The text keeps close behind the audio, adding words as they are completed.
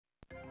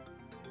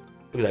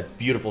Look at that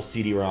beautiful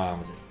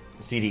CD-ROM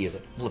CD as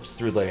it flips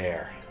through the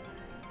air.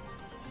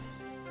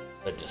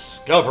 The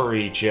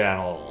Discovery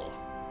Channel.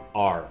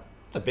 R.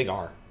 It's a big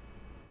R.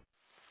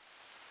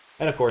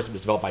 And of course, it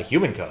was developed by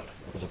human code,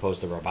 as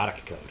opposed to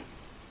robotic code.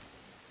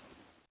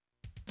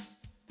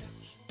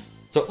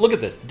 So look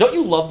at this. Don't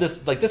you love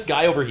this? Like this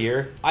guy over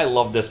here, I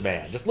love this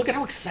man. Just look at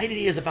how excited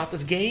he is about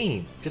this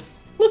game. Just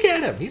look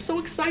at him. He's so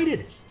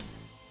excited.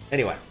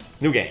 Anyway,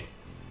 new game.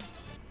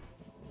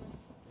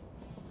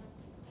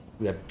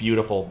 That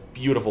beautiful,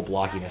 beautiful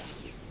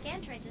blockiness.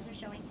 Scan traces are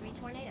showing 3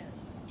 tornadoes.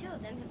 2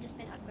 of them have just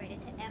been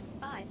upgraded to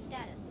F5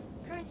 status.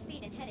 Current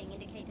speed and heading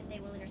indicate that they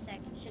will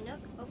intersect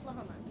Chinook,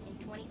 Oklahoma in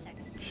 20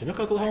 seconds.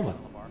 Chinook, Oklahoma.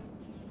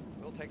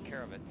 We'll take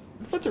care of it.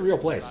 That's a real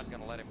place. I'm not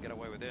gonna let him get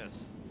away with this.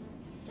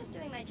 Just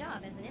doing my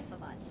job as an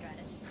infobot,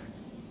 Stratus.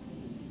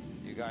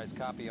 You guys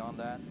copy on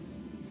that?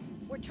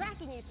 We're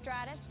tracking you,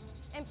 Stratus.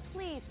 And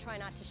please try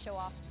not to show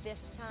off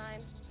this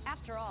time.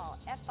 After all,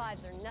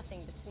 F5s are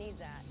nothing to sneeze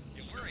at.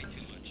 You worry too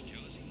much,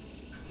 Josie.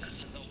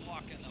 This is a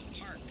walk in the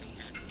park compared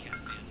to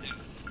Captain.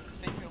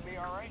 Think you'll be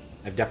all right?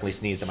 I've definitely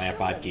sneezed at my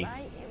F5 key.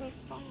 Right? It'll be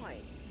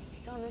fine. He's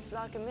done this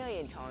like a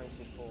million times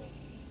before.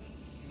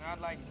 Not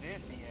like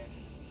this, he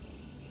hasn't.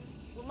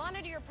 We'll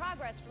monitor your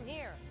progress from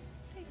here.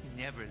 They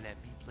never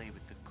let me play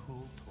with the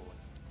cool toys.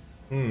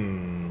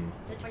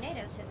 The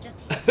tornadoes have just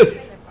hit the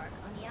trailer park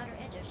on the outer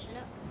edge of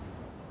Chinook.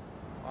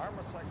 Arm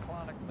a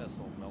cyclonic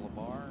missile,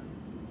 Millibar.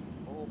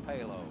 Full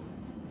payload.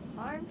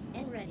 Armed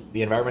and ready.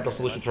 The environmental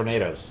solution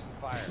tornadoes.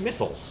 Fire.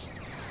 Missiles.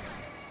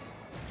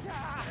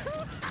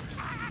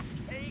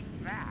 Take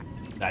that!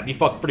 That'd be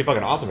pretty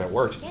fucking awesome if it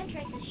worked. Scan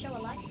traces show a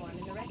life form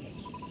in the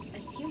wreckage. A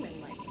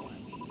human life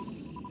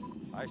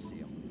form. I see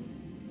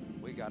him.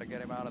 We gotta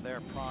get him out of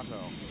there pronto.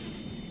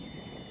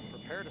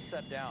 Prepare to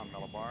set down,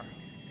 Millibar.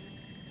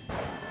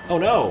 Oh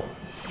no!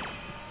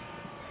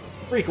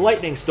 Freak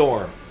lightning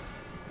storm.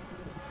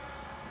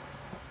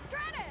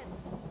 Stratus!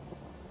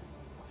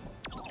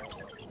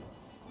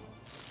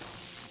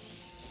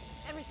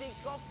 Everything's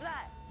gone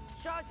flat.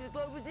 Charles's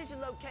global position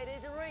locator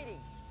isn't reading.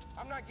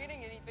 I'm not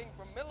getting anything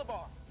from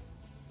Millibar.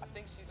 I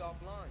think she's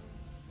offline.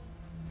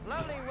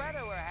 Lovely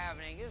weather we're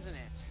having, isn't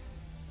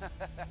it?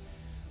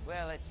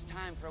 Well, it's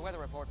time for a weather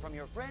report from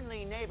your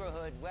friendly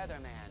neighborhood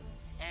weatherman.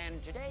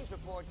 And today's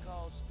report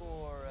calls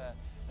for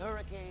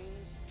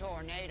hurricanes,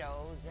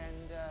 tornadoes,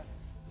 and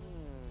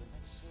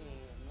let's see,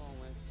 a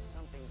moment,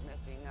 something's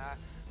missing.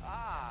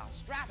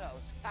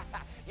 Stratos,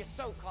 your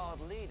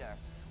so-called leader.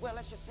 Well,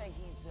 let's just say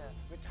he's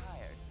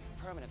retired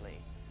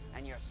permanently,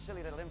 and your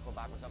silly little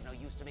infobot was of no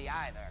use to me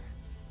either.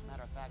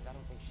 Matter of fact, I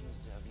don't think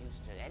she's of use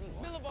to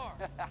anyone. Millibar!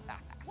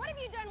 What have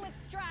you done with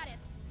Stratus?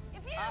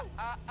 If you...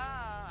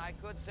 I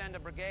could send a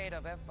brigade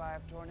of F5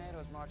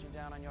 tornadoes marching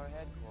down on your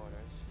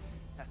headquarters.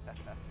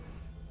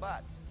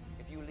 But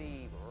if you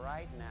leave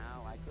right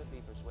now, I could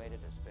be persuaded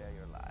to spare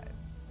your lives.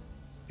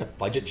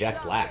 Budget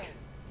Jack Black.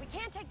 We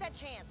can't take that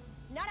chance.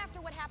 Not after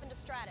what happened to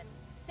Stratus.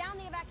 Sound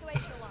the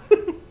evacuation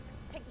alarm.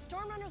 Take the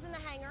storm runners in the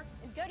hangar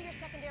and go to your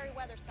secondary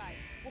weather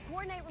sites. We'll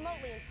coordinate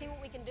remotely and see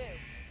what we can do.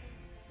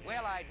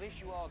 Well, I'd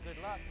wish you all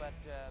good luck, but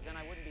then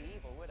I wouldn't be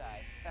evil, would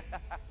I?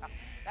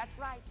 That's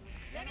right.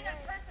 Maybe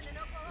that person in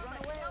Oklahoma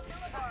can help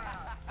Millibar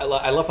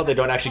out. I love how they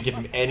don't actually give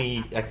him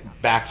any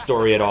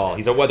backstory at all.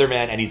 He's a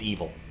weatherman and he's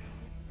evil.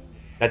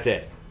 That's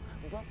it.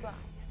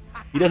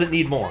 He doesn't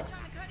need more. Watch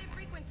on the coded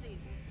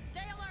frequencies.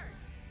 Stay alert.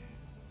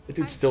 The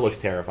dude still looks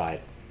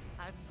terrified.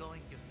 I'm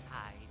going to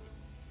hide.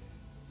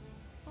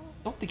 I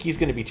don't think he's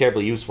going to be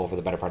terribly useful for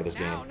the better part of this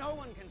Now game. no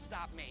one can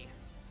stop me.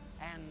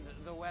 And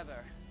the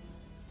weather.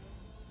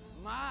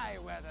 My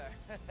weather.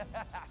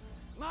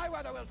 My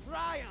weather will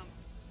triumph.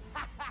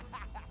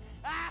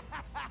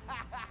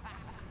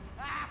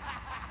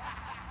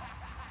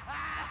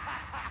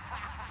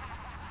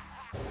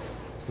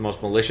 It's the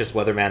most malicious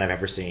weatherman I've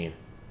ever seen.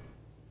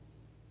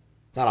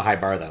 It's not a high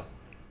bar, though.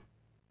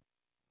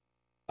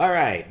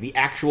 Alright, the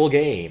actual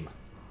game.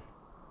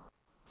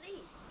 Please,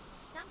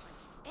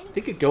 someone. I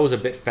think it goes a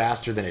bit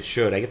faster than it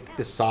should. I think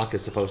this sock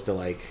is supposed to,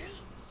 like,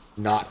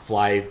 not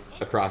fly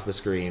across the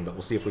screen, but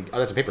we'll see if we... Oh,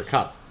 that's a paper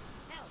cup.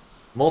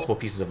 Multiple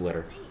pieces of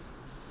litter.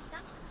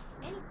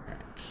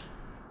 Alright.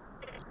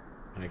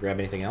 Can I grab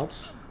anything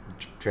else?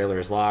 Trailer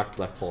is locked,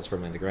 left pole's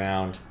firmly in the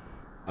ground.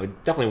 I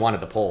definitely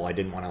wanted the pole. I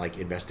didn't want to, like,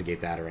 investigate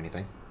that or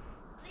anything.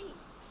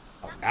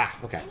 Oh,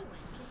 okay.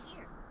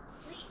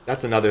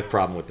 That's another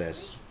problem with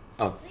this.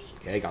 Oh,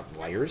 okay, I got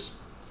wires.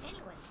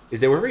 Is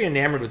they were very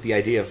enamored with the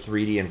idea of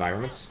 3D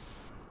environments.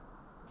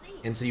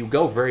 And so you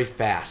go very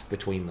fast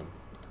between them.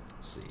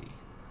 Let's see.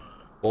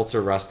 Bolts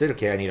are rusted.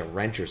 Okay, I need a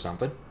wrench or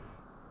something.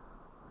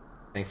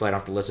 Thankfully, I don't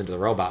have to listen to the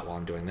robot while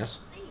I'm doing this.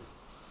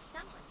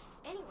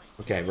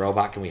 Okay,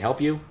 robot, can we help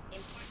you?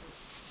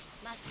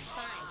 Must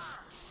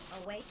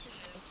find a way to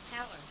move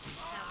power.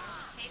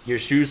 Your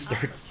shoes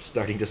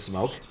starting to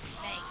smoke.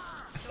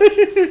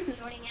 Thanks.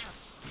 Sorting out.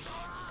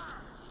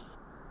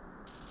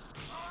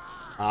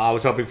 I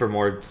was hoping for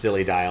more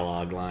silly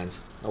dialogue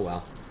lines. Oh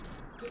well.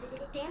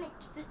 Damage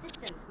the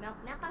systems.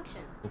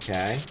 Malfunction.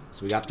 Okay,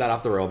 so we got that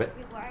off the robot.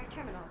 Rewire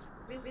terminals.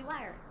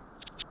 Rewire.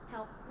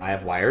 help. I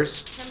have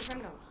wires.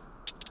 Terminals.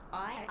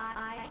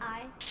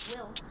 I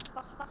will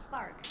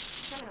spark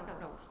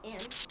terminals in.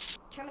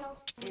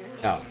 Terminals in.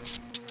 Oh.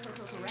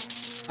 Correct.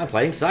 I'm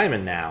playing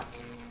Simon now.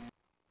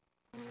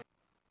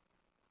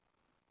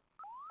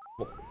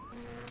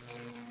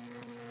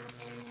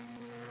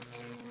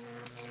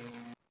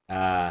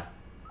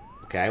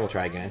 Okay, we'll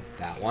try again.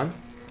 That one.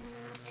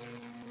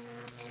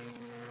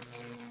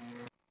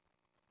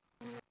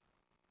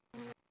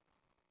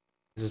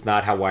 This is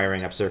not how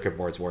wiring up circuit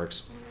boards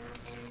works.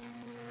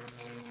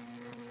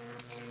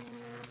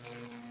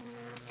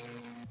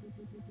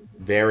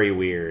 Very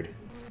weird.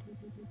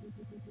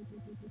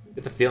 I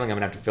get the feeling I'm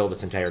gonna have to fill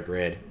this entire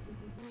grid.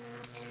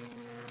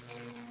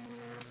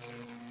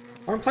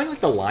 Or I'm playing like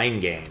the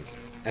line game.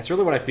 That's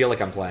really what I feel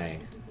like I'm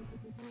playing.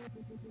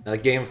 A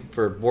game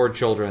for bored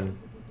children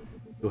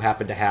who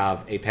happen to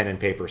have a pen and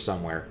paper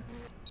somewhere.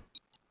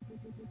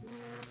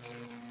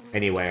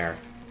 Anywhere.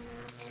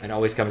 It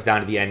always comes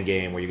down to the end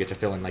game where you get to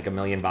fill in like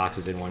 1,000,000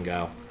 boxes in one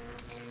go.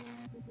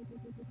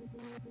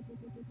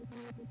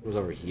 It was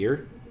over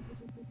here?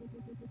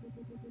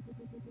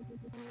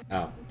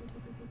 Oh.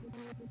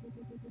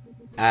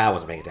 I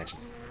wasn't paying attention.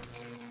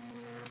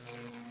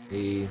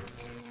 Make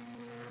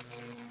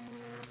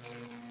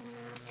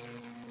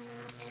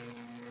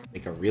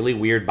a really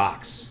weird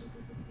box.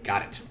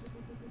 Got it.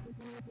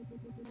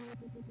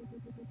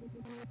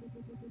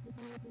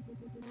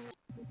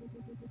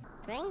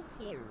 Thank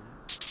you.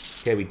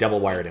 Okay, we double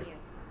wired him. Thank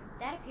you.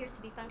 That appears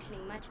to be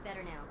functioning much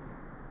better now.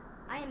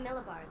 I am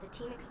Millibar, the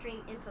Team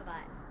Xtreme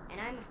infobot,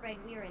 and I'm afraid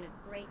we are in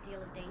a great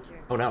deal of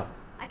danger. Oh no.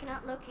 I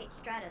cannot locate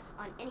Stratus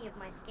on any of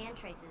my scan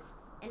traces,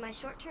 and my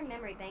short-term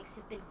memory banks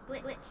have been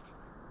glitched.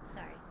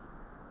 Sorry.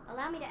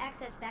 Allow me to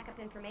access backup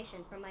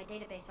information from my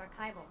database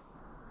archival.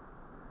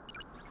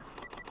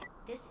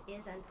 This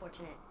is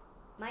unfortunate.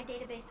 My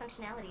database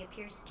functionality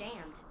appears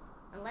jammed.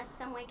 Unless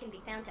some way can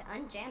be found to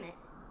unjam it,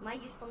 my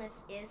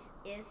usefulness is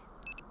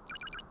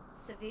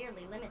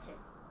severely limited.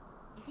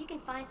 If you can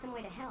find some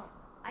way to help,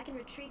 I can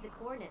retrieve the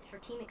coordinates for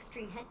Team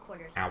Xtreme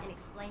headquarters and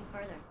explain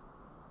further.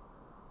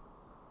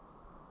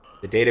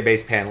 The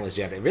database panel is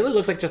jammed. It really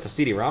looks like just a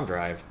CD-ROM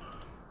drive.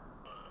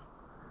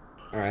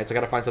 Alright, so I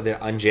gotta find something to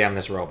unjam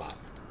this robot.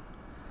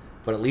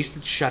 But at least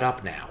it's shut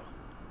up now.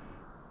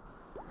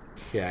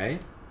 Okay.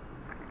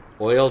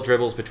 Oil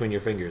dribbles between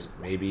your fingers.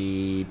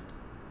 Maybe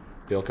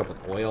fill a cup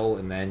with oil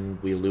and then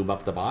we lube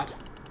up the bot.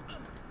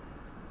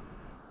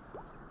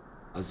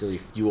 Auxiliary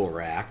fuel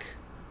rack.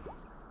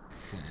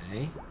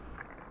 Okay.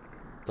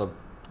 It's a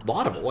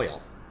lot of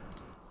oil.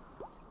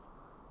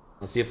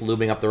 Let's see if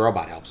lubing up the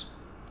robot helps.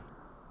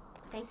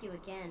 Thank you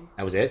again.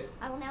 That was it?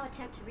 I will now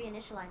attempt to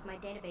reinitialize my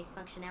database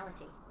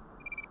functionality.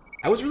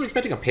 I was really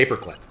expecting a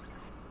paperclip.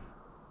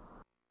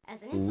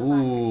 As an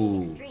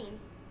infobot for Team Xtreme,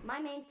 my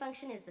main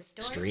function is the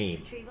storage, Xtreme.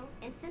 retrieval,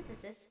 and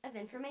synthesis of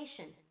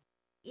information.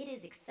 It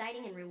is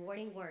exciting and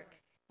rewarding work,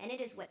 and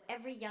it is what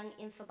every young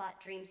infobot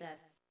dreams of.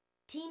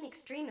 Team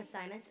Xtreme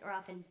assignments are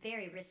often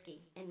very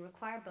risky and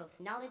require both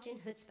knowledge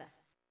and chutzpah.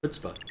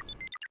 Chutzpah.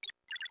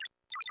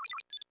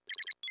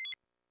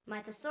 My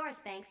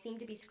thesaurus banks seem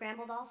to be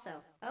scrambled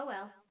also. Oh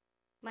well.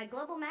 My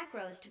global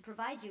macro is to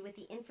provide you with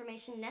the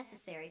information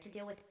necessary to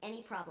deal with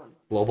any problem.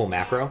 Global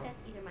macro? I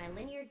access either my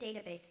linear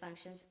database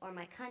functions or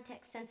my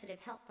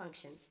context-sensitive help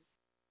functions.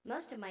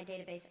 Most of my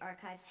database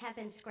archives have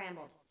been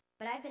scrambled,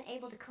 but I've been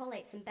able to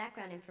collate some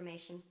background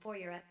information for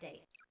your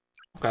update.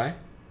 Okay.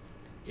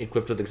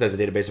 Equipped with an extensive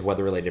database of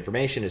weather-related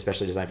information,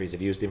 especially designed for ease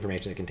of use, the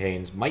information it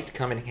contains might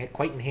come in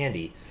quite in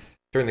handy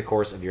during the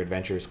course of your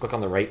adventures. Click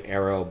on the right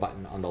arrow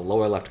button on the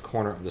lower left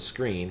corner of the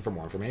screen for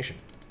more information.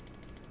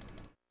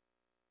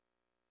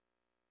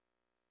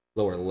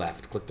 Lower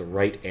left, click the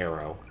right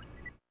arrow.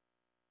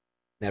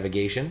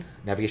 Navigation.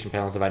 Navigation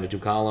panel is divided into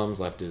 2 columns.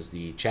 Left is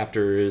the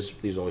chapters.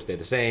 These will always stay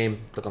the same.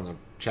 Click on the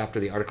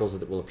chapter, the articles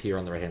that will appear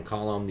on the right-hand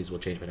column. These will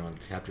change depending on the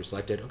chapter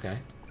selected. Okay.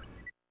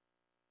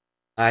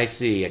 I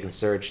see. I can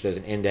search. There's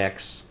an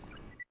index.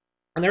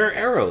 And there are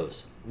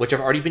arrows, which I've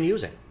already been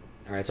using.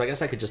 Alright, so I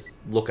guess I could just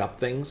look up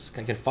things.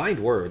 I can find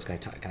words. Can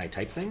I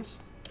type things?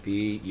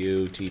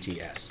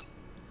 B-U-T-T-S.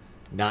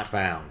 Not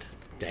found.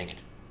 Dang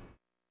it.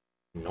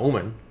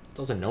 Gnomon?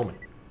 What's a gnomon?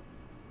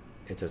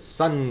 It's a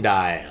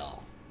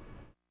sundial.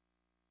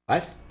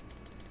 What?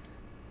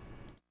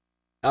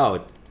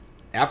 Oh,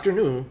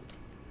 afternoon.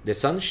 The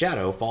sun's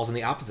shadow falls on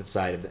the opposite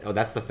side of the... Oh,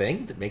 that's the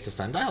thing that makes a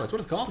sundial? That's what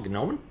it's called? A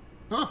gnomon?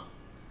 Huh.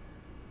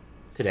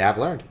 Today I've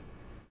learned.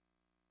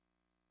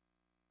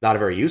 Not a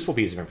very useful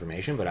piece of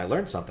information, but I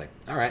learned something.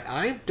 Alright,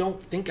 I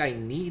don't think I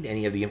need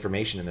any of the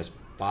information in this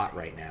bot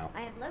right now.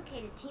 I have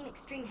located Team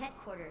Xtreme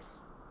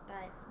headquarters,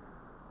 but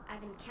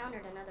I've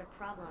encountered another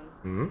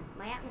problem.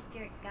 My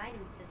atmospheric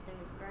guidance system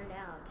is burned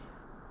out.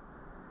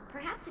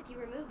 Perhaps if you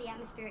remove the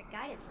atmospheric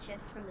guidance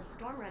chips from the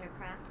Stormrunner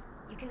craft,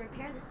 you can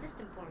repair the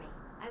system for me.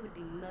 I would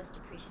be most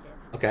appreciative.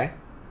 Okay.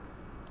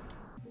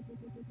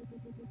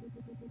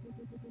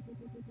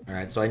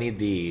 Alright, so I need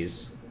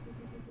these.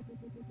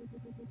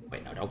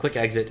 Wait, no, don't click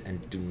exit,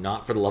 and do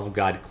not, for the love of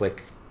God,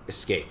 click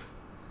escape.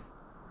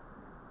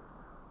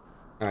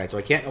 Alright, so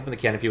I can't open the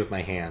canopy with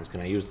my hands. Can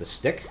I use the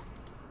stick?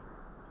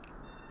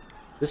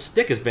 This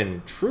stick has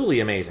been truly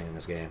amazing in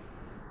this game.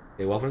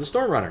 Okay, welcome to the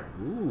Storm Runner.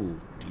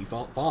 Ooh,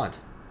 default font.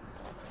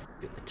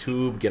 Get the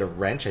tube, get a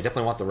wrench. I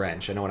definitely want the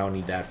wrench. I know what I would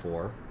need that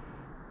for.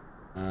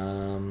 Is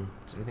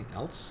there anything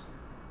else?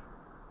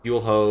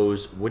 Fuel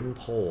hose, wooden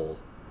pole.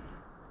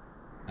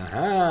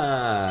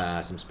 Aha!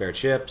 Some spare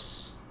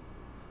chips.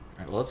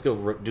 Alright, well, let's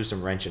go do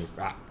some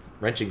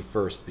wrenching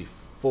first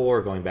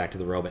before going back to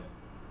the robot.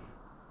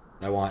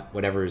 I want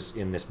whatever's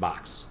in this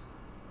box.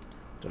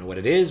 Don't know what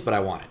it is, but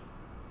I want it.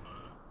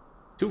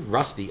 Too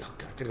rusty. Oh,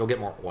 God, I gotta go get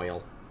more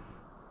oil.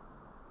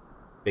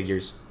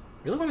 Figures.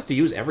 Really want us to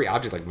use every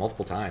object like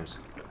multiple times.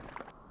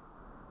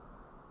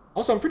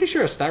 Also, I'm pretty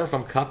sure a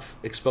styrofoam cup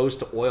exposed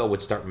to oil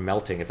would start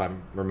melting if I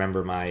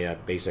remember my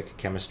basic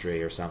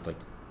chemistry or something.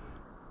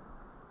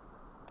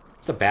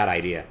 It's a bad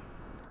idea.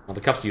 Well,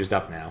 the cup's used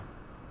up now.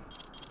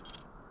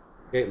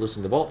 Okay,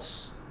 loosen the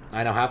bolts.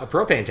 I now have a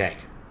propane tank.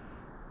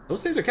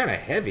 Those things are kind of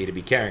heavy to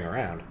be carrying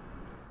around.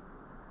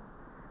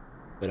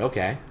 But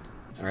okay.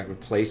 Alright,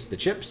 replace the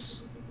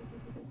chips.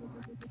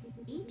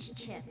 Each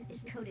chip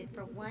is coded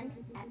for 1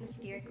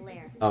 atmospheric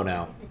layer. Oh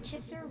no. If the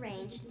chips are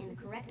arranged in the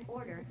correct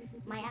order,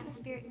 my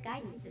atmospheric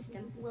guidance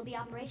system will be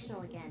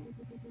operational again.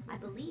 I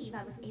believe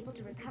I was able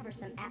to recover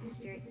some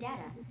atmospheric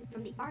data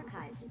from the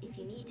archives if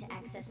you need to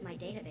access my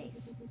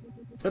database.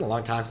 It's been a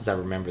long time since I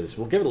remember this.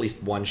 We'll give it at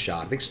least one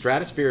shot. I think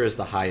stratosphere is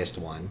the highest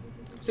one.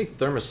 I'd say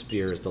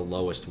thermosphere is the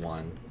lowest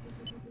one.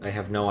 I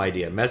have no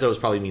idea. Meso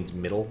probably means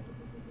middle.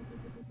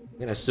 I'm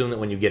going to assume that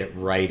when you get it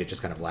right, it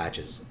just kind of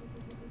latches.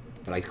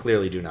 But I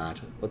clearly do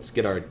not. Let's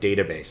get our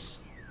database.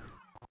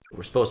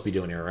 We're supposed to be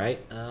doing here,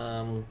 right?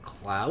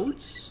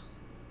 Clouds?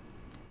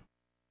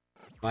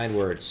 Find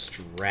word,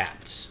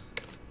 strat.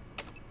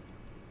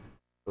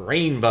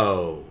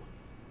 Rainbow.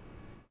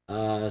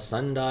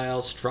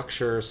 Sundial,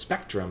 structure,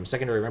 spectrum,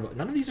 secondary rainbow.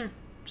 None of these are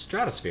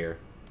stratosphere.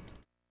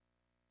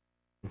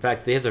 In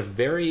fact, they have a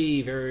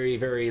very, very,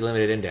 very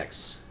limited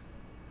index.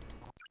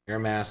 Air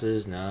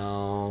masses,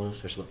 no.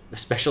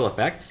 Special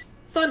effects?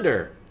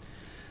 Thunder.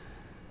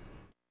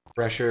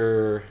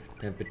 Pressure,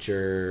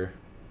 temperature.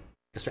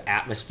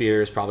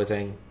 Atmosphere is probably a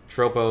thing.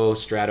 Tropo,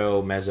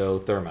 strato,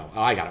 meso, thermo.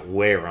 Oh, I got it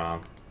way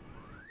wrong.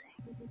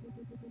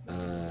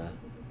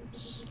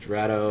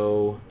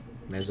 Strato,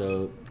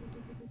 meso.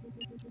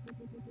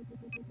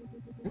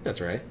 I think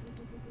that's right.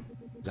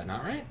 Is that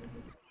not right?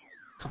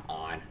 Come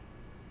on.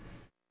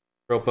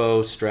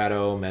 Tropo,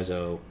 strato,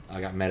 meso. I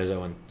got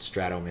meso and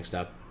strato mixed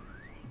up.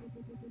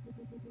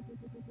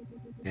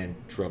 And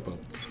tropo.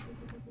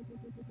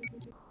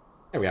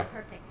 There we go.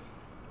 Perfect.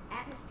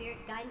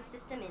 Atmospheric guidance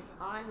system is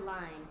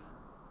online.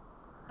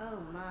 Oh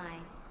my.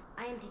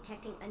 I am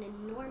detecting an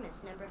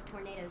enormous number of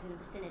tornadoes in the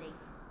vicinity.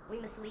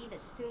 We must leave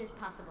as soon as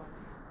possible.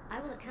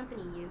 I will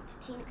accompany you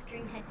to Team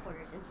Xtreme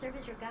headquarters and serve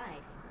as your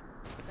guide.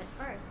 But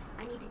first,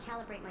 I need to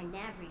calibrate my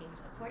nav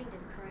readings according to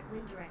the current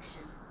wind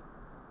direction.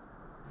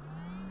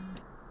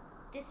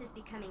 This is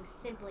becoming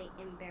simply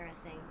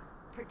embarrassing,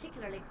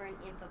 particularly for an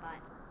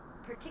infobot.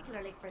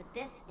 Particularly for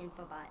this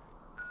infobot.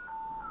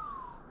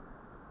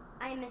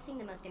 I am missing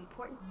the most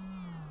important...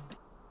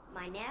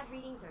 My nav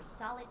readings are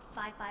solid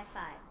 5 by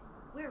 5.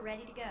 We're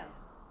ready to go.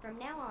 From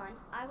now on,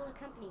 I will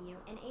accompany you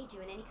and aid you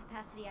in any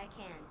capacity I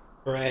can.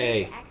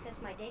 Hooray! To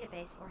access my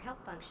database or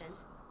help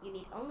functions, you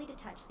need only to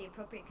touch the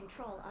appropriate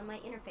control on my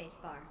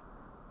interface bar.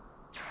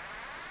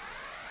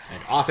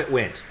 And off it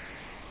went.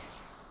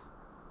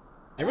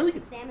 Let's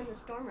examine the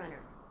Storm Runner.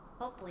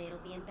 Hopefully it'll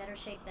be in better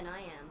shape than I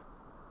am.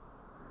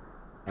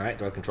 Alright,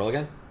 do I control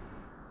again?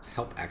 What's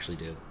help actually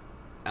do?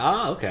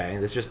 Ah, okay.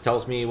 This just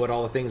tells me what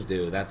all the things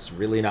do. That's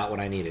really not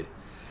what I needed.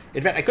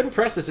 In fact, I couldn't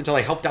press this until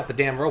I helped out the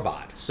damn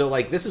robot. So,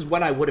 like, this is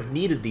when I would have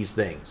needed these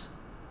things.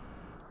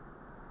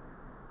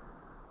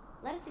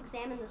 Let us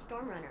examine the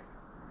Storm Runner.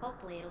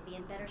 Hopefully it'll be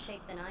in better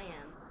shape than I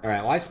am.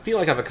 Alright, well, I feel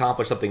like I've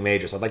accomplished something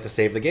major, so I'd like to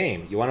save the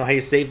game. You want to know how you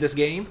save this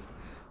game?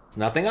 It's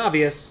nothing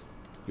obvious.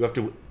 You have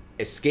to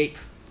escape.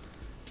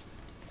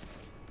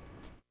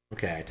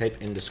 Okay, I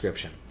type in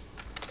description.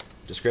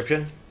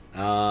 Description?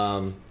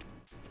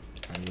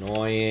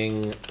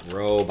 Annoying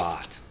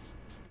robot.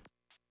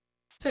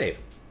 Save.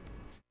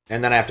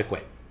 And then I have to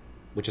quit.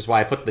 Which is why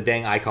I put the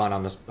dang icon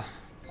on this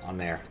on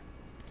there.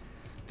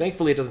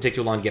 Thankfully, it doesn't take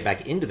too long to get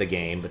back into the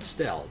game, but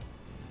still.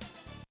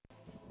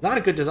 Not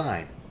a good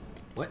design.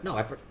 What?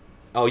 No,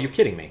 oh, you're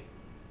kidding me.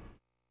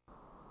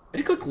 I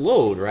did click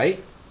load,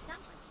 right?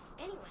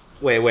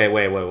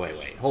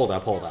 Wait. Hold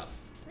up.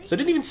 So it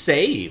didn't even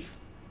save.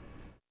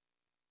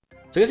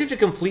 So I guess you have to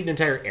complete an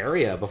entire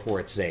area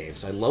before it saves.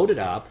 So I load it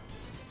up.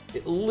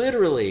 It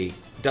literally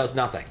does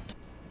nothing.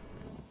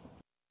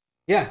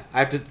 Yeah, I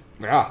have to...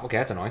 Ah, okay,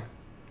 that's annoying.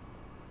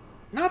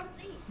 Not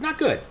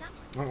good.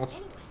 Well,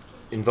 let's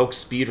invoke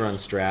speedrun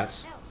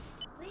strats.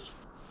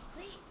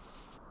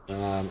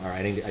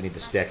 Alright, I need the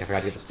stick. I forgot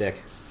to get the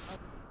stick.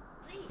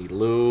 Need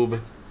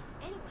lube.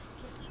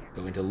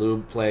 Go into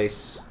lube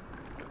place.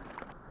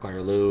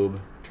 Acquire lube.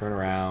 Turn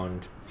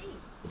around.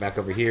 Go back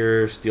over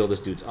here. Steal this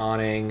dude's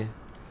awning.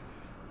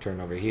 Turn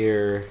over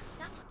here.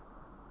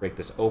 Break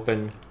this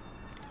open.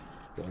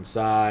 Go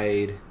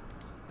inside.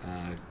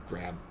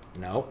 Grab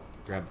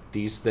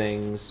these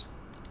things.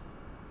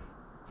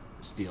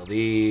 Steal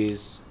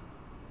these.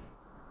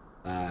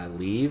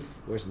 Leave.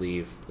 Where's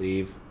leave?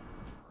 Leave.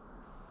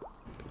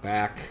 Go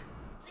back.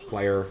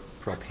 Acquire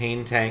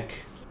propane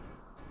tank.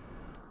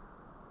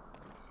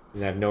 We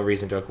have no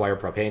reason to acquire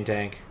propane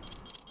tank.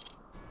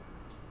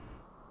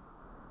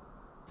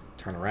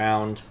 Turn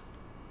around.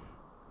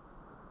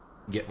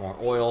 Get more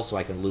oil so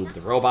I can lube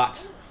the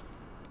robot.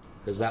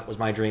 Because that was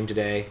my dream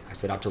today. I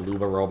set out to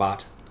lube a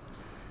robot.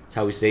 That's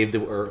how we saved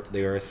the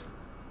Earth.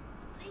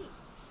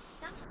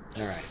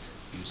 Alright.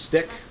 You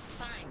stick.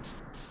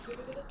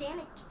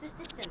 Damage the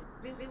system.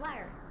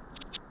 Rewire.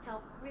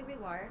 Help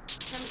rewire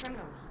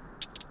terminals.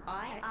 Oh,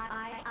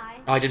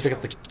 I didn't pick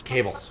up the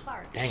cables.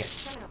 Dang it.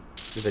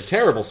 This is a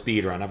terrible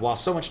speed run. I've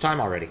lost so much time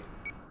already.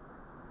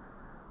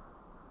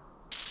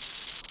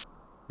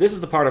 This is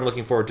the part I'm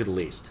looking forward to the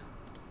least.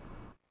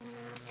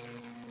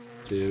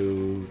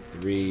 2,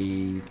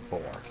 3,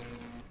 4.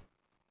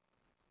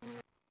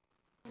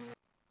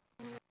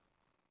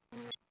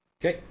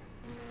 Okay.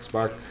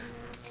 Spark.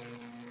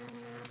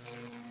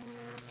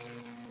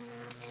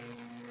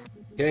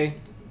 Okay.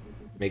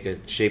 Make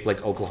a shape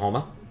like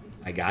Oklahoma.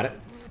 I got it.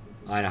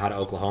 I know how to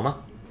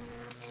Oklahoma.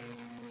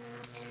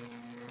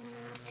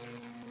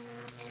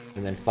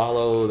 And then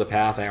follow the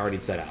path I already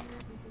set out.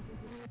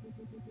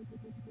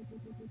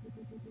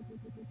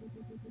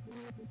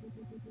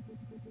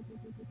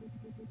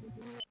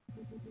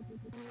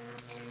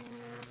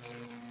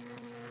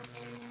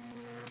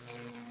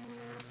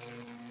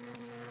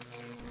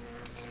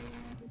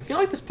 I feel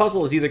like this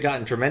puzzle has either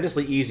gotten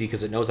tremendously easy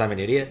because it knows I'm an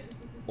idiot,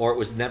 or it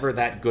was never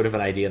that good of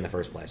an idea in the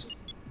first place.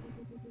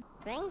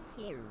 Thank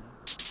you.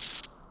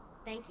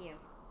 Thank you.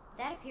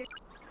 That appears...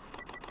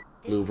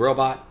 Lube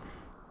robot.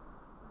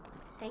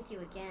 Thank you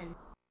again.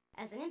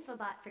 As an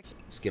infobot for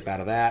Skip out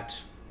of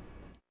that.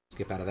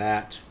 Skip out of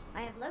that.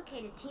 I have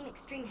located Team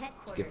Xtreme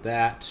headquarters. Skip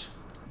that.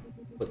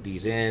 Put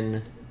these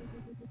in.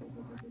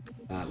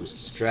 It was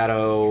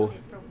Strato.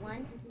 For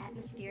one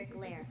atmospheric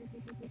layer.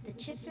 If the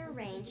chips are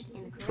arranged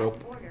in the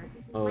correct order,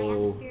 my Oh,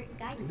 atmospheric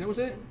guidance that was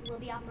it? system will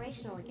be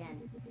operational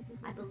again.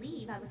 I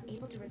believe I was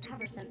able to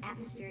recover some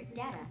atmospheric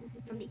data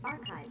from the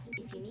archives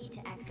if you need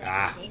to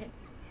access the data.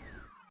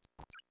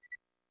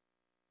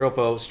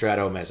 Tropo,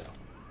 Strato, Mezzo.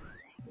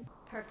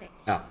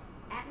 Perfect. Oh.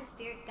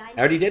 Atmospheric guidance I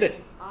already did it.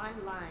 is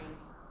online.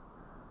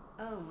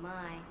 Oh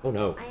my. Oh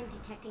no. I am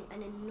detecting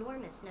an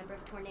enormous number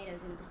of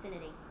tornadoes in the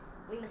vicinity.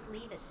 We must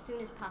leave as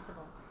soon as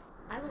possible.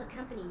 I will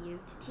accompany you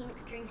to Team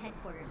Xtreme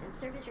headquarters and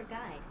serve as your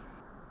guide.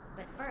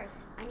 But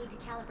first, I need to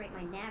calibrate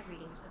my nav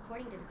readings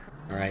according to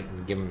the... Alright,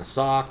 and give him the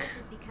sock.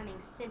 This is becoming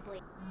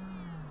simply...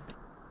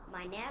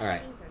 My nav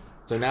Alright, readings are...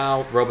 so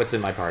now Robot's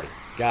in my party.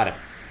 Got it.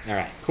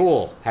 Alright,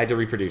 cool. Had to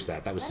reproduce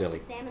that. That was Let's silly.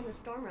 examine the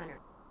Storm Runner.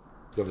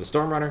 Let's go over the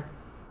Storm Runner.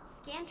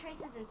 Scan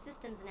traces and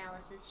systems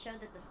analysis show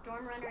that the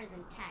Storm Runner is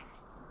intact.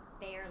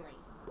 Barely.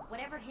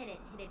 Whatever hit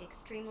it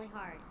extremely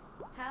hard.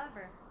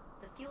 However,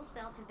 the fuel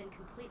cells have been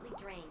completely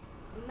drained.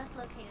 We must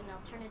locate an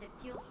alternative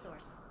fuel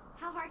source.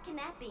 How hard can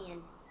that be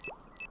in...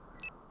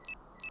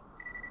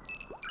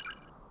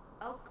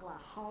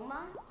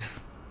 Oklahoma?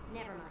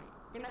 Never mind.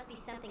 There must be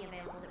something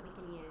available that we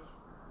can use.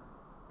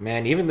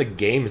 Man, even the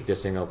game's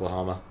dissing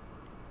Oklahoma.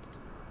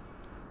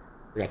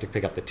 Forgot to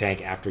pick up the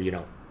tank after, you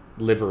know,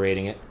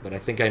 liberating it. But I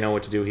think I know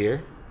what to do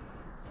here.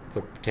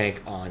 Put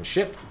tank on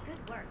ship.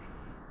 Good work.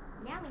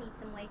 Now we need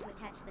some way to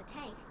attach the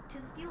tank to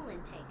the fuel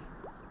intake.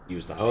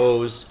 Use the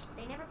hose.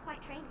 They never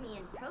quite trained me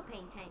in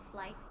propane tank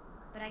flight,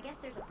 but I guess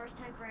there's a first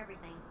time for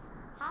everything.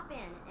 Hop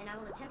in, and I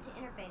will attempt to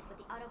interface with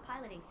the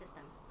autopiloting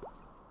system.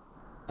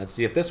 Let's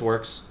see if this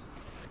works.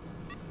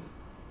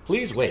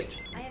 Please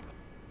wait. I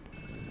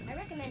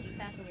recommend you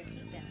fasten your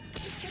seatbelt.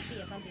 This could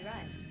be a bumpy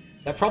ride.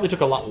 That probably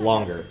took a lot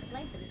longer. To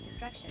blame for this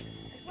destruction,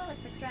 as well as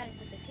for Stratus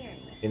disappearing.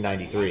 In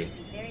 93. That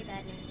would be very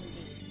bad news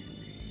indeed.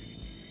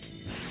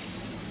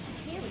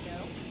 Here we go.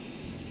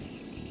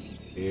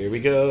 Here we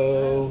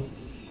go.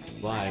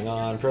 Flying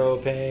on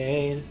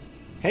propane.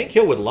 Hank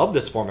Hill would love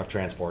this form of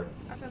transport.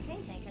 Our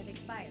propane tank has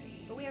expired,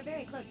 but we are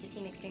very close to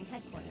Team Xtreme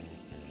headquarters.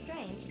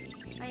 Strange.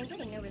 I am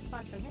getting no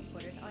response from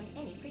headquarters on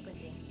any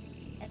frequency.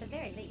 At the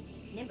very least,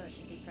 Nimbo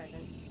should be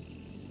present.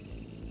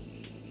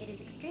 It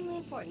is extremely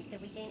important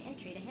that we gain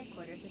entry to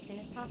headquarters as soon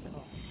as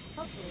possible.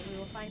 Hopefully we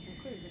will find some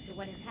clues as to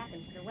what has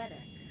happened to the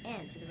weather,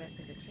 and to the rest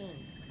of the team.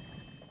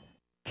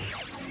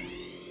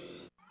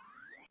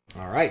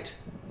 Alright.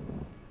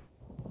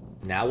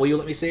 Now will you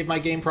let me save my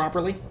game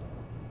properly?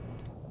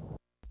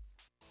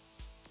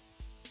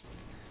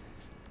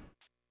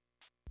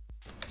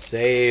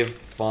 Save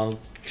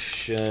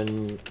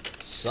function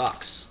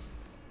sucks.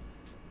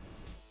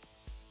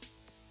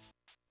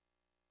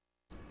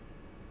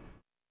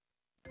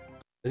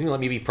 Doesn't even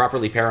let me be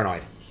properly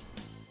paranoid.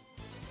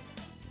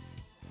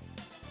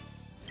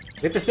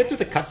 We have to sit through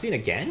the cutscene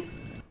again?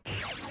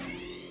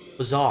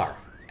 Bizarre.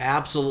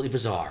 Absolutely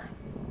bizarre.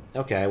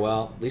 Okay,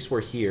 well, at least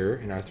we're here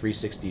in our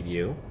 360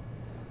 view.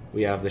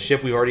 We have the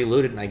ship we've already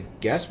looted, and I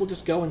guess we'll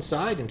just go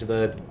inside into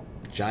the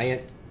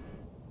giant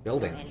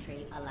building.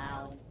 Entry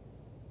allowed.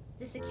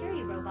 The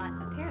security robot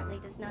apparently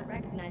does not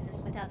recognize us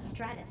without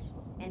Stratus,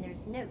 and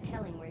there's no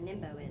telling where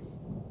Nimbo is.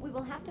 We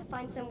will have to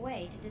find some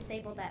way to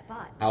disable that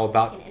bot. How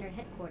about we can enter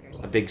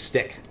headquarters. a big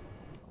stick?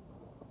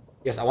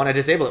 Yes, I want to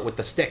disable it with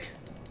the stick.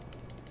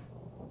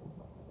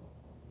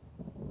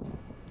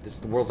 This is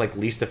the world's like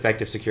least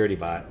effective security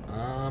bot.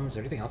 Is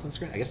there anything else on the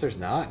screen? I guess there's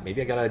not.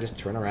 Maybe I gotta just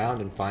turn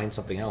around and find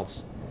something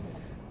else.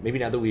 Maybe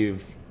now that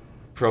we've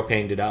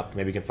propaned it up,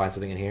 maybe we can find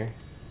something in here.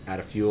 Out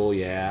of fuel,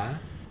 yeah.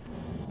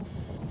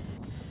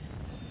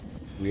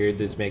 Weird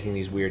that it's making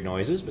these weird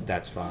noises, but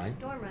that's fine.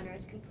 The Stormrunner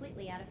is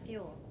completely out of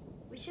fuel.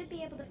 We should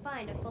be able to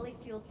find a fully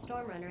fueled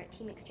Stormrunner at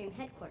Team Xtreme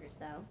headquarters,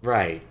 though.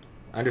 Right.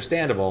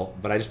 Understandable,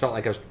 but I just felt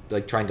like I was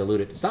like trying to loot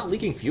it. It's not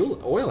leaking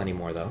oil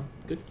anymore, though.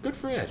 Good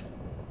for it.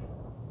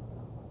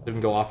 We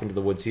can go off into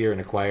the woods here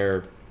and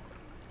acquire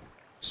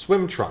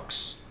swim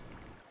trunks.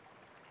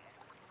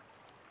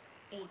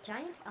 A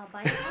giant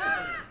albino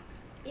alligator.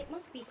 It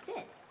must be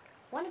Sid.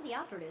 One of the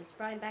operatives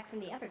brought him back from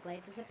the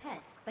Everglades as a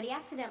pet, but he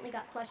accidentally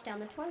got flushed down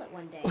the toilet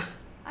one day.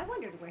 I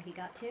wondered where he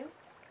got to.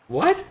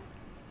 What?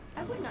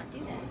 I would not do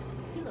that.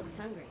 He looks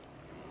hungry.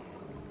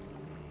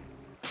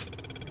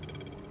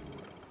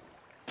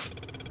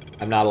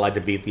 I'm not allowed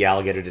to beat the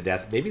alligator to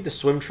death. Maybe the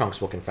swim trunks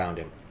will confound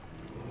him.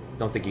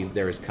 Don't think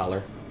they're his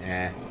color.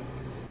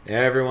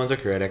 Everyone's a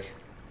critic.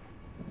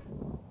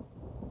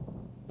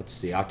 Let's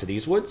see, off to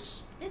these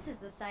woods? This is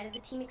the site of the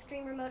Team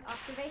Xtreme remote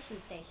observation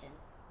station.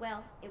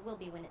 Well, it will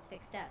be when it's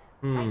fixed up.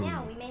 Right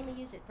now, we mainly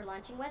use it for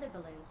launching weather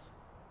balloons.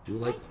 Do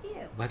like Nice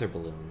view. weather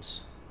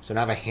balloons. So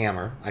now I have a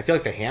hammer. I feel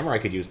like the hammer I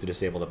could use to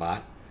disable the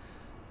bot.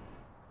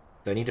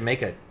 Do I need to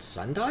make a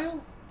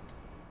sundial?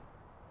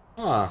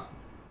 Huh.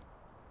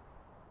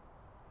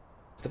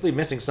 It's definitely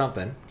missing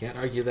something. Can't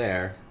argue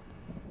there.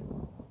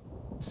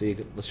 Let's see.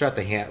 Let's try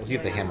the let's see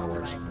if the hammer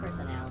works.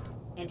 Personnel.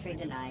 Entry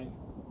denied.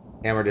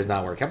 Hammer does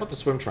not work. How about the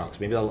swim trunks?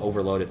 Maybe that'll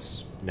overload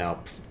its... No.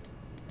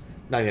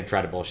 Not even gonna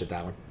try to bullshit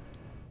that one.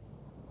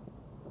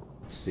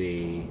 Let's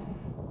see.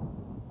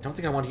 I don't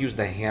think I want to use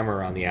the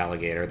hammer on the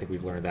alligator. I think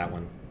we've learned that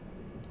one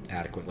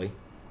adequately.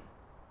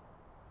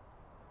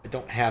 I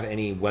don't have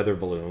any weather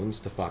balloons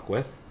to fuck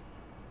with.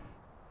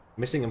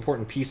 Missing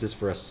important pieces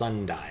for a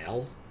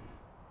sundial.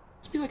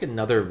 Must be like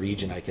another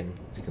region I can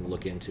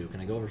look into. Can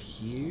I go over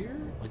here?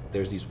 Like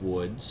there's these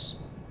woods.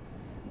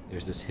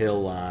 There's this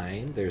hill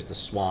line. There's the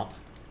swamp.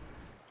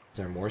 Is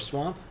there more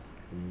swamp?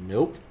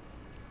 Nope.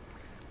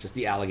 Just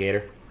the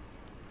alligator.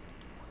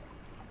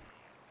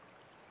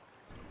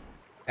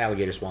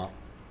 Alligator swamp.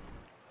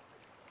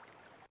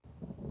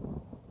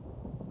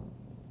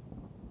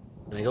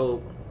 Can I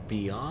go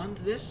beyond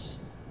this?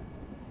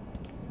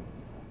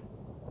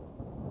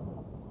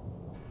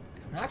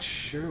 I'm not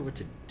sure what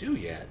to do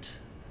yet.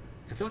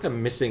 I feel like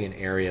I'm missing an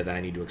area that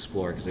I need to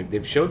explore, because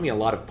they've showed me a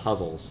lot of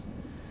puzzles.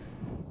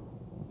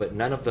 But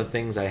none of the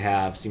things I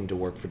have seem to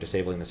work for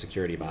disabling the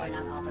security bot.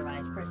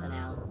 Unauthorized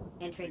personnel.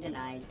 Entry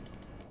denied.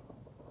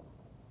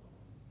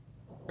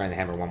 Trying the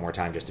hammer one more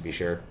time just to be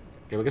sure.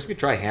 Okay, well, I guess we could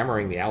try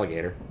hammering the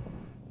alligator.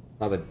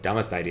 Not the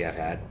dumbest idea I've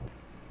had.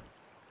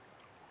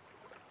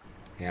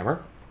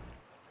 Hammer?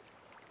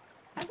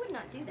 I would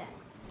not do that.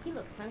 He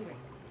looks hungry.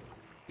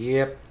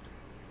 Yep.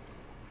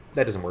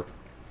 That doesn't work.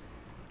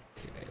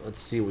 Okay, let's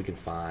see what we can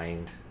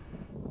find.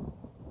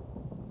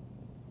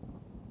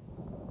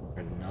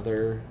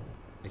 Another...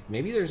 Like,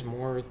 maybe there's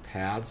more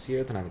paths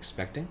here than I'm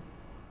expecting.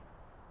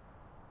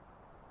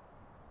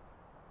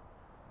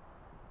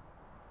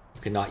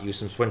 You cannot use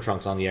some swim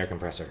trunks on the air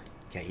compressor.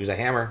 You can't use a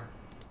hammer.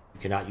 You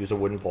cannot use a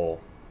wooden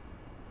pole.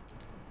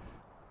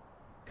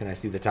 Can I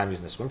see the time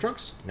using the swim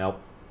trunks? Nope.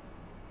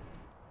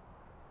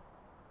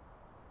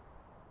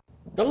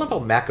 I love how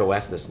Mac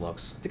OS this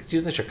looks. I think it's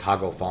using the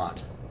Chicago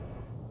font.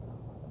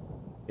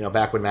 You know,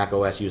 back when Mac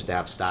OS used to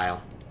have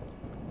style.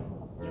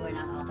 You are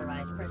not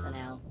authorized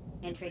personnel.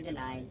 Entry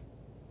denied.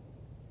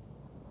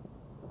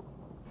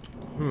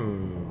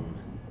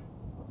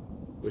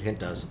 What hint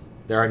does?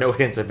 There are no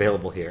hints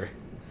available here.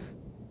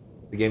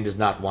 The game does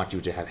not want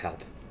you to have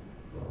help.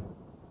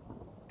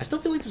 I still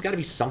feel like there's got to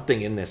be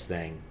something in this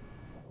thing.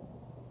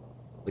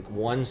 Like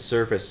one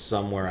surface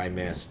somewhere I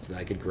missed that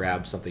I could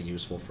grab something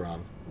useful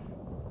from.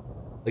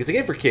 Like, it's a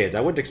game for kids.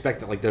 I wouldn't expect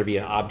that, like, there'd be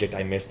an object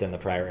I missed in the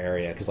prior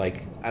area, because,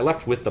 like, I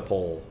left with the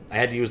pole. I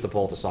had to use the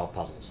pole to solve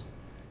puzzles.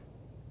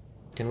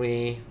 Can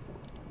we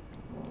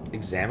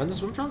examine the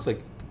swim trunks?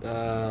 Like,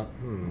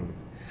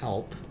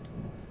 help.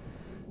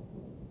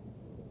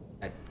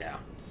 No.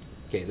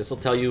 Okay, this will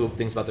tell you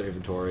things about their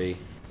inventory.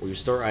 Where you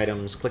store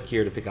items, click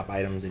here to pick up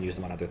items and use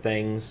them on other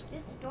things.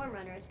 This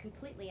Stormrunner is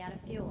completely out of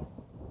fuel.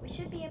 We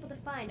should be able to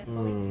find a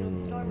fully fueled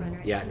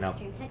Stormrunner Yeah, at no.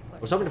 Xtreme headquarters. I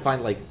was hoping to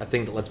find, like, a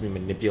thing that lets me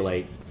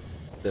manipulate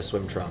the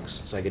swim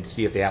trunks, so I could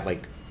see if they have,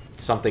 like,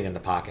 something in the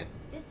pocket.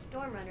 This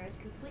Stormrunner is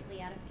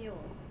completely out of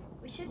fuel.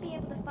 We should be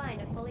able to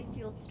find a fully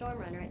fueled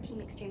Stormrunner at Team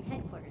Xtreme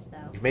headquarters,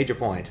 though. You've made your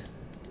point.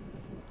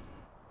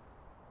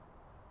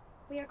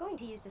 We are going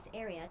to use this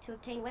area to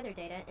obtain weather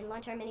data and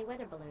launch our mini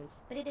weather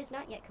balloons, but it is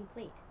not yet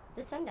complete.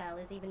 The sundial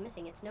is even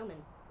missing its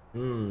gnomon.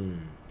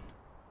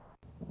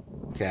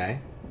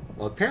 Okay.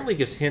 Well, apparently it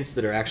gives hints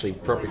that are actually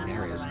appropriate in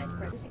areas.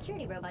 The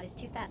security robot is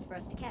too fast for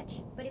us to catch,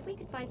 but if we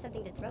could find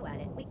something to throw at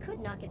it, we could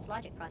knock its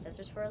logic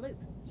processors for a loop.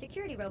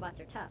 Security robots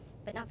are tough,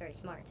 but not very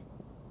smart.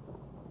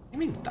 I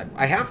mean,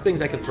 I have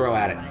things I can throw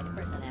at it.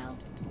 Personnel.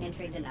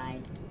 Entry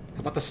denied.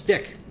 How about the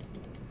stick?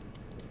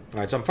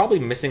 Alright, so I'm probably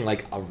missing,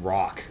 like, a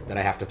rock that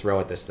I have to throw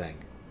at this thing.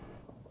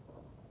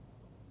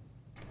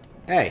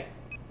 Hey,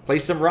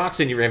 place some rocks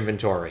in your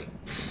inventory.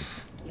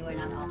 You are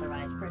not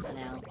authorized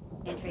personnel.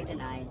 Entry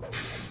denied.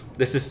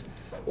 This is...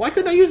 Why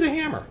couldn't I use the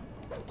hammer?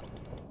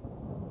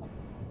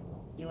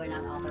 You are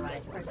not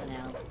authorized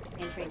personnel.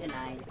 Entry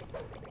denied.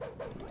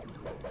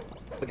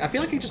 Like, I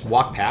feel like I can just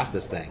walk past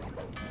this thing.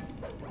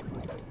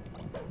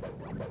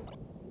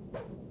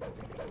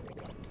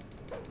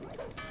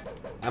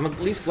 I'm at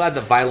least glad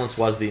that violence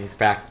was, in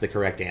fact, the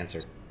correct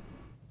answer.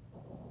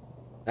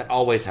 That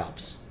always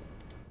helps.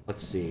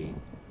 Let's see.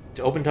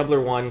 To open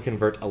tumbler 1,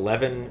 convert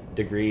 11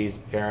 degrees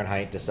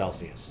Fahrenheit to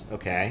Celsius.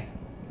 Okay.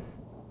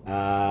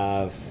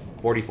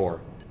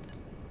 44.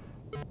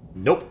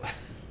 Nope.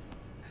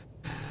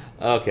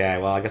 Okay,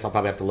 well, I guess I'll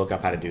probably have to look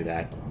up how to do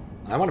that.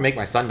 I want to make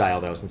my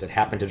sundial, though, since it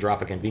happened to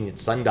drop a convenient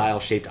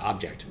sundial-shaped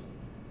object.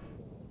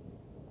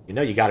 You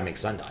know you gotta make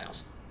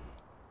sundials.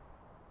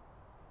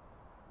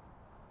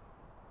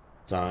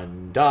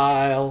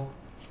 Sundial.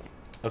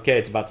 Okay,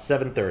 it's about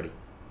 7:30,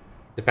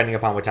 depending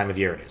upon what time of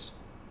year it is.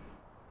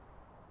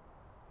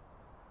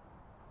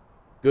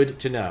 Good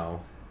to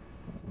know.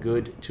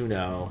 Good to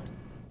know.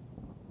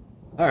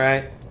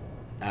 Alright.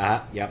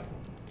 Yep.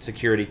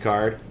 Security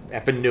card.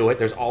 Effing knew it.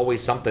 There's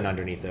always something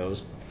underneath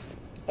those.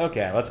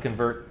 Okay, let's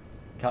convert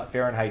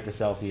Fahrenheit to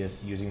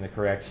Celsius using the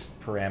correct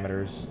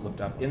parameters looked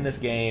up in this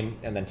game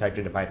and then typed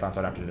into Python, so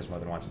I don't have to do this more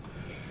than once.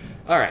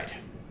 Alright.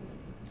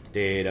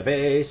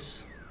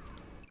 Database.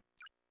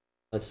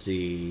 Let's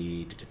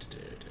see.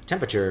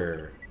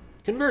 Temperature.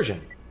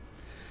 Conversion.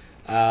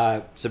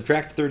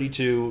 Subtract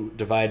 32,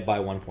 divide by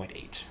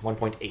 1.8.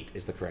 1.8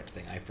 is the correct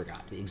thing. I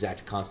forgot the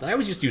exact constant. I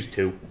always just use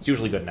 2. It's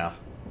usually good enough.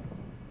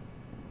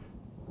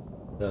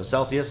 So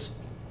Celsius,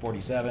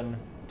 47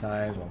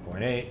 times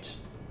 1.8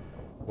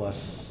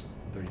 plus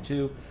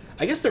 32.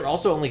 I guess they're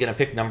also only going to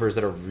pick numbers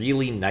that are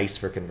really nice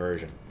for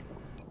conversion.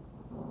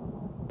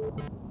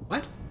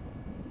 What?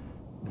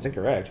 That's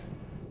incorrect.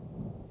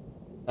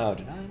 Oh,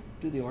 did I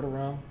do the order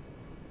wrong?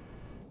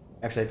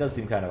 Actually, it does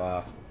seem kind of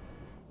off.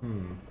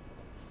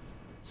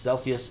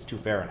 Celsius to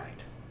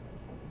Fahrenheit.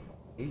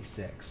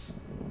 86.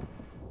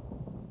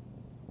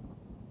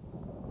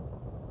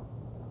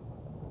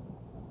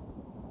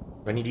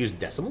 Do I need to use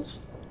decimals?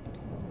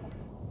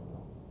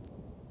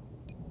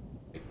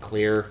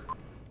 Clear.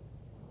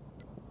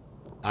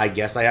 I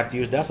guess I have to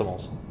use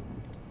decimals.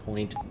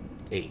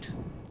 0.8.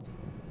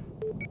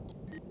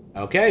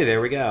 Okay, there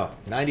we go.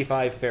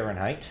 95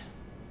 Fahrenheit.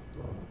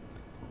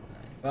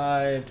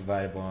 95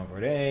 divided by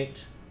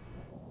 1.8.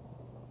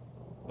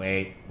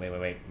 Wait.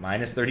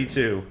 Minus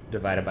 32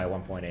 divided by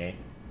 1.8.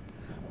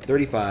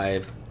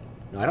 35.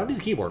 No, I don't need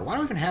the keyboard. Why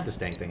do I even have this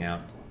dang thing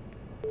out?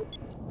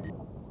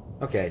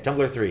 Okay,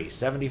 tumbler 3.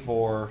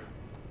 74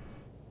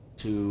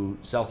 to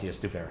Celsius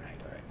to Fahrenheit.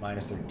 All right,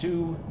 minus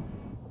 32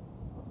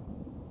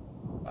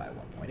 by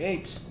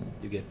 1.8.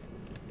 You get...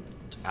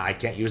 I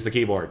can't use the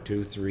keyboard.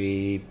 2,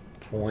 3,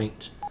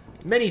 point...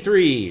 Many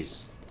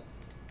threes!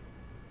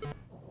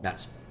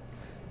 Nuts.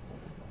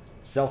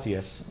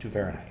 Celsius to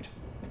Fahrenheit.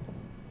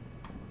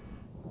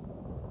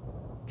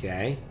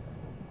 Okay.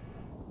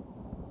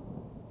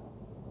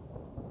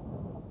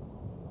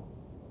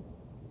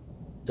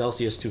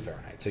 Celsius to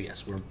Fahrenheit. So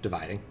yes, we're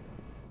dividing.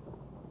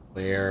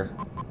 Clear.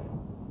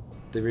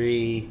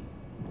 3,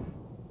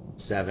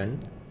 7,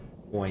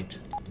 point,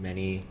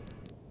 many,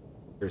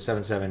 or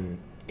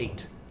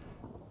 778.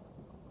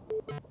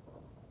 It's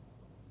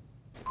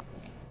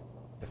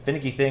a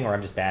finicky thing, or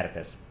I'm just bad at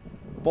this.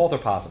 Both are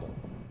possible.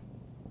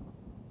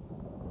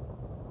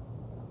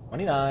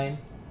 29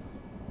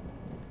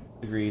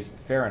 degrees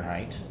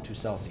Fahrenheit to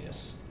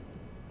Celsius.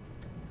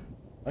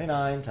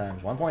 29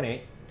 times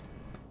 1.8.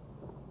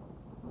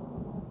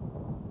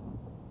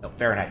 No,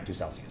 Fahrenheit to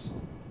Celsius.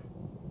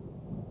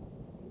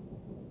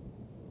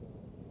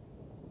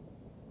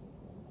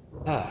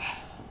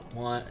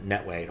 One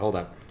net weight. Hold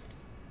up.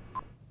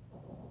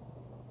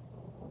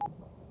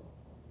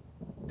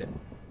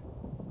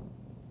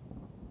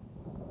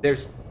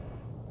 There's...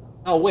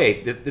 Oh,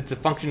 wait. It's a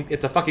function...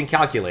 It's a fucking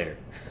calculator.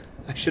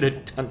 I should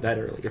have done that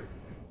earlier.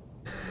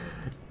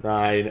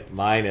 9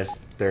 minus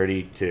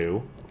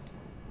 32.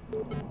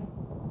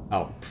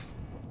 Oh.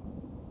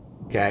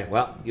 Okay,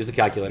 well, use a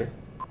calculator.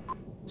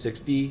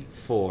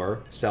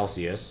 64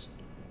 Celsius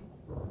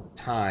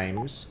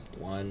times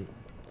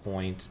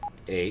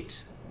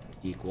 1.8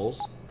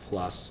 equals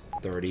plus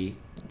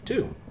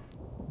 32.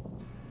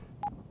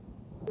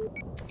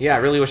 Yeah, I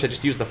really wish I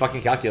just used the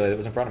fucking calculator that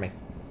was in front of me.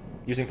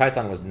 Using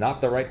Python was not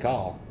the right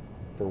call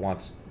for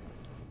once.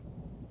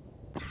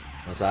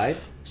 Aside,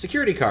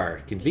 security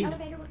card. Convenient.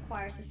 The elevator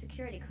requires a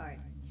security card.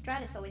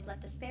 Stratus always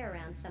left a spare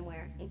around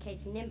somewhere in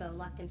case Nimbo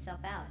locked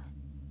himself out.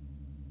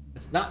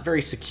 It's not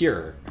very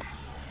secure.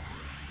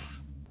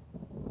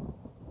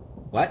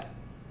 What?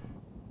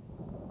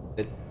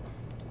 It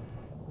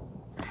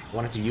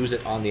wanted to use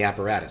it on the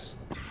apparatus.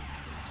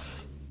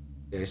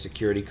 Okay,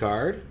 security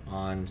card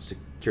on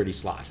security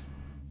slot.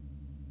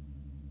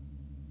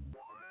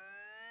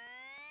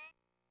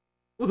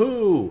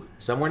 Woohoo!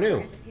 Somewhere new.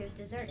 Appears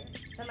deserted,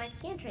 but my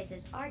scan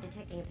traces are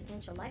detecting a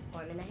potential life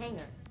form in the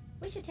hangar.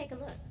 We should take a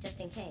look, just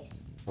in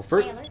case. Well,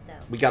 first, Stay alert, though.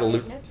 we gotta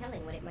loot. There's no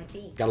telling what it might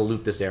be. Gotta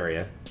loot this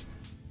area.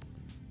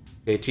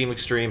 Okay, Team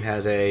Xtreme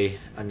has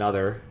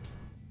another.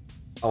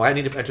 Oh, I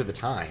need to enter the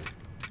time.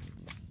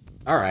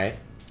 Alright.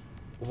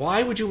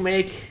 Why would you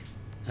make...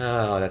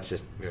 Oh, that's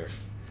just... Ugh.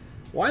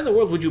 Why in the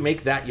world would you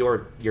make that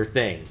your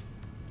thing?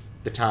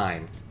 The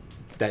time.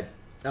 That...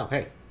 Oh,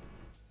 hey.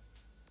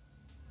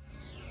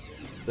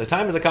 The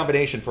time as a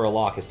combination for a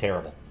lock is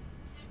terrible.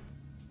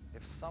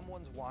 If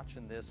someone's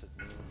watching this, it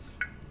means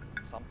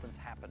something's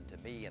happened to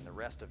me and the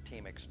rest of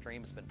Team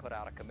Xtreme's been put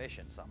out of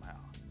commission somehow.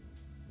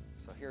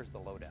 So here's the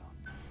lowdown.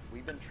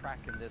 We've been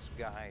tracking this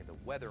guy, the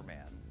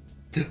Weatherman,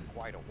 for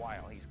quite a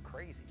while. He's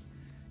crazy,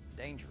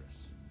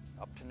 dangerous.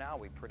 Up to now,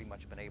 we've pretty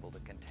much been able to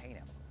contain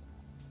him.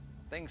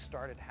 Things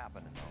started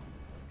happening,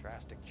 though.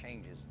 Drastic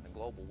changes in the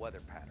global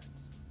weather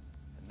patterns.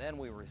 And then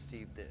we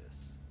received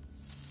this.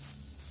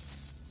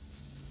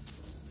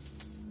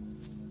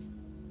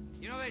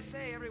 You know, they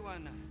say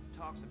everyone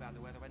talks about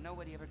the weather, but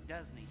nobody ever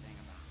does anything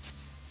about it.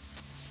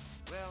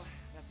 Well,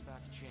 that's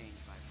about to change,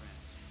 my friends.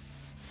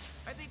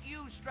 I think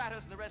you,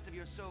 Stratos, and the rest of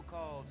your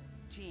so-called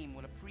team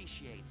will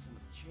appreciate some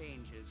of the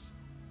changes.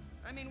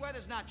 I mean,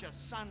 weather's not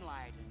just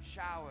sunlight and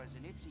showers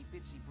and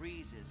itsy-bitsy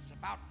breezes. It's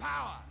about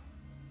power.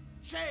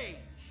 Change.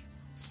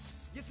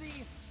 You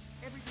see,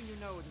 everything you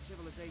know as a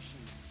civilization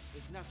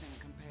is nothing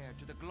compared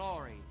to the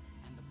glory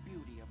and the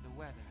beauty of the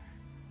weather.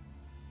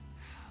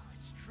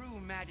 It's true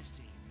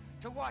majesty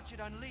to watch it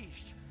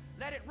unleashed.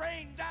 Let it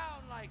rain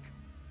down like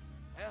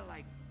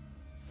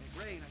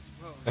rain, I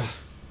suppose.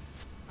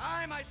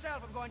 I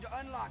myself am going to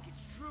unlock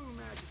its true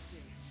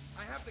majesty.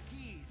 I have the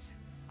keys.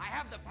 I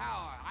have the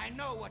power. I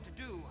know what to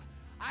do.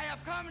 I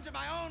have come to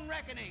my own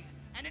reckoning,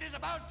 and it is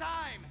about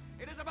time.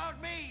 It is about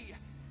me.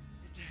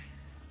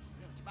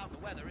 It's about the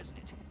weather, isn't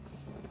it?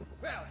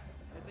 Well,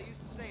 as they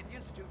used to say at the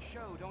Institute,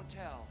 show, don't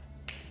tell.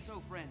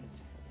 So,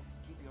 friends,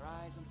 keep your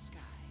eyes on the skies.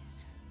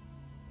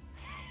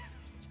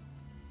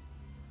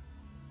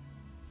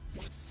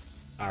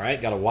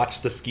 Alright, gotta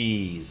watch the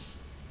skis.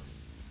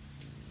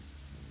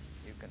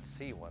 You can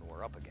see what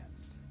we're up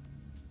against.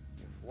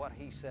 If what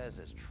he says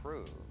is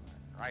true,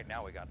 right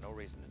now we got no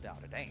reason to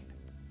doubt it ain't.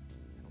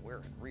 And we're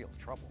in real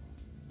trouble.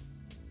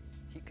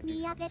 He can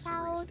do some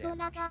serious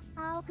damage.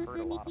 Hurt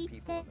a lot of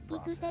people in the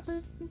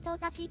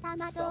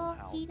process.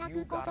 Somehow, you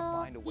gotta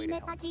find a way to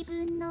help us.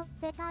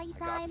 I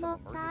got some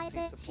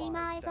emergency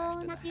supplies stashed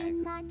in the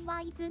hangar. I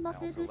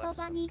also left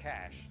some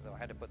cash, though I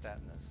had to put that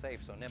in the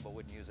safe so Nimbo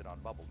wouldn't use it on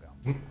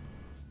bubblegum.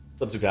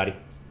 Subzugati.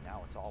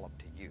 Now it's all up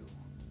to you.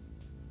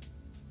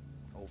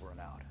 Over and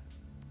out.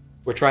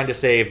 We're trying to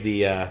save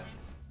the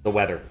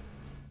weather,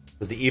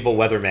 because the evil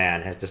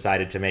Weatherman has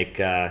decided to make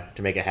a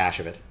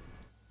hash of it.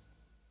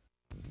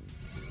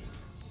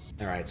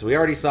 All right, so we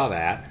already saw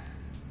that.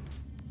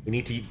 We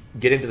need to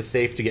get into the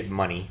safe to get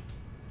money.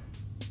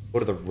 Go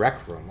to the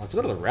rec room. Let's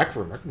go to the rec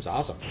room. Rec room's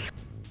awesome.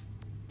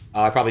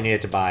 Oh, I probably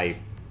needed to buy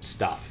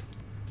stuff.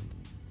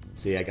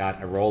 See, I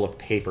got a roll of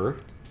paper,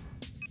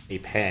 a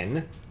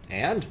pen,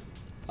 and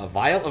a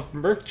vial of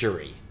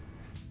mercury.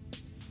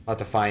 I'll have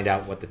to find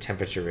out what the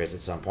temperature is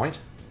at some point.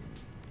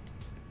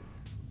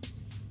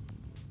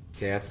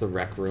 Okay, that's the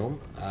rec room.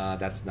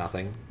 That's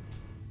nothing.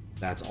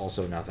 That's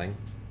also nothing.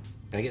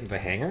 Can I get into the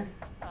hangar?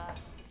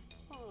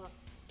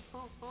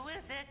 Who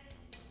is it?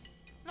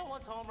 No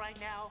one's home right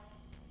now.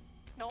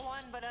 No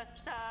one but us,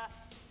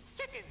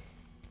 chickens.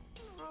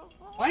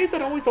 Why is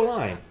that always the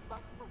line?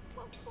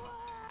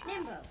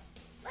 Nimbo,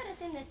 let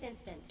us in this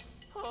instant.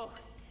 Oh,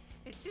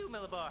 it's you,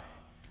 Millibar.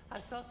 I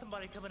saw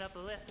somebody coming up the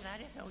lift, and I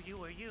didn't know you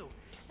were you.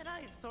 And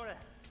I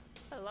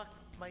locked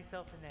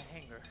myself in the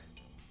hangar.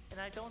 And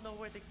I don't know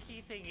where the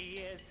key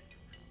thingy is.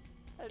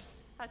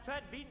 I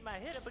tried beating my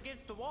head up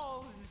against the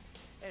wall,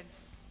 and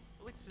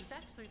which was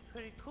actually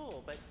pretty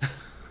cool, but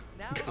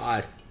now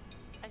God.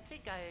 I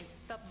think I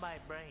stubbed my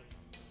brain.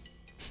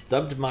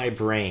 Stubbed my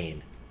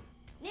brain.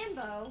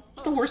 Nimbo.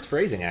 Not the worst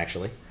phrasing,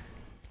 actually.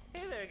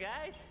 Hey there,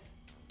 guys.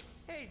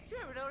 Hey, did you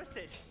ever notice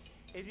that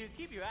if you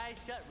keep your eyes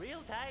shut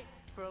real tight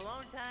for a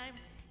long time,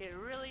 it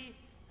really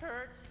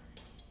hurts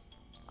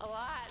a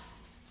lot?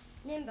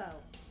 Nimbo,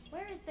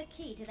 where is the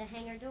key to the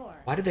hangar door?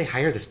 Why did they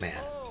hire this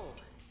man? Oh,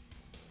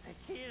 the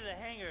key to the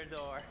hangar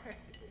door.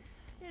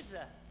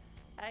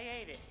 I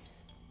ate it.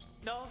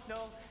 No,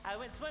 I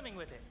went swimming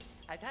with it.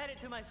 I tied it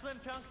to my swim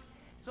trunks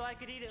so I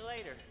could eat it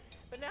later.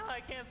 But now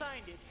I can't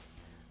find it.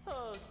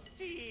 Oh,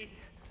 jeez.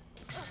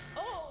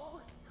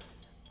 Oh!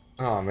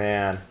 Oh,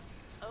 man.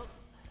 Oh.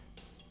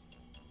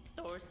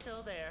 Door's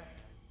still there.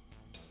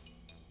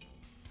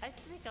 I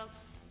think I'll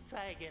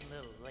try again a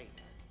little later.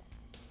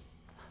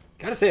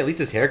 Gotta say, at least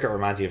his haircut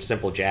reminds me of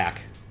Simple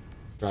Jack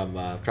from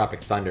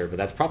Tropic Thunder, but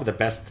that's probably the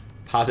best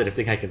positive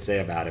thing I can say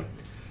about him.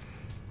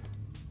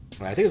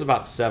 I think it was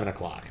about 7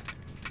 o'clock.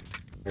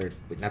 Or,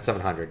 not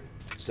 700.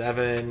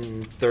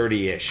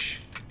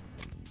 7:30-ish.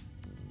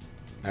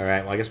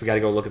 Alright, well, I guess we gotta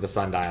go look at the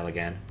sundial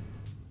again.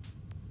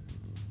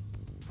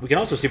 We can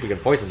also see if we can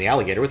poison the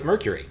alligator with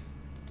mercury.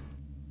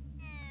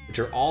 Which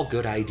are all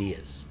good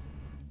ideas.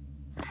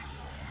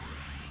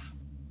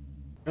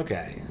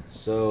 Okay,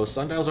 so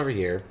sundial's over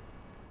here.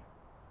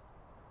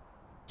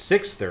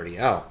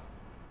 6:30, oh.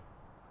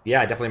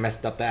 Yeah, I definitely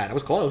messed up that. I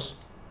was close.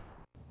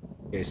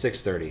 Okay,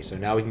 6:30. So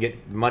now we can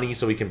get money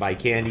so we can buy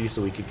candy,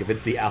 so we can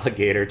convince the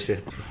alligator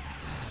to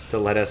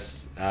let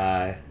us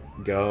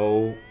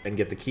go and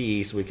get the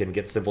key so we can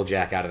get Simple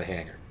Jack out of the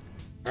hangar.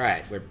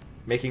 Alright, we're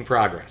making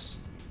progress.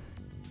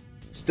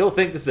 Still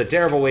think this is a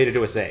terrible way to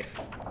do a save.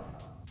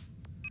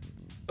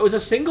 It was a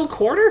single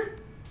quarter?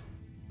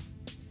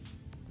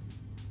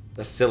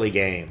 A silly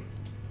game.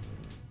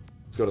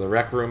 Let's go to the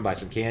rec room, buy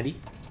some candy.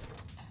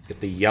 Get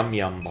the Yum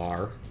Yum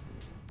bar.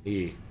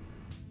 The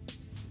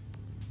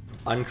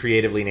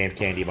uncreatively named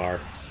candy bar.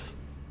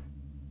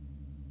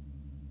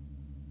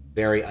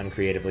 Very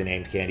uncreatively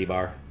named candy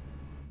bar.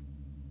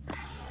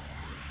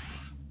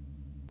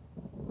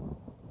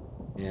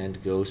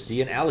 And go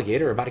see an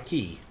alligator about a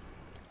key.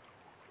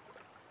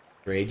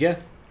 Trade ya?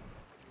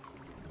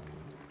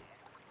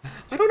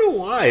 I don't know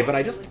why, but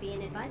I just... would be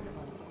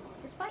inadvisable.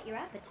 Despite your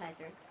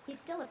appetizer, he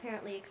still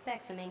apparently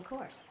expects a main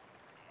course.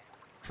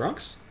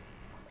 Trunks?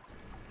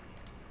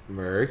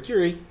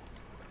 Mercury?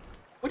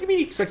 What do you mean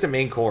he expects a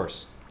main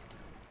course?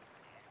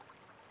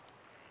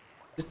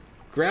 Just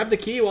grab the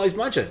key while he's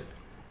munching.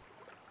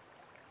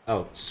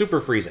 Oh,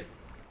 super freeze it.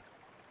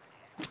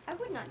 I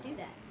would not do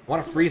that. I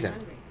want to freeze him.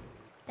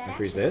 That Can I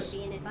freeze action this? would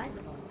be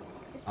inadvisable.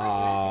 Despite your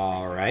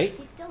Alright.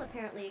 appetizer, he still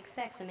apparently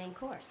expects a main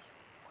course.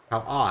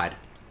 How odd.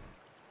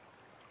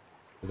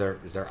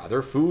 Is there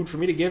other food for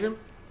me to give him?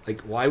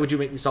 Like, why would you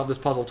make me solve this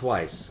puzzle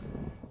twice?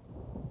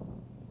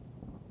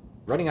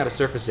 Running out of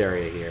surface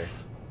area here.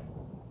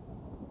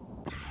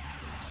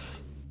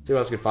 See what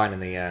else we can find in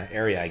the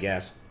area, I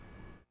guess.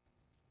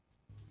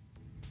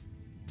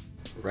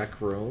 Rec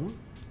room.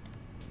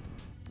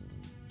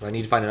 Do I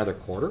need to find another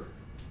quarter?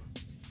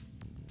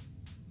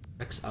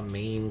 X a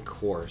main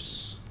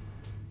course.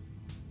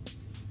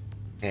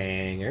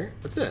 Hangar.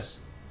 What's this?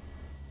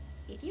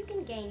 If you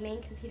can gain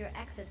main computer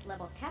access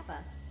level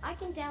Kappa, I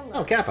can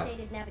download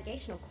updated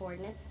navigational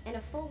coordinates and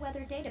a full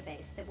weather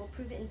database that will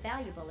prove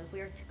invaluable if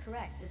we are to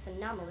correct this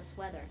anomalous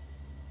weather.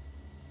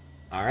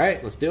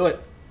 Alright, let's do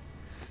it.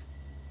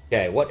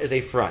 Okay, what is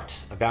a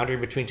front? A boundary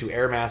between two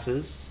air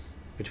masses,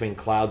 between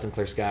clouds and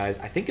clear skies.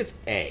 I think it's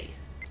A.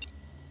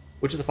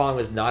 Which of the following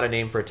is not a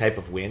name for a type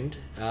of wind?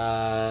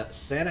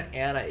 Santa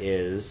Ana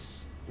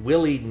is.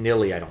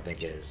 Willy-nilly, I don't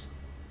think is.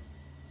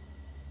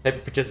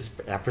 Type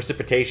of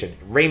precipitation.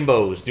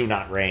 Rainbows do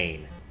not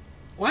rain.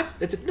 What?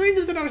 It's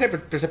not a type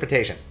of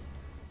precipitation.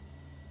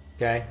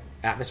 Okay.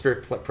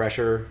 Atmospheric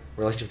pressure,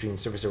 relationship between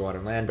surface air, water,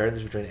 and land,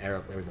 barriers between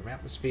air and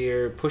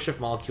atmosphere, push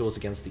of molecules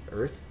against the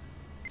Earth.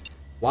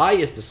 Why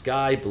is the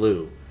sky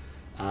blue?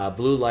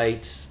 Blue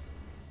light.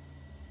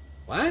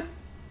 What?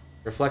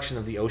 Reflection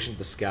of the ocean to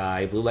the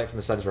sky. Blue light from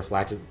the sun is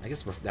reflected. I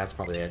guess that's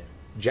probably it.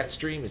 Jet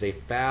stream is a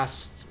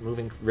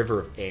fast-moving river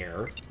of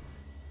air.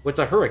 What's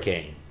a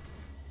hurricane?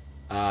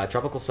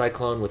 Tropical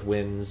cyclone with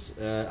winds.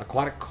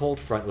 Aquatic cold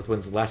front with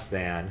winds less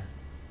than.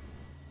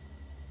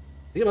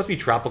 I think it must be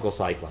tropical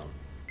cyclone.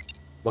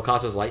 What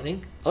causes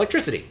lightning?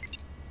 Electricity.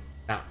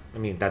 Now, I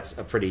mean, that's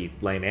a pretty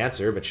lame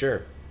answer, but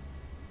sure.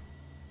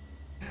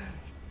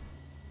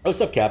 Oh,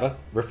 sup, Kappa?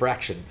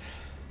 Refraction.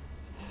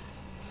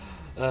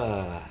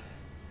 I'm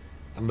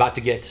about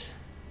to get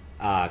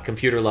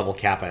computer level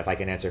Kappa if I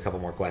can answer a couple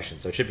more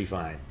questions, so it should be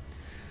fine.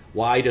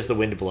 Why does the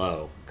wind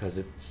blow? Because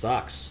it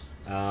sucks.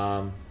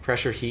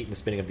 Pressure, heat, and the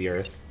spinning of the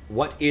Earth.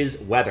 What is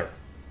weather?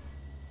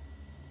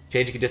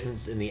 Changing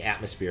conditions in the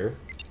atmosphere.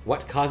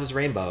 What causes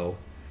rainbow?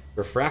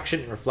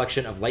 Refraction and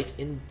reflection of light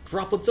in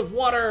droplets of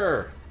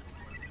water.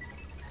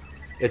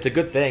 It's a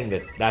good thing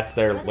that that's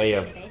their way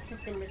of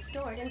has been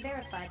restored and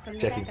verified from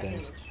checking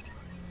things.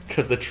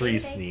 Because the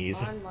trees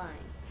sneeze. Online.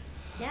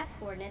 Nav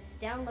coordinates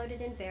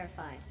downloaded and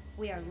verified.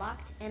 We are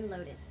locked and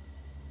loaded.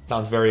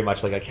 Sounds very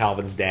much like a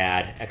Calvin's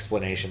dad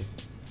explanation.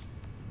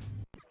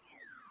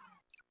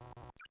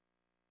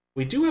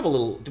 We do have a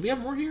little... Do we have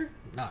more here?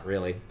 Not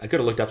really. I could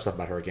have looked up stuff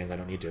about hurricanes. I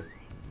don't need to.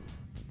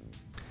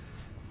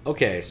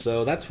 Okay,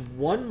 so that's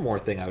one more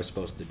thing I was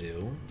supposed to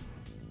do.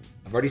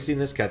 I've already seen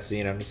this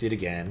cutscene. I don't need to see it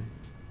again.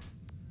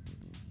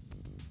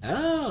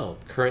 Oh,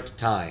 current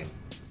time.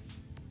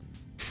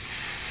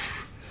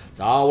 It's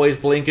always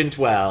blinking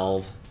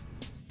 12.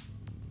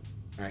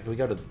 Alright, can we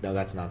go to... No,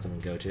 that's not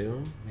something to go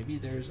to. Maybe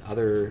there's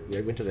other...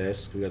 We went to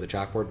this. Can we go to the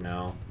chalkboard?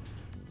 No.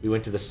 We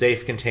went to the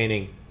safe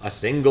containing a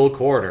single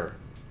quarter.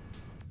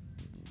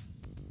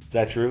 Is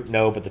that true?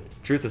 No, but the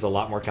truth is a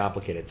lot more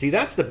complicated. See,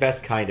 that's the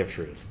best kind of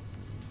truth.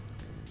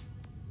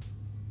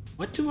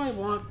 What do I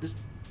want this...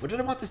 What did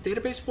I want this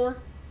database for?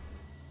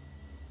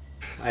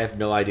 I have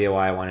no idea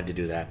why I wanted to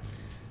do that.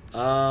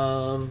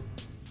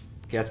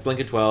 Okay, it's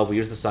blinking 12. We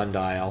used the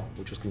sundial,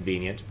 which was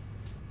convenient.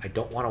 I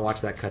don't want to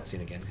watch that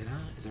cutscene again.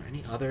 Is there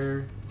any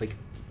other... Like,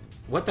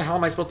 what the hell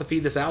am I supposed to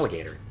feed this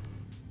alligator?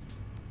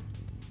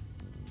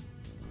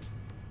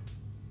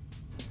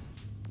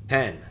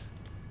 Pen.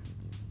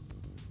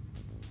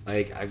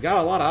 Like, I've got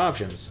a lot of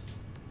options.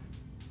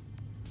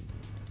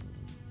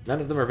 None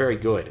of them are very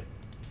good.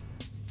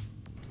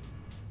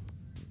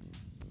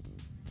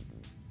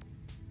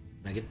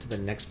 Can I get to the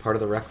next part of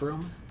the rec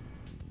room?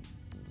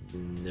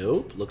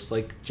 Nope. Looks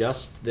like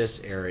just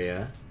this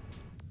area.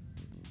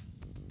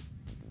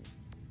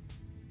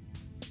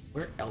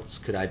 Where else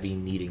could I be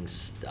needing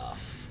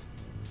stuff?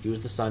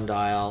 Use the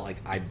sundial. Like,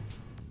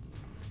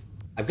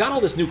 I've got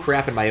all this new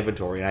crap in my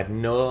inventory, and I have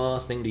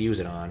nothing to use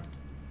it on.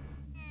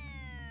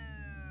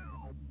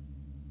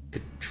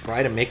 Could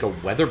try to make a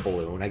weather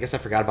balloon. I guess I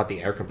forgot about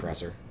the air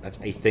compressor.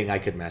 That's a thing I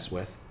could mess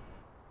with.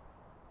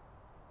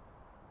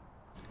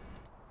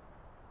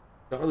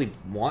 Don't really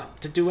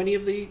want to do any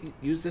of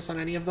use this on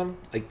any of them.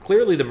 Like,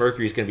 clearly the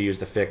mercury is going to be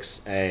used to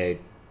fix a,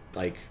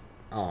 like,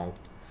 oh,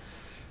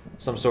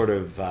 some sort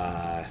of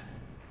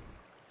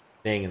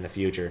thing in the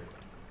future.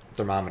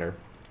 Thermometer.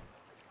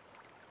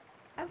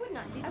 I would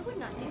not do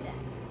that.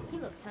 He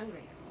looks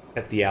hungry.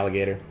 At the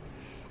alligator.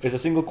 Is a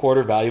single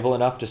quarter valuable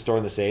enough to store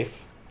in the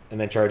safe? And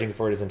then charging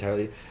for it is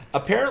entirely...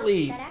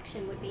 Apparently... That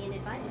action would be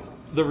inadvisable.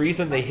 The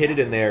reason they hid it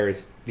in there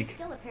is... He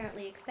still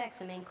apparently expects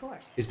a main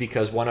course. Is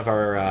because one of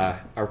our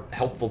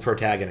helpful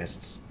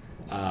protagonists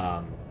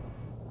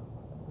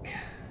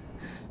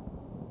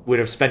would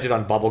have spent it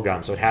on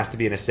bubblegum, so it has to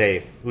be in a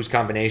safe, whose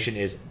combination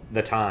is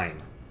the time.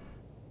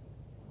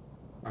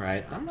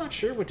 Alright, I'm not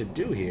sure what to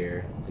do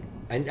here.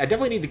 I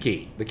definitely need the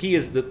key. The key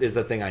is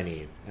the thing I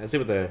need. Let's see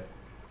what the...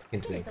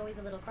 Sim is always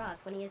a little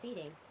cross when he is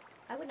eating.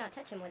 I would not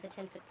touch him with a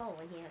 10-foot pole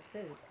when he has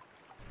food.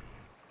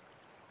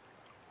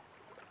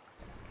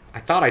 I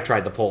thought I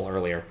tried the pole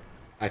earlier.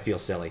 I feel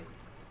silly.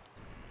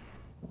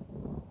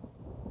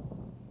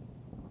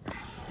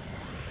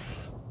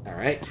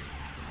 Alright.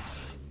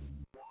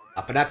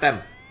 Up and at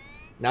them.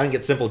 Now I can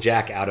get Simple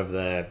Jack out of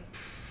the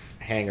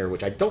hangar,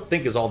 which I don't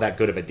think is all that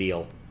good of a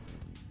deal.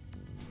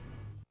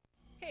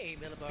 Hey,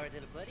 Millibar,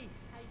 little buddy.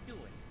 How you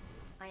doing?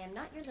 I am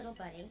not your little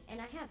buddy,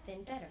 and I have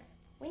been better.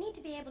 We need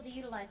to be able to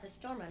utilize the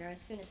Stormrunner as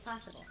soon as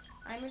possible.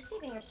 I'm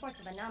receiving reports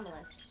of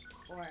anomalous,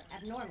 or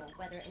abnormal,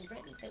 weather in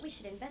Britain that we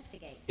should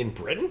investigate. In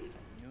Britain?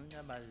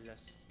 Anomalous.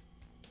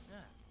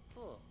 Ah,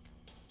 cool.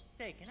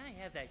 Say, can I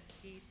have that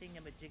key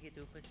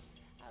thingamajiggy-doofus?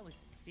 I was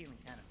feeling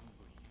kind of hungry.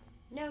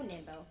 No,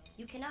 Nimbo.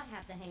 You cannot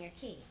have the hangar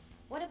key.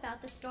 What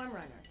about the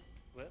Stormrunner?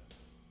 Well,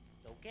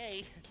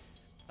 okay.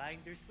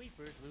 Finders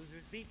sweepers,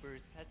 losers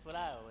beepers. That's what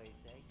I always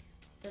say.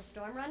 The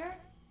Stormrunner?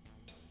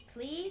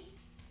 Please?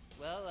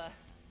 Well,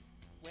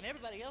 when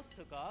everybody else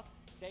took off,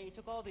 they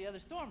took all the other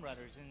storm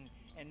runners,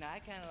 and I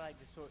kind of like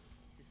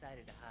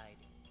decided to hide.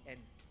 And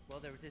well,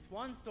 there was this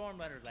one storm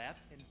runner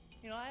left, and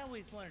you know, I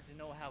always wanted to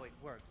know how it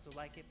worked. So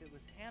like if it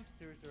was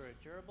hamsters or a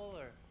gerbil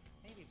or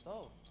maybe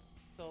both.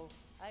 So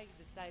I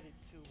decided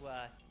to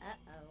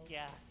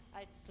yeah,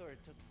 I sort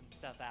of took some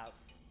stuff out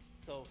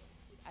so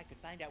I could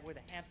find out where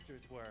the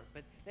hamsters were,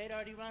 but they'd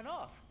already run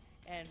off,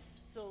 and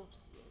so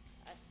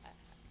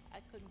I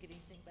couldn't get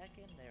anything back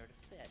in there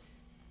to fit.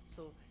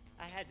 So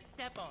I had to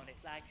step on it,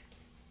 like,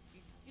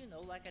 you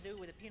know, like I do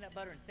with a peanut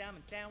butter and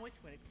salmon sandwich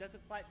when it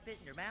doesn't quite fit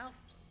in your mouth.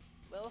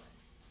 Well,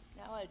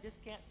 now I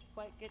just can't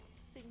quite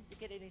seem to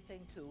get anything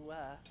to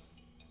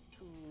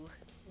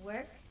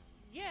work?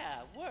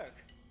 Yeah, work.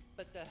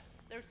 But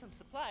there's some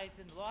supplies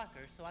in the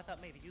locker, so I thought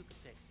maybe you could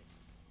fix it.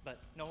 But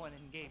no one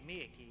gave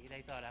me a key.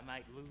 They thought I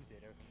might lose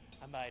it or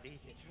I might eat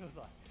it. It was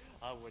like,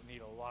 I wouldn't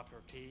need a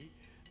locker key.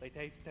 They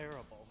taste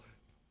terrible.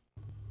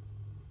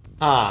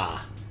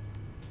 Ah.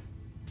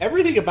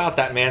 Everything about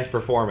that man's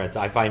performance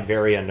I find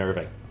very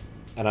unnerving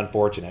and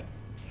unfortunate.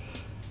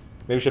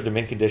 Maybe we should have the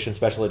mint condition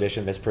special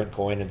edition misprint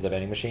coin into the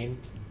vending machine.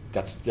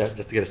 That's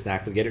just to get a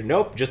snack for the gator.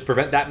 Nope, just to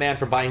prevent that man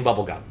from buying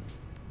bubblegum.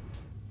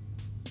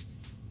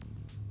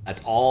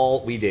 That's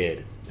all we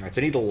did. Alright,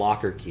 so I need the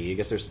locker key. I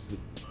guess there's...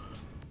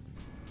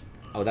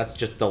 Oh, that's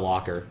just the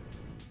locker.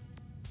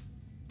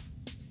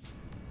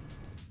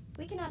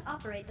 We cannot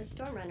operate the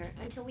Stormrunner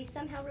until we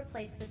somehow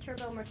replace the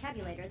turbo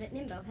mercabulator that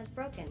Nimbo has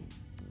broken.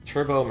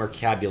 Turbo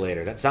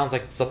mercabulator. That sounds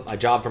like a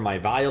job for my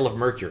vial of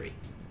mercury.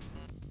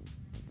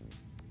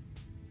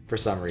 For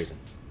some reason.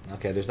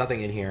 Okay, there's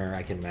nothing in here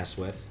I can mess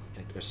with.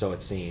 Or so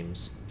it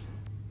seems.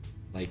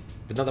 Like,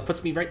 but no, that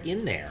puts me right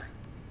in there.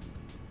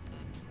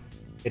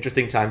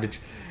 Interesting time to...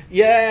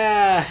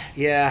 Yeah!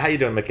 Yeah, how you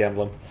doing,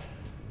 McEmblem?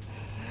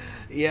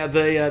 Yeah,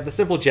 the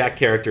Simple Jack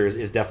character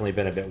is definitely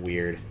been a bit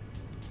weird.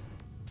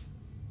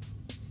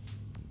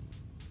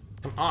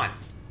 Come on!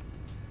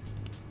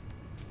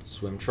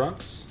 Swim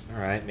trunks?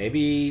 Alright,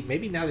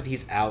 maybe now that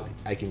he's out,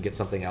 I can get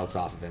something else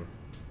off of him.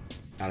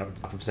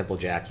 Off of Simple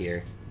Jack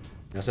here.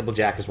 Now Simple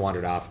Jack has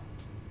wandered off.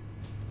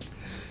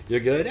 You're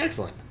good?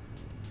 Excellent.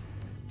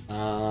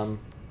 What?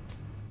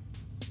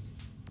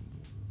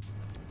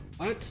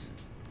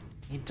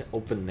 I need to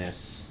open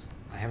this.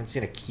 I haven't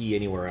seen a key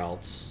anywhere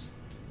else.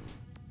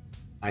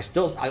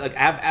 like,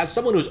 as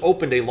someone who's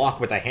opened a lock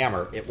with a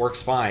hammer, it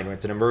works fine. When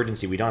it's an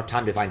emergency, we don't have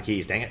time to find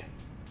keys. Dang it.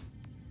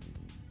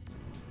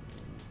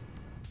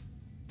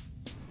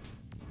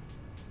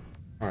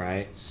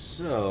 Alright,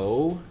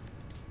 so...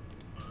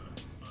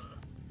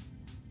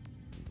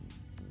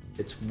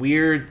 It's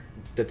weird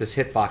that this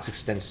hitbox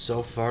extends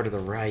so far to the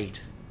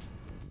right.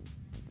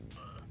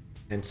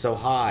 And so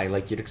high.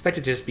 Like, you'd expect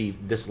it to just be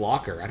this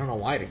locker. I don't know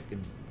why it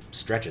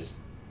stretches.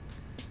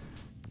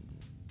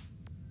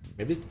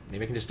 Maybe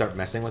I can just start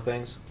messing with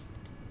things.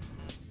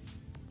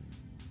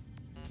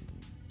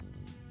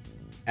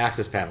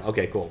 Access panel.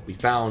 Okay, cool. We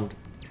found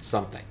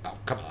something. Oh,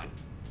 come on.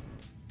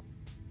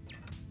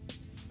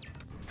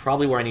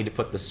 Probably where I need to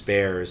put the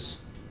spares.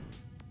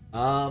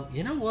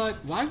 You know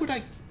what? Why would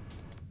I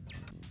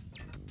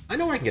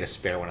know where I can get a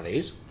spare one of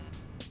these.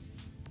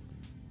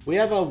 We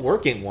have a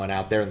working one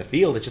out there in the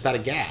field. It's just out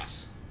of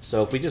gas.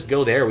 So if we just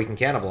go there, we can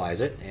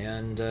cannibalize it,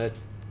 and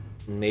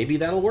maybe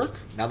that'll work.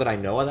 Now that I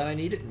know that I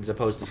need it, as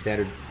opposed to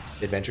standard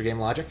adventure game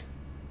logic.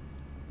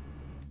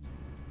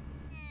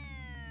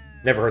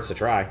 Never hurts to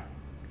try.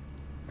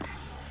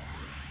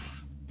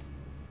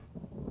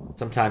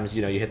 Sometimes,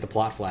 you know, you hit the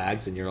plot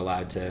flags and you're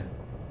allowed to...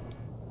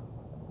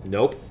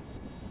 Nope.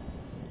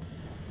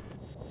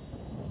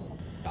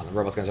 Oh, the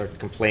robot's gonna start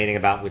complaining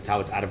about how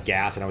it's out of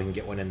gas and how we can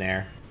get one in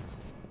there.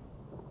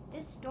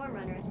 This storm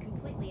runner is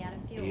completely out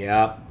of fuel.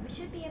 Yep. We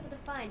should be able to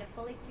find a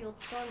fully fueled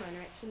storm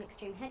runner at Team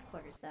Xtreme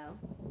headquarters, though.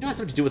 You know, it has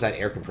something to do with that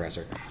air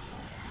compressor.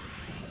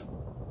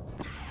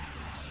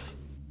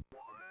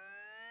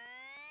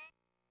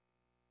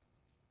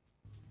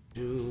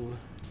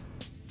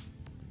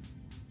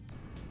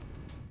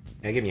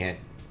 Yeah, give me a hint.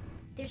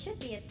 There should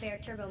be a spare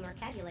turbo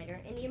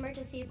mercabulator in the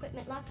emergency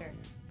equipment locker,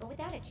 but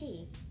without a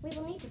key, we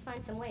will need to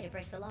find some way to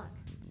break the lock.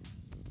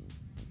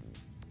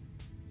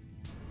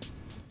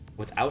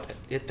 Without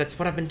it, that's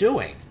what I've been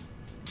doing.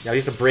 Now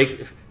you have to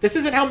break... This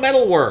isn't how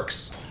metal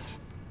works!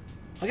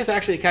 I guess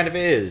actually it kind of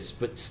is,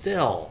 but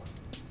still.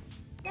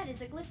 That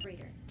is a glyph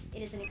reader.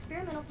 It is an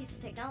experimental piece of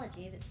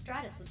technology that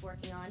Stratus was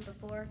working on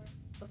before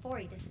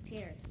he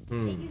disappeared.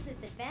 It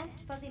uses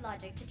advanced fuzzy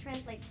logic to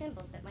translate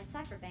symbols that my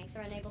cypherbanks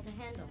are unable to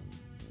handle.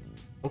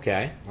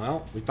 Okay,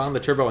 well, we found the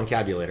turbo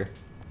encabulator.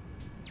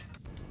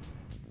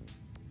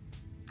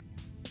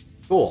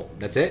 Cool,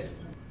 that's it?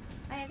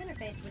 I have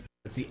interfaced with...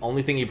 That's the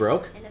only thing he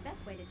broke? And the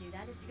best way to do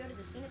that is to go to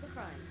the scene of the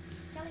crime.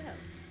 Tally-ho.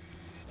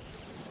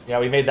 Yeah,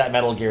 we made that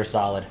Metal Gear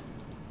Solid.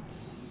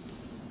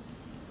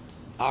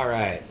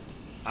 Alright.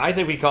 I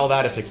think we call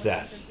that a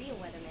success. Real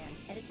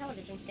Weatherman at a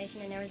television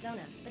station in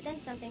Arizona, but then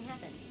something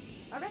happened.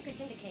 Our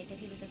records indicate that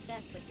he was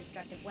obsessed with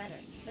destructive weather,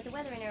 but the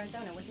weather in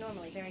Arizona was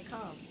normally very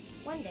calm.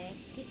 One day,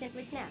 he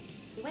simply snapped.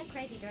 He went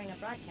crazy during a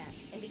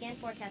broadcast and began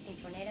forecasting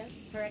tornadoes,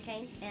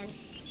 hurricanes, and...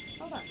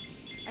 Hold on.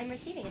 I'm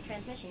receiving a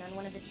transmission on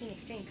one of the Team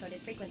Xtreme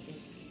coded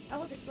frequencies. I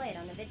will display it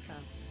on the vidcom.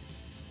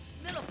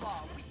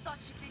 Millibar, we thought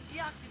you'd been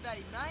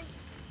deactivated, mate.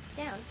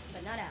 Down,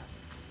 but not out.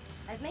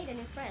 I've made a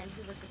new friend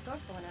who was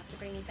resourceful enough to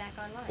bring me back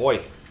online.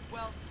 Boy.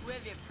 Well,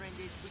 whoever your friend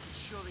is, we can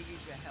surely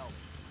use your help.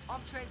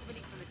 I'm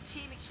transmitting from the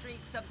Team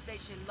Xtreme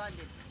substation in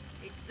London.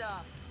 It's,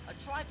 a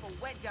trifle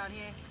wet down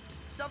here.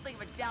 Something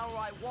of a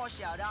downright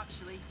washout,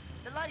 actually.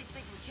 The latest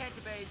thing from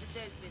Canterbury is that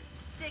there's been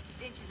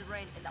 6 inches of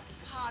rain in the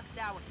past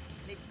hour,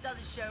 and it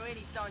doesn't show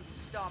any signs of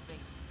stopping.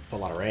 It's a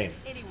lot of rain.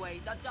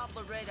 Anyways, our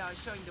Doppler radar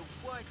is showing the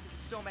worst of the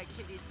storm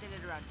activity is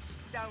centered around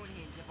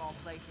Stonehenge, of all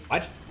places.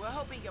 What? We're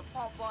hoping you'll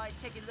pop by,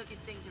 take a look at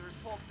things, and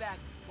report back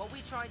while we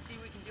try and see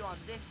what we can do on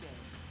this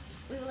end.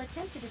 We will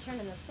attempt to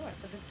determine the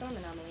source of the storm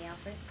anomaly,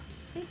 Alfred.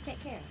 Please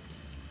take care.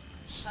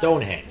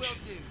 Stonehenge.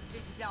 Will do.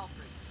 This is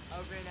Alfred.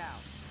 Over and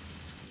out.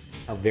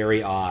 How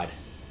very odd.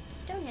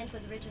 Stonehenge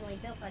was originally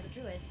built by the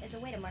Druids as a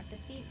way to mark the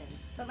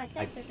seasons, but my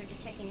sensors are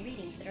detecting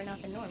readings that are not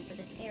the norm for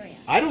this area.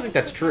 I don't think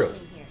that's true.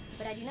 Here,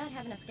 but I do not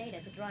have enough data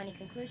to draw any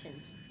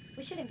conclusions.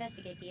 We should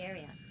investigate the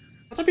area.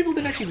 I thought people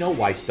didn't actually know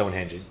why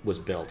Stonehenge was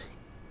built.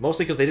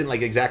 Mostly because they didn't,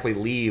 like, exactly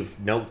leave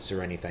notes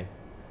or anything.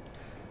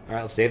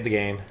 Alright, let's save the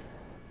game.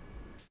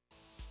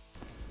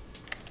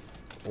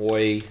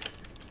 Oi.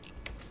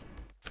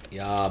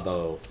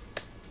 Yabo.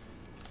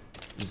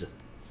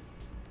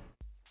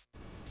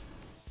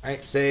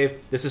 Alright, save.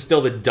 This is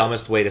still the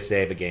dumbest way to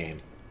save a game.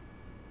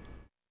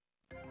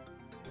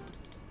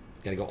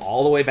 Gotta go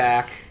all the way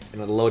back,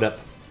 and it'll load up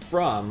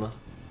from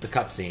the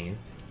cutscene.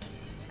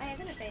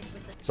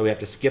 So we have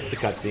to skip the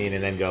cutscene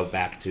and then go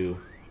back to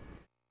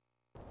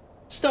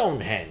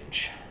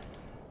Stonehenge.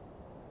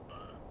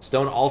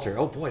 Stone altar.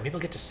 Oh boy, maybe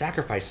I'll get to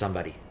sacrifice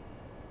somebody.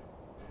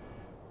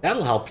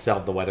 That'll help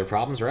solve the weather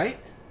problems, right?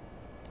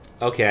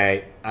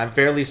 Okay, I'm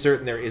fairly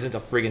certain there isn't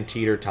a friggin'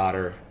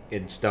 teeter-totter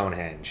in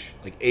Stonehenge.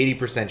 Like,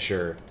 80%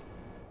 sure.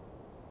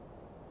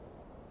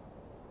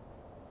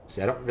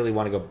 See, I don't really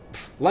want to go...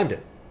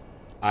 London.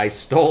 I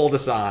stole the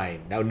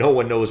sign. Now no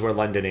one knows where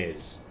London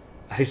is.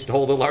 I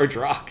stole the large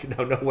rock.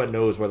 Now no one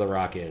knows where the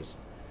rock is.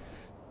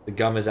 The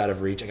gum is out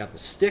of reach. I got the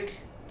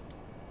stick.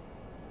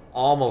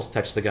 Almost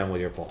touched the gun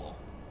with your pole.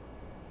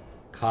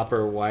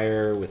 Copper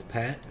wire with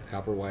Pat.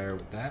 Copper wire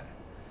with that.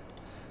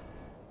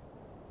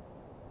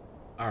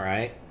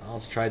 Alright, well,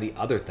 let's try the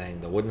other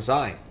thing, the wooden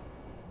sign.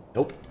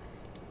 Nope.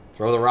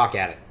 Throw the rock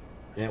at it.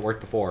 Yeah, it worked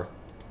before.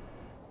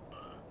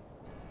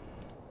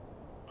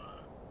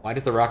 Why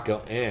does the rock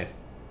go, eh?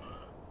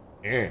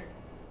 Eh.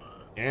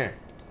 Eh.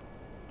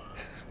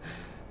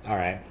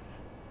 Alright.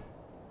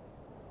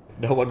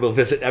 No one will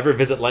ever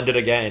visit London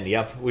again.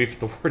 Yep, we've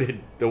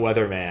thwarted the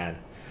Weatherman.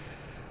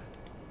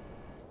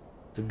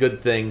 It's a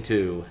good thing,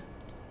 too.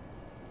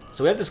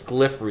 So we have this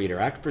glyph reader.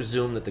 I have to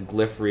presume that the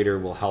glyph reader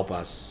will help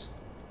us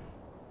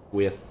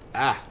with...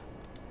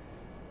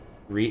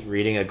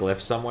 reading a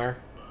glyph somewhere.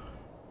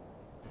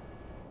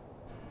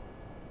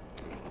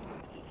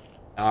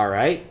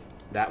 Alright.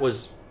 That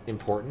was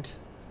important.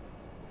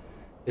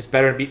 This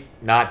better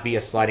not be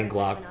a sliding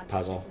block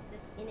puzzle.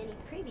 In any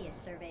previous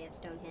survey of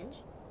Stonehenge,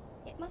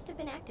 it must have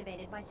been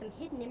activated by some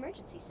hidden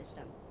emergency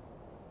system.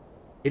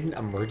 Hidden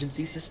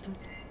emergency system?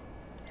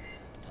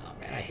 Oh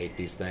man, I hate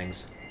these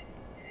things.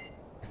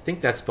 I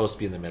think that's supposed to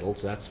be in the middle,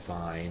 so that's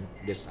fine.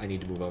 I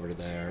need to move over to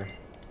there.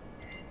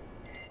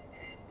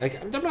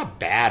 Like, I'm not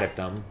bad at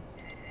them.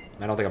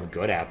 I don't think I'm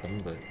good at them,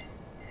 but...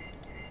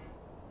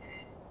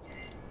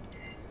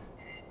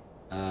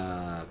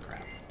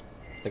 crap.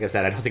 Like I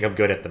said, I don't think I'm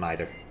good at them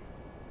either.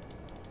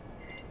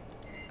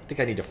 I think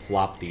I need to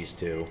flop these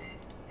two.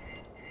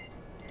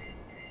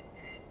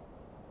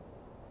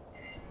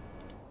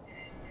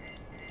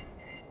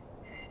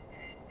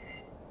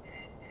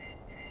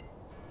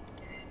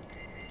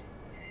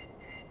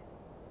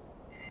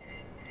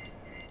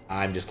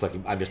 I'm just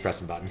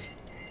pressing buttons.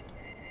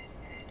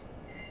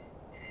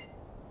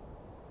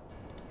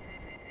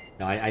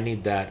 No, I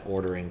need that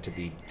ordering to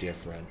be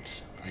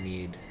different. I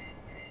need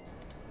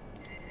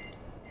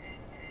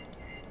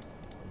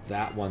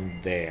that one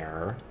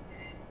there.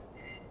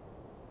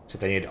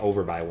 Except I need it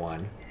over by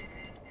one.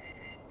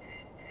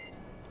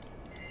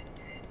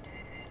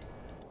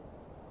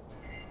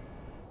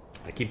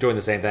 I keep doing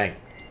the same thing.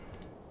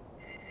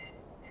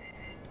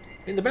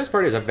 And the best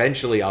part is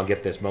eventually I'll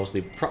get this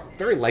mostly,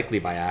 very likely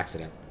by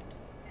accident.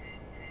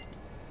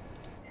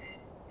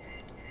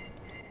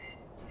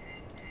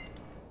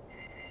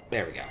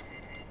 There we go.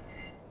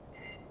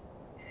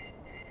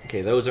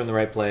 Okay, those are in the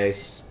right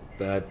place,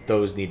 but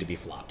those need to be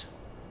flopped.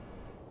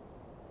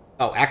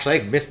 Oh,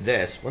 actually, I missed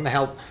this. When the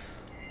hell...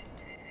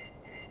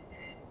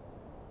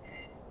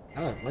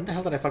 Oh, when the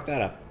hell did I fuck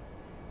that up?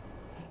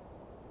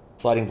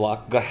 Sliding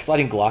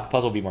Glock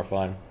puzzle would be more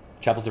fun.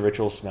 Chapels the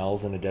ritual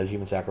smells and a dead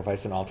human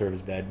sacrifice an altar of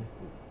his bed.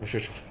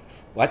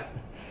 What?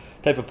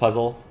 Type of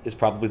puzzle is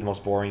probably the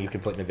most boring you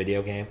can put in a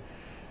video game.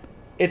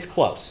 It's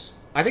close.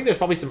 I think there's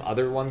probably some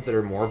other ones that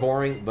are more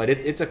boring, but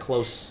it's a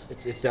close...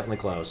 It's definitely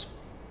close.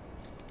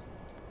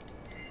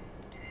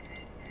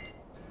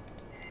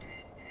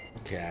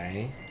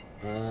 Okay.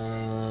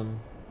 I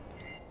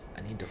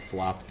need to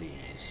flop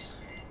these.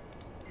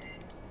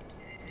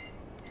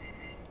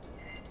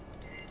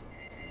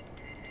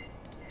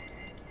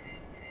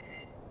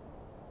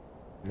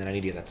 And then I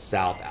need to get that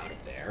south out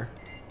of there.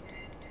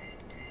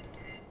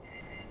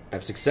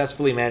 I've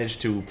successfully managed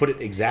to put it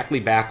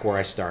exactly back where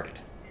I started.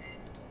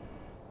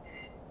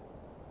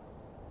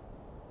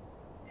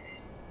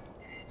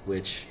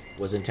 Which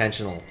was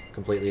intentional,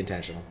 completely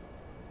intentional.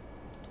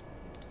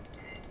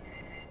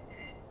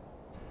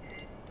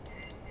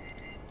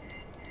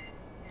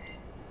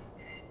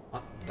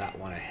 Up that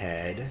one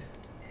ahead.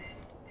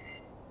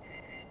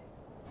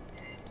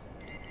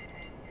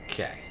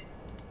 Okay.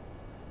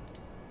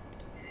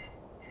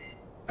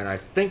 And I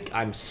think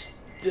I'm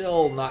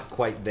still not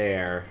quite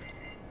there.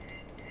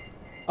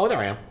 Oh, there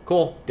I am.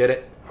 Cool. Did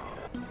it.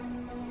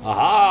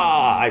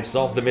 Aha! I've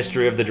solved the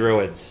mystery of the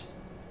Druids.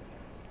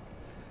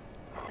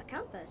 A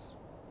compass?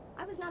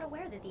 I was not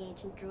aware that the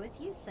ancient Druids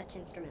used such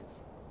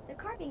instruments. The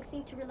carvings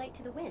seem to relate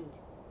to the wind,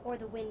 or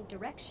the wind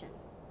direction.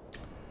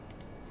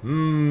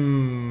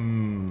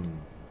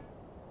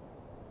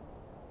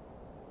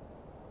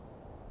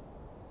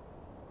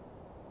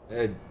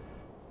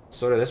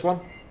 Sort of this one?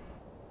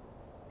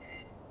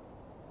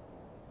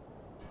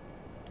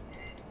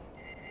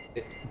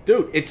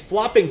 Dude, it's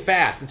flopping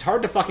fast. It's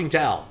hard to fucking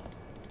tell.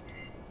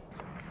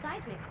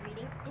 Seismic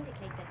readings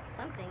indicate that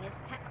something is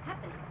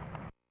happening.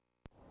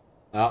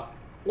 Oh.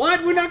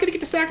 What? We're not going to get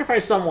to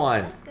sacrifice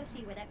someone. Let's go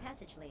see where that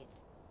passage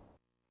leads.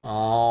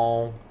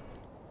 Oh.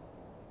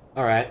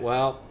 Alright,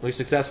 well, we've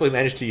successfully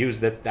managed to use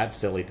that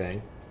silly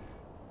thing.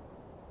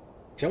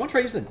 Actually, I want to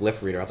try using the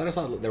glyph reader. I thought I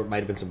saw there might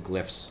have been some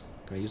glyphs.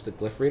 Can I use the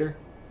glyph reader?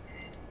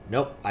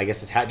 Nope. I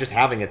guess it's just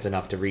having it's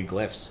enough to read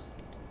glyphs.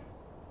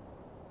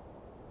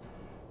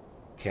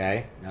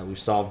 Okay, now we've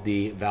solved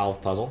the valve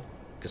puzzle.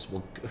 Guess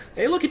we'll...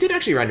 Hey, look, it did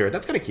actually render it.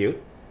 That's kind of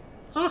cute.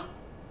 Huh.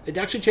 It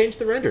actually changed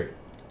the render.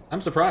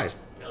 I'm surprised.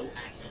 No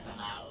access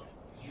allowed.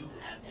 You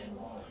have been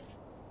warned.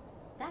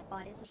 That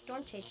bot is a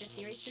Storm Chaser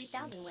Series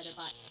 3000 weather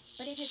bot,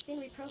 but it has been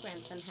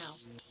reprogrammed somehow,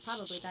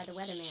 probably by the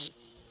Weatherman.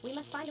 We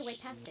must find a way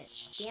past it.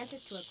 The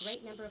answers to a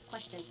great number of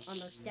questions are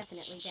most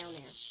definitely down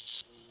there.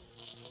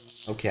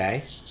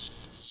 Okay.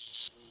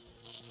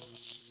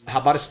 How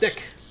about a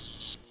stick?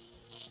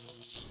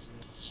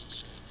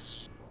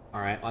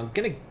 Alright, I'm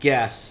gonna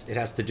guess it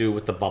has to do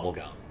with the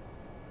bubblegum.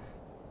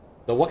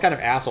 Though what kind of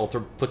asshole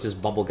puts his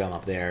bubblegum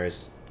up there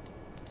is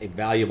a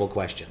valuable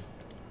question.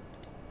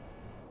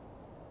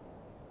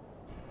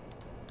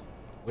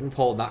 Wooden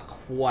pole, not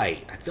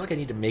quite. I feel like I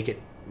need to make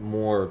it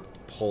more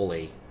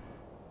poley.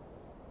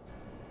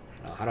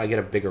 How do I get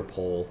a bigger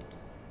pole?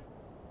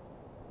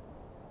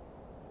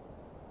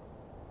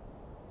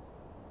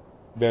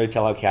 Barely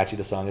tell how catchy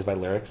the song is by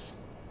lyrics.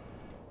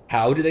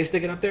 How do they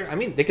stick it up there? I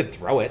mean, they could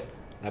throw it.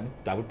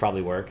 That would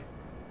probably work.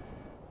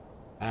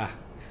 Ah.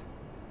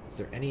 Is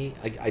there any...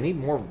 I need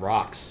more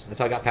rocks. That's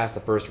how I got past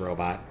the first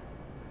robot.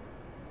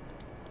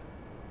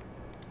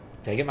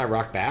 Can I get my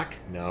rock back?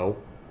 No.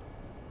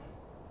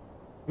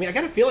 I mean, I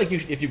kind of feel like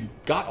if you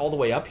got all the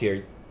way up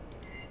here,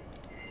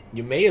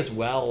 you may as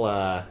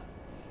well,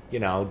 you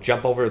know,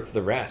 jump over to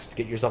the rest.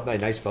 Get yourself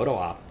that nice photo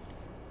op.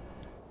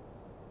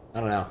 I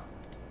don't know.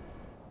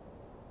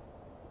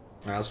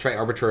 Alright, let's try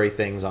arbitrary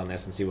things on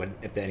this and see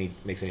if any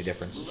makes any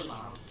difference.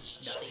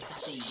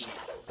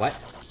 What?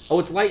 Oh,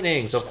 it's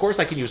lightning, so of course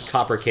I can use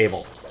copper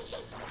cable.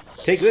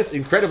 Take this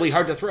incredibly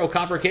hard to throw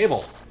copper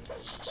cable.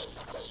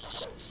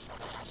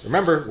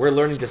 Remember, we're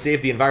learning to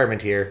save the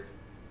environment here.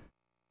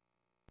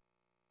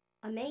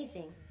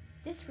 Amazing.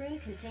 This room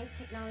contains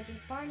technology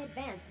far in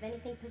advance of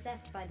anything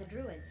possessed by the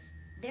Druids.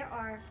 There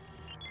are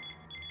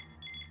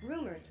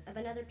rumors of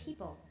another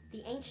people,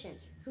 the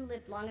Ancients, who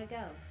lived long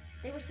ago.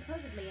 They were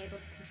supposedly able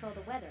to control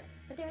the weather,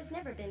 but there has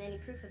never been any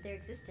proof of their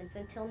existence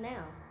until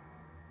now.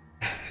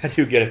 I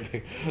do get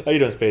it. How you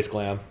doing, Space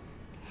Glam?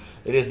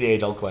 It is the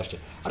age-old question.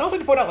 I'd also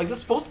like to point out, like, this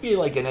is supposed to be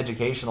like an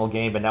educational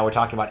game, but now we're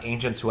talking about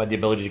ancients who had the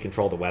ability to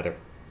control the weather.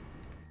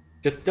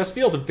 This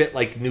feels a bit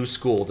like New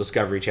School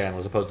Discovery Channel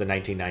as opposed to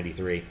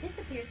 1993. This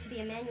appears to be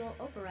a manual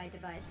override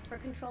device for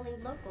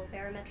controlling local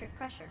barometric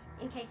pressure,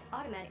 in case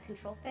automatic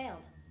control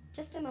failed.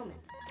 Just a moment.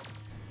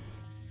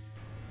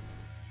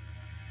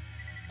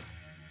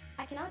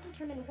 I cannot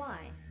determine why,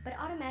 but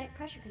automatic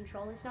pressure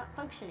control is not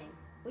functioning.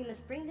 We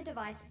must bring the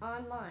device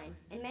online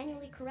and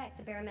manually correct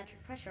the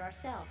barometric pressure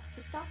ourselves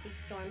to stop these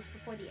storms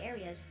before the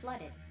area is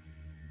flooded.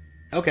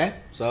 Okay,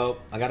 so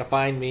I gotta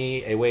find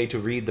me a way to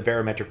read the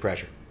barometric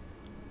pressure.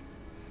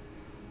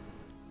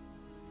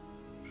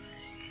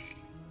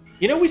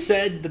 You know, we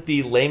said that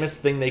the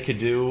lamest thing they could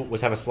do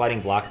was have a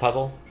sliding block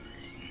puzzle?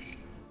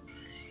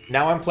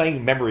 Now I'm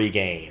playing memory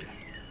game.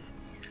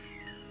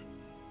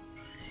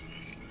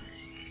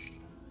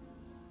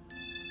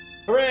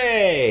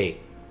 Hooray!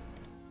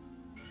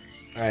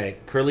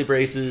 Alright, curly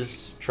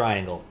braces,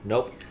 triangle.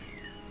 Nope.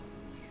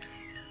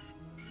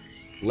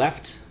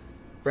 Left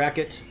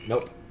bracket.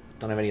 Nope.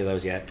 Don't have any of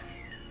those yet.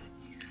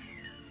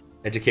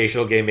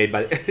 Educational game made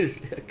by...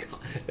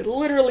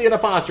 literally an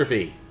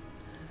apostrophe.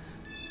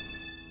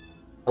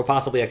 Or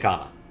possibly a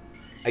comma.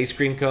 Ice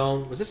cream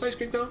cone. Was this ice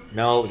cream cone?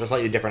 No, it was a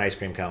slightly different ice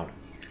cream cone.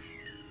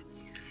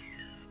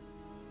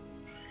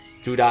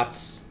 2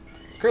 dots.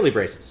 Curly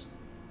braces.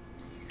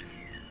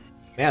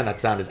 Man, that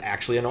sound is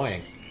actually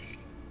annoying.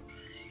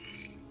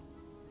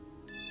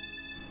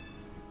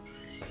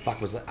 The fuck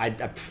was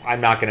that?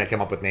 I'm not going to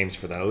come up with names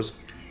for those.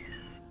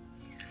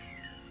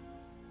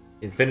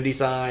 Infinity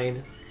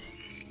sign.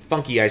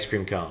 Funky ice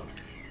cream cone.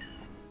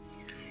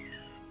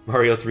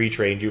 Mario 3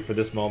 trained you for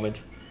this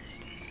moment.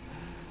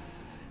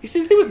 You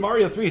see, the thing with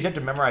Mario 3 is you have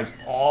to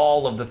memorize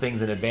all of the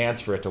things in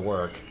advance for it to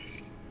work.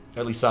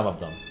 Or at least some of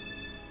them.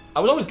 I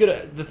was always good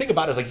at... The thing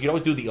about it is, like, you could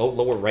always do the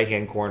lower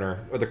right-hand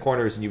corner, or the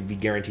corners, and you'd be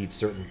guaranteed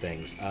certain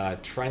things.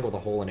 Triangle with a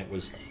hole in it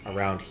was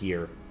around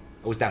here.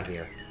 It was down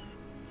here.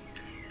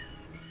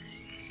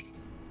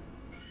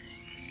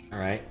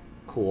 Alright,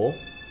 cool.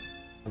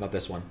 How about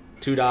this one?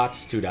 2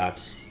 dots, 2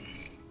 dots.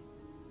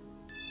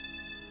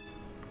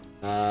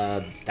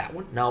 That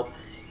one? No.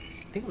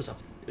 I think it was up...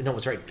 No, it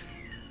was right...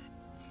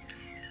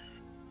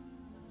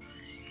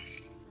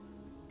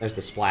 There's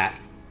the splat.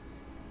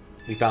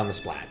 We found the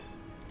splat.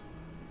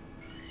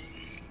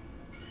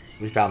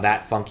 We found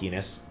that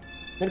funkiness.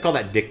 I'm gonna call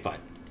that dick butt.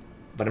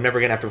 But I'm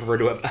never gonna have to refer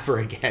to it ever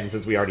again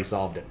since we already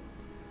solved it.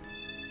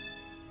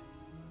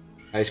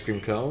 Ice cream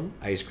cone.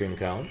 Ice cream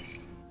cone.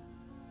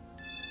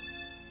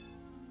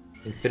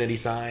 Infinity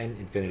sign.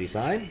 Infinity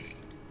sign.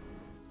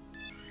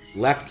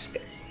 Left.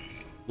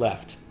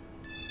 Left.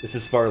 This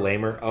is far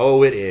lamer.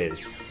 Oh, it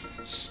is.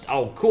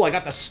 Oh, cool. I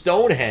got the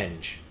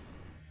Stonehenge.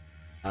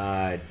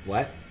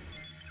 What?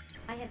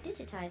 I have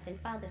digitized and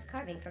filed this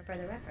carving for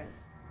further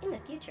reference. In the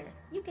future,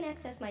 you can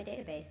access my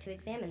database to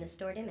examine the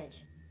stored image.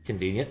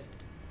 Convenient.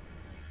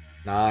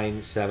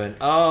 9, 7.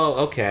 Oh,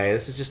 okay.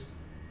 This is just...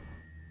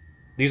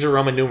 These are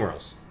Roman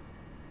numerals.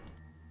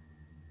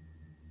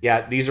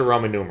 Yeah, these are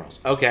Roman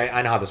numerals. Okay,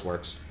 I know how this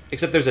works.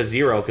 Except there's a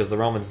 0 because the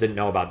Romans didn't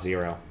know about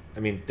 0. I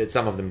mean,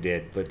 some of them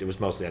did, but it was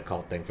mostly a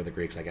cult thing for the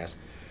Greeks, I guess.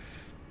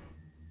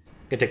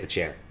 Gonna take the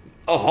chair.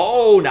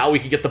 Oh, now we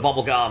can get the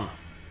bubble gum.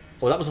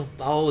 Oh,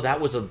 that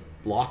was a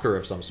locker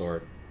of some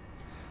sort.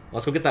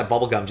 Let's go get that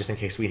bubble gum just in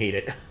case we need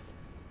it.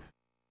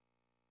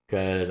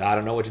 Because I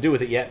don't know what to do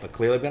with it yet, but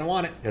clearly I'm going to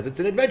want it. Because it's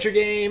an adventure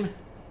game.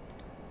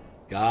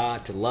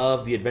 Got to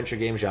love the adventure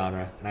game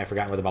genre. And I've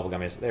forgotten where the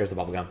bubblegum is. There's the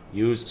bubblegum.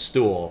 Use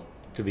stool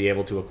to be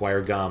able to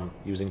acquire gum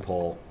using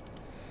pole.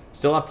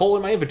 Still have pole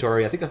in my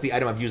inventory. I think that's the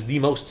item I've used the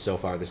most so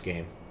far this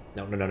game.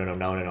 No. I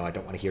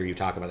don't want to hear you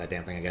talk about that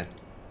damn thing again.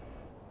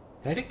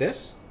 Can I take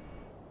this?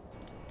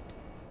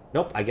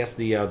 Nope. I guess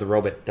the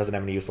robot doesn't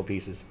have any useful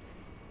pieces.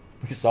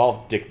 We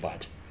solved dick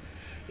butt.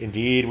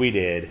 Indeed we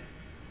did.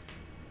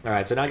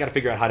 Alright, so now I gotta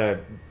figure out how to...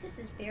 This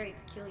is very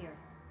peculiar.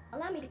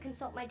 Allow me to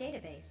consult my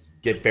database.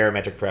 Get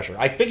barometric pressure.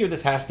 I figure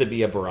this has to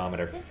be a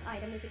barometer. This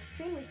item is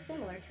extremely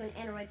similar to an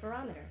aneroid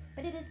barometer,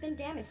 but it has been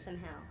damaged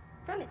somehow.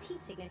 From its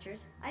heat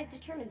signatures, I've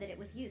determined that it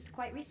was used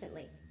quite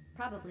recently,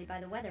 probably by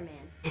the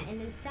Weatherman,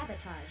 and then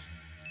sabotaged.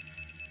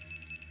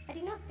 I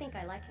do not think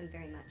I like him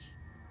very much.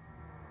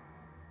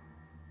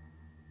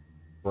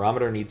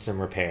 Barometer needs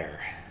some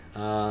repair.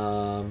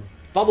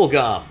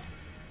 Bubblegum!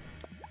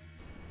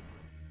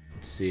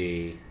 Let's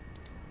see.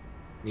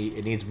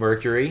 It needs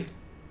mercury.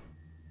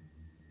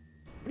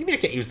 What do you mean I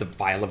can't use the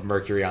vial of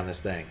mercury on this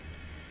thing?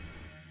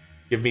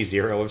 Give me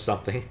 0 of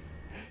something.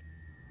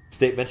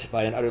 Statement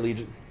by an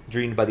utterly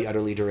dreamed by the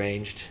utterly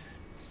deranged.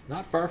 It's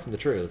not far from the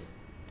truth.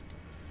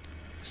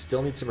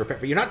 Still need some repair.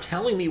 But you're not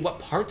telling me what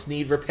parts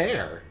need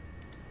repair.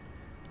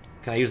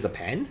 Can I use the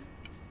pen?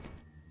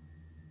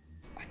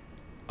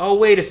 Oh,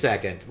 wait a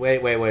second.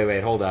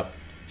 Wait. Hold up.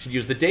 Should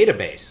use the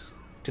database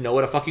to know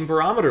what a fucking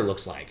barometer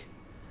looks like.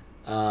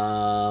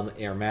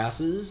 Air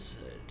masses.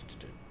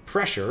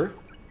 Pressure.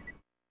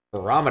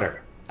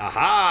 Barometer.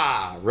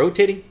 Aha!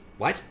 Rotating...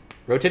 What?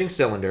 Rotating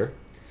cylinder.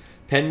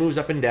 Pen moves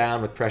up and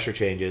down with pressure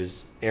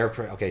changes.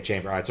 Okay,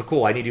 chamber. Alright, so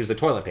cool. I need to use the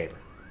toilet paper.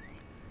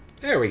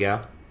 There we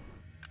go.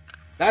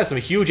 That is some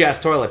huge-ass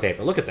toilet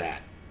paper. Look at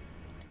that.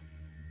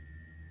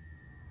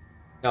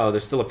 Oh,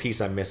 there's still a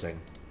piece I'm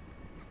missing.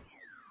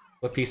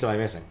 What piece am I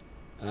missing?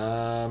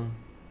 I'm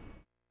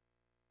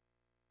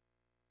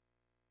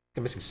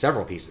missing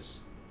several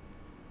pieces.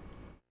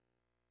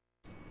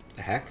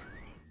 The heck?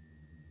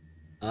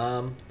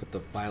 But the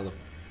vial of...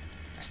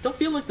 I still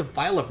feel like the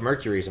vial of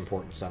mercury is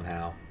important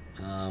somehow.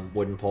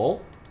 Wooden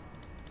pole.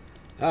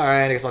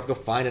 Alright, I guess I'll have to go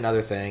find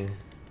another thing.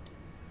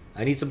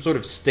 I need some sort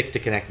of stick to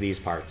connect these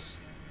parts.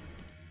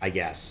 I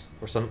guess.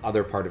 Or some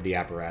other part of the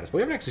apparatus. But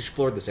we haven't actually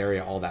explored this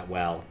area all that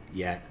well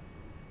yet.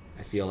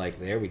 I feel like...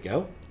 There we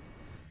go.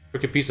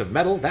 Crooked piece of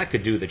metal. That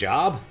could do the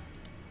job.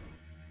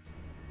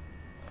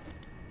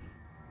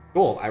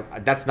 Cool.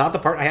 That's not the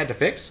part I had to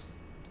fix?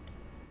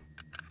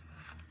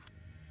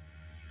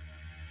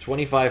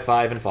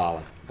 25-5 and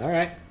fallen.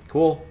 Alright,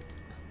 cool.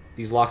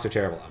 These locks are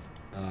terrible.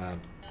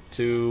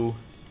 2...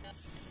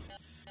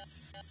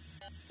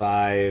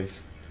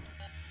 5...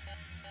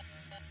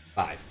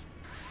 5.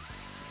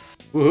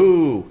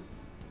 Woohoo!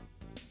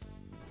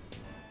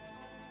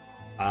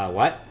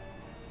 What?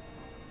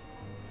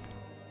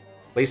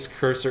 Place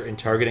cursor in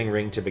targeting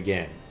ring to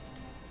begin.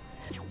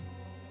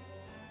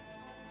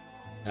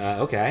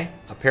 Okay.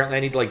 Apparently I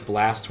need to, like,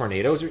 blast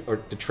tornadoes or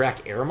to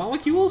track air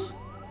molecules?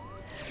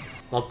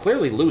 Well,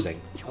 clearly losing.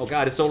 Oh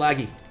god, it's so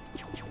laggy.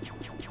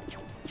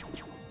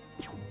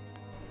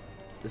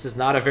 This is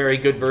not a very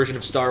good version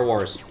of Star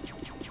Wars.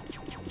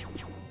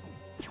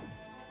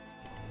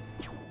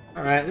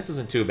 Alright, this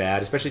isn't too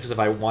bad, especially because if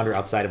I wander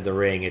outside of the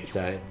ring, it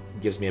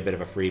gives me a bit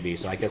of a freebie,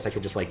 so I guess I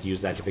could just, like,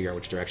 use that to figure out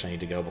which direction I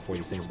need to go before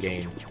these things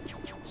gain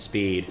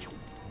speed.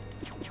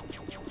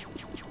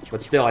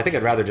 But still, I think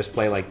I'd rather just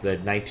play, like, the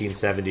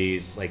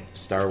 1970s, like,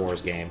 Star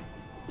Wars game.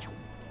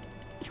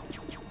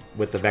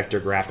 With the vector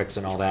graphics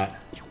and all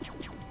that.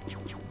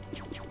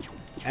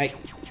 Hey.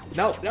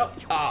 No.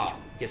 Oh,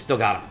 you still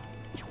got them.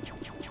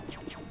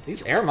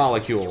 These air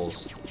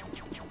molecules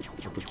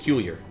are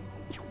peculiar.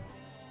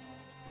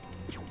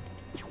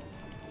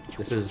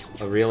 This is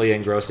a really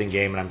engrossing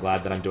game, and I'm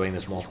glad that I'm doing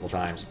this multiple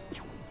times.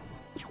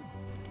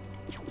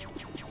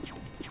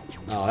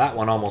 Oh, that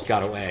one almost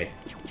got away.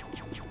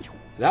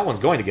 That one's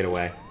going to get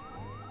away.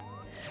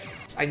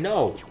 I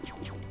know.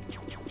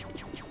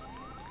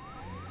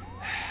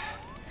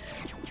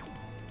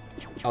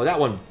 Oh, that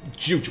one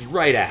juked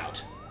right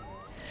out.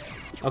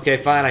 Okay,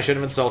 fine, I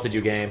shouldn't have insulted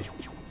you, game.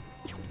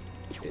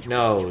 It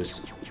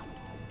knows.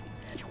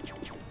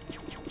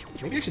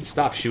 Maybe I should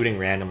stop shooting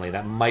randomly.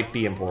 That might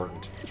be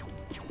important.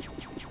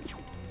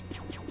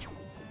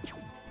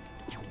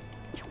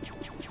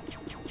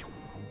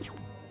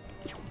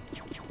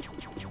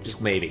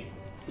 Just maybe.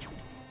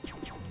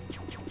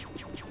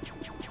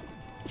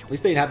 At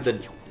least they'd have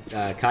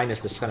the kindness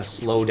to kind of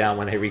slow down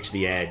when they reach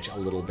the edge a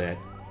little bit.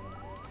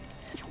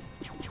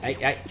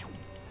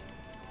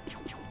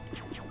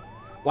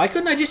 Why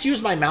couldn't I just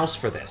use my mouse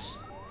for this?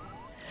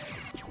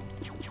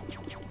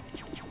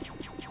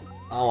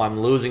 Oh, I'm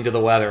losing to the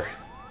weather.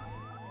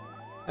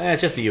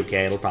 It's just the UK,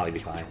 it'll probably be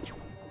fine.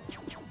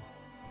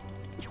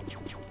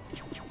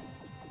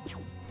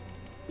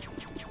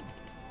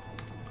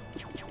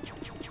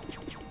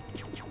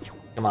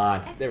 Come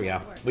on, there we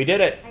go. We did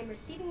it! I'm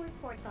receiving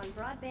reports on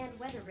broadband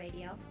weather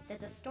radio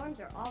that the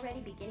storms are already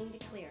beginning to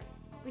clear.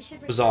 We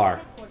should return to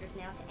headquarters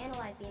now to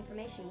analyze the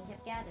information we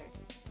have gathered.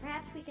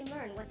 Perhaps we can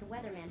learn what the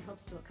Weatherman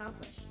hopes to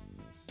accomplish.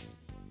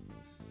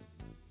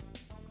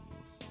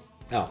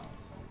 Oh.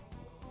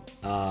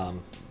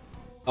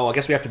 Oh, I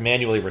guess we have to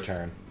manually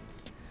return.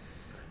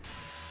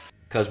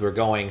 Because we're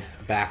going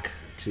back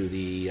to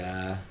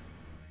the,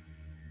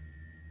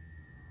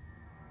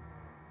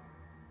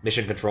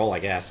 mission control, I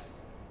guess.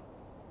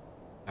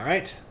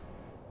 Alright.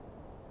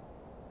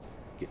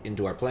 Get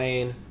into our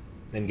plane,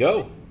 and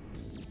go!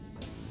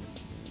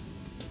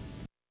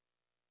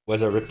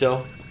 Where's our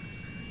Ripto?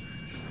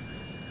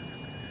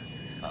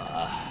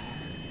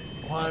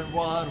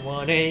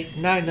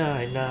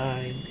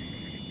 1118999.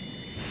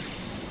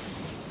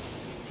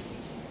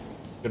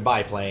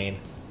 Goodbye, plane.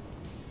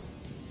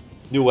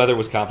 New weather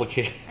was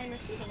complicated.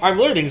 I'm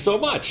learning so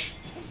much!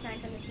 This time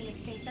from the Team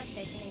Xtreme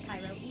substation in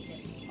Cairo,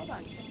 Egypt. Hold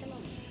on, just a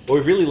moment. What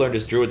we've really learned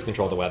is druids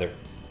control the weather.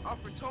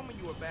 Alfred told me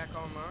you were back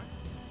online.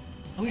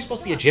 Oh, he's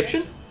supposed to be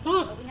Egyptian?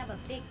 Huh. But we have a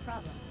big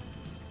problem.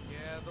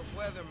 Yeah, the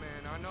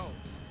Weatherman, I know.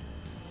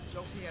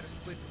 Josie had a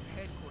split from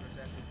headquarters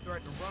after he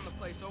threatened to run the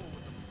place over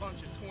with a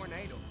bunch of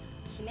tornadoes.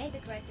 She made the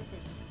correct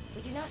decision.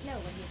 We do not know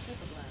what he is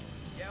capable of.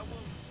 Yeah, well,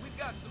 we've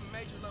got some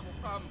major level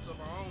problems of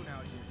our own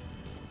out here.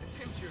 The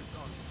temperature's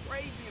gone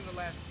crazy in the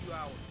last few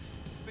hours.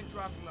 It's been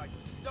dropping like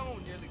a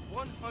stone, nearly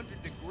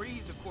 100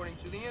 degrees according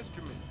to the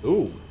instruments.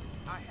 Ooh.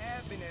 I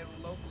have been able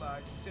to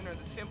localize the center of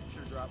the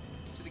temperature drop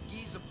to the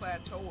Giza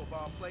Plateau of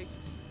all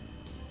places.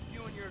 If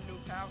you and your new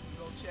pal can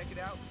go check it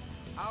out,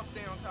 I'll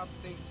stay on top of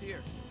things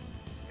here.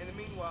 In the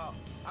meanwhile,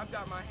 I've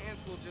got my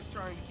hands full just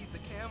trying to keep the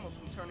camels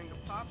from turning to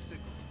popsicles.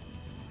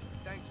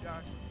 Thanks,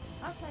 guys.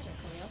 Our pleasure,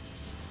 Khalil.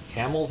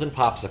 Camels and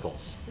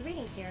popsicles. The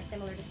readings here are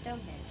similar to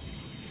Stonehenge.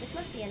 This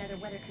must be another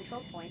weather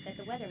control point that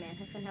the Weatherman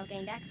has somehow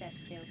gained access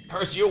to.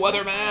 Curse you,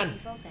 Weatherman!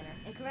 Control center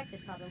and correct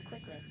this problem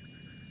quickly.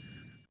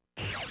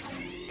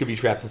 Could be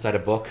trapped inside a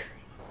book.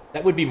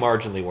 That would be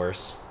marginally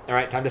worse.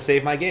 Alright, time to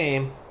save my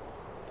game.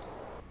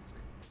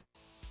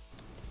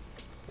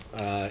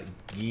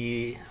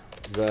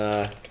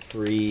 Giza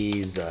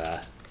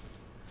Frieza.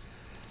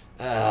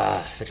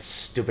 Such a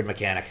stupid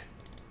mechanic.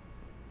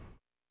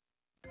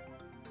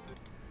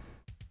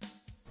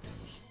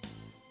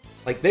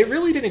 Like, they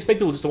really didn't expect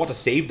people just to want to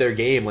save their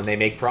game when they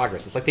make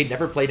progress. It's like they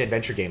never played an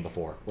adventure game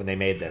before when they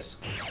made this.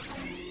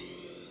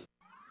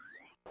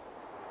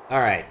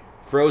 Alright,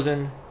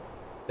 frozen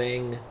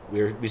thing.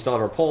 We still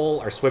have our pole,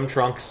 our swim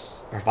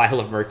trunks, our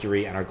vial of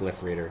mercury, and our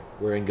glyph reader.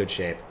 We're in good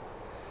shape.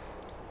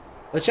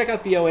 Let's check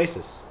out the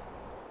oasis.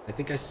 I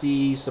think I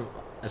see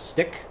a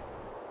stick.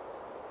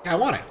 Yeah, I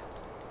want it.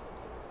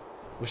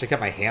 Wish I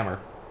kept my hammer.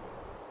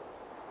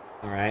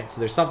 Alright, so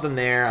there's something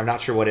there. I'm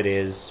not sure what it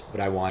is, but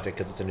I want it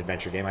because it's an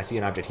adventure game. I see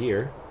an object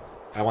here.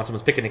 I want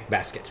someone's picnic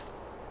basket.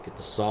 Get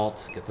the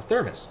salt, get the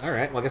thermos.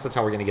 Alright, well I guess that's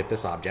how we're going to get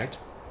this object.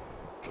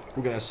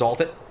 We're going to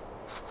assault it.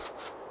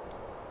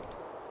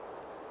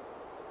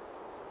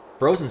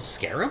 Frozen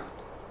scarab?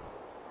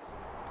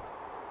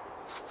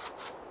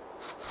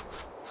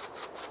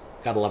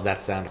 Gotta love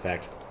that sound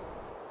effect.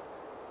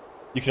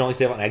 You can only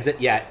save on exit?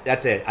 Yeah,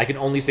 that's it. I can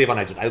only save on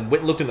exit. I went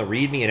and looked in the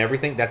readme and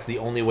everything. That's the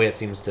only way it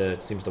seems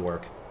to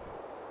work.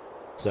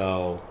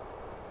 So,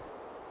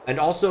 and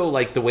also,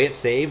 like, the way it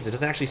saves, it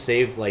doesn't actually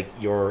save, like,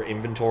 your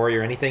inventory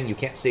or anything. You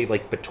can't save,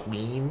 like,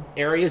 between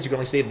areas. You can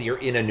only save that you're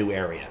in a new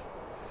area,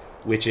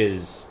 which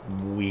is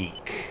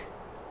weak.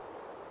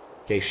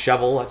 Okay,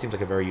 shovel. That seems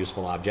like a very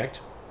useful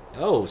object.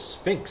 Oh,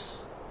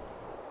 Sphinx.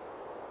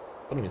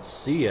 I don't even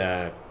see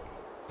a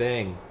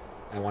thing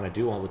I want to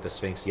do with the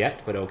Sphinx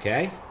yet, but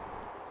okay.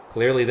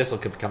 Clearly this will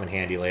come in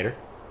handy later.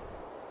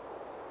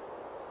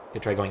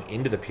 Could try going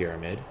into the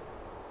pyramid.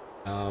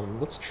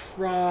 Let's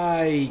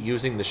try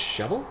using the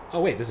shovel.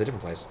 Oh wait, this is a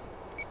different place.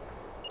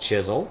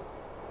 Chisel.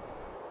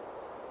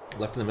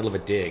 Left in the middle of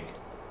a dig.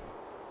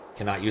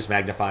 Cannot use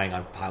magnifying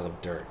on pile of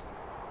dirt.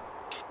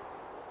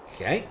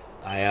 Okay.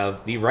 I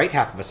have the right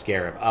half of a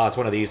scarab. Oh, it's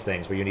one of these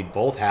things where you need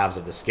both halves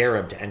of the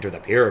scarab to enter the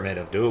Pyramid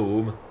of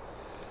Doom.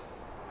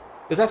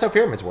 Because that's how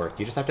pyramids work.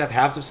 You just have to have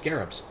halves of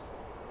scarabs.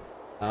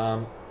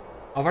 I've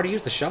already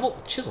used the shovel.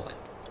 Chisel it.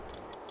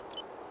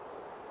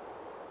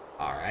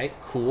 Alright,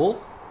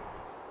 cool.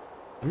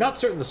 I'm not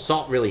certain the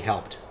salt really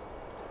helped.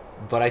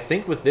 But I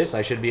think with this,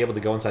 I should be able to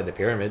go inside the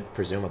pyramid,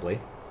 presumably.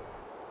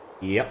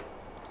 Yep.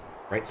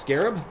 Right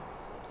scarab.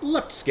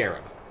 Left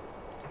scarab.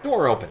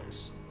 Door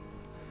opens.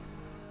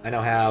 I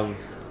now have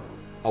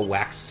a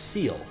wax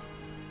seal.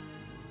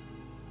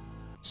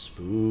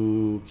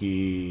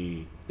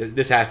 Spooky.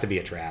 This has to be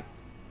a trap.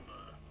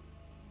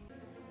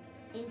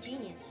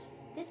 Ingenious.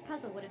 This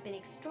puzzle would have been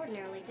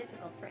extraordinarily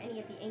difficult for any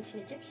of the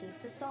ancient Egyptians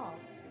to solve.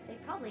 They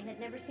probably had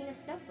never seen a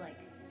snowflake.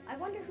 I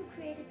wonder who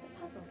created the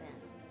puzzle then.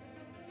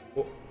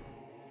 Well,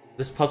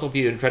 this puzzle would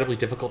be incredibly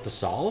difficult to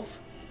solve?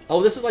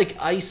 Oh, this is like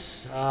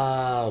ice.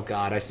 Oh,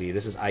 God, I see.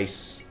 This is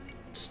ice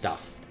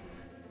stuff.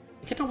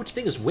 I can't tell which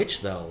thing is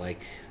which, though.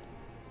 Like,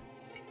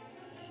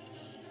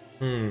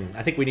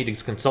 I think we need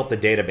to consult the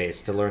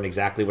database to learn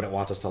exactly what it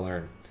wants us to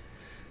learn.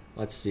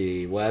 Let's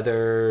see.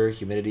 Weather,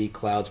 humidity,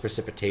 clouds,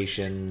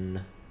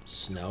 precipitation,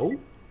 snow?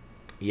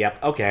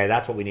 Yep, okay,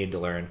 that's what we need to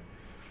learn.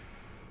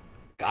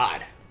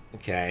 God.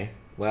 Okay.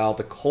 Well,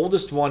 the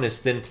coldest one is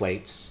thin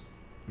plates,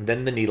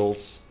 then the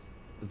needles,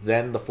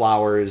 then the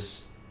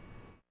flowers.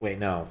 Wait,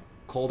 no.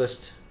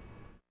 Coldest.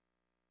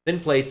 Thin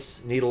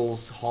plates,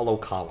 needles, hollow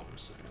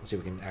columns. Let's see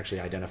if we can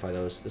actually identify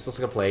those. This looks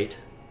like a plate.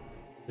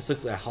 This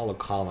looks like a hollow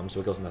column, so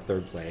it goes in the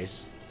third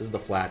place. This is the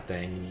flat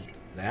thing.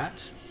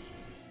 That.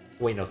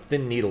 Wait, no.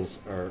 Thin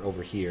needles are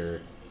over here.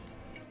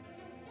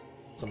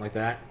 Something like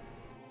that.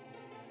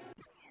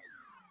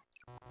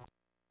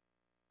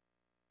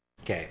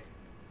 Okay.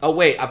 Oh,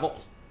 wait. No,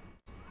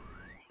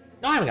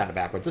 I haven't gotten it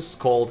backwards. This is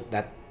cold.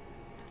 That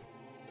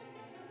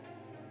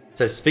it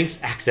says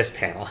Sphinx access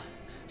panel.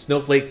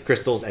 Snowflake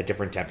crystals at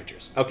different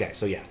temperatures. Okay,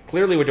 so yes.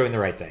 Clearly we're doing the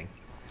right thing.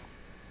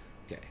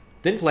 Okay.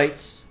 Thin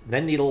plates,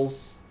 then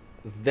needles,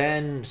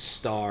 then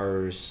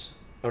stars.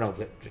 Oh, no.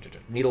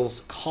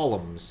 Needles,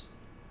 columns.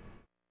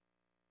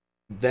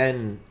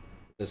 Then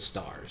the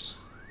stars.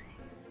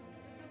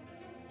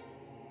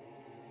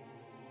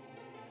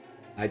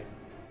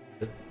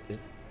 Is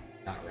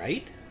not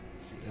right?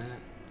 Let's see that.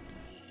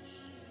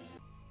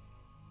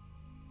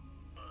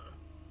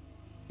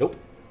 Nope.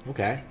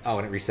 Okay. Oh,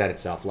 and it reset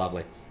itself.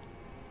 Lovely.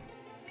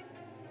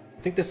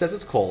 I think this says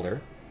it's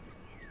colder.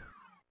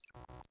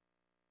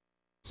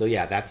 So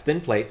yeah, that's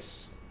thin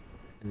plates.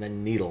 And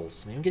then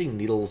needles. Maybe I'm getting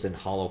needles and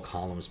hollow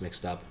columns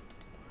mixed up.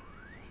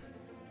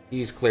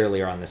 These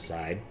clearly are on this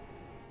side.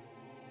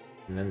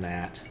 And then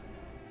that.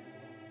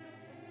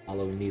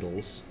 Hollow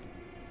needles.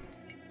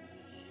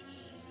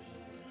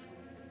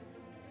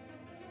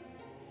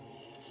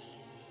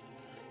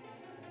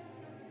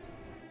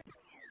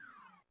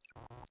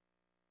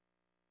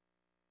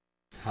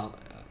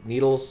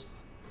 Needles.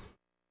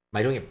 Am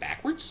I doing it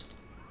backwards?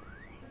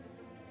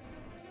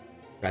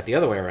 Right, the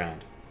other way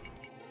around.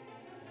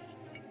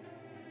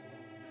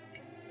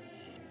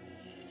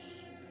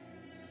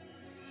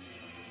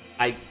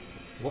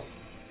 What?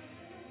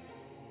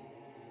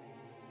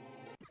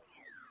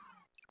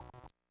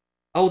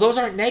 Oh, those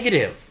aren't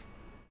negative.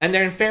 And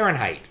they're in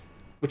Fahrenheit.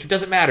 Which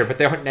doesn't matter, but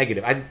they aren't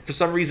negative. I, for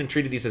some reason,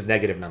 treated these as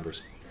negative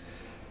numbers.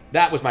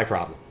 That was my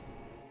problem.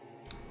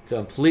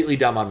 Completely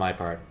dumb on my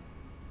part.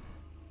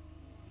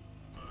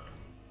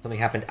 Something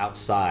happened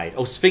outside.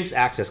 Oh, Sphinx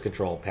access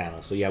control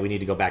panel. So yeah, we need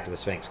to go back to the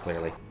Sphinx,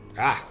 clearly.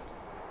 Ah!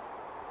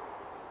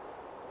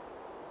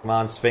 Come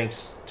on,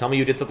 Sphinx. Tell me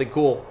you did something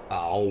cool.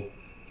 Oh.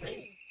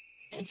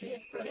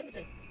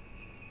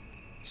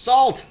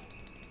 Salt!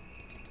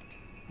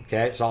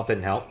 Okay, salt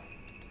didn't help.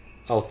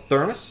 Oh,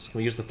 thermos? Can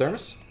we use the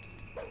thermos?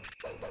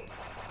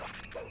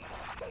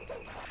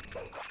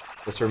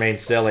 This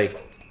remains silly.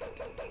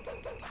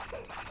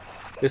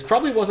 This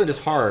probably wasn't as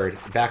hard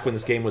back when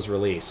this game was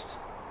released.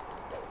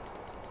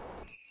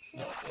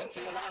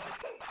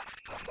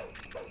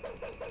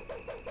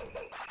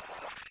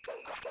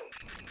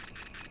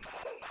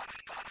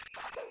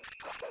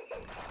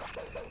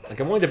 Like,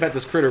 I'm willing to bet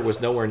this critter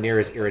was nowhere near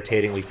as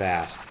irritatingly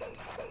fast.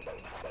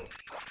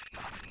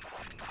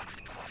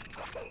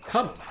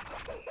 Come.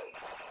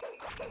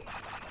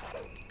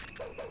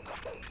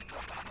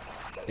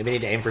 Maybe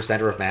need to aim for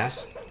center of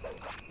mass.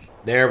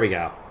 There we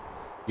go.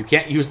 You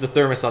can't use the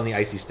thermos on the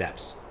icy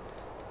steps.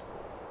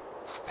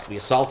 We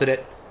assaulted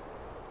it.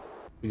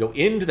 We go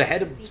into the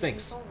head of the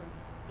Sphinx.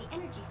 The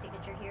energy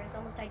signature here is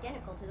almost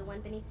identical to the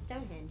one beneath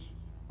Stonehenge.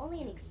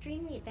 Only an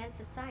extremely advanced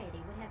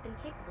society would have been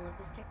capable of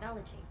this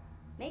technology.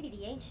 Maybe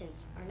the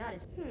ancients are not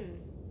as...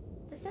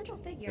 The central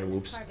figure in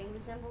this carving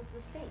resembles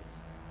the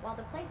Sphinx, while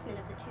the placement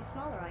of the two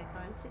smaller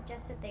icons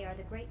suggests that they are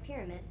the Great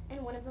Pyramid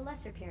and one of the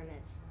lesser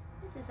pyramids.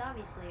 This is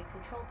obviously a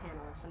control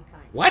panel of some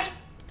kind. What?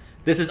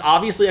 This is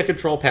obviously a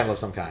control panel of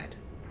some kind.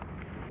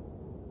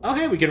 Oh,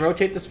 hey, we can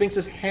rotate the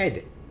Sphinx's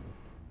head.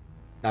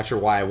 Not sure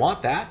why I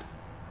want that.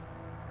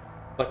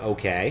 But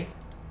okay.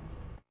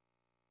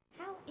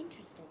 How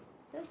interesting.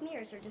 Those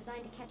mirrors are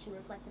designed to catch and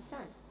reflect the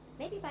sun.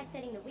 Maybe by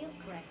setting the wheels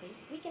correctly,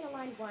 we can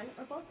align one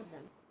or both of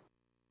them.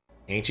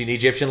 Ancient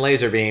Egyptian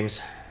laser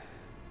beams.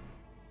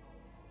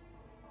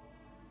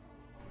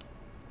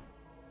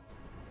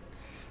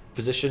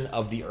 Position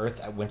of the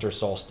Earth at winter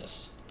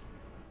solstice.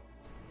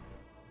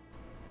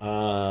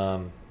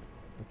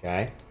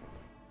 Okay.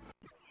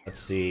 Let's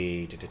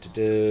see.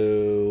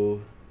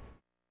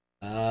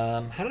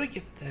 How did I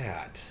get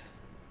that?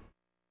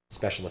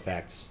 Special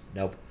effects.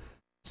 Nope.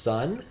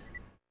 Sun.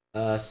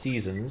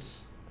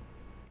 Seasons.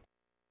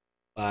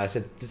 Did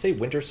it say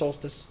winter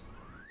solstice?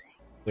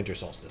 Winter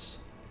solstice.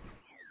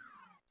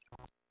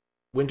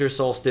 Winter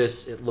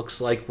solstice, it looks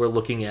like we're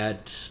looking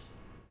at...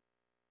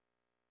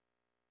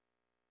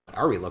 What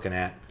are we looking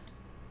at?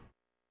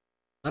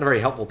 Not a very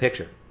helpful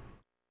picture.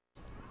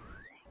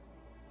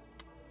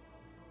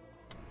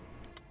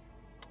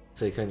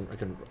 So I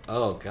can...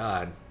 Oh,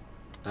 God.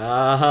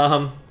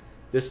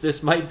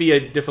 This might be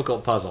a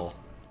difficult puzzle.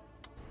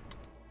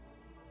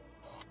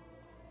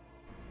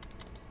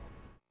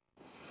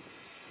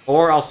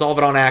 Or I'll solve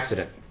it on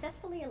accident.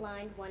 Successfully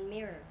aligned one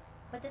mirror,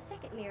 but the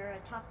second mirror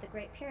atop the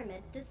Great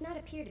Pyramid does not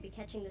appear to be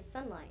catching the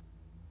sunlight.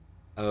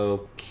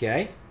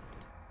 Okay.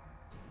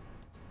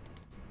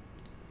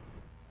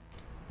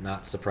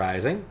 Not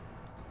surprising.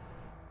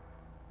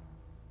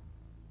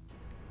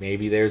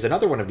 Maybe there's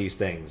another one of these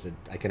things, and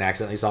I can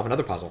accidentally solve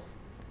another puzzle.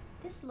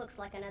 This looks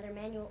like another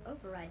manual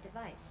override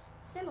device,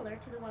 similar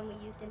to the one we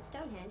used in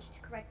Stonehenge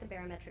to correct the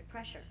barometric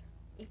pressure.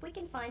 If we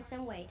can find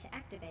some way to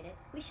activate it,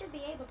 we should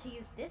be able to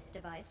use this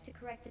device to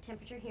correct the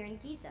temperature here in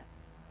Giza.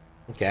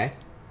 Okay.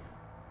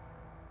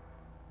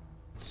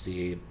 Let's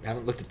see. I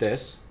haven't looked at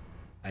this.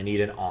 I need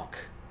an ankh.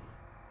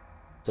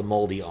 It's a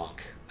moldy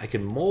ankh. I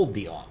can mold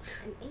the ankh.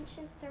 An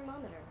ancient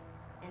thermometer.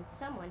 And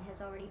someone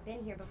has already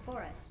been here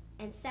before us,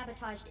 and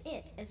sabotaged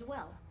it as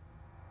well.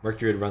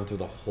 Mercury would run through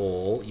the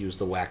hole, use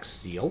the wax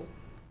seal.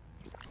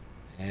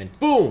 And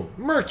boom!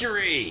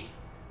 Mercury!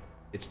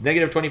 It's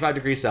negative 25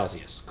 degrees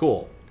Celsius.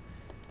 Cool.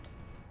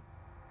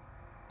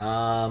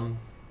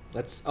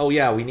 Let's... Oh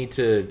yeah, we need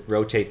to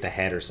rotate the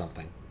head or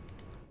something.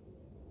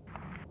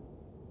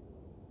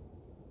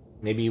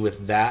 Maybe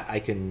with that I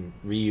can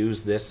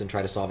reuse this and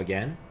try to solve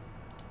again?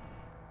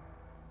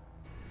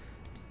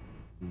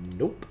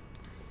 Nope.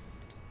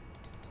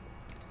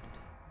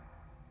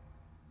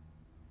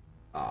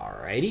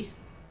 Alrighty.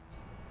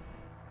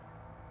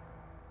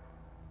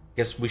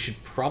 Guess we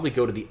should probably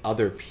go to the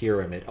other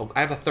pyramid. Oh,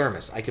 I have a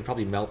thermos. I could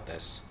probably melt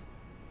this.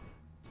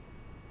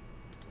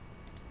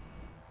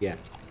 Yeah.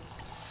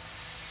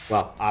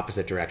 Well,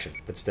 opposite direction,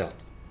 but still.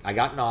 I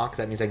got knock.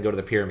 That means I can go to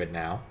the pyramid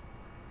now.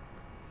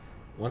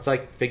 Once I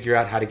figure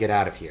out how to get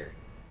out of here.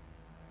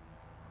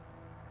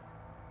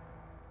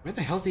 Where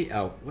the hell's the...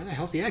 Oh, where the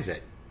hell's the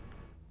exit?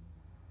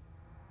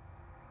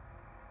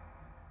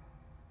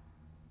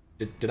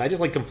 Did I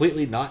just, like,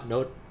 completely not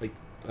know... Like,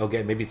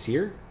 okay, maybe it's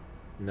here?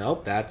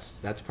 Nope,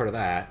 that's part of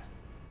that.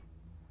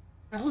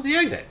 Where the hell's the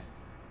exit?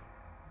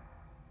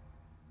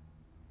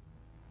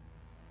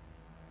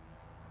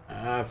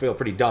 I feel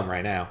pretty dumb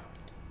right now.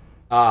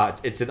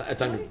 It's in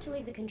order to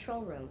leave the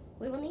control room,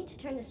 we will need to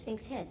turn the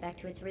Sphinx head back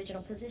to its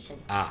original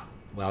position. Ah,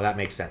 well, that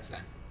makes sense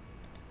then.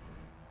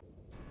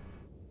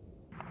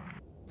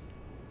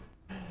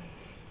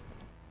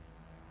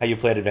 How you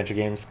play at adventure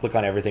games? Click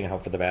on everything and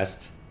hope for the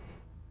best.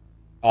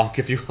 I'll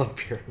give you love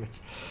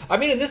pyramids. I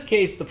mean, in this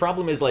case, the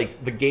problem is,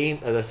 like, the game,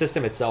 the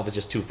system itself is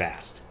just too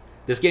fast.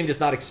 This game does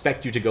not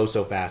expect you to go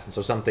so fast, and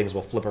so some things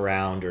will flip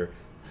around, or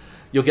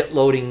you'll get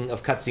loading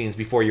of cutscenes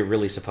before you're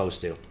really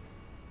supposed to.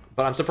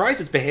 But I'm surprised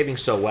it's behaving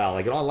so well.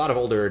 Like, a lot of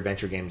older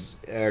adventure games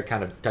are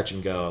kind of touch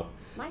and go.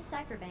 My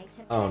cypherbanks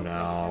have translated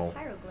those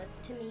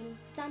hieroglyphs to mean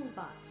sun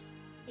box.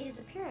 It is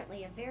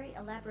apparently a very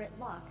elaborate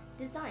lock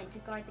designed to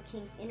guard the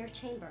king's inner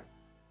chamber.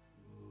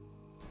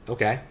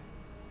 Okay.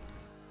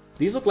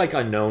 These look like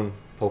unknown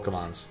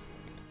Pokemons.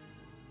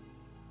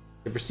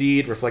 To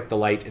proceed, reflect the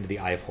light into the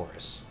Eye of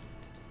Horus.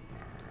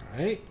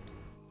 Alright.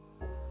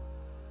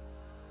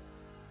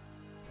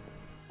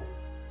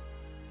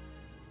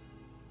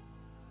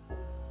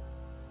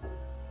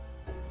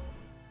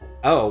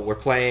 Oh, we're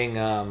playing,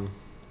 the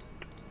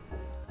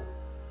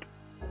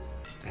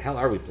hell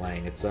are we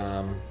playing? It's,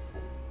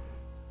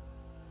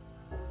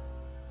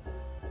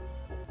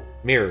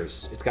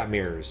 mirrors. It's got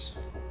mirrors.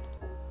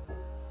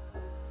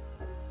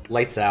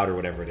 Lights out or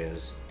whatever it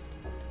is.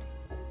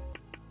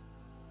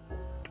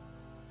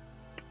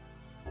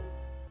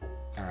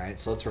 Alright,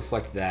 so let's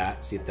reflect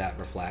that. See if that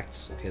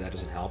reflects. Okay, that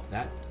doesn't help.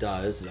 That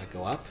does. Does that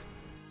go up?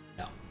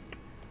 No.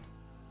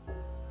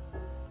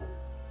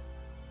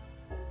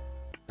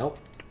 Nope.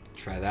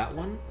 Try that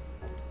one.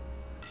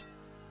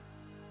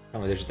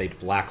 Oh, there's just a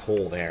black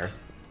hole there.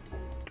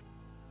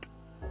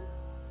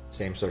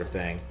 Same sort of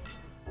thing.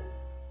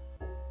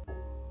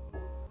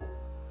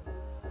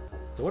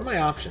 So what are my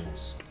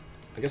options?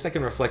 I guess I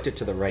can reflect it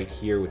to the right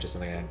here, which is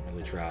something I haven't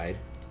really tried.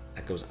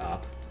 That goes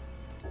up.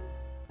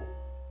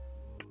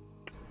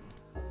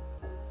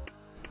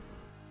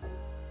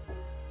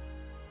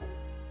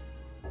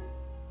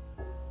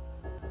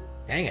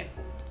 Dang it.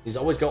 These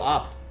always go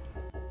up.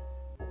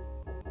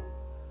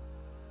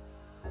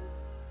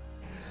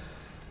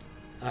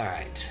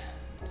 Alright.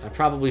 I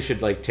probably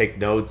should, like, take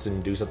notes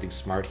and do something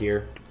smart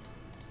here.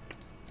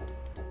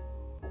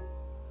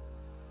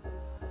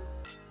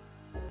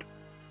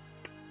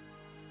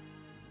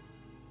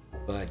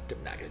 But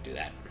I'm not going to do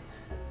that.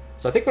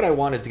 So I think what I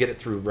want is to get it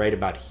through right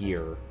about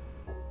here.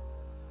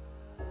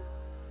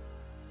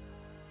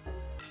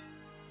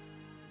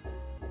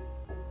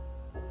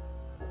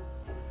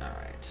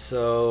 Alright,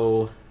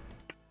 so...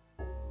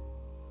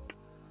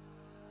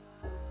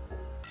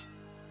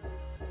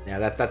 Yeah,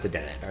 that's a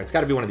dead end. Alright, it's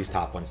got to be one of these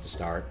top ones to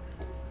start.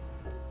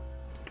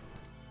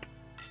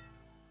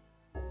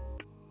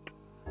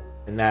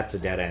 And that's a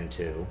dead end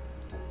too.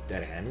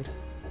 Dead end.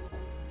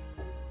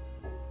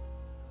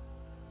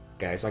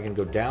 Okay, so I can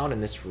go down in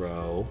this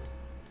row.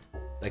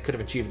 I could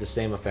have achieved the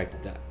same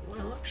effect that...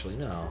 Well, actually,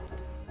 no.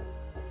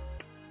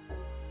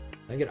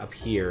 I can get up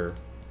here.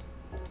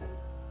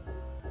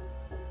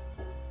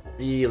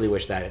 Really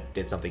wish that it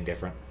did something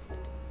different.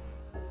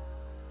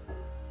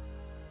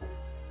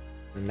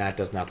 And that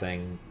does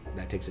nothing.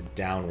 That takes it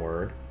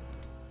downward.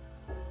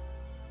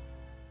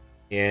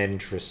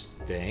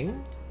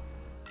 Interesting.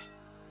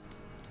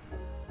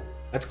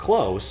 That's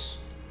close.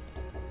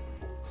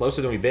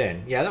 Closer than we've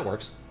been. Yeah, that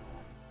works.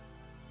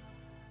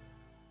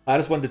 How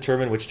does one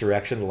determine which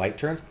direction the light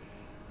turns?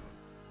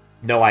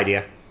 No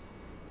idea.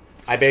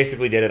 I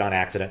basically did it on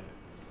accident.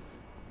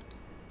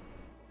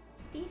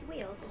 These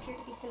wheels appear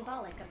to be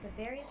symbolic of the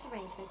various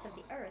arrangements of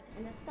the Earth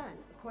and the Sun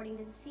according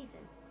to the season.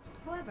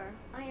 However,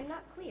 I am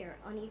not clear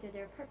on either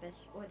their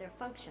purpose or their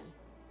function.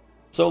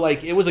 So,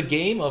 like, it was a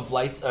game of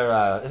lights,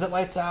 or is it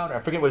Lights Out? I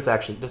forget what it's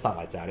actually. It's not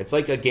Lights Out. It's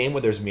like a game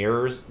where there's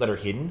mirrors that are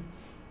hidden.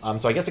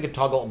 So I guess I could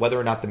toggle whether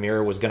or not the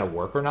mirror was going to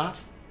work or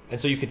not. And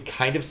so you could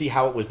kind of see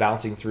how it was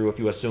bouncing through if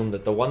you assumed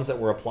that the ones that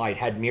were applied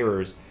had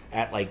mirrors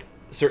at, like,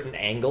 certain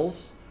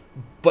angles.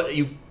 But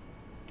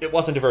it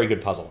wasn't a very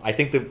good puzzle. I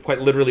think that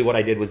quite literally what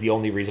I did was the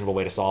only reasonable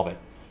way to solve it.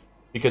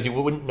 Because you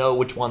wouldn't know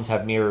which ones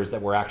have mirrors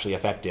that were actually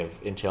effective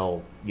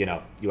until, you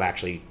know, you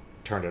actually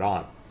turned it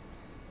on.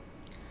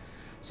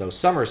 So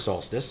summer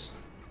solstice,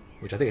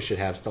 which I think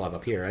I still have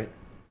up here,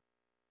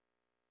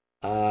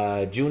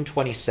 right? June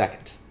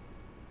 22nd.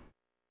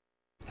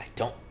 I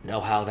don't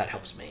know how that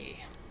helps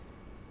me.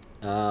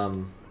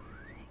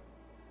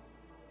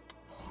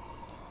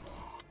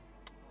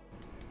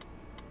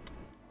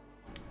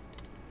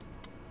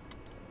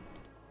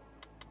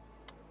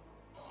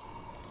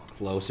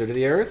 Closer to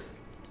the Earth.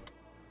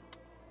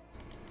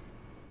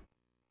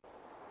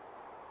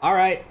 All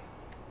right.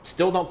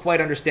 Still don't quite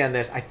understand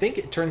this. I think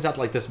it turns out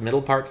like this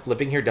middle part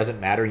flipping here doesn't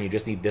matter and you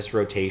just need this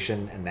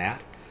rotation and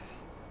that.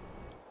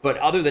 But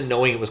other than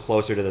knowing it was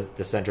closer to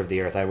the center of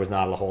the Earth, I was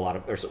not a whole lot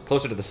of... Or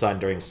closer to the sun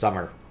during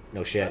summer.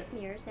 No shit.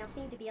 Both mirrors now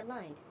seem to be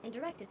aligned and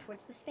directed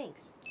towards the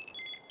Sphinx.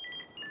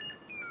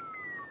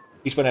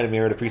 Each one had a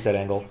mirror at a preset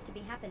angle. Appears to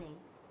be happening.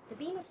 The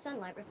beam of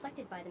sunlight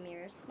reflected by the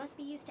mirrors must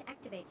be used to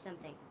activate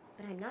something,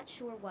 but I'm not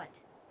sure what.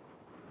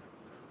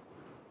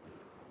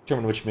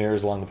 Determine which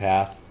mirrors along the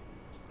path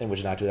and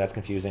which not to. That's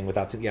confusing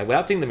without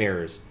seeing the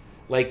mirrors.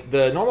 Like,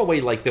 the normal way,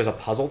 like, there's a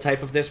puzzle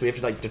type of this. We have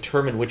to, like,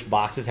 determine which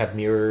boxes have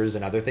mirrors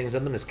and other things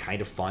in them is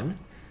kind of fun.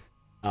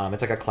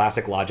 It's like a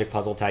classic logic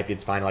puzzle type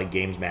you'd find, like,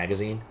 Games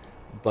Magazine.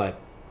 But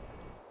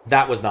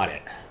that was not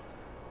it.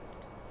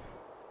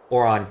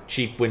 Or on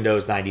cheap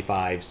Windows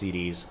 95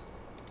 CDs.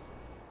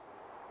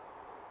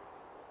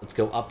 Let's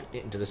go up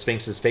into the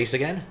Sphinx's face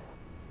again.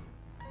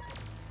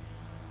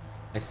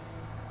 I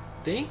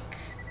think...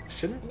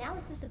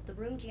 Analysis of the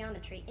room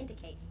geometry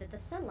indicates that the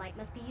sunlight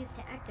must be used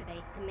to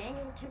activate the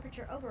manual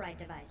temperature override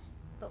device,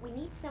 but we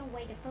need some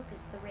way to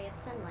focus the ray of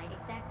sunlight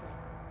exactly.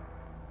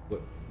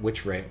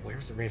 Which ray?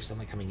 Where's the ray of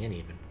sunlight coming in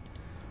even?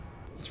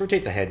 Let's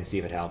rotate the head and see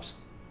if it helps.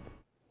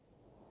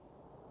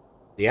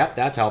 Yep,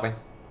 that's helping.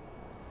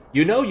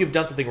 You know you've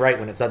done something right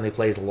when it suddenly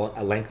plays a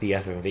lengthy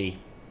FMV.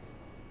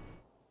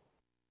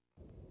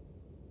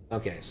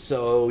 Okay,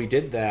 so we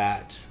did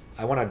that.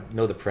 I want to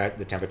know the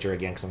temperature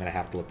again because I'm going to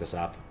have to look this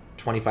up.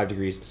 25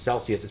 degrees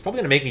Celsius. It's probably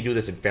going to make me do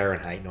this in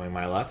Fahrenheit, knowing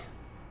my luck.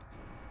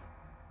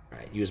 All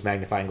right, use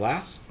magnifying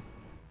glass.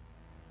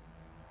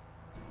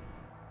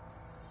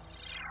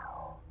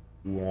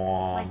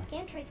 My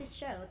scan traces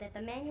show that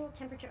the manual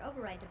temperature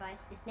override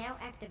device is now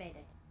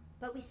activated,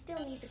 but we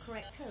still need the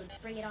correct code to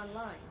bring it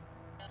online.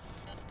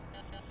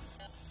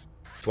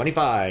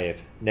 25.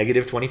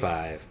 Negative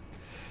 25.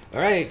 All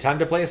right, time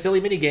to play a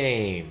silly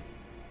minigame.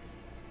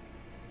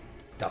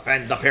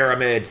 Defend the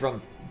pyramid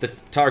from the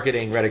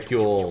targeting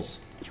reticules.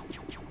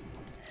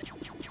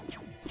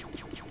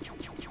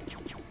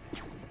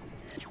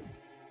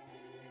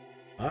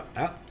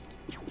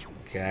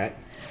 Okay.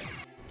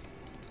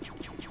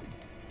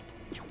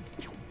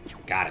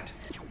 Got it.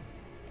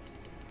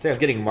 Say I'm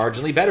getting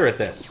marginally better at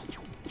this.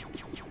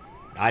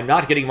 I'm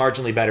not getting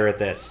marginally better at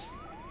this.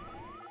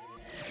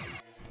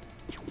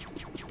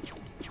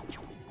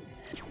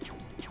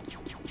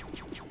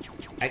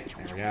 Right,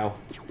 there we go.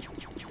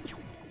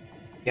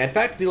 Yeah, in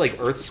fact, the like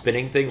Earth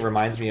spinning thing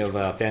reminds me of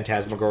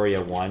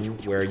Phantasmagoria 1,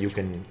 where you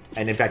can,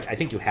 and in fact, I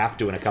think you have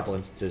to in a couple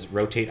instances,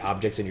 rotate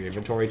objects in your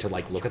inventory to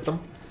like look at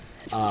them.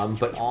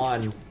 But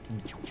on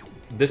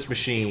this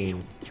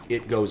machine,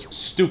 it goes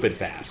stupid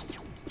fast,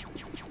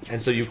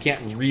 and so you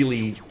can't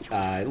really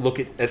look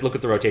at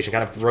the rotation.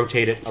 Kind of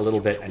rotate it a little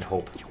bit and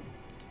hope.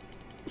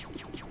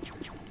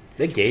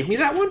 They gave me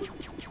that one?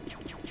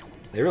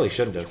 They really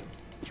shouldn't have.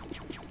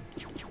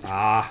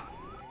 Ah.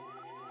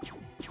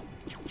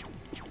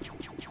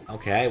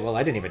 Okay, well,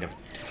 I didn't even...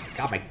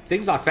 God, my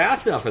thing's not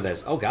fast enough for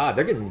this. Oh, God,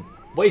 they're getting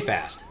way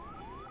fast.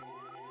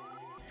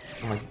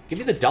 Come on, give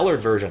me the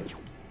dullard version.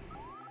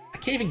 I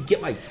can't even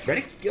get my...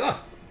 Ready? Ugh.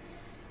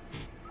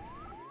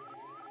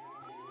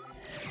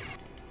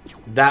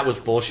 That was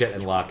bullshit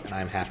and luck, and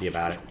I'm happy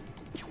about it.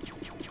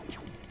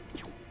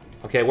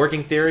 Okay,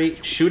 working theory.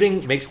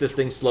 Shooting makes this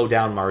thing slow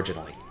down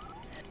marginally.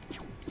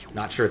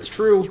 Not sure it's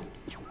true.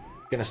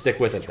 Gonna stick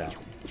with it, though.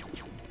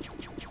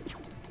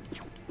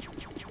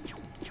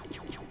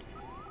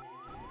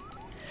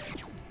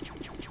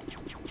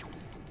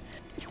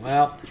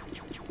 Well.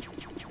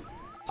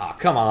 Oh,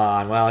 come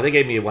on. Well, they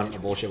gave me a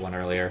bullshit one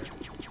earlier.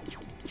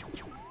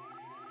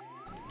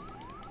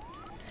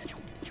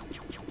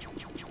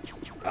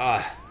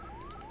 Ah.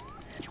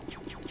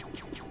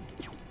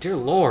 Dear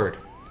Lord.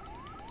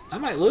 I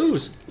might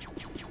lose.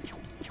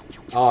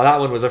 Oh, that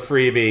one was a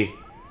freebie.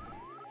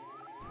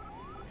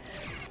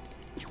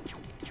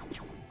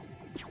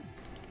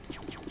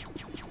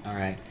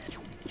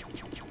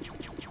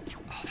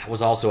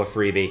 was also a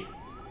freebie.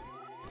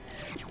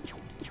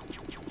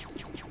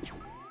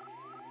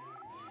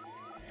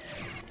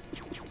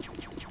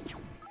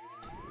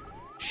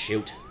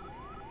 Shoot.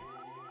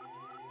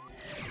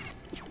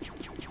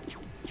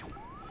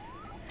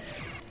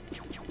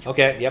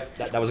 Okay, yep,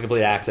 that was a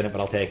complete accident, but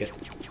I'll take it.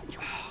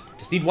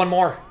 Just need one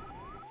more,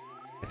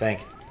 I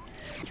think.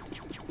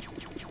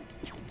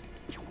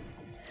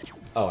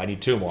 Oh, I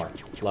need two more.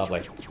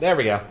 Lovely. There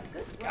we go.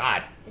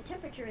 God. The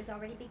temperature is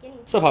already beginning.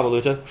 Sup,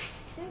 Habaluta?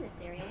 Soon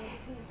this area will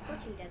become the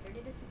scorching desert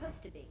it is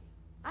supposed to be.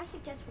 I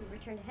suggest we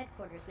return to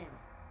headquarters now.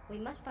 We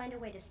must find a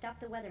way to stop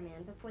the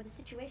Weatherman before the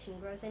situation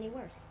grows any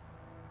worse.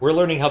 We're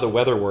learning how the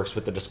weather works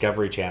with the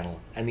Discovery Channel,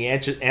 and the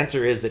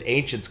answer is that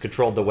ancients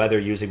controlled the weather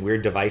using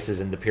weird devices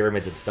in the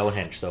pyramids at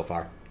Stonehenge so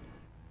far.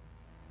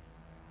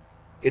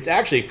 It's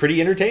actually pretty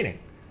entertaining.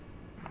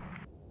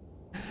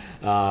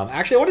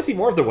 Actually, I want to see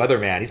more of the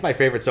Weatherman. He's my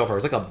favorite so far.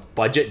 He's like a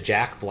budget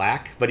Jack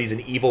Black, but he's an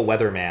evil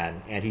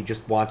weatherman, and he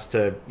just wants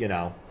to, you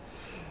know,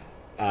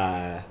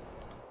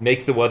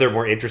 make the weather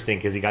more interesting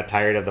because he got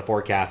tired of the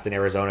forecast in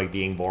Arizona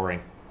being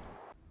boring.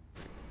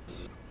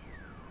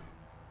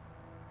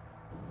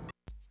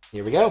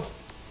 Here we go.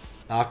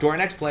 Off to our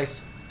next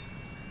place.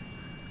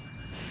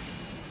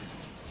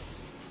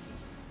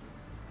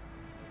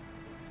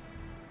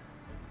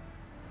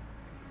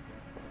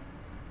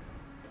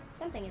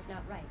 Something is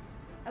not right.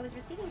 I was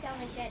receiving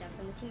downlink data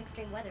from the Team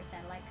Xtreme weather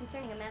satellite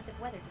concerning a massive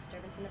weather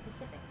disturbance in the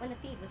Pacific when the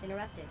feed was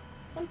interrupted.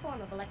 Some form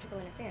of electrical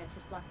interference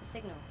has blocked the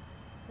signal.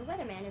 The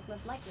Weatherman is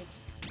most likely...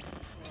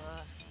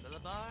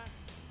 Millibar?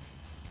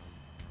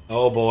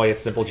 Oh boy, it's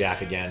Simple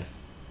Jack again.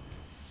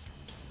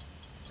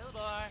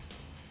 Millibar?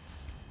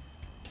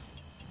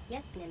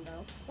 Yes,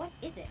 Nimbo. What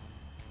is it?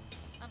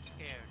 I'm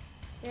scared.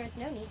 There is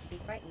no need to be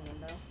frightened,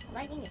 Nimbo.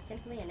 Lightning is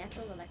simply a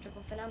natural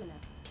electrical phenomenon.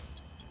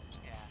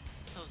 Yeah,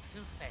 so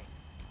toothpaste.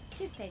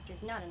 Toothpaste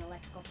is not an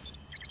electrical...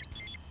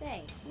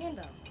 Say,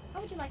 Nimbo,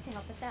 how would you like to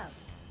help us out?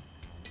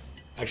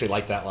 I actually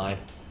like that line.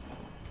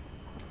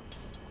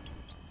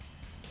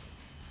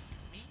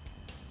 Me?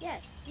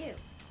 Yes, you.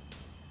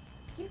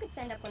 You could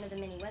send up one of the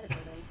mini weather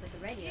balloons with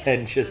the radio.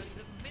 And just...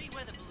 The mini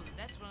weather balloon,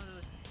 that's one of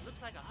those,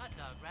 looks like a hot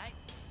dog, right?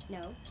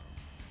 No.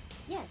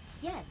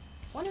 Yes.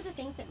 One of the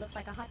things that looks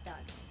like a hot dog.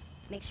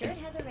 Make sure it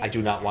has a radio. I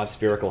do not want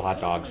spherical hot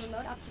dogs. Take it to the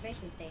remote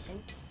observation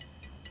station,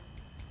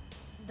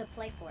 the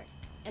Playport,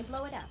 and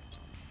blow it up.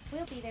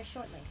 We'll be there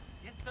shortly.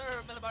 Yes,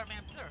 sir, Millibar,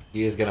 ma'am, sir.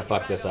 He is gonna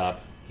fuck this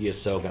up. He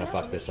is so gonna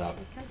fuck this up.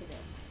 Come to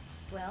this.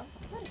 Well,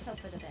 let us hope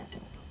for the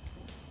best.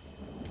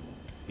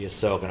 He is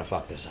so gonna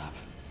fuck this up.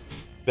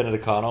 Been at a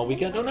con all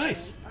weekend? Oh,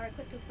 nice. Are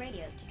equipped with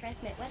radios to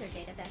transmit weather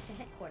data back to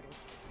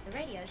headquarters. The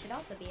radio should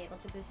also be able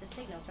to boost the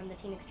signal from the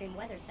Team Xtreme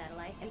weather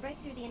satellite and break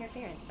through the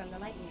interference from the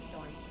lightning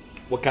storm.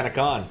 What kind of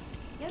con?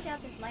 No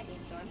doubt this lightning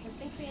storm has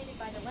been created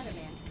by the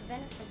Weatherman to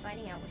prevent us from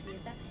finding out what he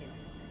is up to.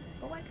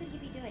 But what could he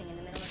be doing in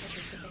the middle of the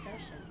Pacific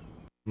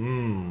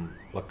Ocean?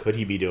 What could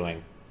he be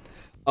doing?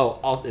 Oh,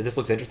 also, this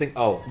looks interesting.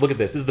 Oh, look at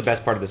this. This is the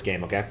best part of this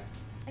game, okay?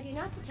 I do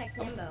not detect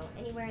Nimbo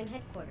anywhere in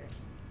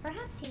headquarters.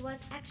 Perhaps he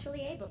was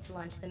actually able to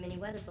launch the mini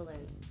weather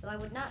balloon, though I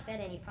would not bet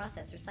any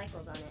processor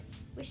cycles on it.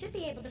 We should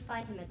be able to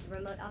find him at the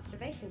remote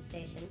observation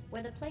station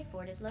where the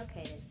Playfort is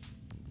located.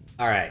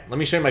 Alright, let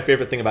me show you my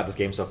favorite thing about this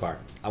game so far.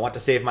 I want to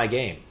save my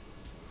game.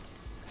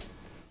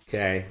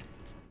 Okay.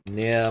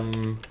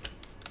 Nim...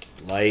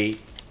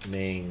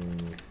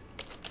 Lightning...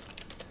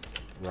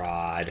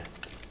 Rod.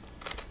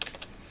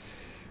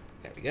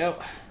 There we go.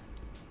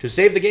 To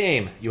save the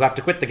game, you have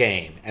to quit the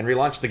game and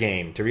relaunch the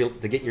game to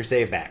get your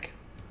save back.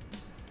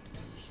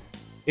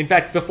 In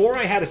fact, before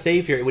I had a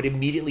save here, it would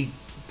immediately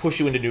push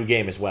you into new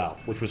game as well,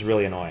 which was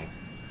really annoying.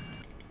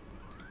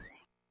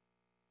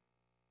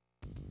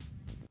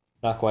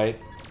 Not quite.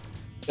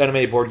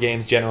 Anime, board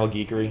games, general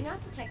geekery. I do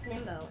not detect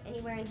Nimbo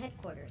anywhere in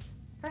headquarters.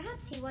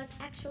 Perhaps he was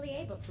actually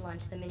able to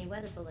launch the mini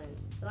weather balloon,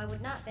 though I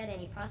would not bet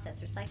any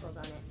processor cycles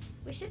on it.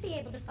 We should be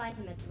able to find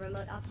him at the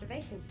remote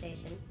observation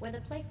station where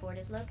the Playfort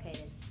is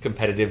located.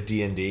 Competitive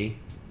D&D.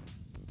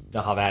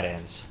 Know how that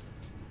ends.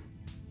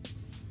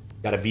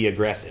 Gotta be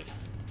aggressive.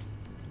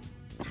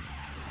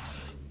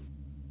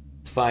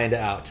 Let's find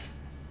out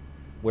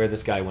where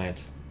this guy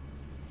went.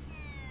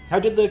 How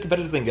did the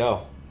competitive thing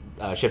go?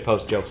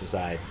 Shitpost jokes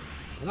aside.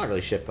 Well, not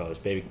really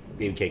shitpost. Baby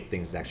cake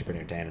things is actually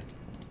pretty entertaining.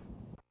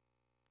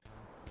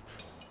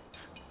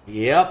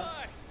 Yep.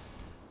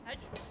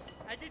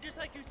 I did just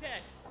like you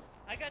said.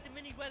 I got the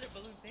mini weather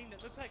balloon thing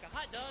that looks like a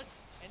hot dog,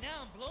 and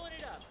now I'm blowing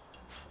it up.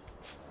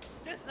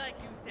 Just like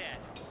you said.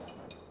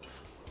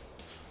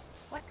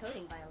 What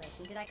coding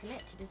violation did I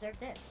commit to deserve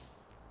this?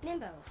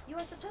 Nimbo, you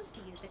are supposed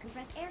to use the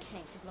compressed air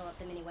tank to blow up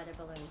the mini weather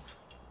balloon.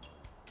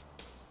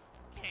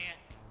 Can't.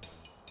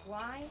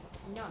 Why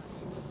not?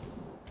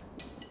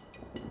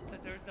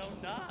 But there's no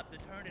knob to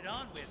turn it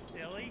on with,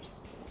 silly.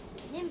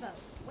 Nimbo,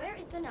 where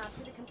is the knob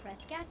to the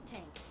compressed gas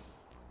tank?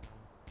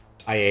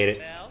 I ate it.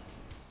 Well,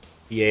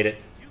 He ate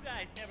it. you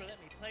guys never let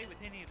me play with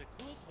any of the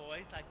cool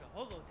toys like the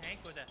holo tank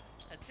or the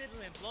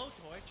acetylene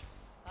blowtorch.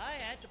 I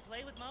had to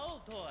play with my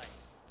old toy.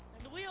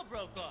 And the wheel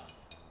broke off.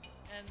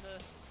 And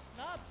the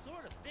knob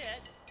sort of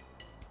fit.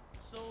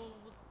 So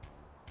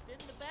then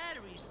the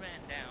batteries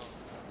ran down.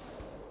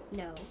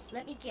 No,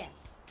 let me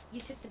guess.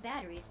 You took the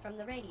batteries from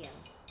the radio.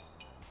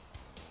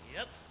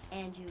 Yep.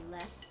 And you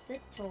left the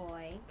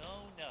toy.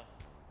 No.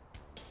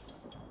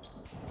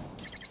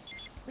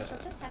 We shall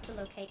just have to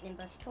locate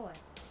Nimbus' toy.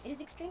 It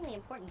is extremely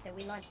important that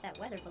we launch that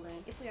weather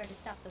balloon if we are to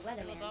stop the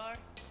Weatherman. Millibar,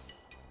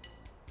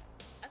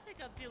 I think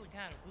I'm feeling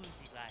kind of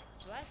woozy-like,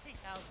 so I think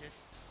I'll just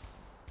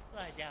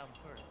lie down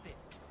for a bit.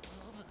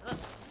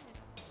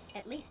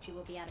 At least he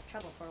will be out of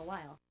trouble for a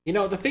while. You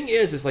know, the thing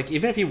is like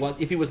even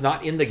if he was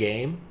not in the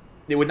game,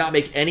 it would not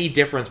make any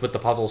difference with the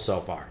puzzles so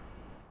far.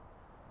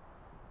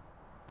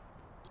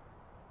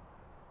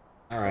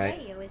 All right.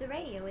 The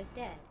radio is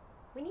dead.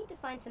 We need to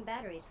find some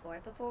batteries for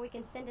it before we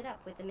can send it up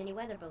with the mini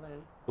weather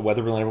balloon. The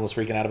weather balloon everyone was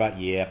freaking out about?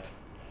 Yep.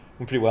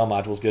 Went pretty well,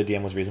 module's good,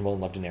 DM was reasonable,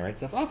 and loved to narrate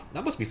stuff. Oh,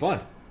 that must be fun.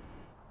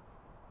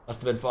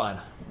 Must have been fun.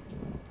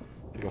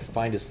 Gotta go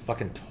find his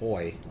fucking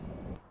toy.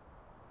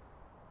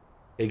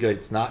 Okay, good,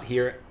 it's not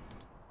here.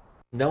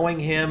 Knowing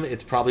him,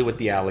 it's probably with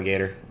the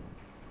alligator.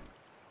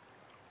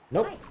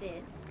 Nope. Hi,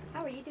 Sid.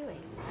 How are you doing?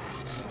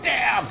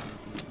 Stab!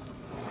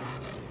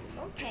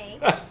 Okay,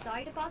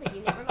 sorry to bother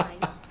you, never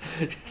mind.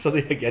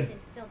 Something again. Sid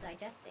is still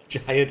digesting.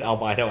 Giant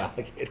albino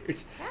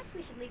alligators. Perhaps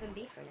we should leave him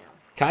be for now.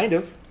 Kind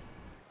of.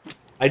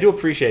 I do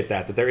appreciate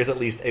that there is at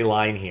least a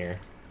line here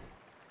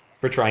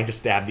for trying to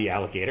stab the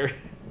alligator.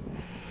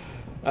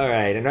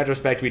 Alright, in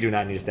retrospect, we do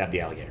not need to stab the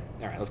alligator.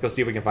 Alright, let's go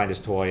see if we can find his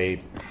toy.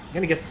 I'm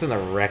gonna guess it's in the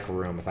rec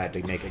room if I have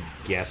to make a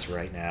guess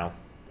right now.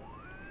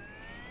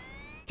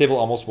 Table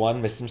almost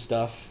won, missed some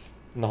stuff,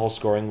 and the whole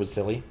scoring was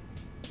silly.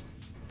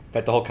 In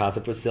fact, the whole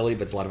concept was silly,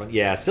 but it's a lot of fun.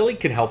 Yeah, silly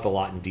can help a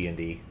lot in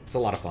D&D. It's a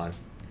lot of fun.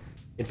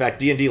 In fact,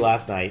 D&D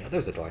last night... Oh,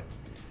 there's a toy.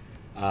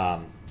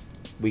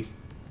 We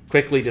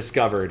quickly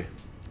discovered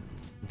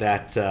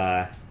that...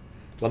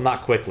 well,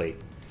 not quickly.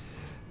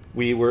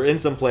 We were in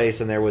some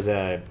place, and there was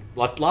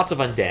lots of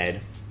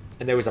undead,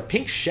 and there was a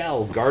pink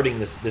shell guarding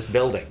this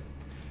building.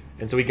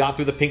 And so we got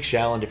through the pink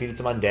shell and defeated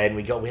some undead, and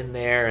we go in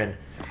there, and...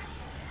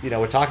 You know,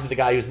 we're talking to the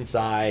guy who's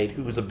inside,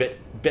 who was a bit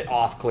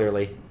off,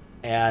 clearly.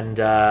 And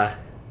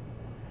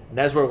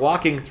as we're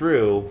walking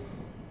through,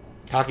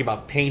 talking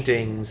about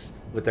paintings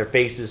with their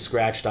faces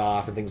scratched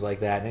off and things like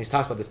that, and he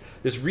talks about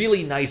this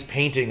really nice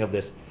painting of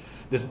this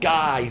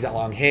guy. He's got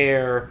long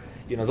hair,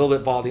 you know, he's a little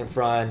bit baldy in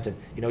front, and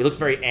you know, he looks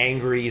very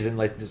angry. He's in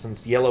like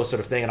this yellow sort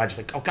of thing, and I just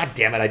like, oh god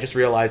damn it! I just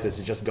realized this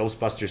is just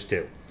Ghostbusters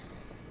 2.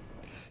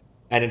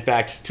 And in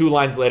fact, 2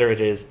 lines later, it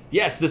is,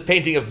 yes, this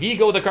painting of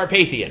Vigo the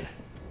Carpathian.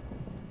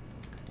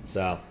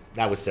 So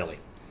that was silly.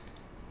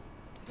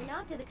 The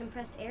knob to the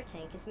compressed air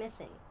tank is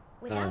missing.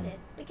 Without it,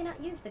 we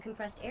cannot use the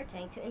compressed air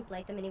tank to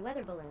inflate the mini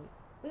weather balloon.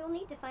 We will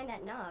need to find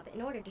that knob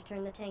in order to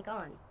turn the tank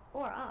on.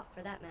 Or off,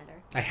 for that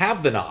matter. I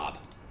have the knob.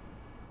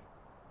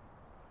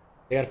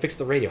 They gotta fix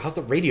the radio. How's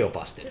the radio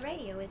busted? The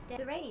radio is dead.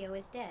 The radio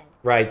is dead.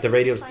 Right, the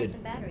radio's dead. Find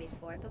some batteries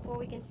for it before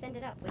we can send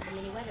it up with the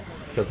mini weather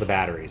balloon. Because the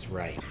batteries,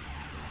 right.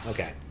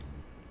 Okay.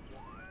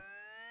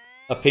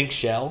 A pink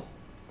shell?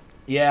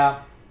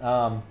 Yeah,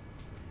 let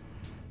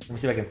me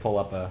see if I can pull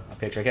up a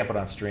picture. I can't put it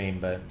on stream,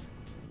 but...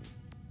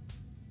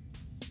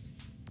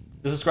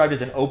 This is described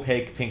as an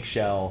opaque pink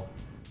shell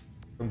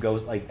from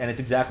Ghost... and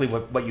it's exactly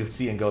what you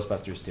see in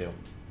Ghostbusters 2.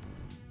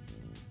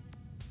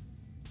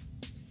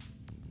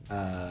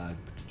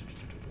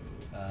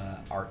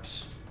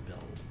 Art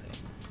building.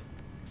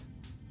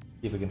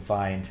 See if we can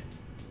find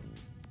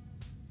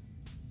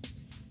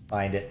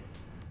it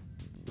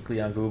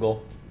quickly on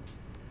Google.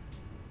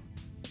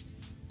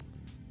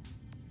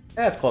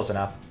 That's close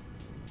enough.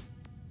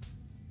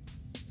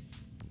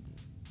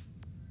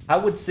 How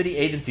would city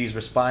agencies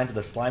respond to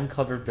the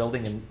slime-covered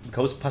building in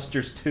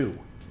Ghostbusters 2?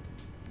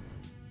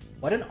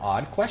 What an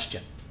odd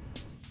question.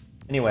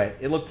 Anyway,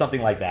 it looked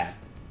something like that.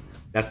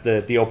 That's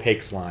the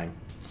opaque slime.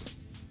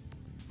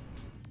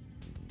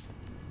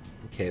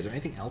 Okay, is there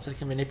anything else I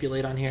can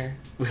manipulate on here?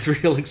 With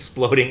real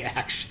exploding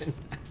action.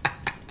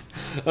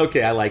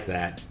 Okay, I like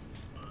that.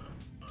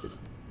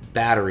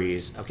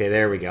 Batteries. Okay,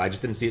 there we go. I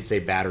just didn't see it say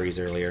batteries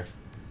earlier.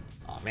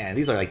 Oh man,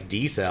 these are like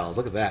D cells.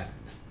 Look at that.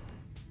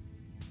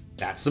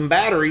 That's some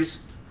batteries.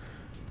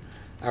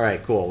 All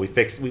right, cool.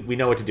 We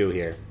know what to do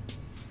here.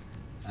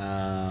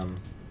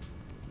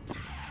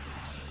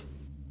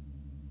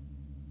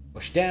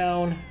 Push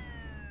down.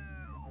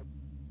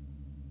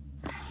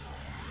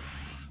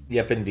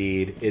 Yep,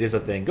 indeed. It is a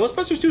thing.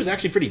 Ghostbusters 2 is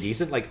actually pretty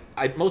decent. Like,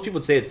 most people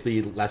would say it's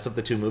the less of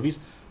the 2 movies,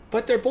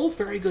 but they're both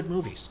very good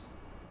movies.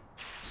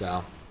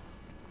 So.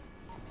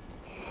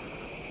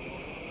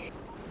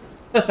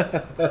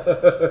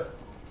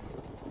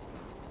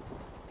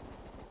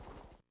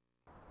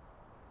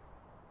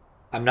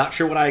 I'm not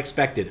sure what I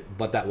expected,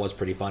 but that was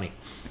pretty funny.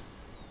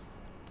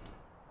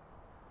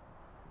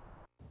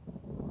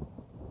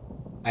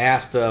 I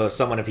asked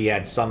someone if he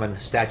had summoned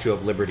Statue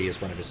of Liberty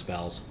as one of his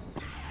spells,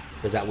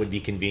 because that would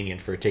be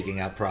convenient for taking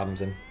out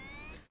problems in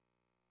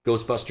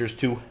Ghostbusters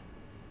 2.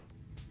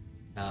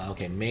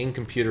 Okay, main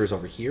computer is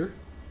over here.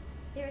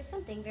 There is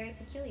something very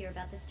peculiar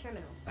about this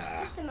terminal.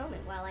 Just a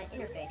moment while I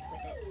interface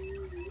with it.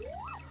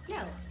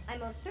 No, I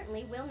most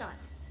certainly will not.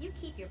 You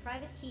keep your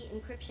private key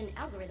encryption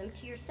algorithm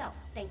to yourself.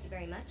 Thank you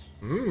very much.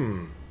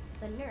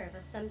 The nerve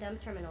of some dumb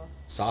terminals.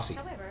 Saucy.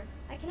 However,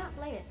 I cannot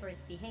blame it for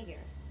its behavior.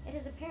 It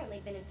has apparently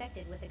been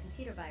infected with a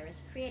computer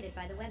virus created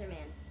by the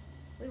Weatherman.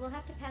 We will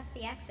have to pass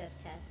the access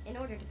test in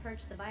order to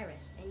purge the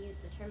virus and use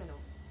the terminal.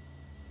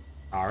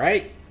 All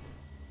right.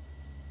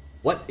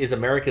 What is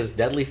America's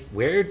deadly...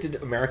 Where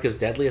did America's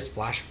deadliest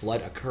flash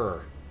flood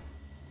occur?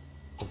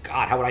 Oh,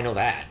 God, how would I know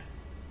that?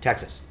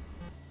 Texas.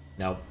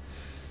 No.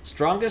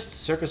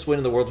 Strongest surface wind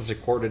in the world was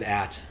recorded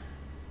at...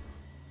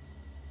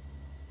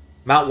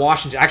 Mount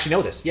Washington. I actually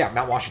know this. Yeah,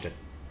 Mount Washington.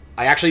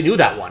 I actually knew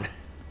that one.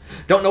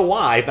 Don't know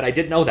why, but I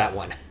did know that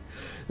one.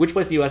 Which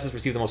place in the U.S. has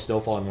received the most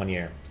snowfall in 1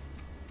 year?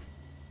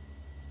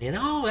 You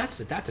know, that's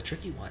a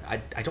tricky one. I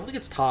don't think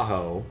it's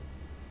Tahoe.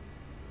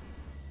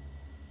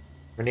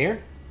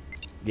 Rainier?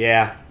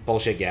 Yeah,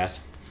 bullshit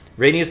guess.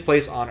 Rainiest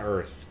place on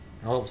Earth.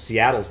 Oh,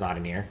 Seattle's not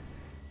in here.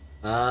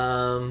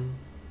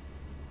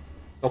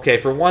 Okay,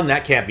 for one,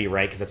 that can't be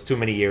right, because that's too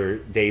many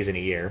days in a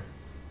year.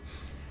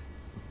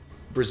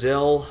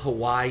 Brazil,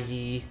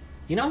 Hawaii.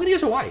 You know, I'm going to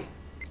guess Hawaii.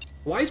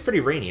 Hawaii's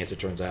pretty rainy, as it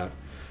turns out.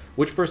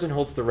 Which person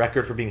holds the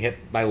record for being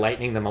hit by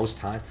lightning the most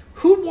times?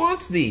 Who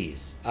wants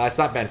these? It's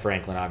not Ben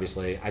Franklin,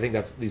 obviously. I think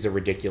these are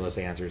ridiculous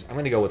answers. I'm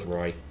going to go with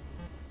Roy.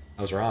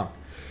 I was wrong.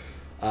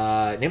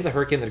 Name of the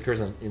hurricane that occurs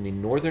in the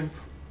northern...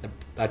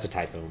 That's a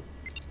typhoon.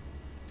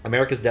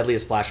 America's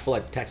deadliest flash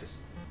flood, Texas.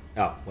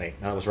 Oh,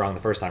 wait. No, that was wrong the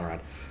first time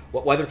around.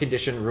 What weather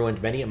condition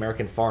ruined many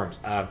American farms?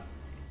 Yeah,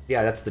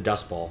 that's the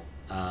Dust Bowl.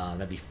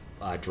 That'd be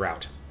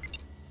drought.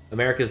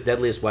 America's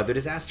deadliest weather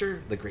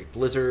disaster? The Great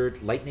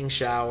Blizzard, lightning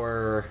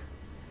shower...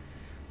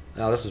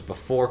 Oh, this was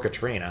before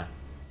Katrina.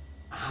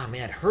 Ah,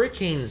 man,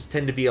 hurricanes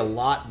tend to be a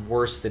lot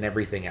worse than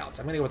everything else.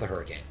 I'm going to go with a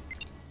hurricane.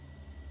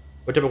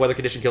 What type of weather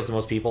condition kills the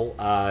most people?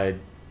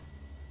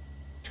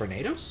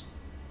 Tornadoes?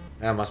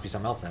 That must be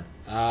something else then.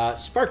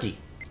 Sparky.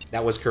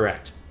 That was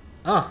correct.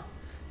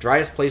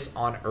 Driest place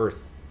on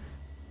Earth.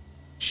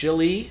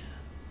 Chile,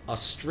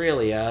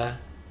 Australia,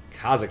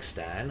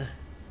 Kazakhstan,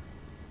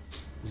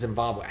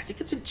 Zimbabwe. I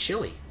think it's in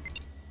Chile.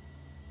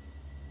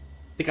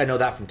 I think I know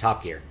that from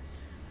Top Gear.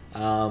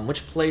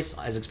 Which place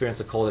has experienced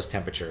the coldest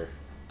temperature?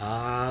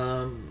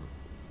 Canada.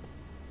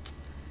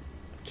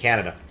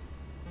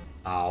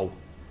 Oh.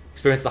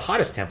 Experienced the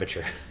hottest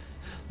temperature.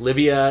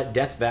 Libya,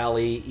 Death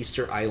Valley,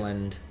 Easter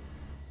Island.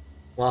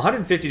 Well,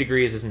 150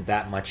 degrees isn't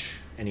that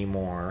much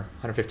anymore.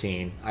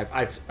 115.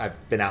 I've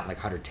been out in like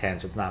 110,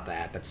 so it's not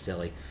that. That's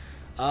silly.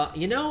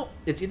 You know,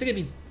 it's either gonna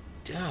be...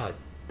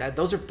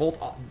 those are both...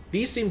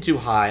 These seem too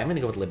high. I'm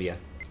gonna go with Libya.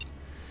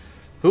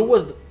 What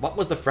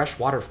was the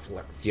freshwater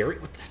fury?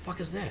 What the fuck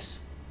is this?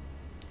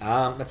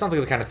 That sounds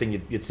like the kind of thing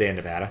you'd say in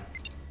Nevada.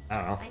 I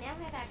don't know. I now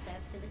have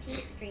access to the Team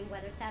Xtreme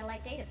weather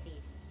satellite data feed.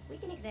 We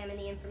can examine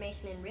the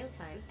information in real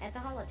time at the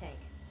holotank.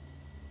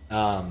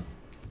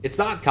 It's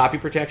not copy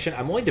protection.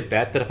 I'm willing to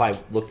bet that if I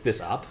looked this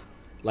up,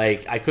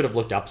 like, I could have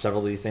looked up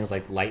several of these things,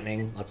 like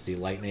lightning. Let's see,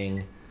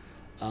 lightning.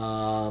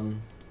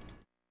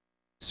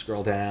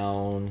 Scroll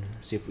down.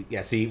 See if we...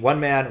 Yeah, see,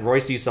 one man, Roy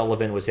C.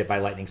 Sullivan, was hit by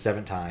lightning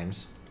 7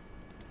 times.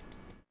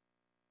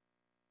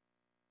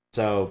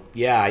 So,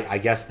 yeah, I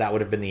guess that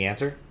would have been the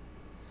answer.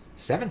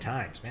 7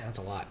 times. Man, that's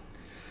a lot.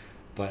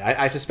 But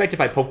I suspect if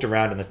I poked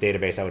around in this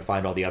database, I would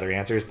find all the other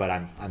answers, but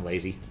I'm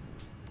lazy.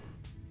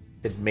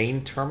 The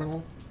main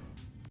terminal?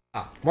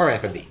 More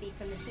FMV.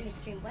 From the Team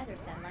Xtreme weather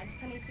satellites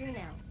coming through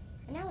now.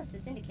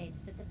 Analysis indicates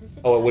that the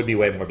Pacific it would be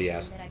way more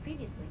BS. that I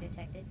previously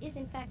detected is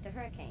in fact a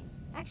hurricane.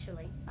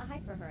 Actually, a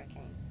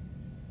hyper-hurricane.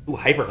 Ooh,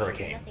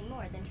 hyper-hurricane. Nothing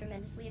more than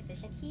tremendously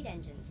efficient heat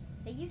engines.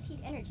 They use heat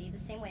energy the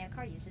same way a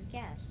car uses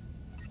gas.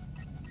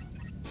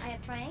 I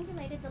have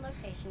triangulated the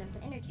location of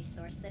the energy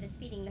source that is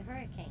feeding the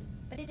hurricane,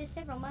 but it is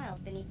several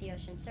miles beneath the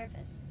ocean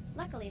surface.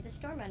 Luckily, the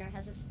Storm Runner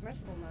has a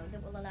submersible mode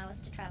that will allow us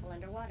to travel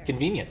underwater.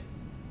 Convenient.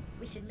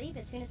 We should leave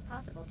as soon as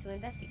possible to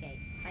investigate.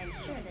 I am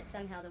sure that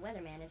somehow the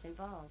Weatherman is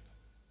involved.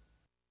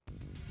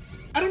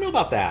 I don't know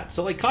about that.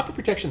 So, like, copy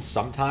protection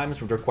sometimes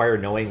would require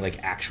knowing,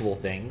 like, actual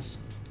things.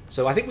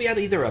 So I think we had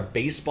either a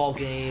baseball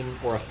game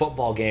or a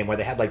football game where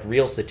they had, like,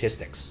 real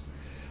statistics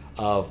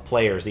of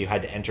players that you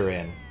had to enter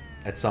in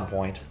at some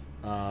point.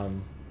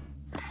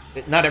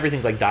 Not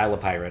everything's like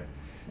Dial-A-Pirate.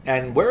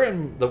 And Where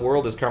in the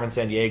World is Carmen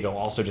Sandiego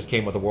also just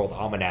came with a World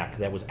Almanac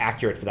that was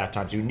accurate for that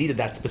time. So you needed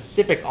that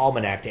specific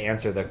almanac to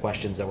answer the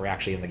questions that were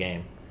actually in the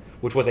game,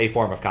 which was a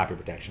form of copy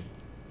protection.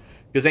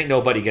 Because ain't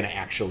nobody going to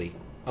actually...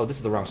 Oh, this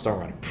is the wrong Storm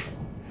Runner.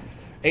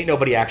 Ain't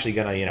nobody actually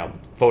going to, you know,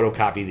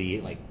 photocopy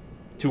the, like,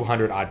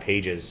 200-odd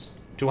pages.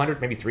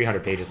 200, maybe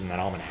 300 pages in that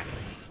almanac.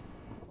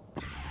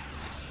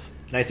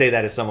 And I say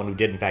that as someone who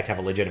did, in fact, have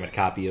a legitimate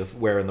copy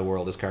of Where in the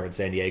World is Carmen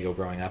Sandiego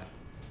growing up.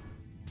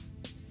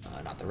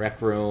 Not the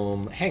Rec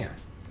Room. Hangar.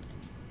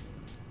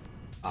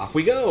 Off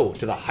we go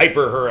to the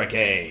Hyper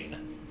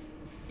Hurricane.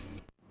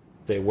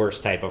 The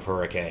worst type of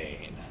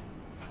hurricane.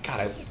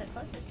 God, I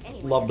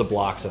love the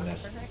blocks in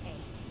this.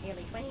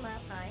 nearly 20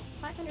 miles high,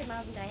 500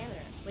 miles in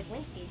diameter, with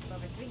wind speeds of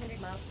over 300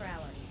 miles per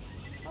hour.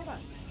 Hold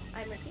on.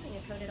 I'm receiving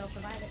a coded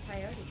ultraviolet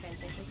priority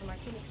transmission from our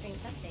Team Xtreme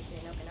substation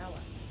in Okinawa.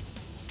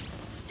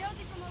 This is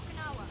Josie from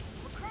Okinawa.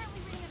 We're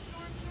currently reading a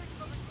storm surge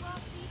of over 12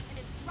 feet, and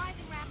it's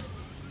rising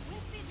rapidly.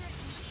 Wind speeds are at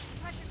peak,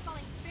 and pressure's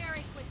falling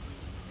very quickly.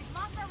 We've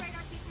lost our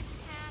radar feed from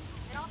Japan,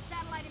 and all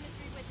satellite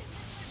imagery with it.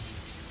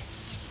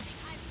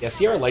 Yeah,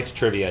 Sierra liked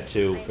trivia,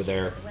 too, for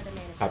their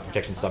cop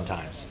protection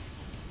sometimes.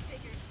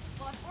 Figures.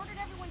 Well, I've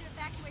ordered everyone to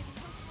evacuate the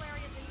coastal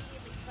areas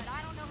immediately, but I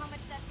don't know how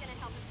much that's going to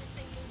help if this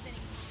thing moves any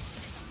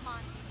closer. It's a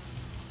monster.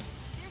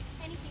 If there's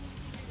anything you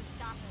can do to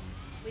stop him,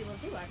 We will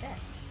do our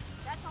best.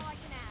 that's all I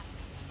can ask.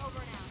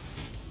 Over and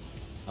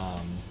out.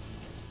 Our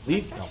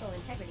Leave. structural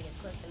integrity is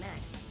close to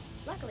max.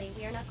 Luckily,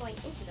 we are not going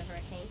into the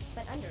hurricane,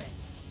 but under it.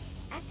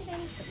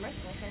 Activating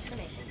submersible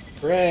transformation.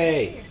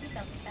 Hooray! Make sure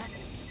your seatbelt is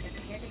fastened and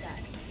prepare to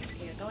dive.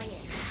 We are going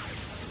in.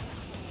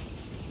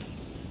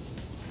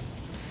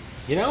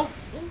 You know,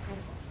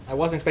 Incredible. I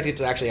wasn't expecting it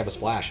to actually have a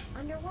splash.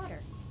 Underwater.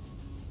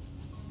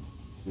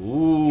 There are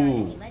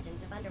Ooh. many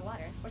legends of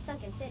underwater or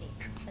sunken cities,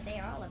 but they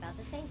are all about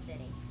the same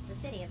city, the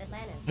city of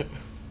Atlantis.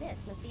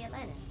 This must be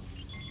Atlantis.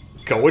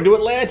 Going to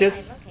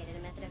Atlantis! I've located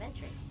a method of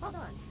entry. Hold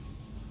on.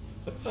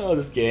 Oh,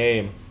 this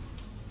game.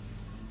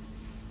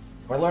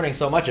 We're learning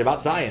so much about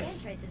science.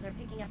 Sand traces are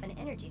picking up an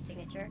energy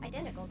signature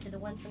identical to the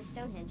ones from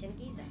Stonehenge and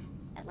Giza.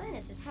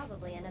 Atlantis is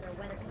probably another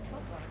weather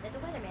control point that the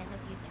Weatherman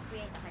has used to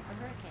create the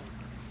hyper-hurricane.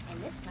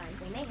 And this time,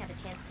 we may have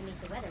a chance to meet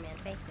the Weatherman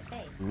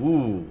face-to-face.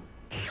 Ooh.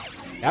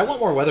 I want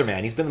more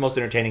Weatherman. He's been the most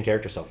entertaining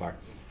character so far.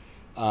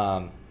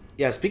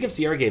 Yeah, speaking of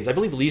Sierra games, I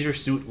believe Leisure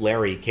Suit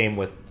Larry came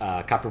with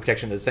copper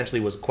protection that essentially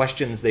was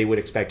questions they would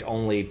expect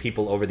only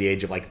people over the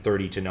age of like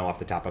 30 to know off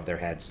the top of their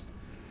heads.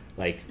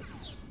 Like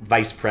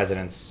vice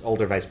presidents,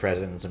 older vice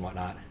presidents and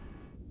whatnot.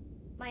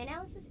 My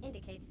analysis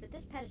indicates that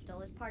this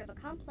pedestal is part of a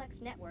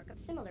complex network of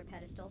similar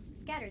pedestals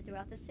scattered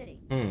throughout the city.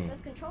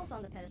 Those controls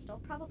on the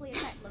pedestal probably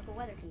affect local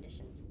weather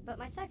conditions, but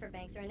my cipher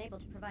banks are unable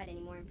to provide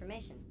any more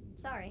information.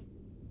 Sorry.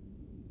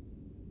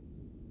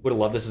 Would have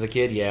loved this as a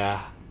kid,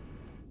 yeah.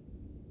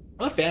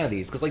 I'm a fan of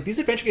these, because like these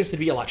adventure games tend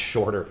to be a lot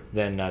shorter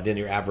than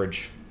your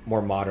average,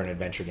 more modern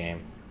adventure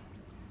game.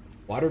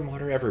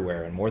 Water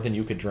everywhere, and more than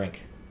you could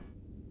drink.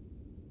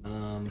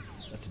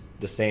 That's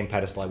the same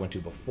pedestal I went to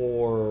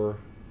before.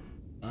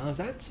 Is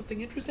that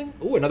something interesting?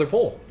 Ooh, another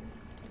pole.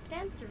 It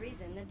stands to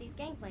reason that these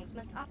gangplanks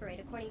must operate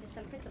according to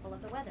some principle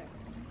of the weather,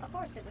 a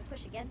force that would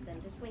push against them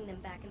to swing them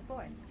back and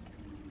forth.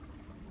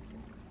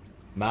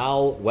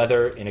 Mal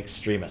weather in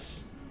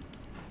extremis.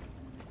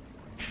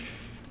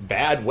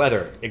 Bad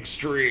weather.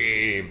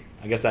 Extreme.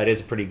 I guess that is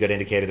a pretty good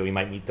indicator that we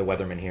might meet the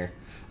Weatherman here.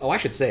 Oh, I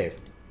should save.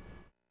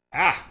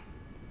 Ah!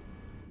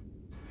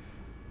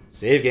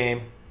 Save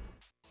game.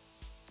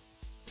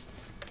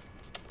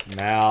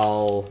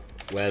 Mal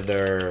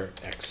weather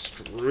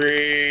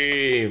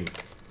extreme.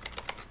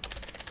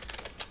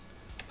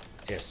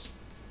 Yes.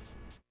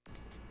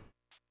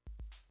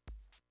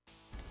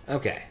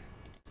 Okay.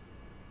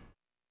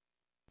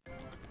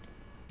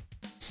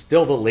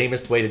 Still the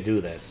lamest way to do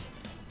this.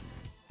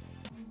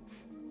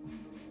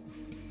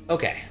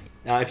 Okay.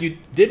 Now, if you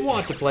did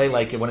want to play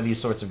like one of these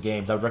sorts of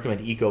games, I would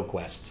recommend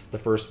EcoQuest, the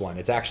first one.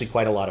 It's actually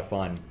quite a lot of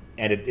fun,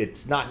 and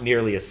it's not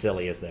nearly as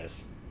silly as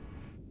this.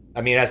 I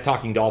mean, it has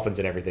talking dolphins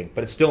and everything,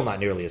 but it's still not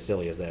nearly as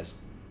silly as this.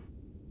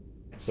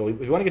 So if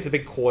you want to get to the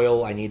big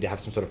coil, I need to have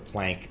some sort of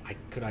plank.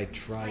 Could I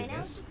try My this?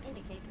 analysis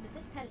indicates that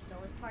this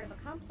pedestal is part of a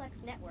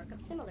complex network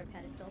of similar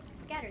pedestals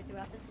scattered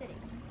throughout the city.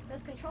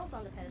 Those controls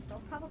on the pedestal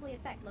probably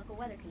affect local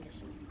weather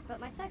conditions, but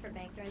my cipher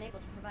banks are unable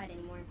to provide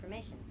any more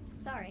information.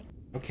 Sorry.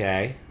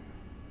 Okay.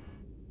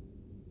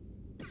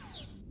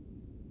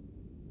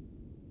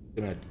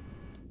 Gonna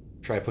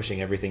try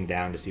pushing everything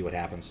down to see what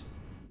happens.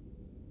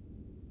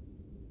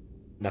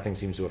 Nothing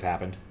seems to have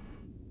happened.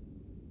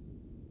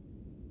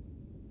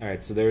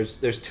 Alright, so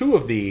there's two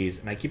of these,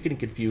 and I keep getting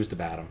confused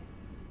about them.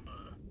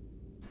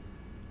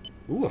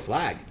 Ooh, a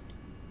flag.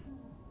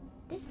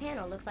 This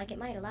panel looks like it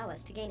might allow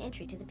us to gain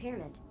entry to the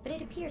pyramid, but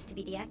it appears to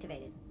be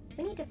deactivated.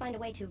 We need to find a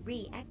way to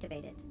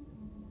reactivate it.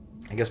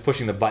 I guess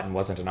pushing the button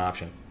wasn't an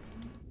option.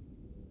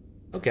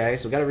 Okay,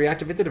 so we gotta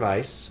reactivate the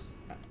device.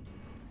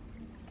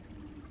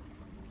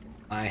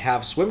 I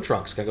have swim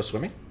trunks. Can I go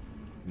swimming?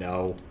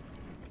 No.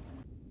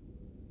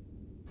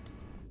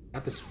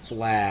 Got this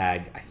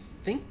flag. I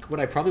think what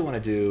I probably want to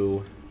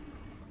do...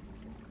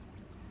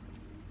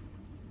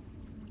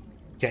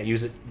 Can't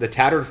use it. The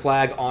tattered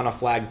flag on a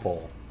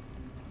flagpole.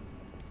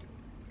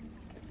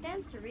 It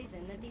stands to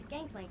reason that these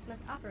gangplanks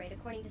must operate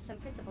according to some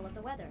principle of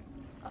the weather,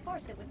 a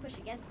force that would push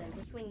against them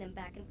to swing them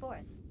back and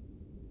forth.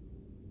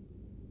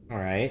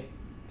 Alright.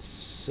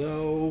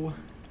 So...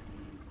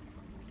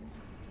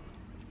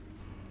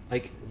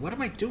 like, what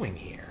am I doing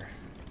here?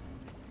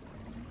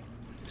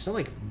 There's no,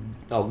 like...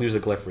 oh, lose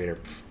a glyph reader.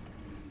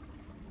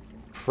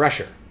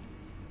 Pressure.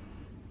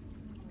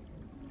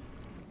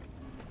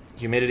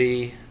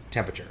 Humidity,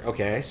 temperature.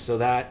 Okay, so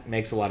that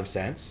makes a lot of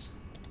sense.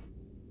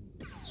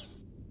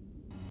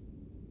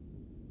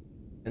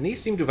 And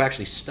these seem to have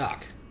actually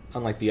stuck,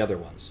 unlike the other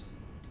ones.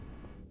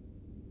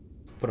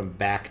 put them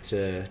back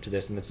to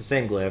this, and it's the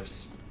same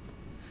glyphs,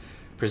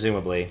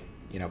 presumably.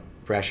 You know,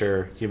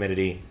 pressure,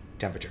 humidity,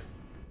 temperature.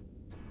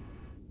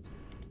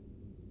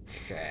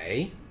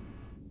 Okay.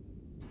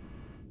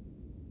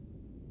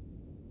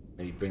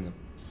 Maybe bring them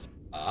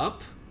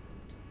up.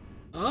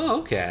 Oh,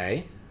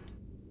 okay.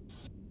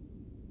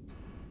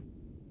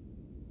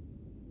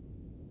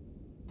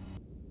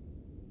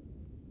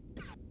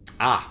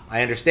 Ah,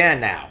 I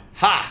understand now.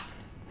 Ha!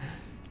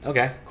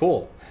 Okay,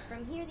 cool.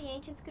 From here, the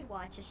ancients could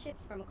watch as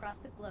ships from across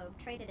the globe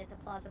traded at the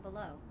plaza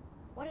below.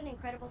 What an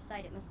incredible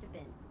sight it must have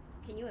been.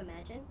 Can you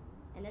imagine?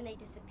 And then they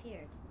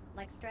disappeared,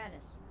 like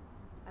Stratus.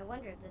 I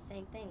wonder if the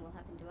same thing will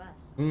happen to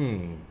us.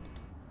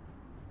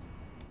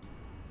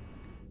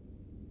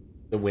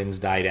 The winds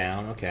die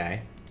down,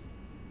 okay.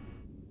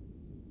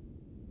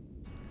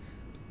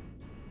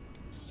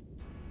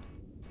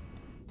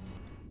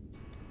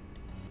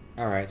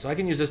 Alright, so I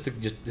can use this to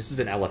just... This is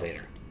an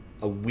elevator.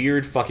 A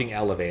weird fucking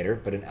elevator,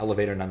 but an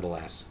elevator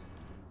nonetheless.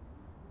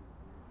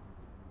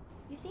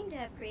 You seem to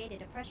have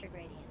created a pressure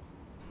gradient.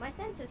 My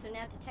sensors are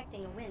now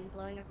detecting a wind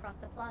blowing across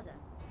the plaza.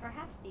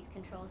 Perhaps these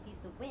controls use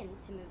the wind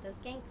to move those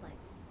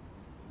gangplanks.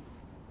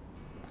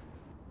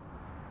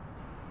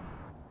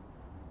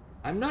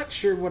 I'm not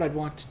sure what I'd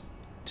want to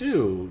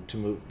do to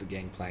move the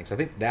gangplanks. I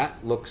think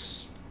that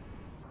looks...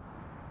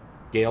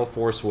 Gale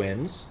force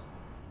winds.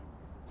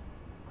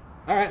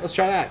 Alright, let's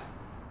try that.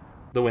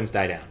 The winds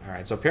die down.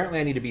 Alright, so apparently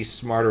I need to be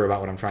smarter about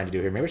what I'm trying to do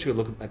here. Maybe I should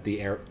look at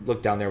the air,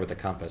 look down there with the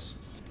compass.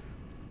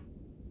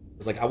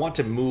 It's like, I want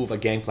to move a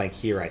gangplank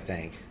here, I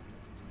think.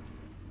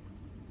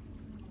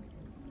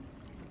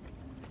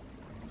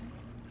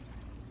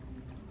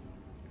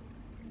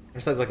 I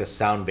just like a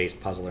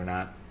sound-based puzzle or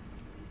not.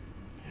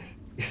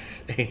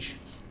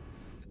 Ancients.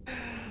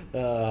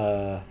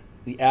 The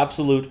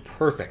absolute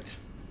perfect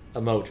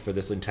emote for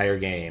this entire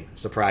game,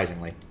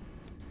 surprisingly.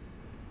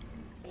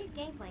 These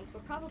gangplanks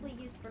were probably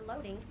used for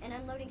loading and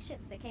unloading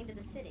ships that came to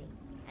the city.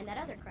 And that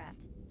other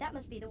craft, that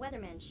must be the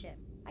Weatherman ship.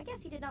 I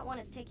guess he did not want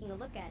us taking a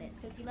look at it,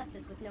 since he left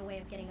us with no way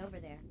of getting over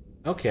there.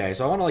 Okay,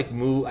 so I want to, like,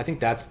 move... I think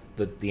that's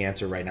the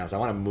answer right now, is I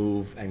want to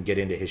move and get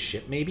into his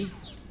ship, maybe?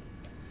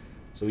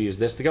 So we use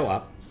this to go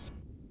up.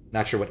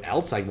 Not sure what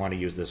else I want to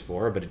use this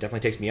for, but it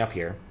definitely takes me up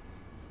here.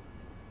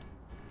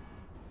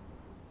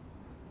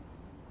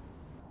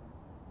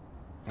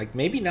 Like,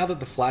 maybe now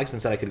that the flag's been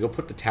set, I could go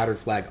put the tattered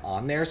flag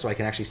on there so I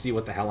can actually see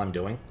what the hell I'm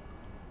doing.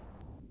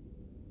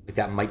 Like,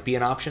 that might be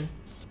an option.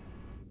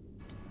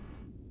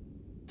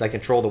 So I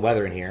control the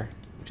weather in here,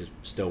 which is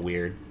still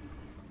weird.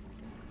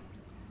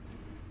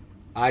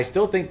 I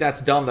still think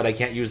that's dumb that I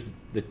can't use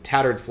the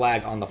tattered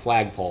flag on the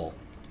flagpole.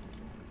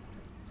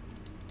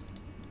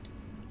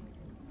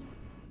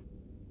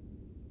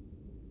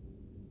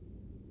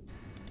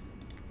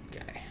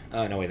 Okay.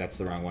 Oh, no, wait, that's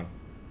the wrong one.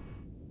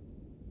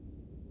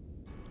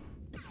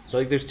 So,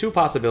 like, there's two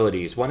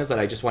possibilities. One is that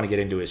I just want to get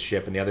into his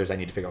ship, and the other is I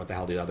need to figure out what the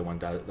hell the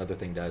other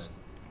thing does.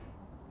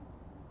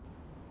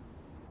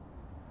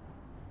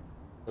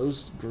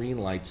 Those green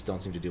lights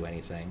don't seem to do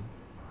anything.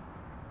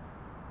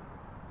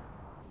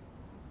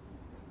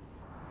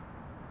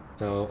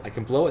 So I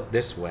can blow it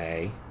this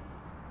way.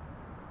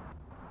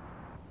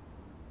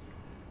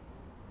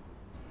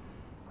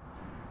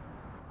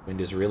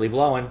 Wind is really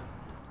blowing.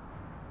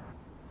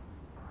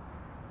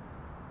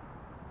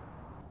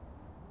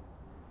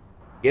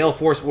 Gale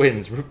force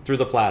winds through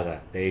the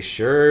plaza. They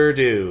sure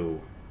do.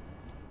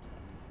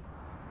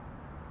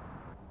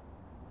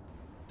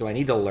 Do I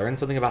need to learn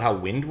something about how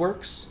wind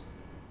works?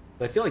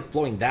 I feel like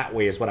blowing that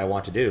way is what I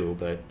want to do,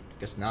 but I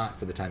guess not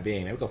for the time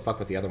being. Maybe go fuck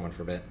with the other one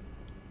for a bit.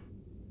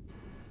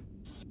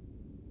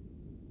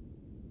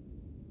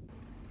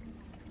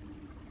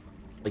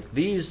 Like,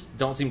 these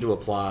don't seem to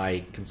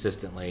apply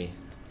consistently.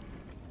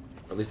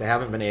 Or at least I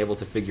haven't been able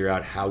to figure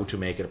out how to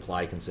make it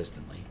apply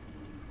consistently.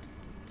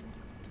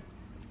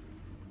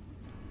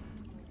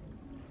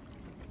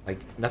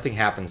 Like, nothing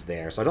happens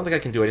there, so I don't think I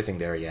can do anything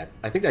there yet.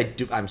 I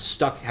think I'm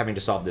stuck having to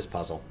solve this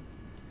puzzle.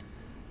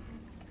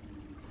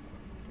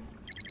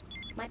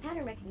 My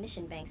pattern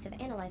recognition banks have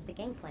analyzed the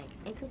gangplank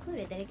and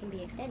concluded that it can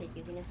be extended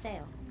using a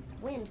sail.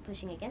 Wind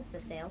pushing against the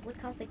sail would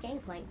cause the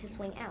gangplank to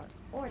swing out,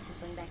 or to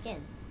swing back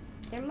in.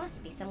 There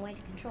must be some way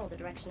to control the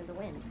direction of the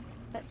wind.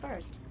 But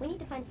first, we need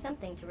to find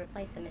something to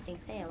replace the missing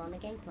sail on the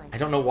gangplank. I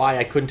don't know why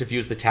I couldn't have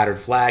used the tattered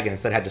flag and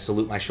instead had to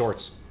salute my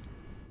shorts.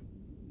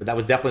 But that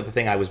was definitely the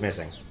thing I was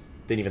missing.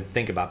 Didn't even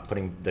think about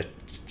putting the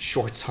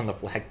shorts on the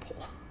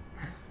flagpole.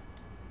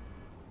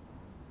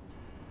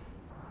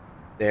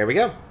 There we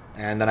go.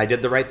 And then I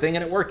did the right thing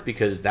and it worked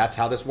because that's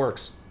how this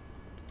works.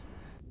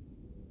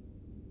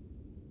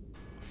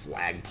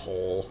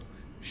 Flagpole.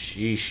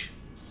 Sheesh.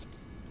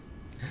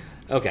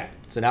 Okay,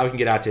 so now we can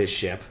get out to his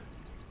ship.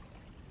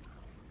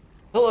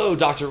 Hello,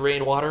 Dr.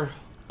 Rainwater.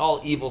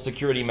 All evil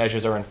security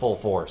measures are in full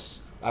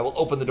force. I will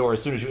open the door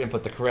as soon as you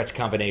input the correct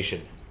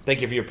combination.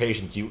 Thank you for your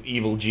patience, you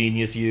evil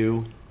genius,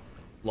 you.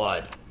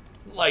 Flood.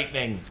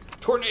 Lightning.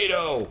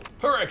 Tornado.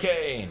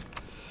 Hurricane.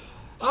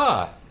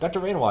 Ah, Dr.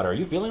 Rainwater, are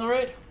you feeling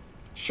alright?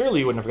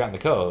 Surely you wouldn't have forgotten the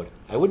code.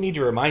 I would need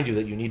to remind you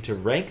that you need to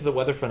rank the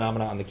weather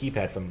phenomena on the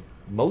keypad from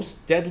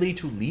most deadly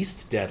to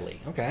least deadly.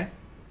 Okay.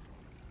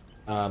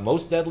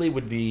 Most deadly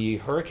would be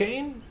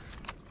hurricane,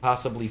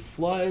 possibly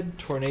flood,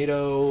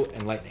 tornado,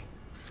 and lightning.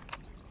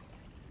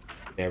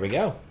 There we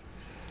go.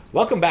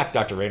 Welcome back,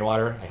 Dr.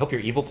 Rainwater. I hope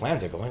your evil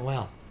plans are going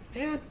well.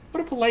 Man,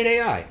 what a polite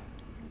AI.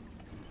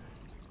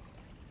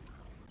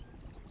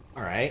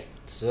 Alright,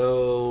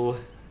 so...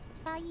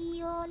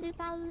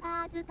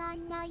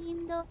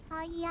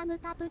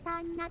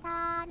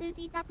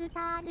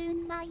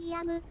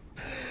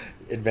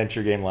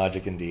 Adventure game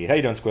logic indeed. How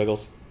you doing,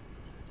 Squiggles?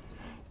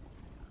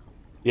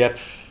 Yep,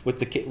 with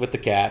the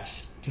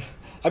cat.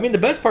 I mean, the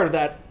best part of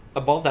that,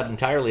 about that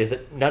entirely, is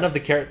that none of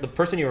the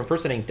person you're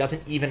impersonating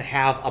doesn't even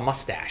have a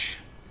mustache.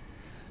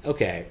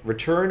 Okay,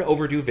 return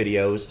overdue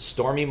videos.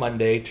 Stormy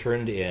Monday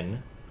turned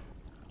in.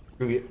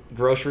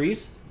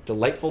 Groceries.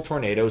 Delightful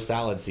tornado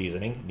salad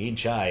seasoning. Need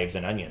chives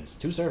and onions.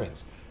 2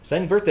 servings.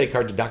 Send birthday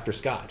card to Dr.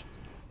 Scott.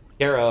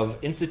 Care of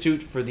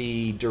Institute for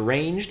the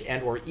Deranged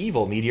and or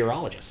Evil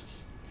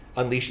Meteorologists.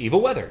 Unleash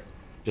evil weather.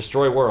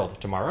 Destroy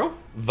world. Tomorrow?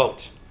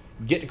 Vote.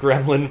 Get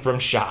gremlin from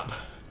shop.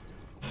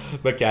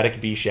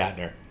 Mechanic B.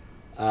 Shatner.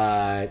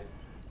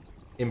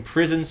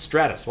 Imprison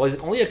Stratus. Well, he's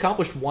only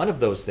accomplished one of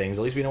those things.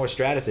 At least we know where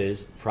Stratus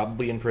is.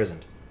 Probably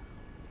imprisoned.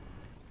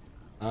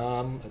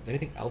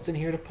 Anything else in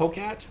here to poke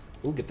at?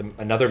 Ooh, get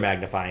another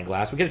magnifying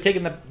glass. We could have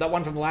taken that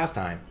one from the last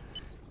time.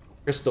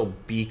 Crystal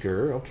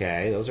beaker.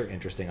 Okay, those are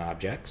interesting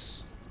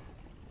objects.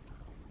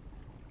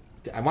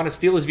 I want to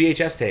steal his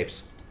VHS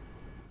tapes.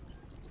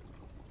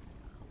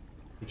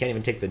 We can't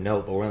even take the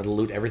note, but we're going to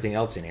loot everything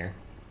else in here.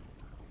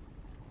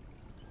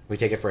 Can we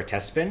take it for a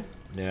test spin?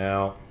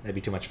 No, that'd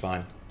be too much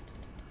fun.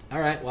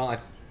 Alright, well, I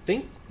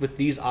think with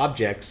these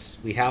objects,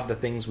 we have the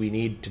things we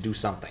need to do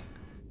something.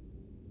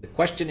 The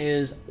question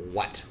is,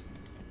 what?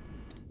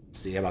 Let's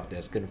see, how about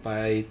this? Can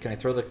I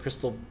throw the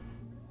crystal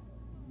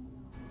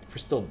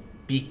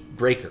beak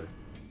breaker?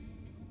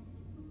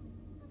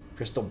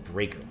 Crystal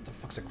breaker. What the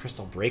fuck's a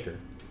crystal breaker?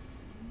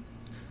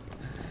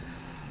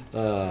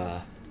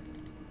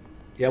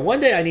 Yeah, one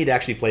day I need to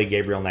actually play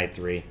Gabriel Knight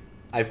 3.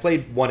 I've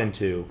played 1 and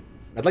 2.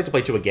 I'd like to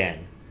play 2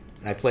 again.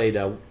 And I played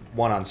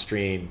 1 on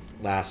stream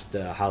last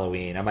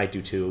Halloween. I might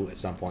do 2 at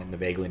some point in the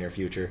vaguely near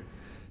future.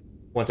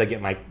 Once I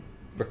get my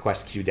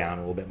request queue down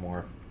a little bit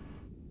more.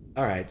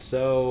 Alright,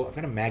 so I've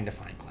got a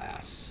magnifying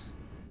glass.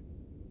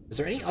 Is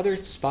there any other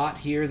spot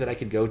here that I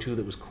could go to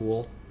that was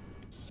cool?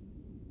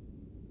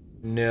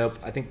 Nope,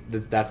 I think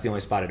that's the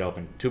only spot it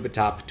opened. Tube at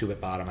top, tube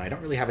at bottom, and I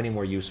don't really have any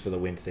more use for the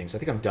wind thing, so I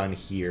think I'm done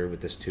here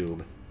with this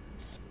tube.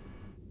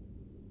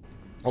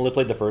 Only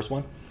played the first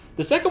one.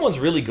 The second one's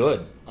really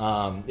good,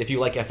 if you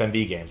like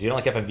FMV games. If you don't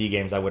like FMV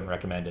games, I wouldn't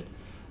recommend it.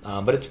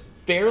 But it's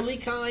fairly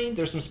kind.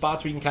 There's some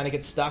spots where you can kind of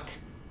get stuck,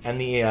 and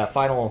the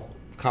final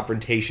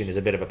confrontation is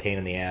a bit of a pain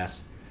in the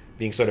ass,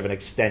 being sort of an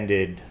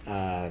extended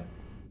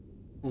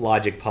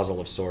logic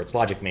puzzle of sorts,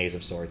 logic maze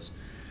of sorts.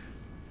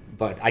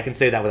 But I can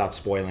say that without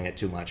spoiling it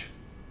too much.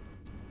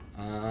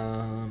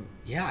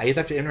 Yeah, I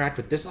either have to interact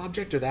with this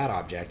object or that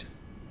object.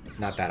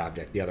 Not that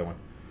object, the other one.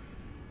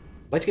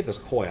 I'd like to get this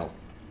coil.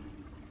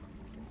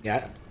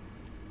 Yeah.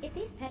 If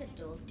these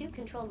pedestals do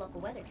control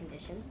local weather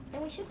conditions,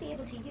 then we should be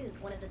able to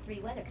use one of the 3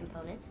 weather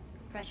components,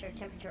 pressure,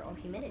 temperature, or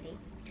humidity,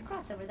 to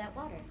cross over that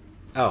water.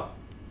 Oh.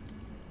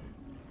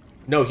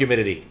 No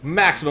humidity.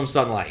 Maximum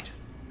sunlight.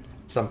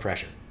 Some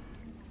pressure.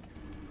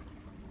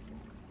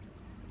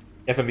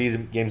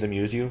 FMV games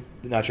amuse you?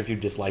 Not sure if you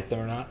dislike them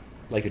or not.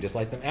 Like or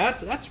dislike them?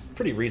 That's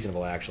pretty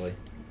reasonable, actually.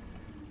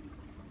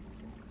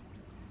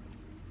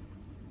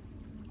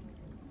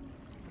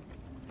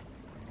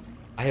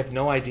 I have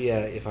no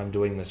idea if I'm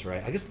doing this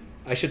right. I guess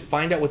I should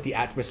find out what the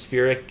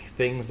atmospheric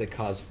things that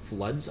cause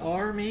floods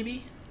are,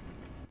 maybe?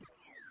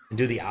 And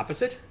do the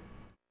opposite?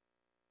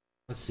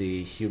 Let's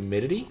see.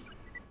 Humidity?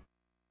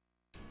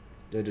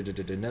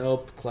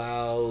 Nope.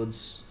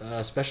 Clouds.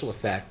 Special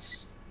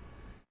effects.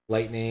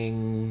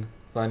 Lightning.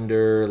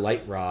 Thunder.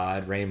 Light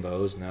rod.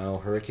 Rainbows. No.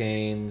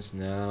 Hurricanes.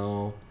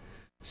 No.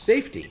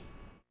 Safety.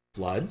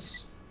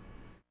 Floods.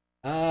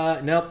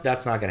 Nope.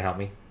 That's not going to help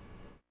me.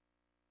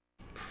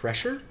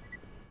 Pressure?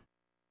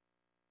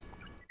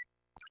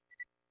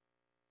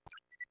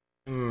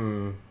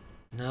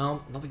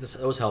 No, I don't think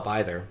those help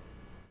either.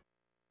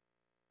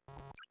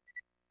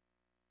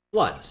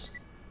 Floods.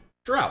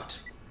 Drought.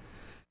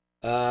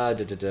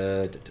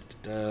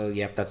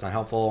 Yep, that's not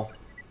helpful.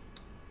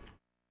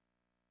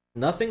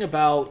 Nothing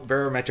about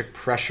barometric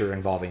pressure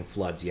involving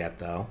floods yet,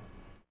 though.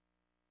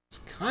 It's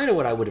kind of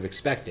what I would have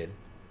expected.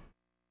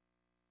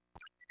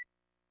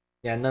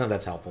 Yeah, none of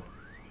that's helpful.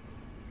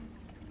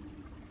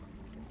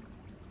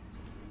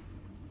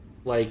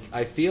 Like,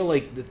 I feel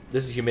like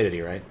this is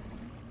humidity, right?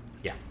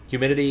 Yeah,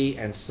 humidity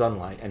and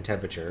sunlight and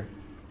temperature.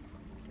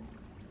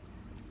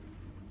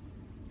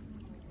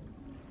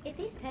 If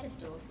these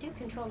pedestals do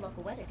control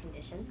local weather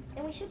conditions,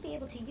 then we should be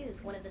able to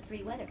use one of the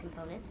 3 weather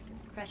components,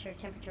 pressure,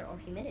 temperature, or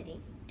humidity,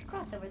 to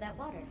cross over that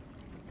water.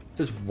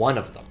 This is one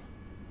of them.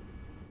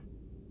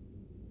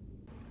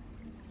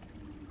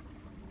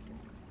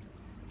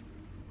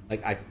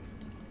 Like,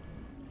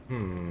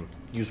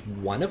 use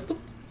one of them?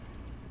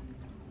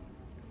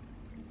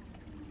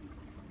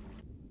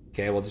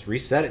 Okay, we'll just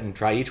reset it and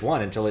try each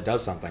one until it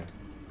does something.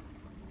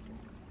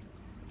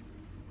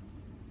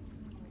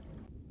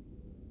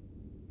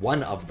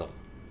 One of them.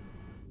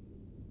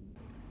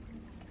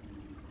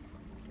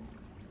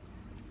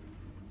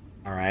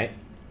 Alright.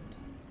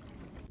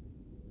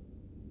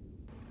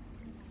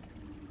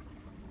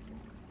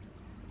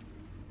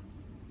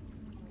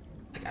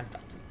 Like, is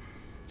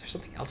there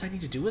something else I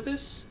need to do with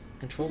this?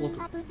 Control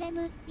local...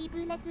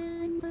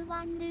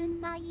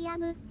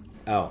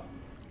 Oh.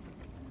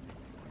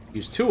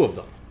 Use two of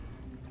them.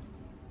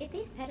 If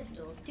these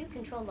pedestals do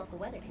control local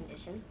weather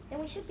conditions, then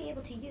we should be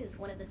able to use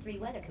one of the three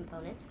weather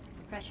components,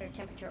 pressure,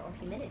 temperature, or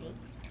humidity,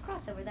 to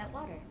cross over that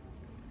water.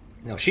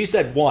 No, she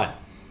said one.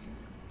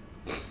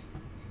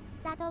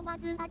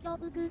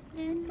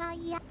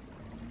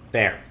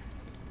 Fair.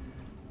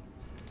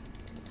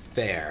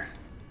 Fair.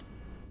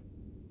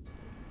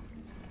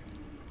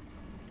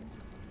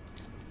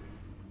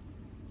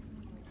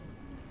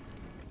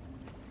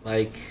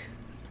 Like,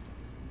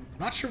 I'm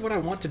not sure what I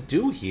want to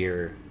do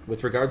here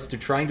with regards to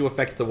trying to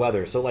affect the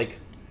weather. So, like,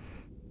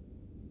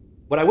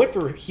 what I went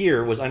for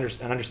here was or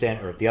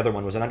the other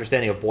one was an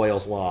understanding of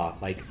Boyle's law.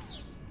 Like,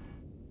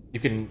 you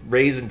can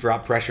raise and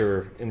drop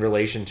pressure in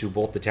relation to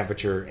both the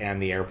temperature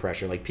and the air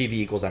pressure, like PV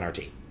equals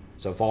nRT.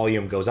 So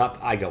volume goes up,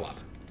 I go up.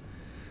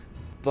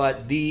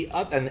 But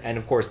and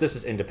of course, this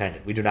is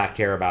independent. We do not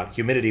care about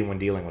humidity when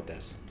dealing with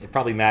this. It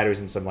probably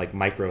matters in some, like,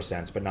 micro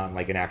sense, but not in,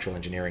 like, an actual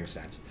engineering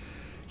sense.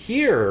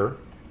 Here,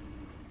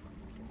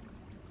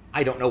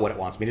 I don't know what it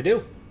wants me to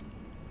do.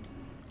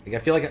 Like, I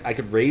feel like I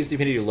could raise the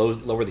humidity or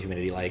lower the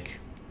humidity, like,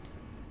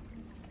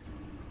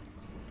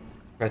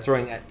 by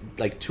throwing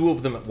like two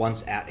of them at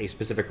once at a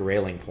specific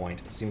railing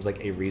point. Seems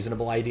like a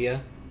reasonable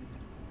idea.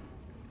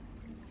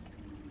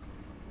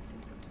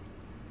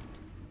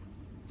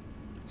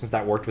 Since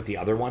that worked with the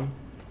other one.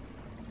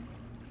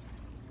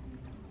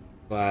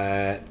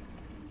 But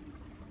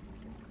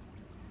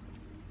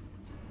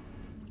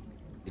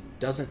it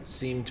doesn't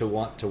seem to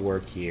want to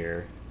work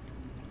here.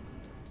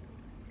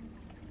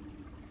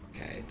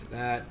 Okay, do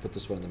that. Put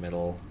this one in the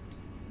middle.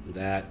 Do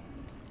that.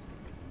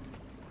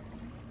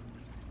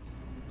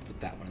 Put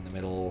that one in the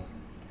middle.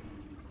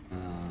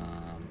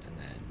 And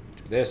then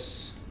do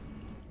this.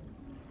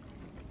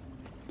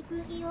 I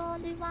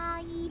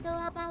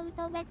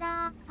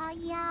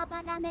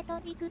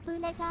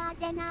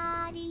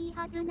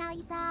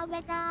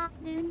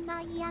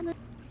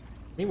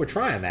mean, we're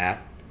trying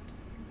that.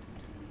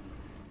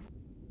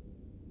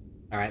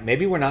 Alright,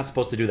 maybe we're not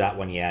supposed to do that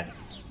one yet.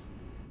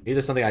 Maybe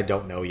there's something I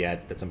don't know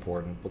yet that's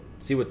important. We'll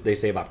see what they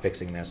say about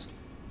fixing this.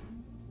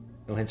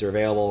 No hints are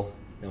available.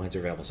 No hints are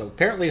available. So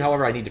apparently,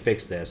 however, I need to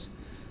fix this.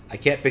 I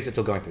can't fix it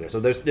till going through this. So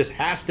this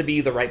has to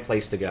be the right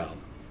place to go.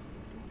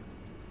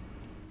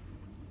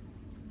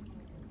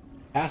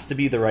 Has to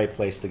be the right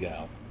place to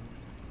go.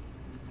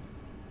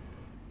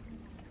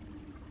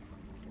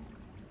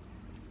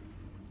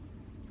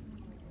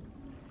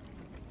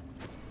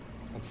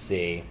 Let's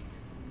see.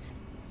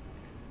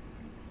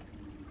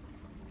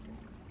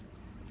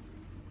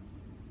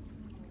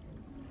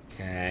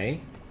 Okay.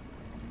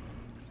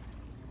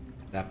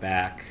 That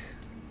back.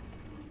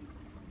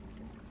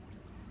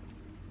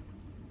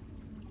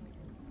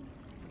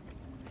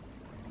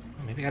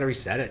 Oh, maybe I gotta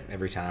reset it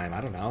every time.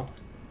 I don't know.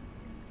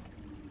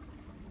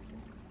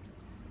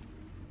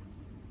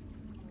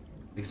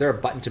 Is there a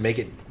button to make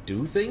it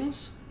do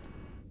things?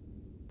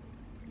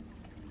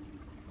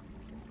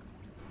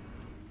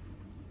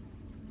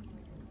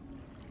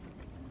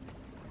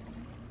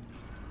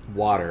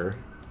 Water.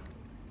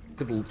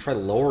 Could try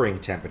lowering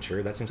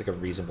temperature. That seems like a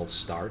reasonable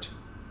start.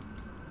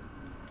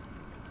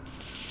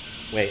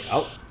 Wait,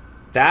 oh.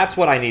 That's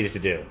what I needed to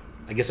do.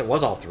 I guess it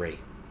was all three.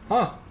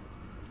 Huh.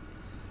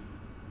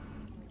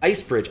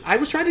 Ice bridge. I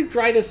was trying to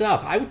dry this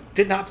up. I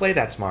did not play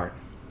that smart.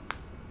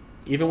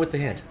 Even with the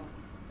hint.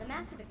 The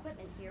massive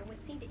equipment here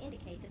would seem to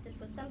indicate that this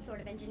was some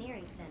sort of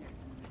engineering center.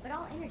 But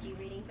all energy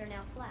readings are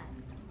now flat.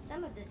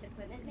 Some of this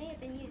equipment may have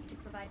been used to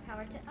provide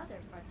power to other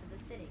parts of the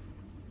city.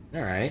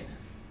 Alright.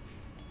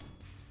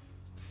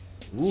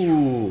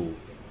 Ooh.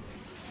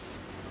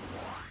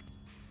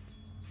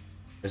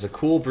 There's a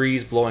cool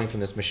breeze blowing from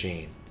this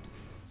machine.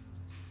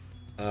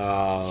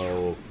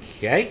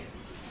 Okay.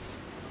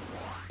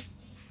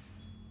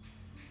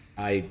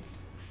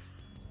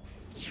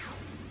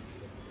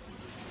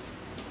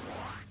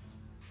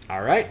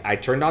 Alright, I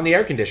turned on the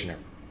air conditioner.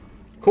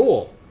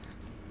 Cool.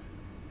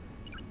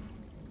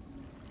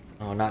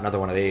 Oh, not another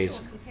one of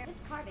these.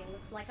 This carving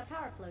looks like a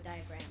power flow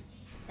diagram.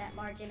 That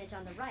large image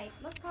on the right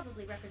most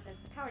probably represents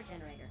the power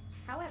generator.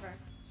 However,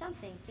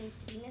 something seems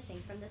to be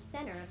missing from the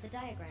center of the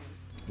diagram.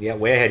 Yeah,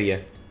 way ahead of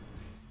you.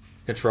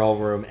 Control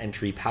room,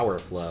 entry, power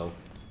flow.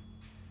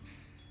 I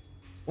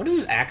wonder if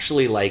there's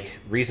actually, like,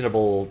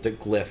 reasonable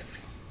glyph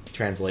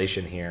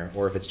translation here,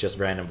 or if it's just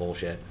random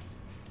bullshit.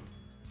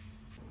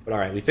 But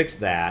alright, we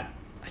fixed that.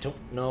 I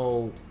don't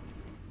know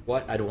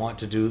what I'd want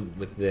to do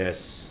with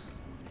this.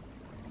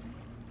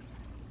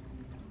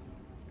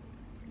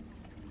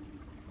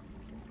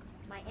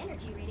 My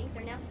energy readings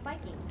are now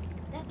spiking.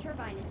 That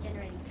turbine is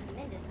generating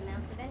tremendous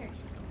amounts of energy.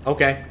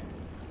 Okay.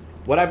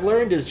 What I've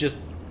learned is just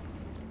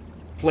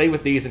play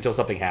with these until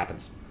something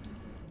happens.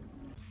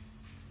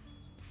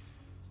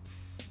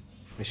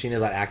 Machine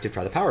is not active.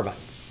 Try the power button.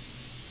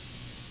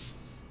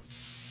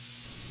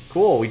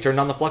 Cool, we turned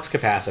on the flux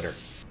capacitor.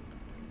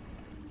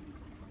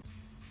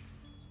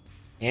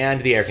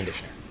 And the air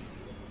conditioner.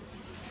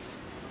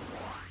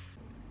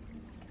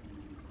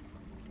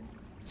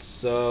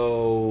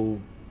 So...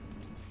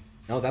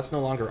 no, that's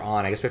no longer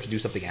on. I guess we have to do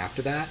something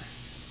after that.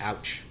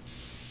 Ouch.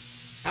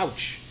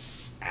 Ouch.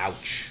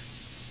 Ouch.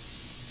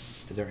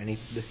 Is there any...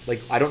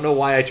 like, I don't know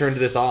why I turned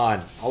this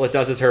on. All it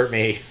does is hurt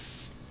me.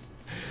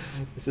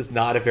 This is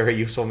not a very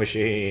useful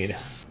machine.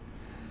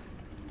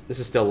 This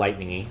is still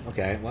lightning-y.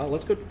 Okay, well,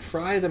 let's go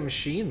try the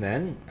machine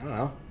then. I don't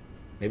know.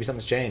 Maybe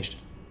something's changed.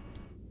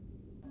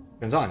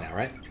 Turns on now,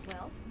 right?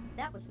 Well,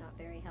 that was not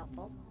very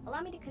helpful.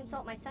 Allow me to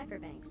consult my cipher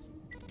banks.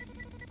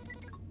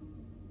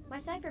 My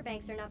cipher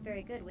banks are not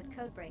very good with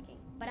code breaking,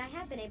 but I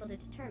have been able to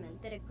determine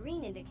that a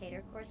green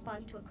indicator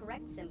corresponds to a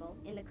correct symbol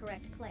in the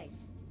correct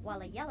place,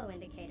 while a yellow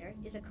indicator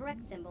is a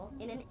correct symbol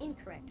in an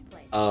incorrect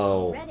place.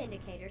 Oh. Red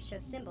indicators show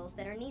symbols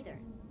that are neither.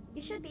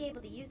 You should be able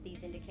to use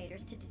these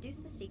indicators to deduce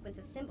the sequence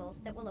of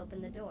symbols that will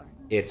open the door.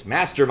 It's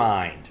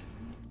Mastermind.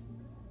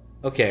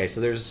 Okay,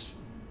 so there's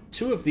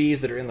two of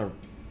these that are in the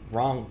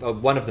wrong... oh,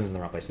 one of them's in the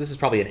wrong place. This is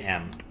probably an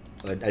M.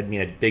 I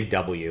mean, a big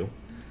W.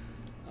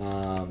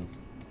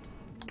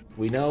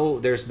 We know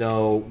there's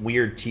no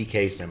weird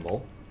TK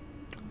symbol.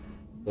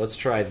 Let's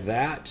try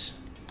that.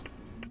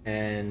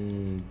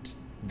 And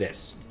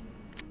this.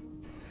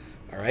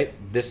 Alright,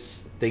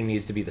 this thing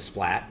needs to be the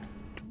splat.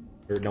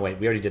 Or, no, wait,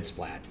 we already did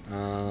splat.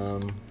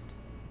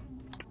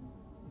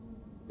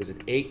 There's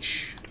an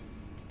H.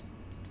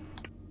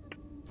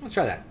 Let's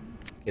try that.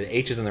 Okay, the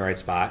H is in the right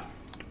spot.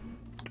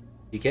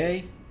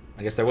 TK?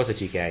 I guess there was a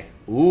TK.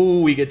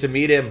 Ooh, we get to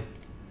meet him.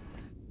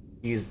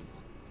 He's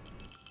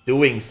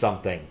doing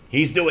something.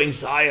 He's doing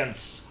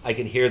science. I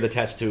can hear the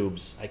test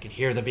tubes. I can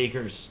hear the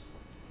beakers.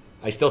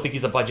 I still think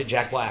he's a budget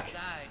Jack Black.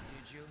 Inside,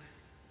 did you?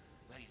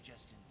 Well, you're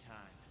just in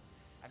time.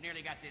 I've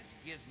nearly got this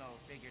gizmo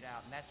figured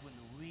out, and that's when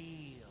the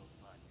real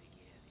fun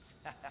begins.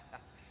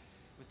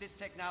 With this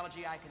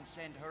technology, I can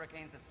send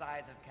hurricanes the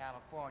size of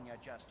California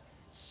just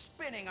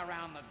spinning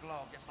around the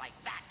globe, just like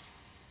that.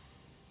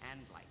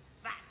 And like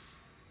that.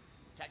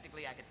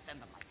 Technically, I could send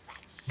them like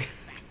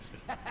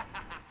that.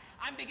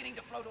 I'm beginning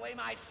to float away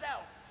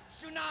myself.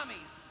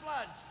 Tsunamis,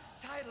 floods,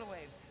 tidal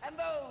waves, and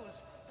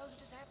those are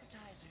just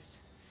appetizers.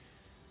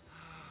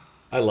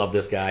 I love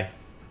this guy.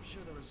 I'm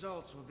sure the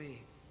results will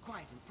be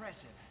quite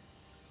impressive.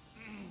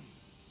 If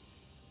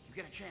you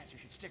get a chance, you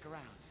should stick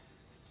around.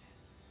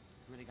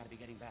 But I've really got to be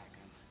getting back.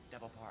 I'm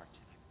double parked,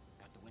 and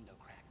I've got the window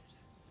cracked.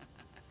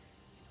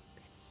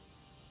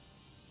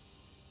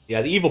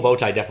 Yeah, the evil bow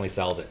tie definitely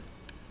sells it.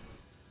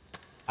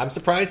 I'm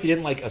surprised he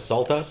didn't, like,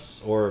 assault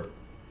us, or...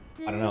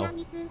 I don't know.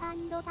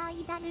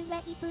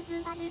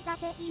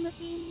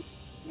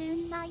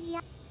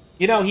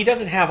 You know, he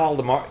doesn't have all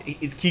the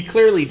he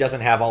clearly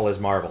doesn't have all his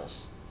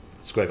marbles.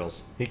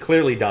 Squiggles. He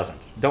clearly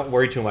doesn't. Don't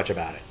worry too much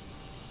about it.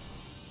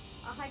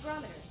 A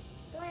hygrometer.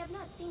 Though I have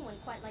not seen one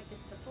quite like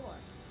this before.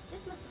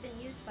 This must have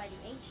been used by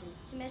the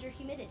ancients to measure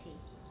humidity.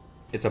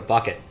 It's a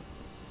bucket.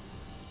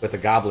 With a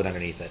goblet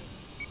underneath it.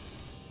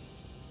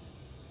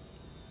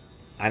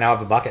 I now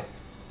have a bucket.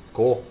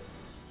 Cool.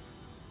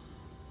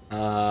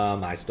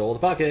 I stole the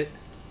bucket.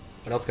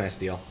 What else can I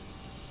steal?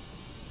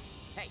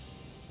 Hey,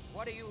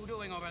 what are you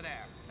doing over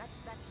there?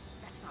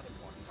 That's not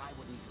important. I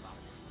wouldn't even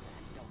bother messing with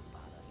that. Don't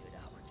bother, you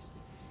know. Just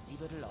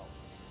leave it alone.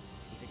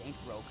 If it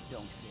ain't broke,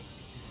 don't fix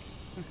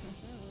it.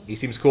 He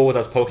seems cool with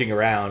us poking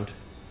around.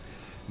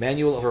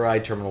 Manual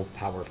override terminal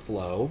power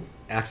flow.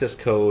 Access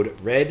code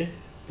red,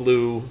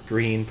 blue,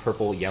 green,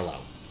 purple, yellow.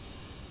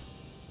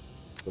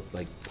 Look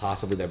like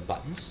possibly they're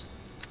buttons.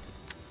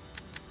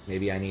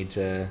 Maybe I need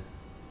to...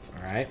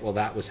 Alright, well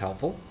that was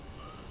helpful.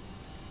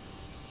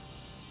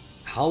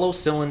 Hollow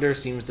cylinder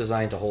seems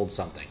designed to hold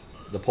something.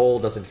 The pole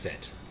doesn't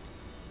fit.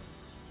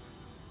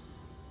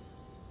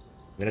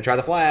 I'm gonna try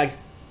the flag.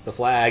 The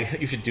flag.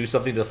 You should do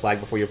something to the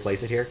flag before you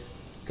place it here.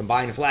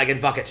 Combine flag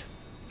and bucket.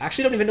 I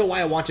actually don't even know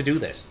why I want to do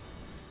this.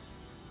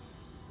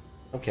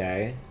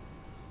 Okay.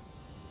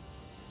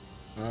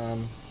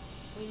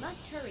 We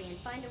must hurry and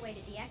find a way to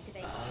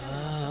deactivate the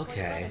terminal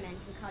before okay. Weatherman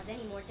can cause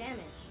any more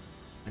damage.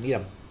 I need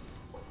a...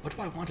 What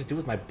do I want to do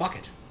with my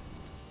bucket?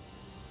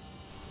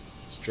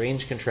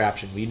 Strange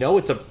contraption. We know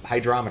it's a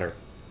hydrometer.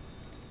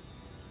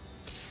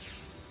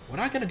 What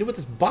am I going to do with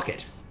this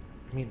bucket?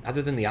 I mean,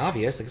 other than the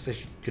obvious, I guess I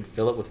could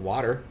fill it with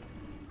water.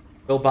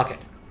 Fill bucket.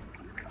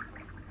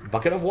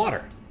 Bucket of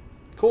water.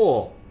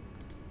 Cool.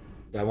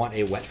 Do I want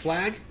a wet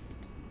flag?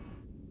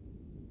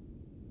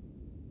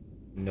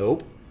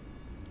 Nope.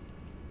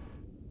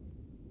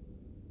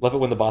 Love it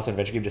when the boss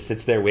adventure game just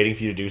sits there waiting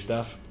for you to do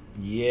stuff.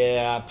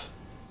 Yep.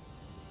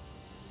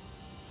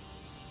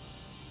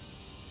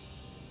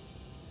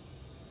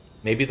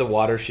 Maybe the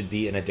water should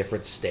be in a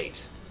different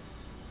state.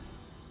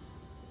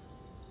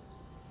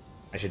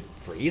 I should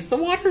freeze the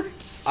water?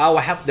 Oh,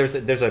 I have.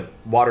 There's a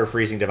water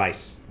freezing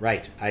device.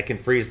 Right, I can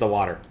freeze the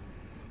water.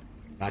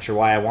 Not sure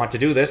why I want to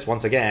do this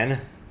once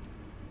again,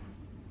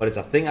 but it's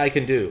a thing I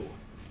can do.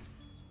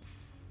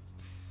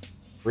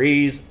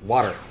 Freeze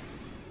water.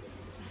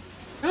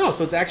 Oh,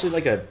 so it's actually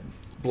like a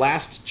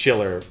blast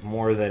chiller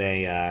more than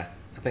a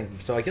thing.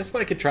 So I guess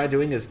what I could try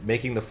doing is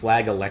making the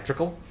flag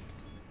electrical.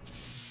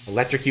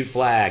 Electrocute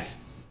flag.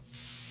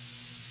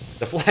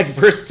 The flag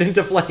bursts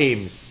into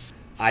flames.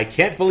 I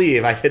can't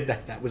believe I did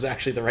that. That was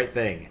actually the right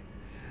thing.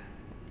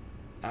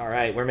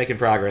 Alright, we're making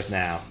progress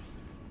now.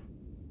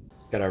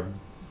 Got our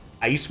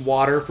ice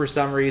water for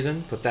some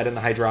reason. Put that in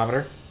the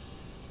hydrometer.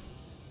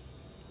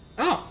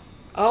 Oh!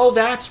 Oh,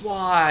 that's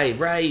why!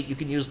 Right, you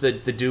can use the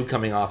dew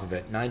coming off of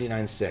it.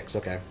 99.6,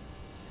 okay.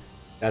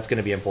 That's going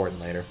to be important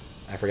later.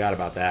 I forgot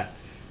about that.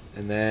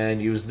 And then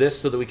use this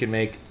so that we can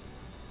make,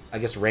 I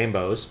guess,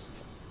 rainbows.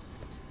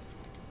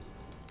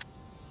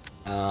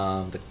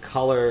 The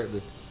color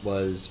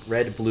was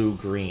red, blue,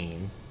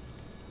 green.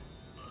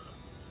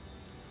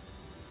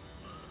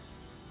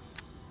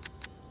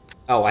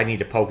 Oh, I need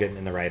to poke it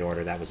in the right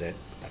order. That was it.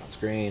 Put that on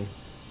screen.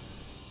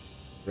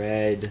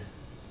 Red,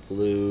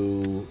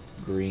 blue,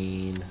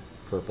 green,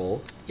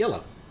 purple,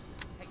 yellow.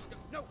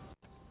 No.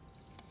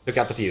 Took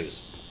out the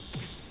fuse.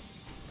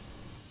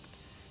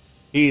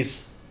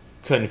 He's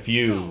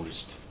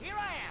confused. Here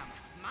I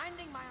am,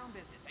 minding my own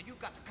business, and you've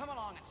got to come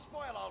along and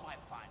spoil all my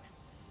fun.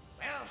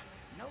 Well,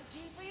 no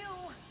tea for you.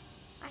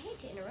 I hate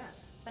to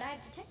interrupt, but I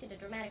have detected a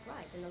dramatic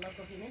rise in the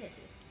local humidity.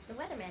 The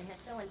Weatherman has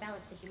so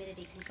unbalanced the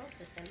humidity control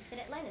system that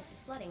Atlantis is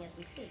flooding as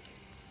we speak.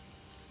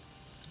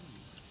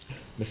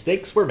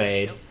 Mistakes were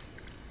made.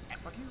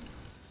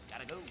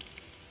 Gotta go.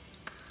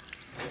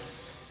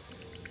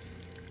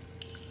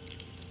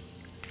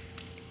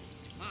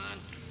 Come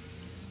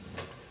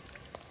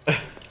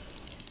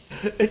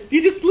on. He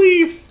just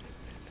leaves.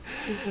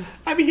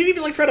 I mean, he didn't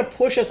even like try to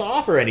push us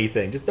off or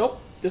anything. Just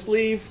nope, just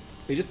leave.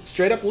 He just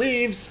straight up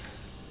leaves.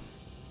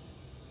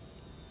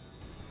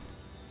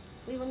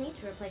 We will need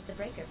to replace the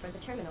breaker for the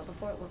terminal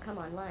before it will come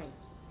online.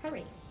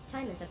 Hurry,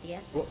 time is of the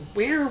essence. Well,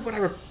 where would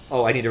I?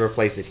 Oh, I need to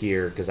replace it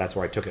here because that's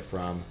where I took it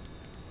from.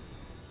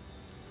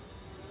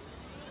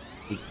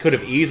 He could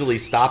have easily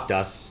stopped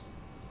us.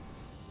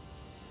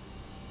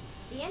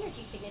 The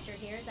energy signature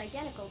here is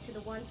identical to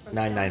the ones from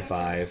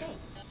 995. Stonehenge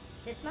and Sphinx.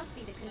 This must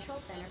be the control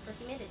center for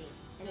humidity,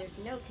 and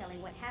there's no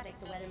telling what havoc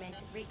the Weatherman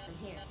could wreak from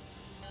here.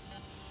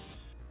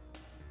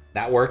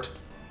 That worked,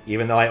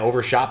 even though I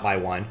overshot by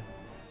one.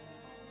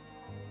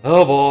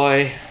 Oh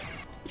boy.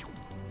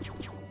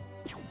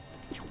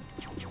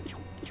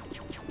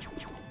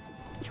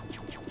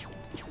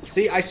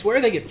 See, I swear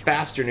they get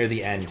faster near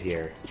the end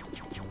here.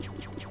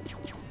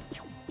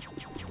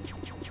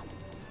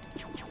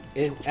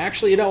 And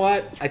actually, you know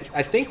what? I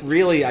think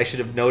really I should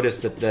have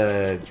noticed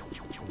that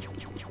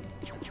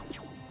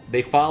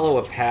they follow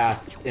a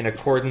path in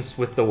accordance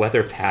with the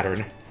weather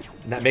pattern.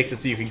 And that makes it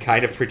so you can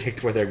kind of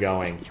predict where they're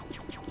going.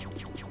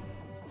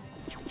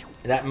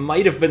 That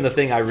might have been the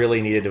thing I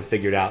really needed to have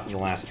figured out in the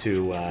last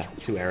two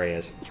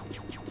areas.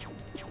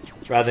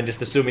 Rather than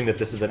just assuming that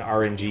this is an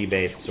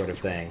RNG-based sort of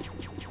thing.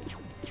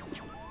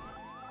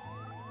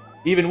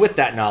 Even with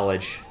that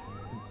knowledge,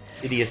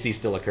 idiocy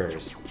still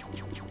occurs.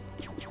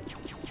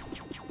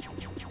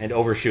 And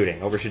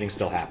overshooting. Overshooting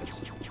still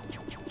happens.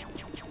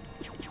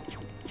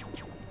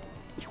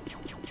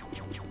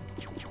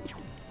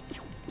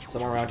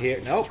 Somewhere around here?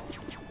 Nope.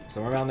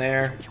 Somewhere around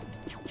there.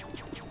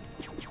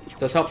 It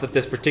does help that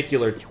this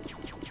particular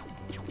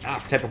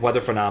type of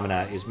weather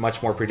phenomena is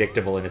much more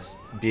predictable in its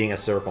being a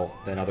circle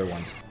than other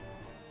ones.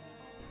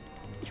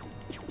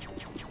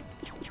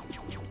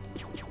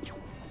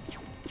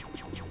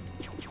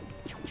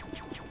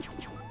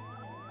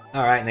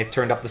 Alright, and they've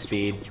turned up the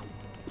speed.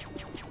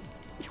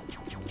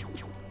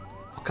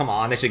 Oh, come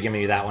on, they should give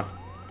me that one.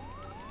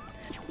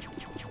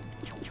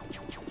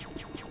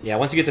 Yeah,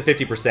 once you get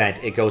to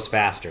 50%, it goes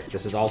faster.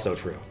 This is also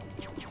true.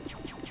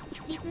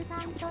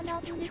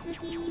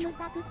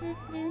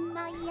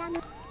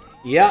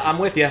 Yeah, I'm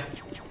with you.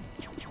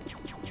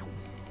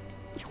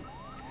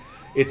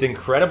 It's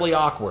incredibly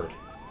awkward.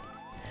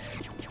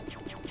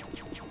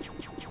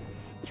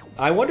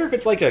 I wonder if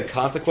it's like a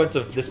consequence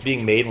of this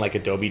being made in like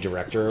Adobe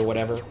Director or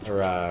whatever,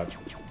 or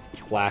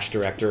Flash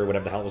Director or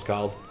whatever the hell it was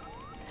called.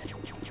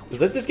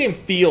 Because this game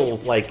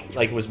feels like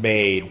it was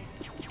made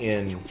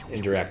in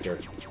Director.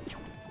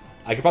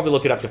 I could probably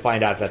look it up to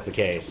find out if that's the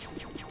case.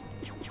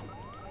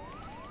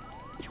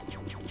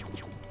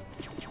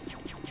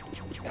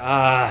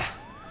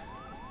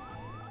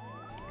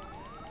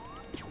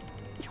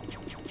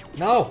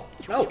 No!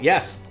 No!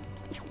 Yes!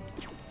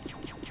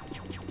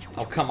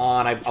 Oh, come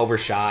on, I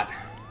overshot.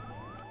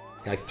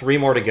 Like 3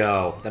 more to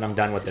go, then I'm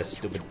done with this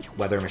stupid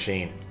weather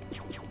machine.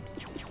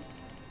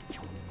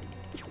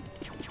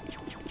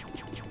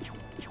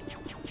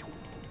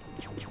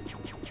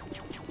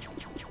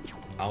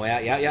 Oh,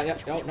 yeah.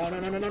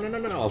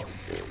 No.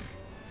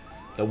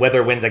 The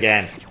weather wins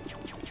again.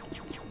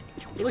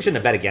 Really shouldn't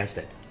have bet against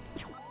it.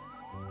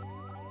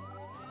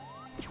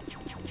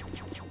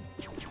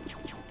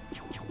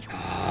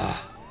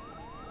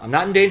 I'm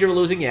not in danger of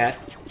losing yet.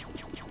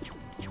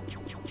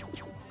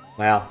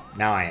 Well,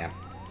 now I am.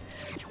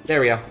 There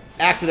we go.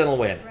 Accidental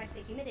win. Correct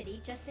the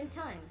humidity just in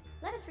time.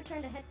 Let us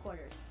return to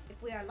headquarters.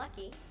 If we are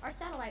lucky, our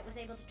satellite was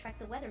able to track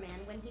the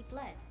Weatherman when he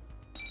fled.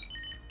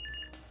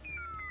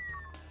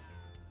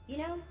 You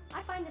know,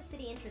 I find the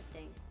city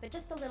interesting, but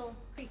just a little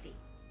creepy.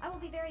 I will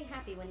be very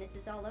happy when this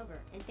is all over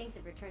and things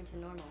have returned to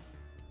normal.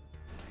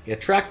 Yeah,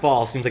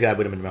 trackball seems like that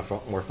would have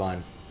been more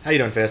fun. How you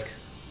doing, Fisk?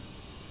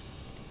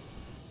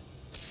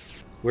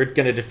 We're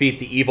gonna defeat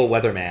the evil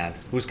Weatherman,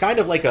 who's kind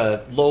of like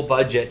a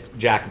low-budget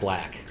Jack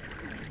Black.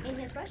 In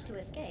his rush to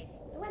escape,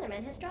 the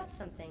Weatherman has dropped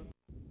something.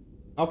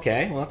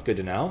 Okay, well that's good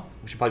to know.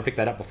 We should probably pick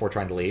that up before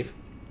trying to leave.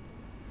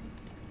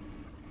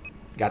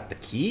 Got the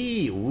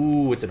key.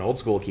 Ooh, it's an old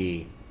school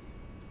key.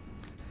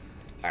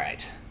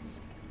 Alright.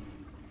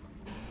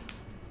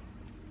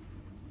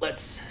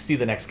 Let's see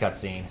the next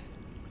cutscene.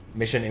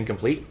 Mission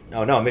incomplete?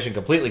 Oh no, mission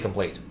completely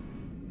complete.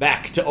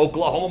 Back to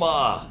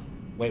Oklahoma!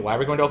 Wait, why are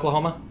we going to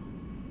Oklahoma?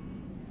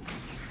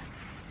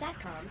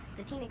 SATCOM,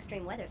 the Team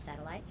Xtreme weather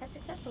satellite, has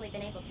successfully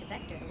been able to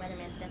vector the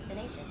Weatherman's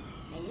destination,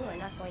 and you are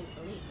not going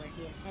to believe where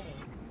he is heading.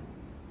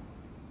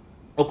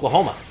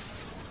 Oklahoma.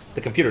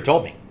 The computer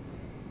told me.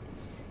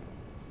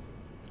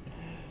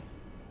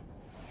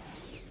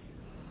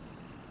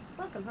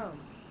 Welcome home.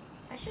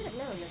 I should have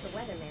known that the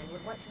Weatherman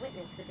would want to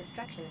witness the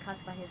destruction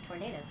caused by his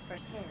tornadoes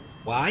firsthand.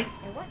 Why?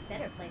 And what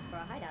better place for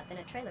a hideout than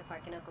a trailer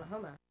park in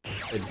Oklahoma?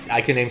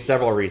 I can name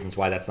several reasons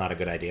why that's not a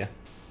good idea.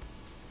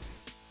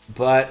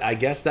 But I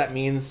guess that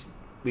means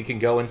we can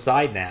go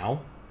inside now.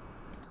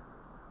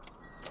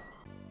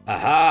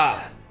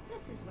 Aha! So,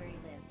 this is where he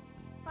lives.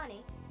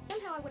 Funny.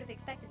 Somehow I would have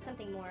expected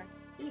something more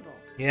evil.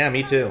 Yeah,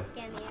 me too.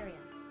 Scan the area.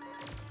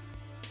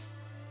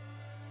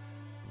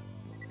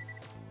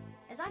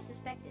 As I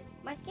suspected,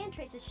 my scan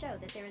traces show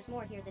that there is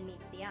more here than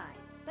meets the eye,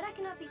 but I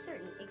cannot be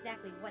certain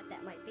exactly what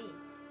that might be.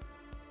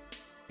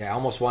 Yeah, I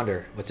almost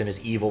wonder what's in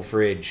his evil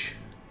fridge.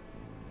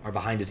 Or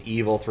behind his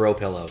evil throw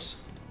pillows.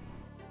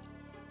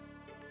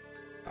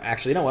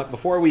 Actually, you know what?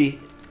 Before we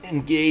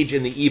engage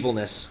in the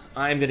evilness,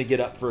 I'm going to get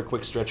up for a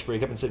quick stretch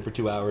break. I've been sitting for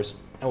 2 hours.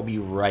 I will be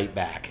right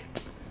back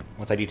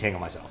once I detangle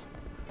myself.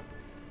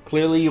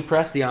 Clearly you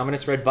pressed the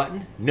ominous red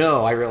button?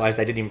 No, I realized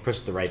I didn't even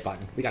push the right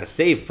button. We got to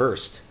save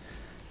first.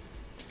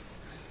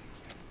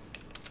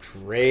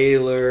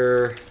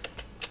 Trailer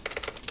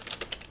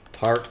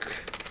Park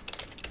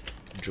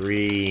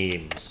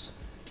Dreams.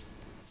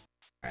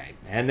 Alright,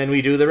 and then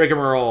we do the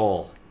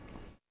rigmarole.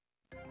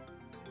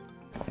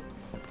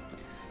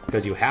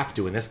 Because you have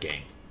to in this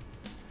game.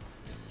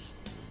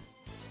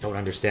 Don't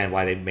understand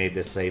why they made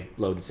this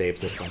load and save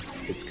system.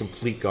 It's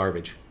complete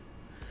garbage.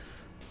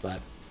 But,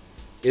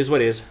 is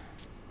what is.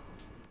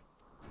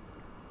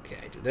 Okay,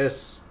 I do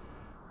this.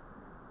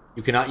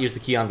 You cannot use the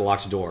key on the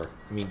locked door.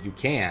 I mean, you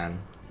can.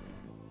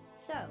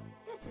 So,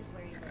 this is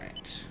where he lives.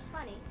 Alright.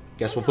 Funny.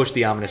 Guess we'll push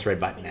the ominous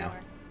red button now.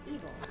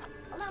 Evil.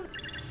 Allow me. A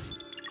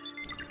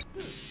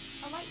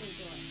lightning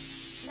door.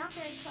 Not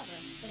very clever,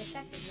 but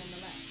effective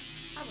nonetheless.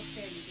 I will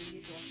spare you the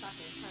usual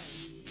shocking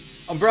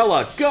time.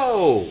 Umbrella,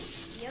 go!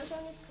 The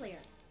ozone is clear.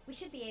 We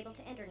should be able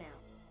to enter now.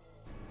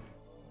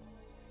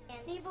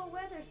 An evil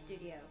weather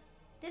studio.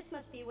 This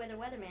must be where the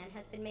Weatherman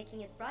has been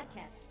making his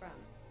broadcasts from.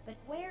 But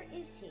where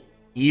is he?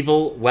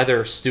 Evil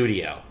Weather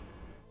Studio.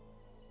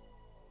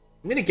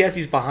 I'm gonna guess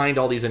he's behind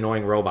all these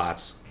annoying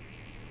robots.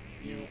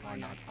 You are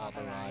not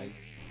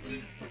authorized.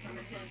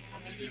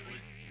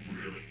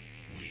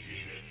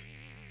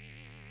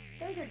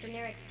 Those are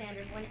generic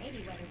standard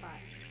 180 weather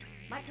bots.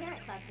 My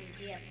parent class was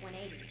GS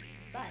 180,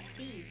 but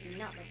these do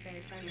not look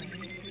very friendly.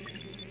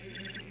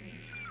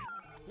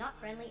 Not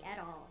friendly at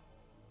all.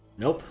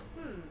 Nope.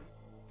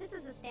 This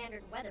is a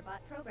standard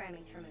weatherbot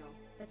programming terminal,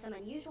 but some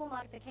unusual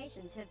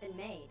modifications have been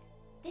made.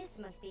 This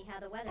must be how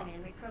the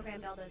Weatherman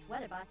reprogrammed all those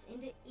weatherbots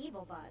into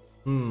evil bots.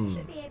 We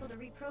should be able to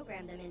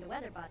reprogram them into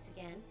weatherbots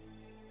again.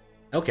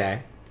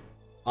 Okay.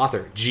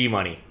 Author,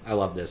 G-Money. I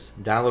love this.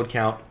 Download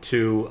count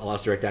 2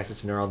 allows direct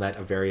access to neural net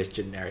of various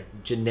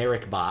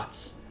generic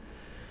bots.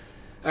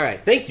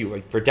 Alright, thank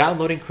you for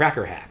downloading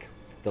Cracker Hack,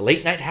 the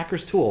late-night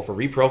hacker's tool for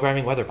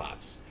reprogramming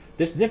weatherbots.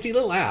 This nifty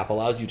little app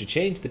allows you to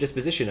change the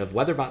disposition of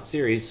weatherbot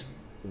series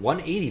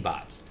 180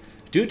 bots.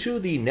 Due to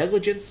the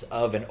negligence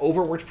of an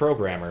overworked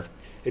programmer,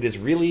 it is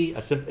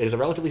a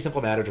relatively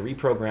simple matter to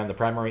reprogram the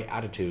primary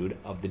attitude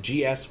of the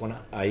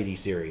GS180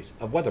 series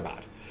of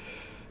weatherbot.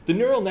 The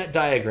neural net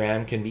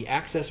diagram can be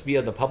accessed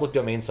via the public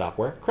domain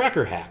software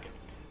Cracker Hack,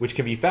 which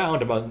can be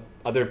found among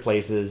other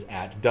places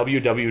at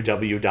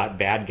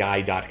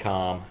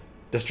www.badguy.com,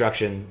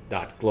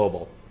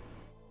 destruction.global.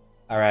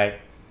 Alright.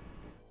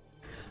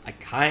 I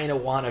kind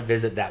of want to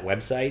visit that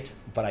website,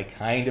 but I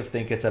kind of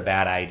think it's a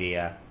bad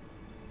idea.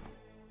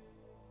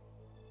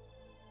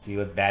 Let's see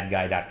what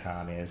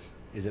badguy.com is.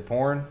 Is it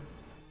porn?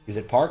 Is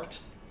it parked?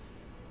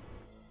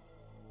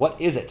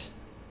 What is it?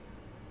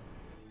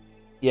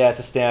 Yeah, it's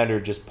a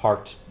standard, just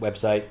parked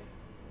website.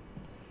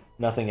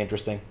 Nothing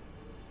interesting.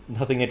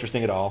 Nothing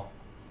interesting at all.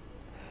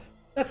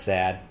 That's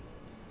sad.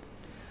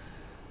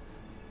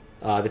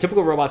 The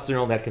typical robot's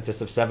neural net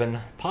consists of 7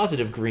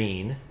 positive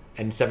green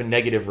and 7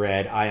 negative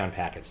red ion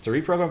packets. To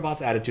reprogram a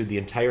bot's attitude, the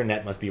entire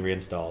net must be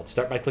reinstalled.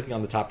 Start by clicking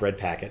on the top red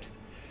packet.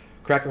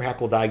 Cracker Hack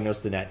will diagnose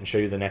the net and show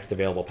you the next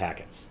available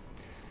packets.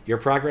 Your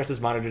progress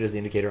is monitored as the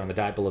indicator on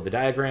the below the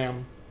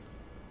diagram.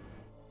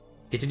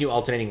 Continue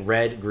alternating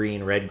red,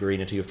 green,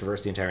 until you have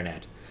traversed the entire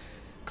net.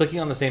 Clicking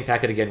on the same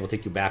packet again will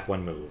take you back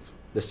 1 move.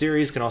 The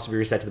series can also be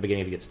reset to the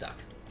beginning if you get stuck.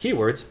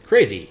 Keywords: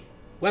 crazy,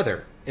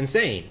 weather,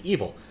 insane,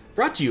 evil.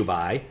 Brought to you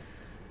by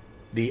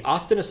the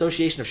Austin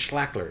Association of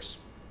Schlacklers.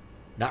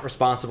 Not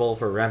responsible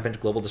for rampant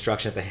global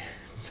destruction at the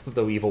hands of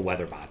the evil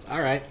weather bots.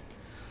 Alright.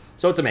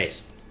 So it's a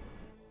maze.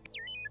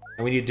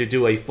 And we need to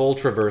do a full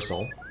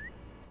traversal.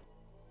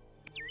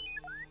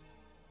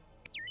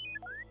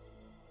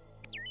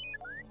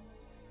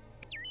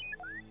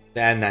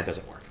 And that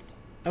doesn't work.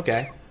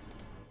 Okay.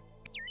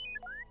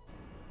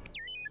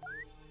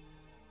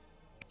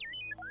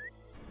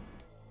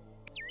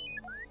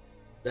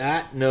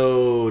 That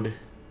node...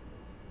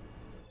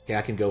 Okay,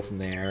 I can go from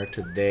there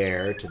to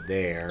there to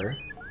there.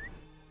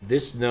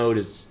 This node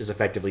is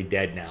effectively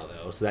dead now,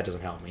 though, so that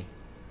doesn't help me.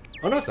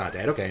 Oh, no, it's not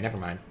dead. Okay, never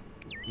mind.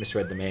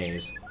 Misread the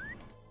maze.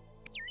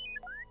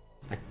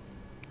 I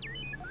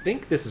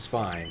think this is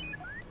fine.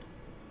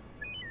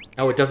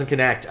 Oh, it doesn't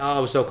connect. Oh,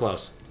 it was so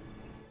close.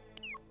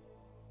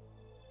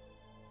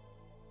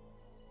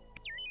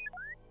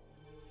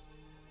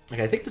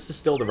 Okay, I think this is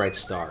still the right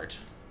start.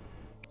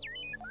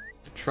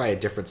 Try a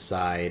different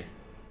side.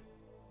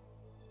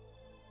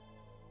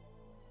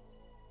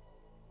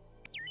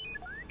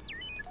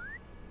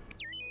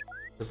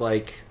 It's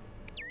like...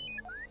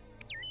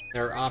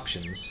 there are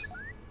options.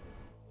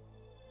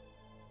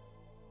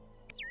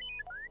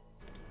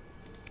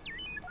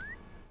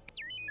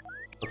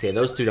 Okay,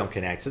 those two don't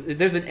connect. So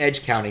there's an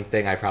edge counting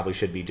thing I probably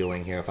should be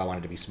doing here if I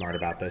wanted to be smart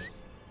about this.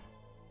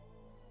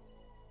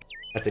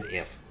 That's an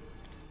if.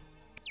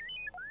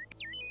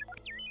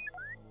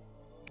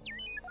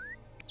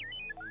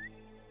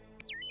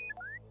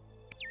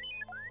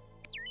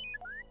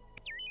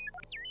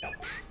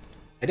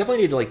 I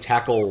definitely need to, like,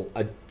 tackle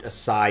a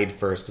side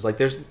first, because, like,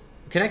 there's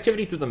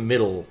connectivity through the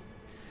middle.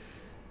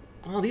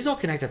 Oh, these all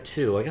connect up,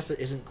 too. I guess it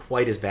isn't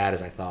quite as bad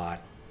as I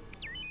thought.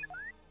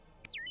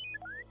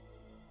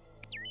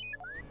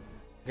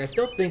 I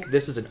still think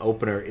this as an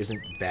opener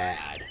isn't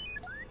bad.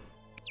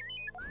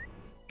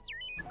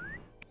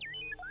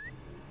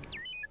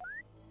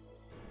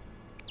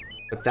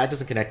 But that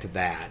doesn't connect to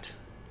that.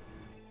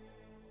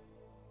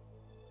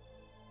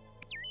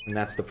 And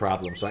that's the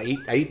problem. So I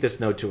eat this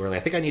node too early. I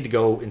think I need to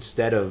go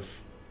instead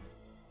of...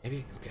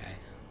 maybe? Okay.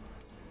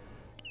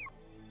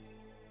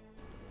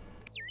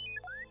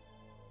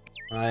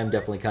 I'm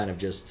definitely kind of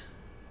just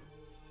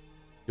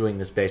doing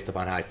this based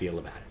upon how I feel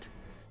about it.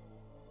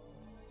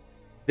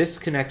 This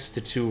connects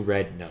to 2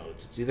 red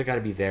nodes. It's either got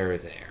to be there or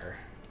there.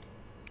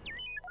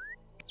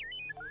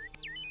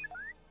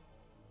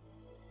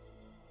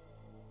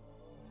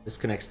 This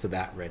connects to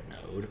that red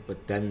node,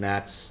 but then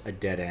that's a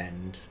dead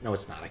end. No,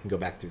 it's not. I can go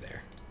back through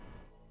there.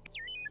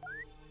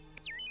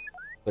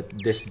 But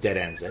this dead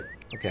ends it.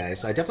 Okay,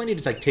 so I definitely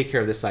need to, like, take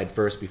care of this side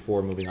first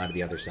before moving on to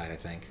the other side, I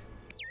think.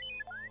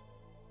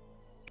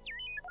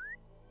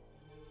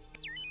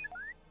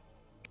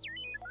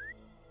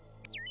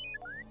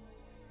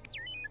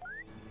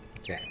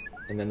 Okay,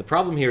 and then the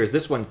problem here is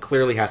this one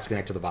clearly has to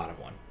connect to the bottom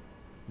one.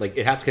 Like,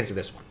 it has to connect to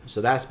this one.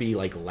 So that has to be,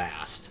 like,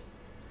 last.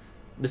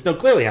 This node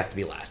clearly has to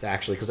be last,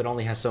 actually, because it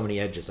only has so many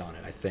edges on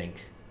it, I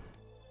think.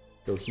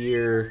 Go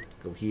here,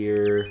 go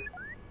here.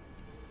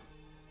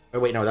 Oh,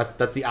 wait, no,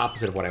 that's the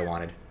opposite of what I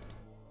wanted.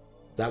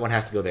 That one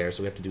has to go there,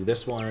 so we have to do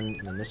this one,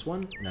 and then this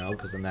one? No,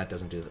 because then that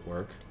doesn't do the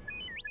work.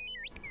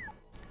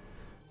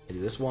 I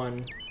do this one.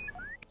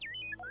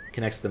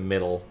 Connects the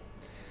middle.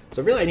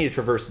 So really I need to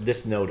traverse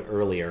this node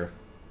earlier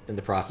in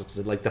the process,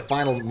 because, like, the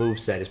final move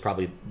set is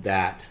probably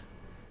that.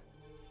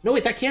 No,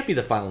 wait, that can't be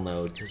the final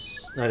node,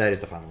 because... no, that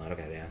is the final node.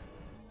 Okay, yeah.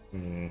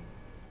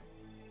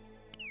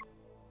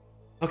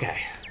 Okay.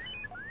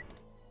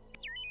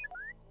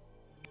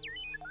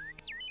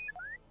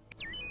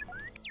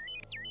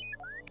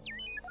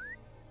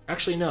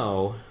 Actually,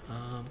 no.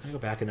 I'm gonna go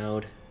back a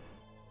node.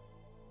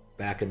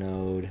 Back a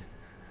node.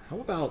 How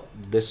about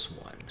this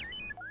one?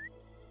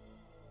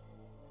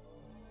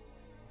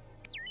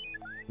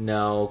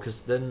 No,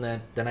 because then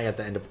I have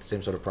to end up with the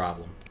same sort of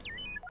problem.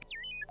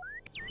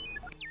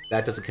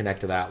 That doesn't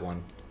connect to that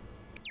one.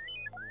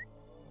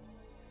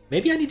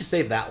 Maybe I need to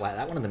save that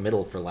one in the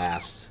middle for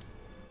last.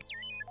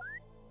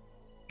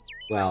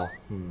 Well,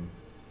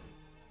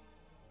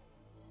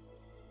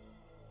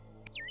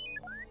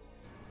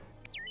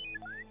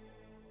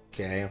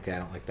 Okay, I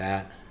don't like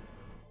that.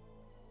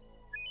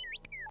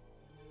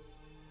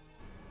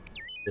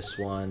 This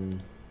one.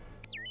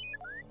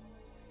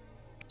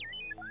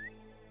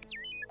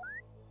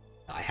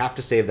 I have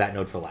to save that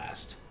node for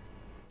last.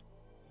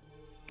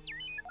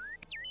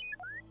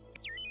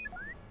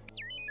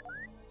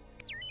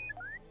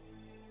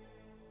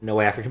 No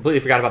way, I completely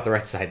forgot about the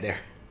right side there.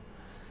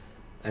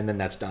 And then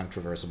that's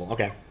non-traversable.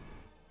 Okay.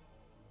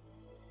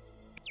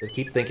 But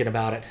keep thinking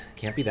about it.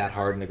 Can't be that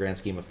hard in the grand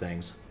scheme of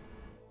things.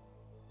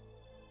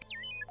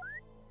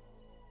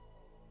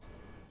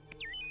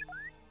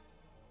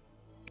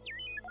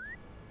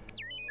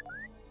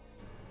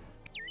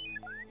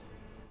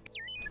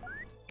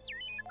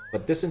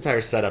 But this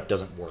entire setup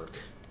doesn't work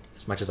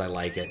as much as I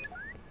like it.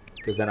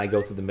 Because then I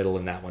go through the middle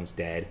and that one's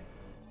dead.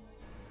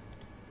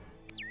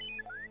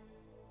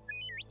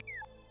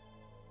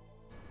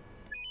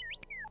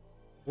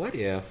 What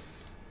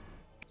if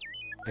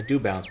I do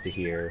bounce to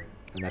here,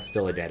 and that's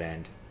still a dead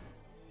end?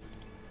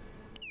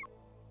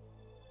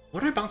 What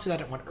did I bounce to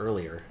that one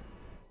earlier?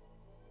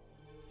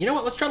 You know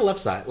what? Let's try the left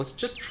side. Let's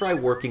just try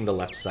working the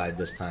left side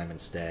this time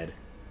instead.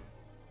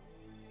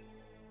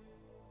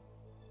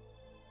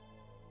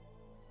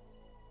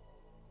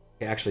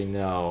 Okay, actually,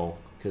 no.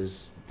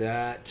 Because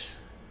that...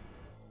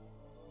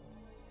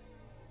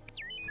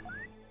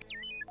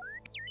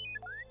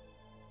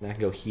 Then I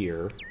can go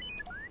here.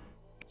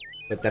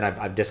 But then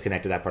I've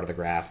disconnected that part of the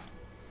graph.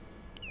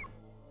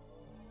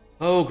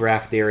 Oh,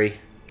 graph theory.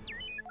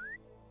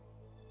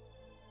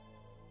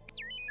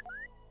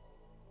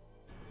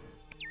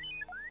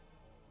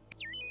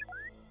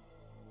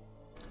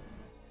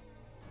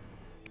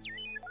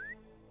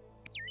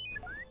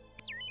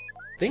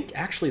 I think,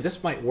 actually,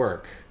 this might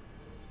work.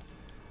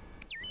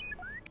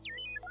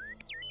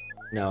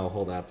 No,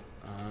 hold up.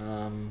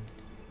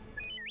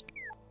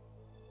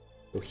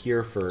 Go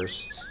here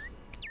first.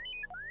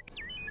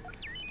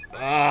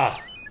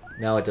 Ah!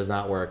 No, it does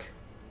not work.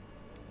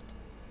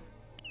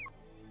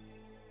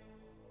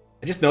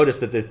 I just noticed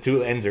that the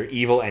two ends are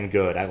evil and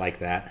good. I like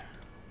that.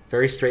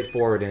 Very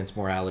straightforward in its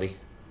morality.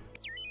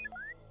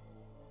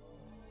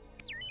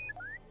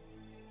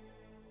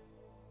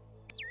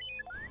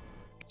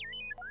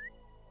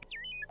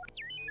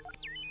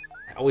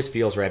 It always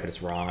feels right, but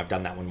it's wrong. I've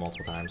done that one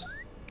multiple times.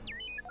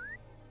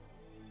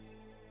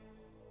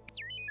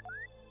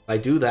 If I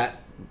do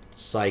that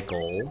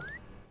cycle...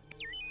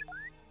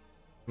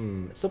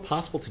 it's still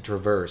possible to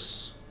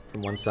traverse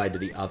from one side to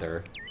the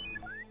other,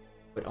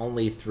 but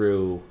only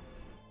through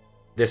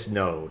this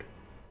node.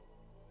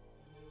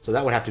 So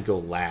that would have to go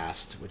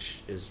last,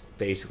 which is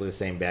basically the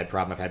same bad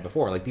problem I've had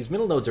before. Like, these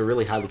middle nodes are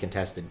really highly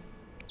contested.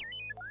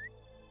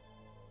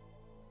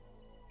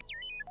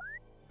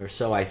 Or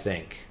so I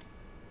think.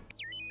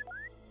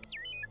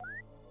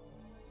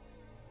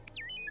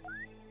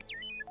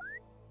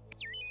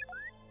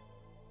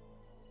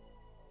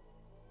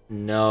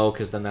 No,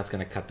 because then that's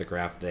going to cut the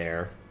graph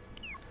there.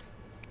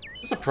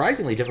 It's a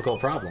surprisingly difficult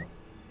problem.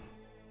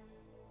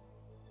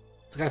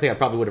 It's the kind of thing I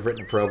probably would have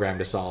written a program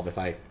to solve if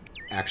I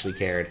actually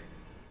cared.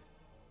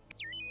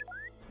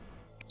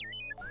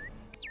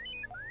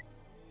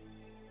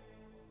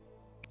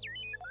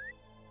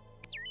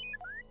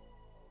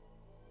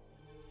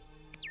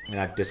 And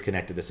I've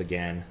disconnected this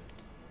again.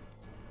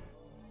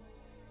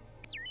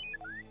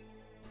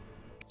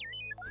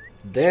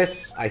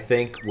 This, I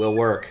think, will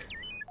work.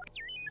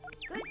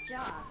 Good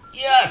job.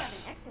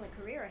 Yes! You have an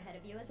excellent career ahead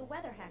of you as a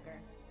weather hacker.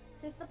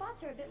 Since the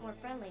bots are a bit more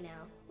friendly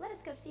now, let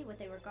us go see what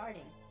they were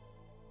guarding.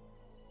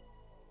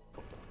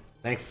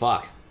 Thank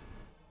fuck.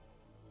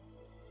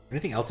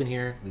 Anything else in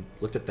here? We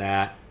looked at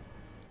that.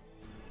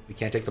 We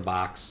can't take the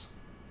box.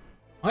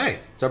 Oh, hey,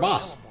 it's our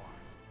boss.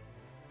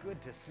 It's good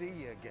to see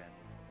you again.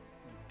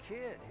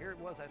 Kid, here it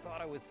was, I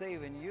thought I was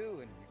saving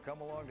you, and you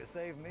come along to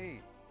save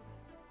me.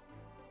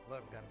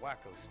 Look, that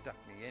wacko stuck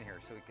me in here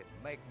so he could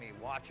make me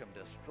watch him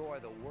destroy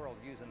the world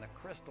using the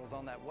crystals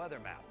on that weather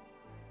map.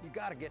 You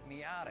gotta get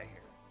me out of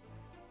here.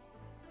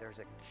 There's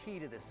a key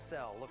to this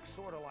cell, looks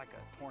sort of like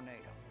a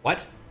tornado.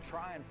 What?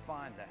 Try and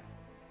find that.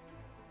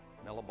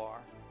 Millibar,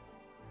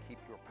 keep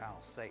your pal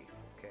safe,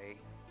 okay?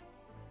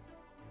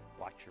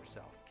 Watch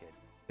yourself, kid.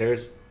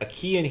 There's a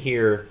key in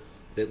here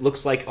that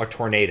looks like a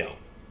tornado.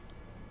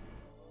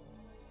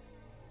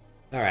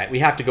 Alright, we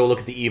have to go look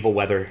at the evil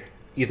weather...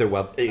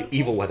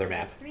 evil weather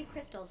map. Those 3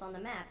 crystals on the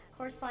map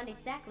correspond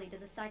exactly to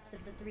the sites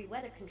of the 3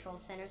 weather control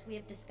centers we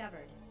have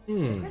discovered.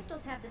 The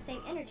crystals have the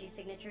same energy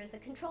signature as the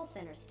control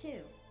centers,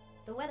 too.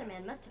 The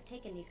Weatherman must have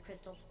taken these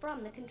crystals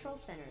from the control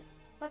centers.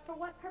 But for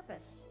what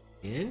purpose?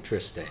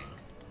 Interesting.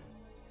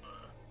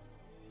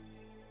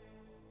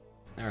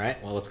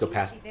 Alright, well, let's go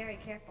past... Be very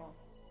careful.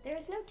 There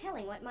is no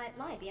telling what might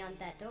lie beyond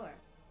that door.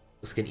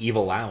 Looks like an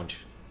evil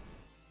lounge.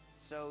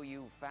 So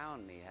you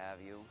found me, have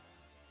you?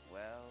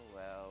 Well,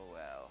 well,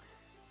 well.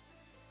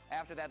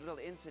 After that little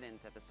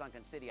incident at the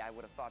Sunken City, I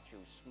would have thought you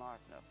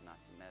smart enough not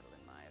to meddle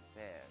in my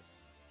affairs.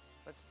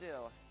 But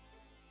still,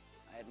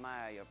 I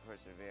admire your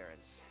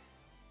perseverance.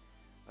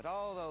 But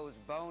all those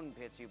bone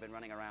pits you've been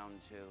running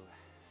around to,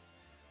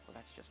 well,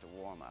 that's just a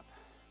warm-up.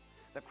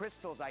 The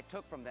crystals I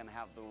took from them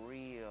have the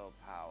real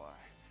power.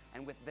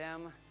 And with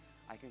them,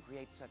 I can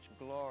create such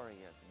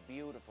glorious,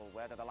 beautiful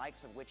weather, the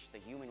likes of which the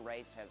human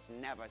race has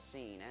never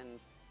seen and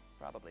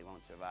probably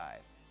won't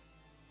survive.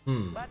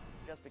 But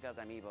just because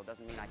I'm evil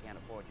doesn't mean I can't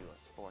afford you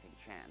a sporting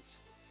chance.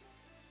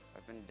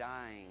 I've been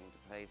dying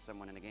to play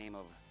someone in a game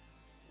of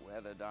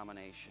weather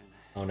domination.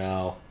 Oh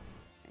no.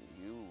 And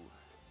you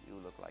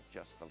look like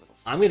just the little...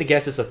 I'm gonna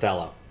guess it's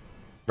Othello.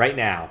 Right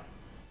now.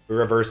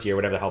 Reverse year,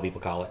 whatever the hell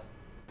people call it.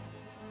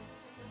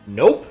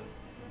 Nope.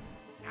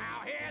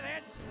 Now hear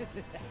this.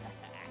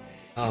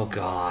 Oh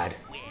God.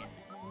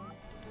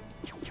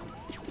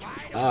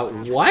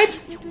 What?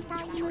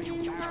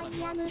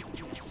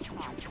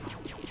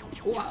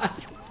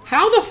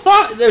 How the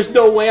fuck? There's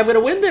no way I'm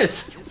gonna win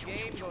this. This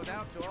game goes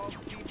out to all the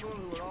people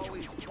who are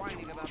always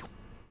whining about.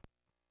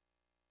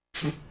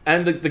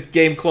 And the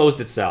game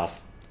closed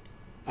itself.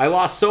 I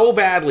lost so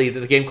badly that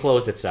the game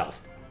closed itself.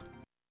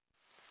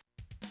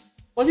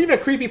 Wasn't even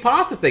a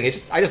creepypasta thing.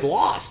 I just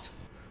lost.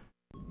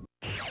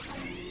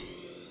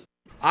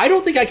 I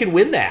don't think I can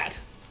win that.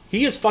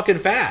 He is fucking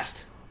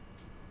fast.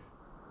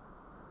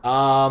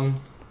 Yeah,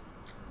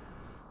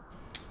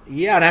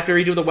 and I have to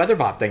redo the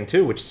weatherbot thing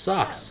too, which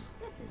sucks.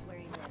 This is where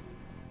he lives.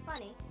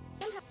 Funny.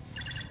 Somehow.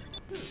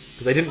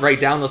 Because I didn't write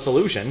down the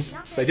solution,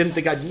 so I didn't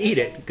think I'd need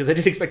it, because I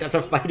didn't expect to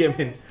have to fight him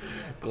in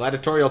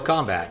gladiatorial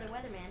combat. The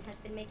Weatherman has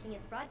been making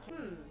his broadcast.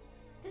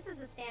 This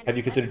is a standard. Have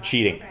you considered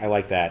cheating? I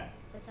like that.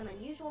 But some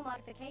unusual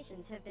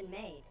modifications have been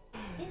made.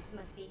 This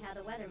must be how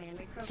the Weatherman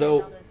reprogrammed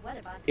So, all those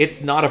weatherbots.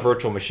 it's not a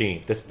virtual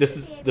machine. This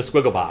is the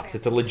Squiggle Box.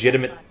 It's a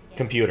legitimate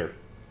computer.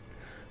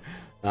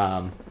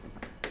 I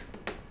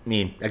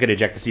mean, I could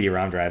eject the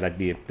CD-ROM drive. That'd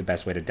be the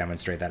best way to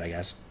demonstrate that, I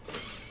guess.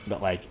 But,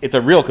 like, it's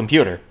a real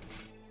computer.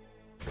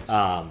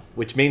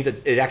 Which means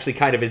it actually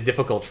kind of is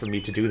difficult for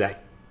me to do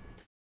that.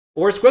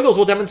 Or Squiggles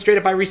will demonstrate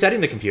it by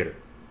resetting the computer.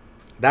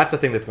 That's the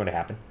thing that's going to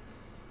happen.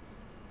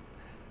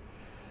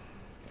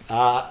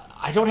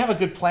 I don't have a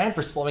good plan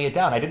for slowing it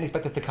down. I didn't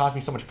expect this to cause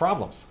me so much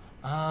problems.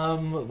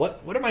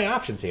 What are my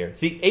options here?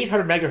 See,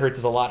 800 megahertz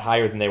is a lot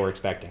higher than they were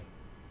expecting.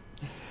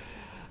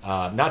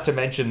 Not to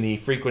mention the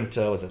frequent,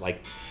 was it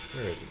like,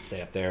 where does it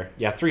say up there?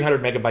 Yeah,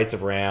 300 megabytes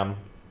of RAM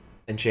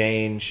and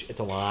change. It's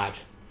a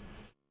lot.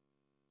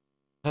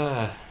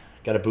 Got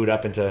to boot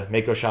up into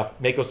Microsoft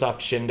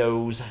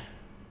Shindos.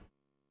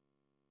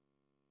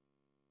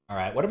 All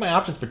right, what are my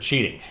options for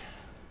cheating?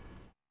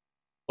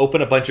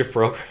 Open a bunch of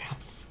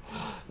programs.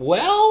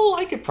 Well,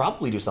 I could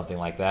probably do something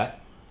like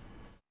that.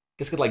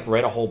 Just could like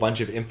write a whole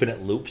bunch of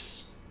infinite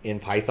loops in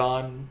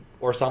Python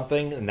or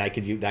something, and that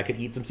could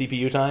eat some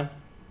CPU time.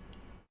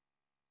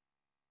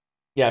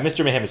 Yeah,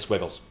 Mr. Mayhem is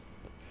Squiggles.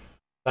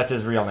 That's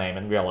his real name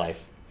in real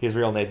life. His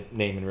real name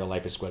in real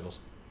life is Squiggles.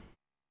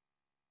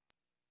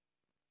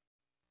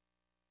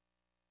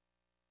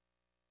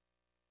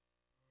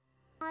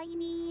 I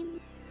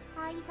mean,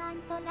 I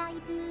can't try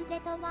to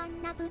get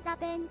one up the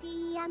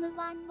Pentium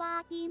 1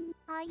 working.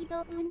 I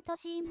don't think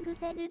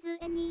cells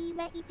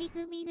anyway it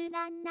will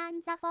run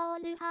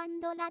on the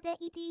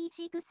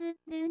 486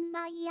 run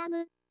I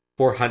am.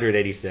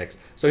 486.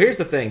 So here's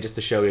the thing, just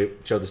to show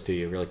this to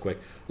you really quick.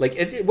 Like,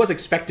 it was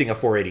expecting a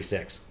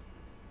 486.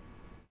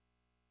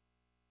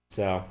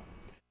 So,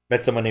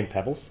 met someone named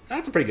Pebbles.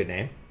 That's a pretty good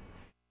name.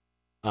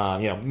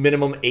 You know,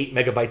 minimum 8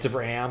 megabytes of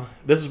RAM.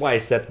 This is why I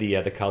set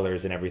the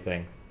colors and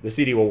everything. The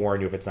CD will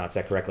warn you if it's not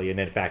set correctly, and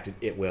in fact,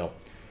 it will.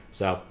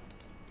 So,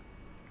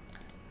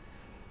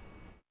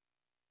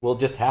 we'll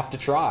just have to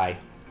try.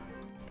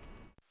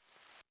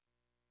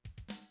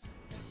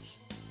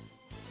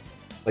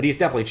 But he's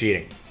definitely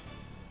cheating.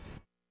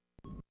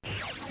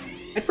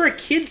 And for a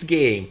kid's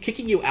game,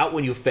 kicking you out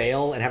when you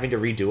fail and having to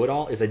redo it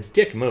all is a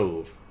dick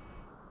move.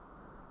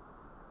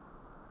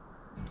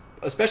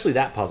 Especially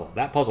that puzzle.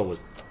 That puzzle was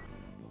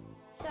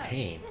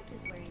pain. This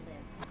is where he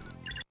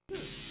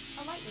lives.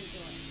 A lightning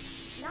door.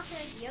 Not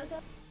the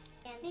Yozo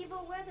and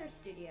Evil Weather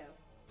Studio.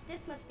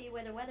 This must be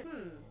where the weather.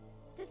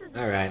 This is.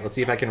 All right, let's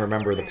see if I can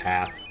remember the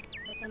path.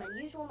 But some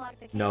unusual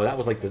modifications. No, that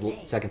was like the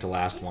second to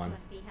last one.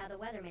 This must be how the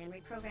Weatherman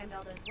reprogrammed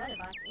all those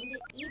weatherbots into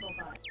evil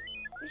bots.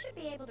 We should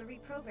be able to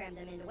reprogram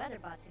them into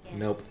weatherbots again.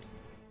 Nope.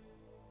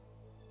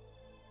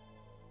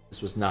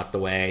 This was not the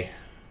way.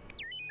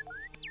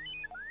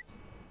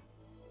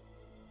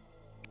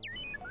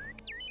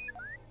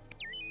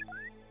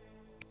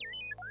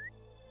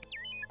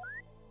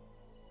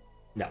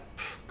 No.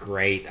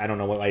 Great. I don't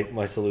know what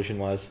my solution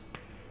was.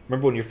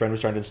 Remember when your friend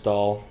was trying to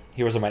install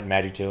Heroes of Might and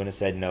Magic 2 and it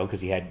said no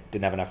because he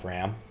didn't have enough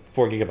RAM?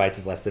 4 gigabytes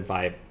is less than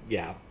 5.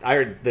 Yeah, I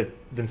heard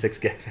than 6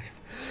 gigabytes.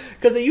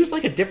 Because they used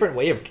like a different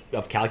way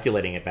of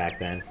calculating it back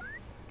then.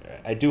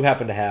 I do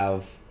happen to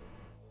have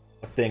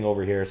a thing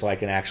over here so I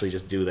can actually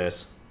just do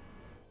this.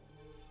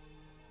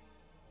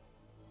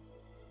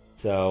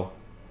 So,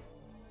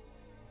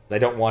 I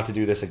don't want to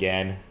do this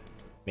again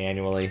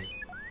manually.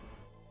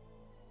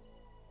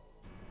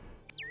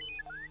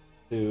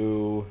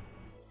 2,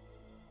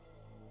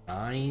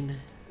 9,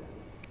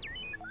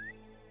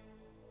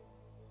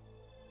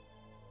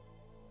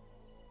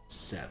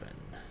 7,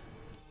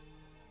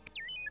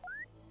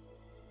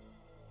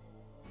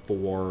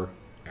 4.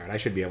 Alright, I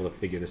should be able to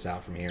figure this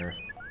out from here.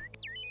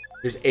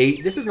 There's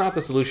 8. This is not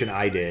the solution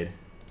I did.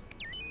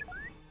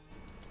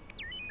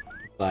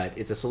 But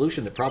it's a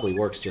solution that probably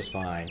works just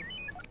fine.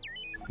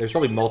 There's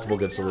probably multiple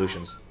good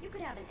solutions. You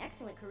could have an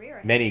excellent career.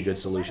 Many good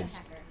solutions.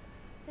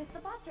 Since the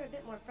bots are a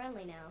bit more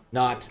friendly now.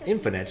 Not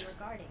infinite.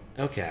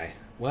 Okay.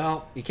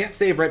 Well, you can't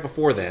save right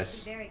before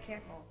this. Be very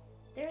careful.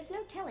 There is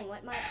no telling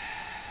what might.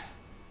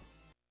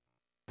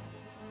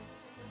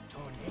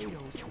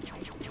 Tornadoes and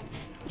hurricanes.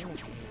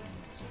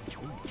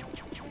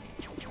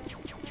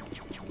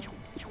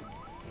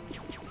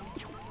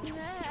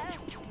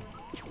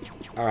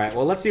 All right,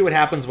 well, let's see what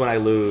happens when I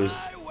lose.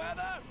 My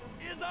weather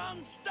is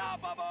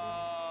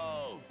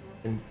unstoppable!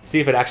 And see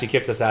if it actually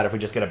kicks us out if we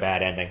just get a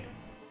bad ending.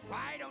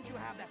 Why don't you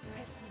have that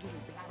pesky little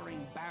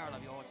blathering barrel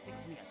of yours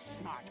fix me a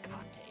smart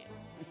cocktail?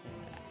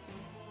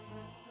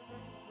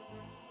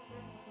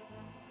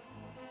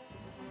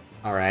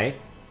 All right.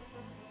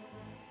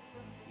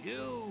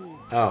 You.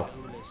 Oh.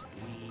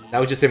 That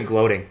was just him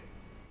gloating.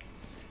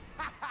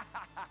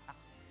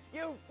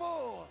 You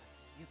fool!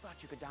 You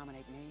thought you could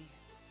dominate me?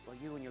 Well,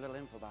 you and your little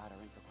infobot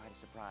are in for quite a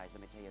surprise,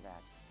 let me tell you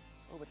that.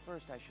 Oh, but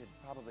first I should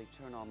probably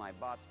turn all my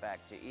bots back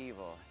to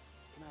evil.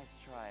 Nice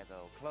try,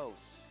 though.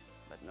 Close,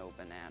 but no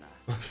banana.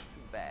 Too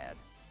bad.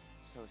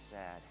 So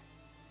sad.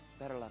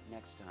 Better luck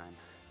next time.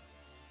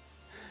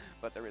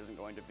 But there isn't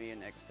going to be a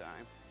next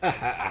time.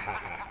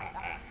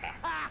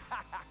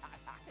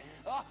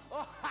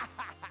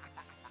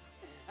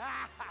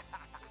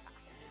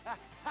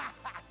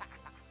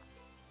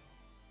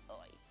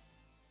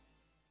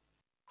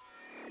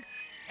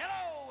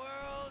 Hello,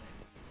 world!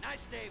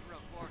 Nice day for a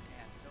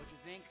forecast, don't you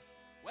think?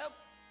 Well,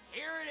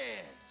 here it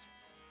is.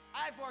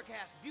 I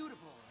forecast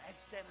beautiful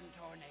F7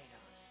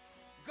 tornadoes,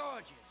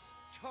 gorgeous,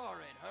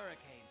 torrid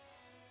hurricanes,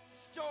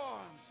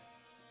 storms,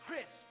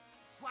 crisp,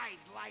 white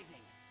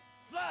lightning,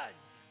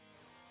 floods,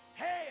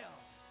 hail,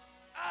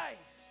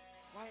 ice.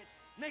 Why, it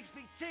makes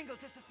me tingle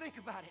just to think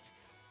about it.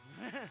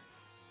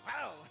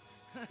 Wow.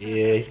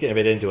 Yeah, he's getting a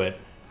bit into it.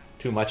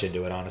 Too much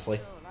into it, honestly.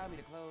 So allow me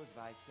to close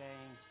by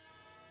saying,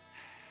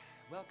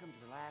 welcome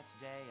to the last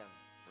day of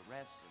the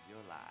rest of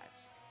your lives.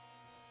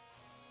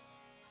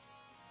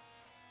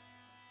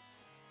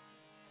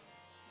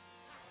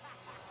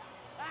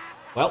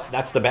 Well,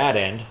 that's the bad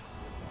end.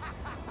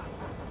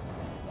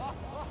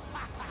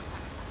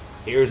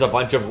 Here's a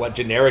bunch of what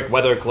generic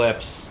weather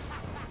clips.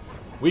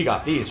 We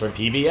got these from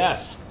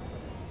PBS.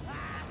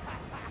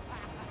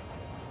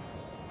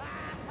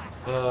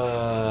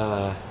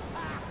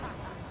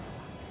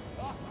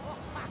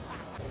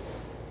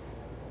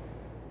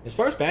 As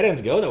far as bad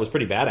ends go, that was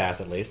pretty badass,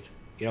 at least.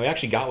 You know, he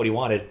actually got what he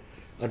wanted.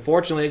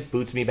 Unfortunately, it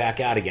boots me back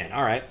out again.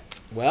 All right.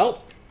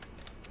 Well,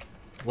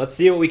 let's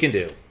see what we can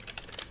do.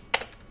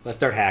 Let's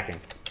start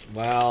hacking.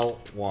 Well,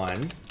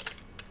 one.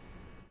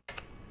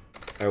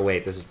 Oh,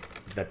 wait, this is...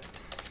 that.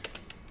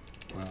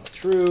 Well,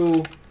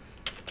 true.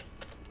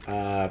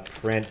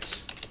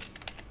 Print.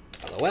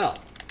 LOL.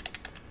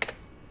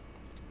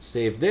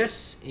 Save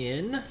this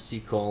in C:.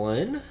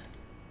 Python.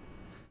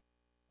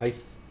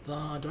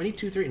 Do I need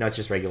 2.3? No, it's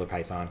just regular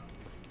Python.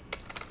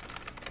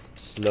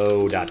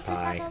 Slow.py.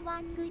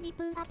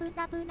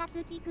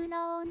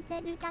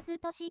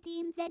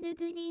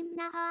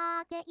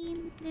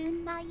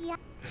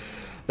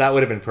 That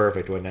would have been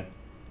perfect, wouldn't it?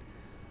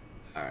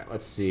 Alright,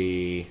 let's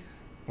see.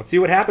 Let's see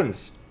what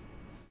happens.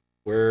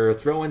 We're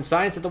throwing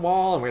science at the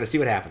wall, and we're going to see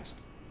what happens.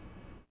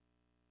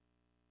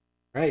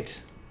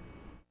 Right.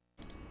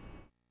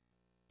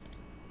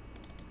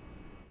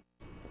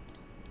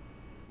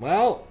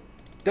 Well,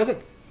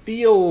 doesn't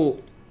feel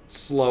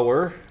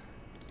slower.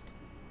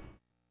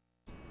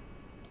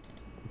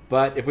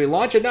 But if we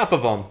launch enough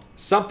of them,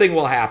 something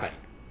will happen.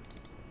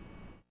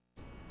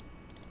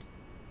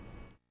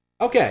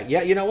 Okay,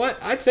 yeah, you know what?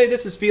 I'd say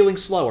this is feeling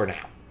slower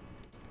now.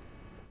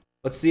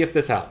 Let's see if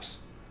this helps.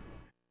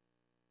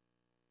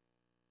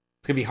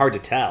 It's going to be hard to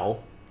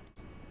tell.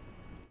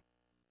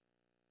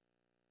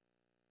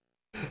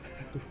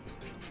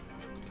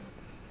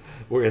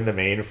 We're in the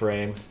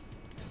mainframe.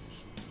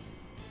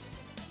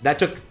 That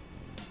took...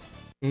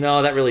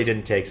 No, that really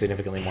didn't take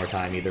significantly more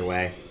time either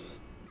way.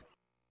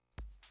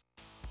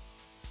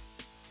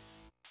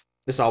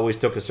 This always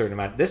took a certain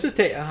amount. This is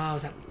oh,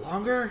 is that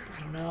longer?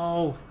 I don't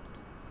know.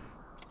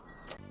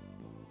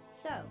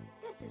 So,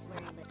 this is where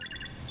you live.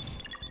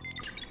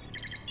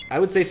 I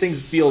would say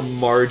things feel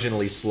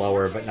marginally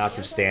slower, but not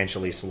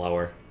substantially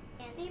slower.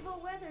 An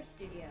evil weather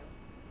studio.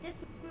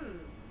 This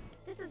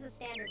is a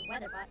standard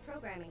WeatherBot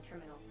programming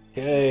terminal.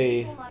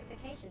 Okay. 1,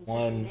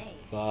 One,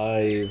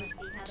 5,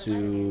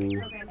 2,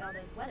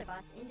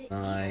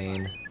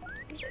 9.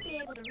 We should be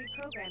able to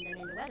reprogram them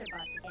into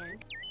WeatherBots again.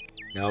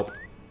 Nope.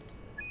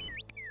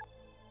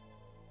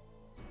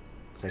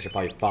 So I should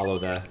probably follow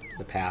the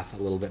path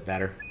a little bit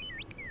better.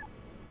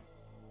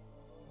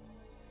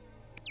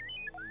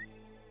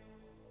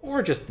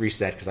 Or just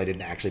reset, because I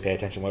didn't actually pay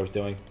attention to what I was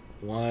doing.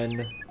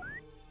 1,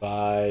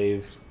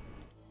 5,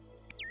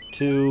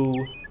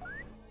 2,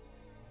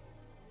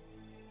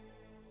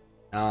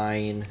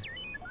 9,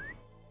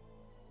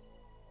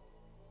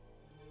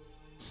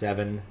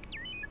 7,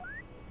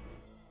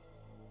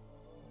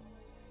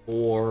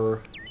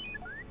 4,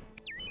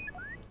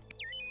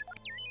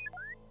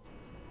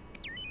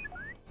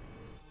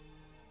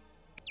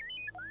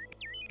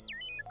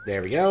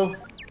 there we go.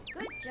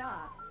 Good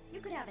job. You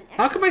could have an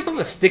How come I still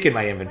have a stick in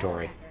my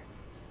inventory?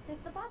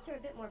 Since the bots are a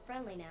bit more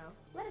friendly now,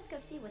 let us go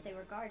see what they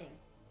were guarding.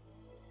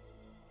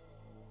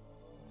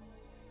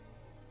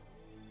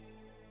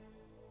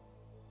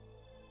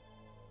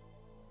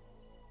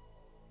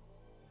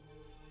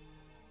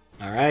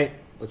 Alright,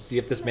 let's see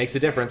if this makes a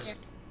difference.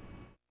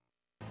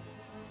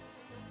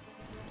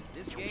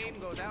 This game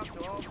goes out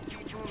to all the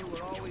people who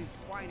are always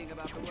whining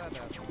about the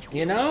weather.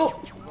 You know?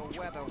 The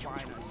weather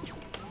whiners.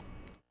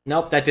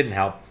 Nope, that didn't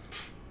help.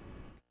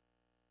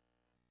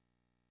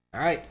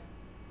 Alright.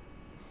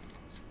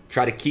 Let's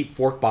try to keep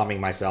fork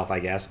bombing myself, I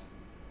guess.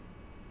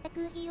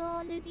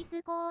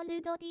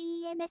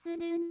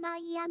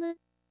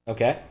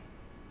 Okay.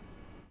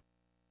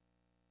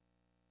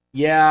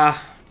 Yeah.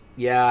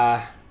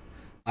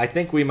 I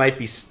think we might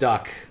be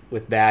stuck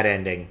with that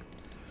ending.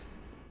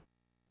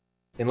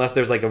 Unless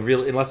there's like a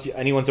real... Unless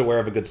anyone's aware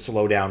of a good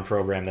slowdown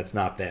program that's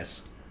not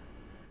this.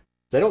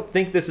 I don't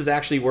think this is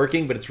actually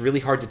working, but it's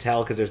really hard to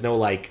tell because there's no,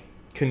 like,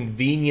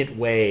 convenient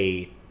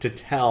way to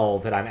tell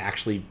that I'm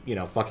actually, you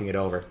know, fucking it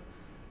over.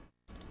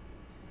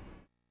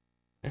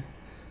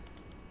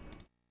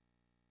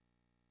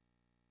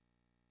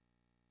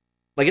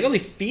 Like, it only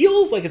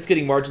feels like it's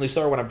getting marginally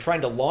slower when I'm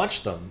trying to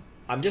launch them.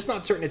 I'm just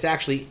not certain it's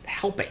actually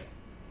helping.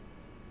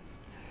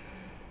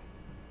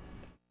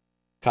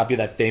 Copy of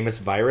that famous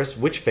virus?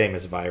 Which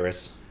famous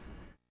virus?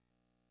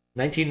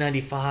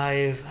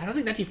 1995. I don't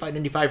think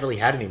 1995 really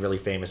had any really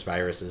famous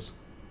viruses.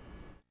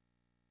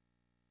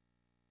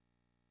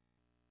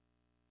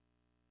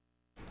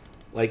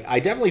 Like, I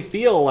definitely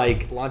feel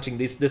like launching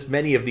this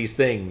many of these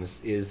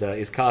things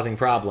is causing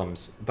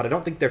problems, but I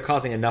don't think they're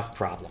causing enough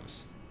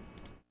problems.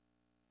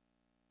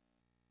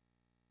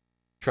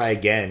 Try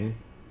again.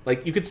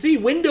 Like, you could see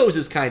Windows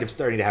is kind of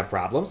starting to have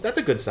problems. That's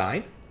a good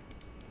sign.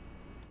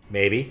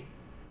 Maybe.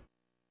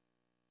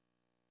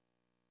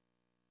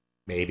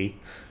 Maybe.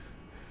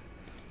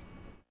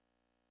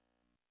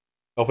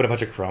 Open a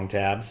bunch of Chrome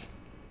tabs.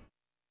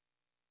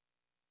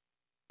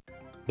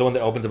 The one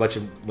that opens a bunch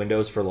of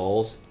windows for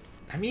lols.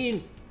 I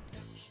mean,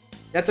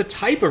 that's a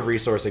type of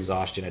resource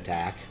exhaustion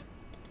attack.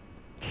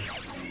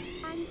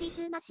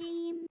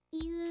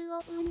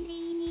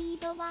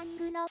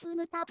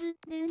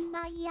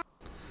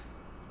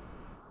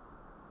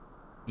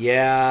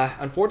 Yeah,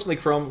 unfortunately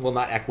Chrome will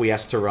not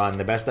acquiesce to run.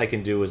 The best I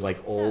can do is like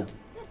old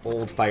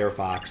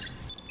Firefox.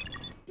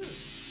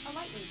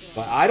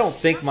 But I don't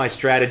think my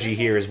strategy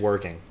here is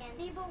working.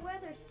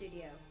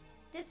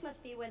 This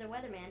must be where the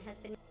Weatherman has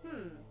been.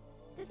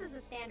 This is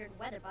a standard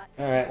weather bot.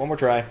 Alright, one more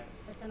try.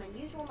 With some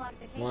unusual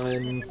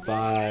modifications. 1,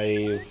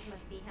 5, This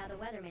must be how the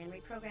Weatherman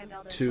reprogrammed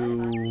all those 2, weather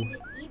bots into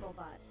evil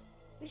bots.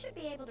 We should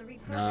be able to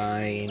reprogram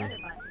 9, those weather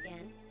bots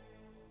again.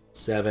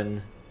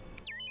 7,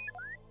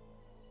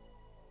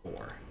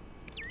 4.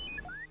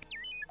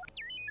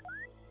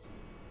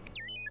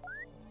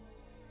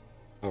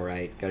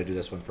 Alright, gotta do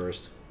this one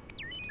first.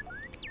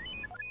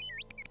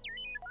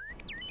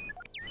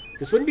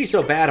 This wouldn't be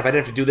so bad if I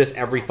didn't have to do this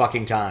every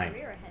fucking time.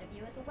 Career ahead of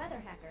you as a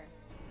weather hacker.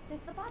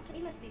 Since the bots, we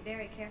must be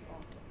very careful.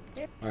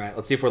 Alright,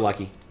 let's see if we're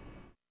lucky.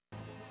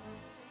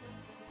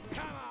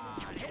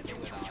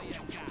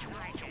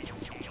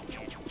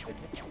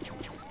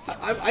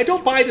 I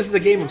don't buy this as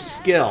a game of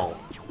skill.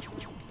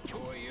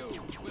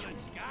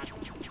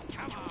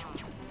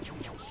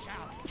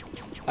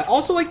 I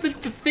also like the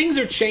things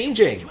are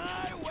changing.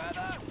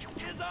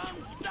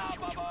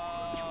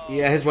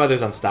 Yeah, his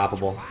weather's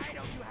unstoppable.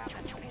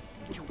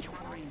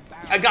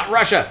 I got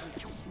Russia!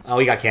 Oh,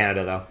 we got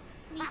Canada, though.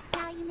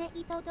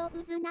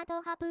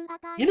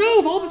 You know,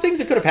 of all the things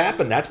that could have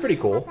happened, that's pretty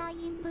cool. I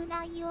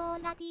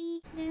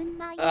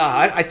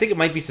think it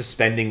might be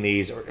suspending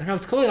these. Or no,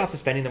 it's clearly not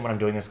suspending them when I'm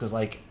doing this, because,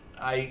 like,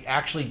 I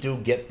actually do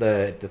get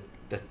the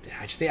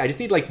I just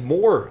need, like,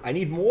 more. I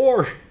need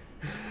more.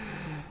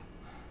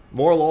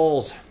 More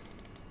lols.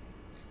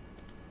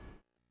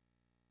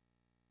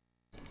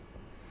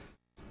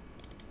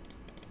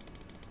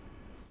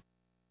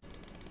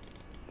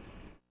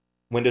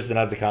 Windows doesn't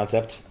have the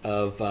concept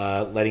of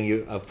letting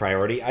you of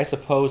priority. I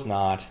suppose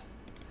not.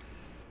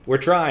 We're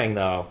trying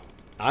though.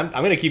 I'm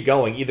gonna keep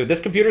going. Either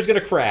this computer's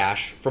gonna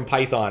crash from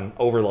Python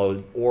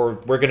overload, or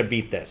we're gonna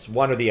beat this.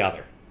 One or the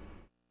other.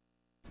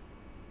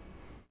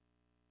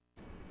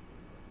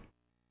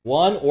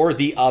 One or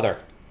the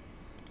other.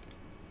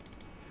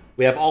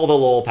 We have all the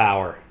lol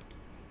power.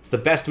 It's the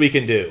best we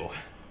can do.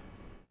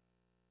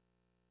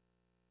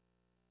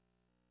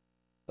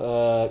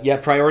 Yeah,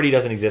 priority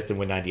doesn't exist in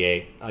Win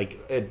 98.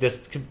 Like,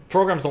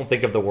 programs don't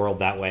think of the world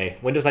that way.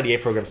 Windows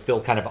 98 programs still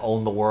kind of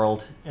own the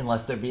world,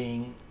 unless they're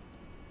being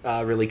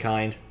really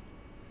kind.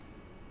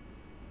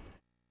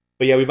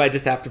 But yeah, we might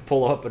just have to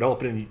pull up and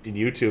open in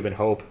YouTube and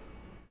hope.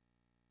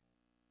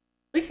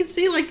 You can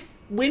see, like,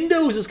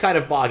 Windows is kind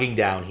of bogging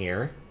down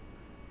here.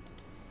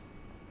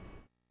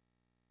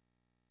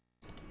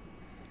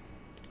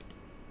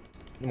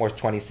 More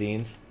 20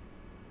 scenes.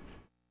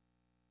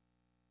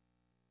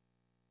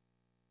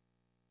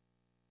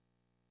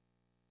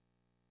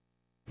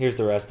 Here's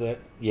the rest of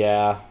it.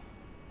 Yeah.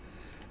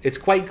 It's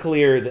quite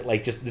clear that,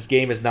 like, just this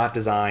game is not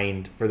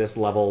designed for this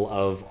level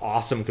of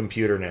awesome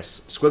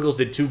computerness. Squiggles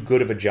did too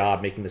good of a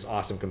job making this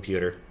awesome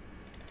computer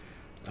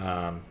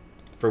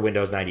for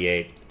Windows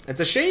 98. It's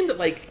a shame that,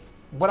 like,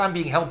 what I'm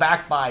being held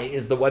back by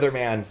is the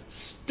Weatherman's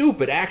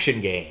stupid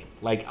action game.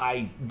 Like,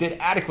 I did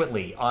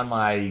adequately on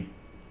my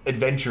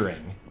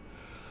adventuring.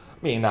 I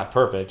mean, not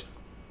perfect,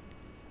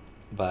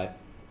 but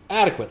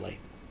adequately.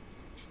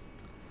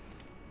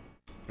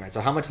 All right,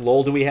 so how much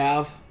lol do we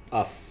have?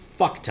 A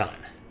fuck ton.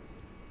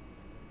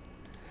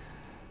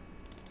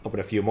 Open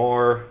a few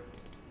more.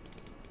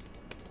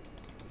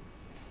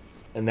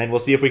 And then we'll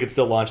see if we can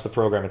still launch the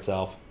program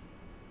itself.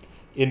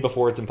 In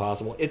before it's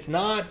impossible. It's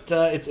not,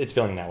 it's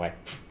feeling that way.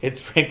 It's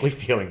frankly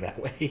feeling that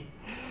way.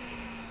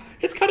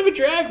 It's kind of a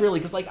drag, really,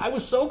 because, like, I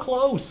was so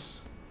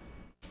close.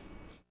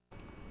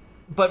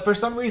 But for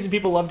some reason,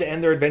 people love to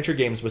end their adventure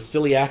games with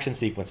silly action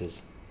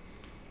sequences.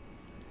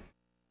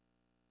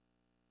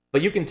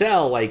 But you can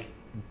tell, like,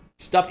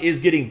 stuff is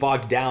getting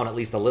bogged down at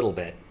least a little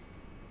bit.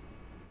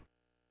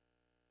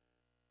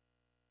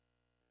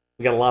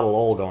 We got a lot of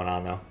lol going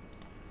on, though.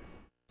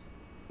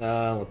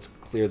 Let's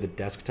clear the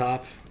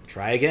desktop.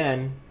 Try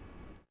again.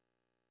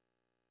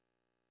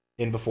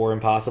 In before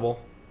impossible.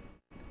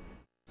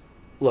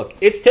 Look,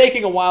 it's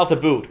taking a while to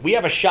boot. We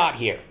have a shot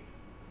here.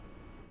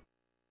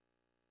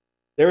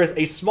 There is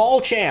a small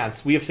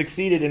chance we have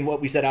succeeded in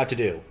what we set out to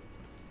do.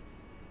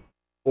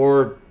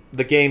 Or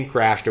the game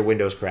crashed or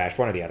Windows crashed,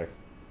 one or the other.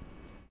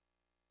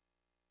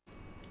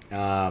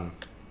 Can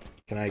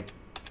I...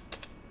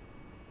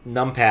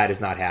 Numpad is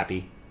not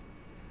happy.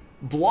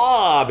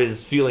 Blob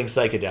is feeling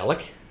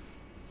psychedelic.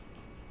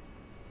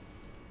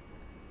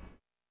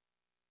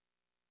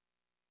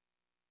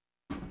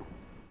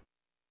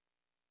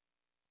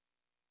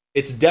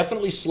 It's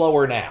definitely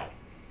slower now.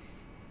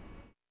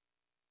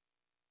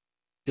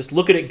 Just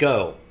look at it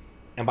go.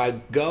 And by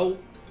go,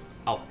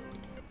 oh,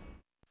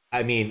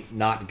 I mean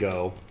not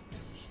go.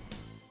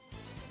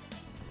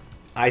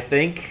 I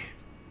think,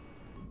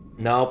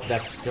 nope,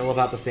 that's still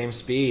about the same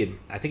speed.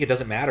 I think it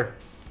doesn't matter.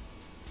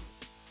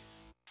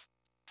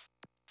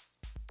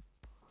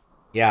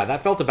 Yeah,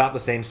 that felt about the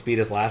same speed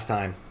as last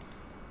time.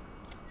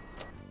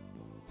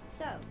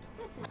 So,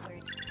 this is where...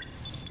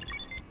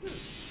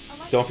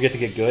 Don't forget to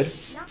get good.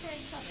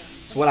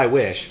 It's what I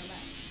wish.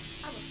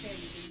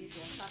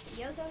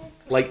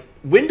 Like,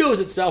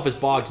 Windows itself is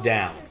bogged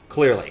down,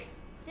 clearly.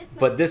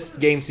 But this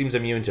game seems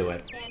immune to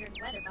it. Standard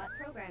WeatherBot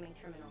programming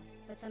terminal,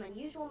 but some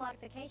unusual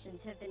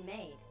modifications have been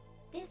made.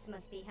 This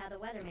must be how the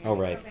Weatherman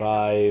Alright, reprogrammed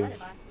 5, those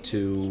Weatherbots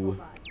 2... into evil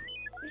bots.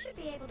 We should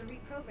be able to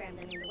reprogram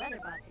them into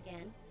Weatherbots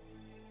again.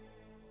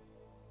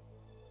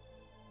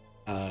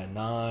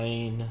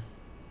 9,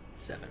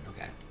 7,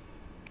 okay.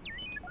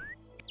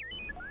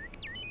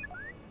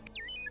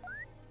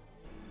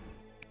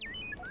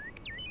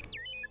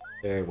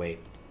 There, wait.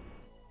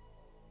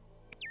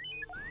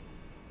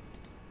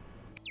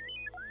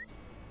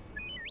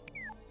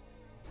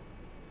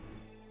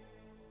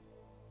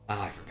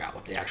 Ah, I forgot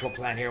what the actual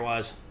plan here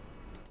was.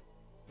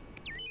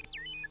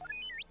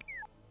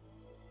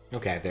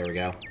 Okay, there we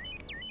go.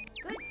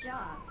 Good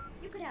job.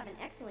 You could have an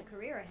excellent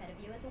career ahead of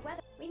you as a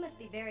weather. We must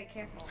be very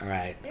careful. All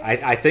right.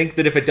 I think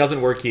that if it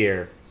doesn't work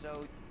here,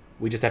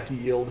 we just have to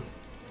yield.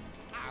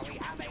 Are we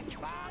having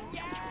fun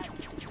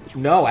yet?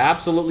 No,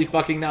 absolutely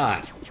fucking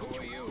not.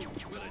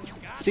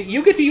 See,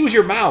 you get to use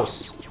your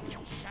mouse.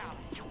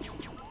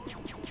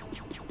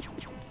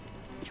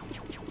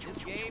 This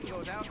game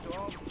goes out to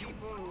all the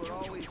people who are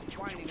always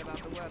whining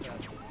about the weather.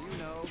 You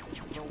know,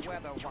 the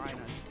weather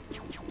whiners.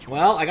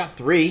 Well, I got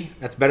 3.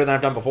 That's better than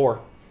I've done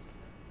before.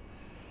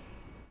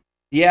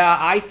 Yeah,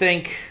 I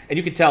think, and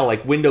you can tell,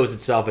 like, Windows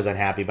itself is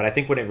unhappy, but I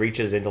think when it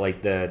reaches into,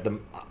 like, the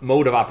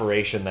mode of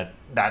operation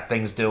that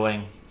thing's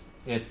doing,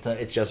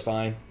 it's just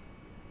fine.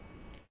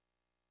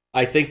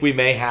 I think we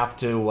may have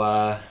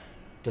to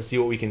see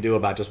what we can do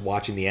about just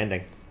watching the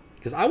ending.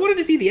 Because I wanted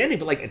to see the ending,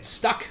 but, like, it's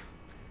stuck.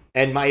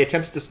 And my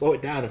attempts to slow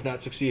it down have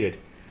not succeeded.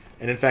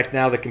 And, in fact,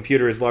 now the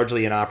computer is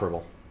largely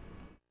inoperable.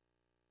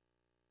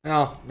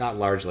 Well, not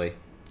largely,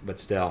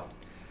 but still.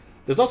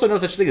 There's also no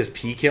such thing as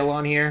P-kill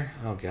on here.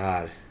 Oh,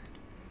 God.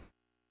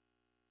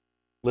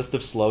 List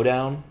of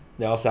slowdown.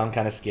 They all sound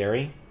kind of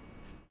scary.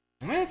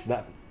 It's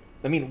not.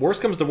 I mean,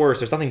 worst comes to worst.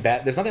 There's nothing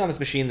bad. There's nothing on this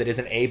machine that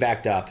isn't A,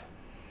 backed up,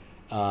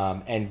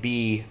 and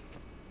B,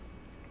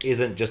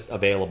 isn't just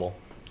available.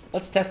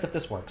 Let's test if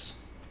this works.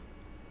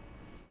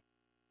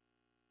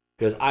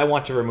 Because I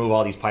want to remove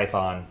all these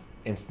Python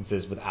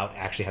instances without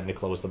actually having to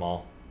close them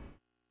all.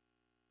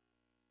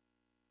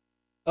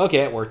 Okay,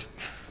 it worked.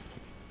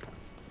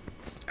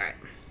 All right.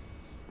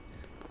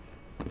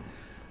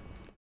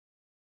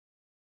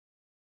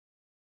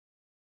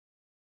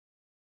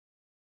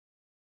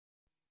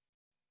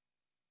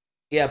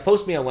 Yeah,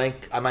 post me a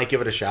link. I might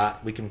give it a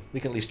shot. We can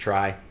at least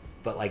try.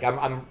 But like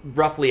I'm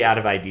roughly out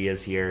of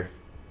ideas here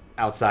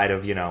outside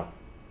of, you know,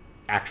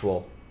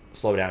 actual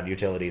slowdown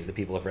utilities that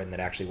people have written that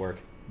actually work.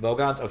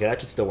 Vogons? Okay,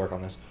 that should still work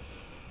on this.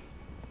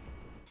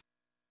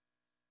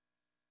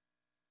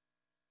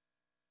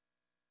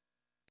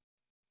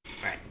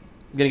 Alright.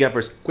 I'm gonna get up for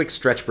a quick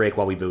stretch break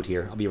while we boot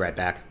here. I'll be right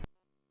back.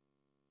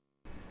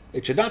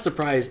 It should not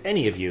surprise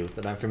any of you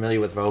that I'm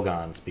familiar with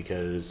Vogons,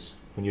 because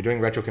when you're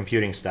doing retro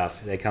computing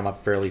stuff, they come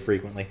up fairly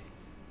frequently.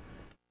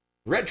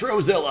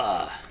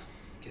 Retrozilla!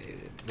 Okay,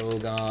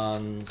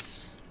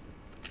 Vogons.org.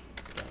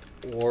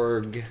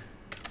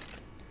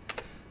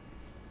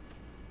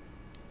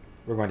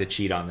 we're going to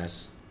cheat on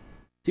this.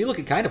 See, look,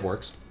 it kind of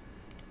works.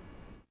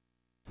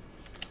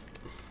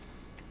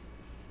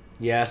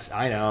 Yes,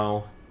 I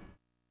know.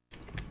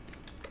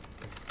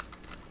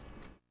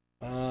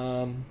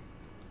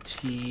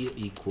 T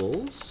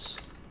equals...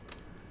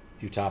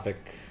 View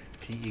topic.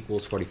 T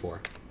equals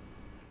 44.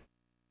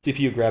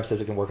 CPUGrab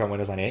says it can work on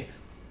Windows 98.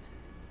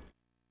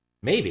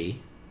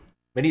 Maybe.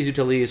 Many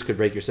utilities could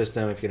break your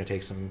system if you're going to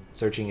take some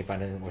searching and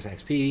find anything more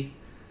XP.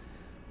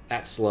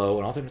 That's slow.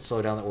 An alternate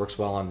slowdown that works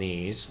well on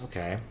these.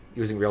 Okay.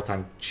 Using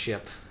real-time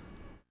chip.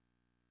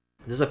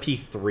 This is a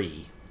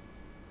P3.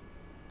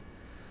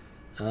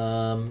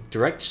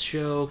 Direct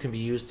show can be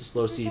used to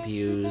slow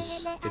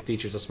CPUs. It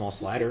features a small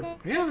slider.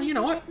 Yeah, you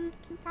know what?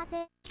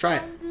 Let's try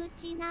it.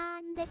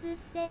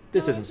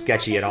 This isn't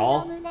sketchy at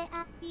all.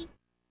 You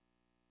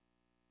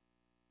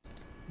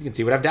can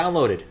see what I've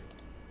downloaded.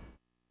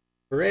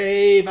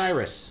 Hooray,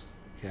 virus.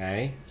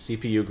 Okay,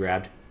 CPU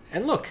grabbed.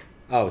 And look!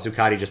 Oh,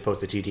 Zuccotti just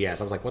posted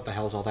TTS. I was like, what the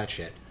hell is all that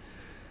shit?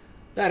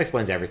 That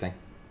explains everything.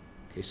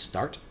 Okay,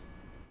 start.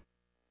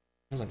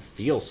 Doesn't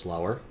feel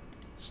slower.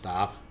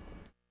 Stop.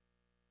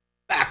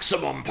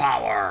 Maximum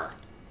power!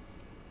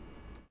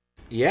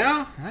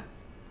 Yeah,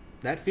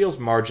 that feels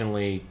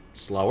marginally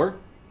slower.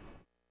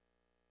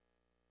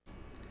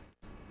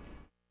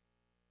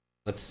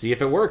 Let's see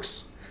if it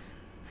works.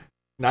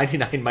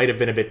 99 might have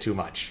been a bit too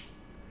much.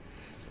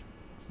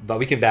 But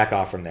we can back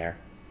off from there.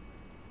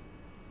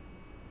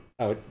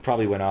 Oh, it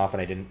probably went off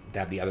and I didn't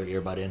have the other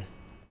earbud in.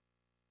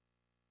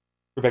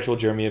 Perpetual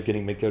journey of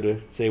getting Mikko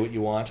to say what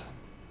you want.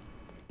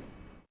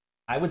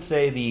 I would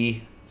say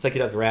the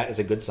psychedelic rat is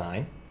a good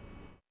sign.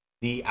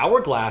 The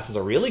hourglass is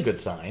a really good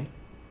sign.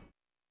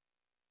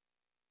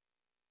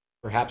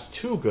 Perhaps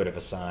too good of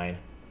a sign.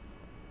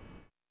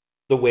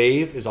 The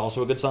wave is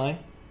also a good sign.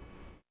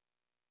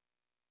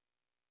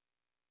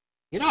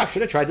 You know, I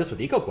should have tried this with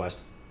EcoQuest.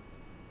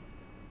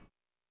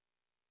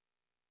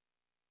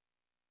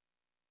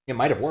 It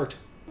might have worked.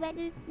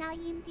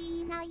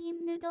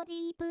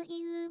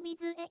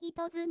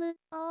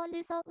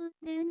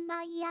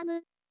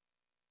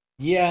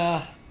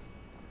 Yeah,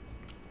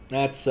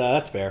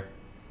 that's fair.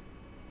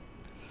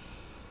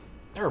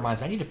 That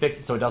reminds me, I need to fix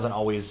it so it doesn't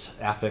always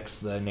affix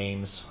the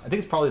names. I think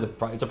it's probably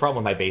it's a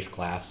problem with my base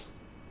class.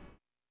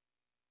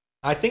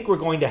 I think we're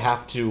going to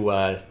have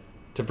to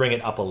bring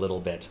it up a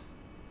little bit.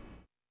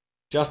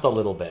 Just a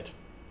little bit.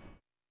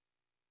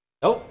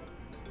 Oh.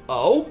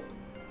 Oh.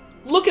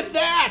 Look at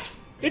that!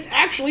 It's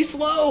actually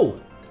slow!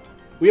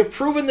 We have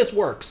proven this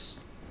works.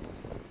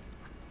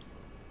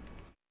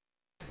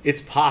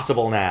 It's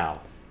possible now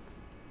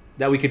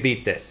that we could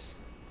beat this.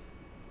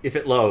 If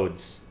it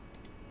loads.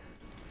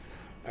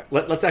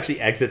 Let's actually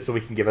exit so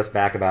we can give us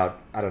back about,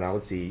 I don't know,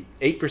 let's see,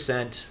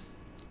 8%.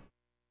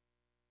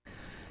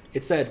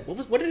 It said,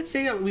 what did it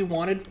say that we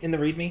wanted in the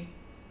README?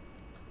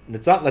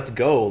 It's not let's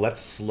go, let's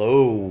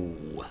slow.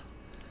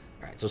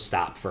 Alright, so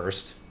stop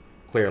first,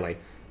 clearly.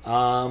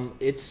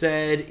 It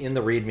said in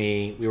the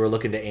README we were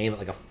looking to aim at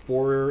like a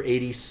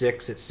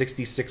 486 at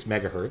 66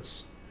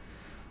 megahertz.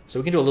 So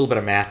we can do a little bit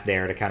of math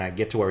there to kind of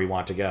get to where we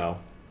want to go.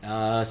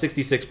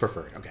 66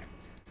 preferred, okay.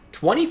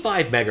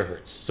 25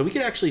 megahertz, so we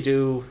could actually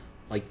do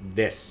like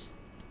this.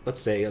 Let's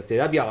say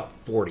that'd be about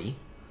 40.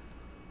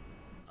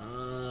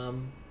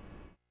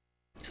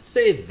 Let's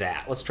say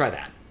that. Let's try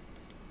that.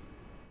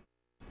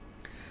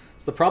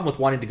 It's the problem with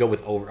wanting to go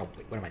with over... Oh,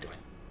 wait, what am I doing?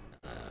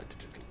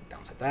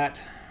 Downside that.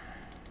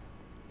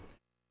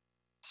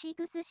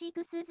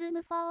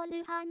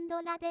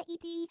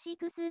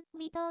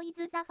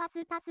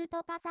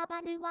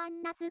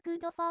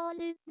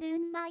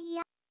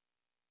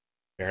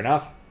 Fair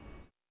enough.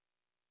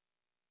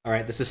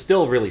 Alright, this is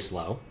still really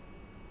slow.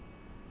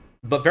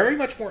 But very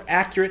much more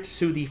accurate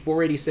to the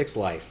 486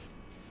 life.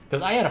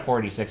 Because I had a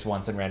 486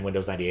 once and ran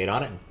Windows 98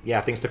 on it. And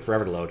yeah, things took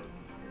forever to load.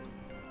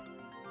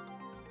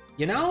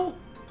 You know,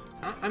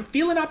 I'm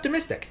feeling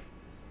optimistic.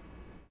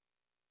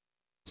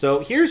 So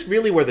here's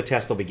really where the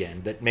test will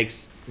begin. That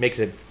makes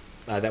it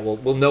that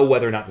we'll know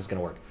whether or not this is going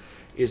to work.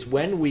 Is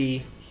when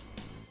we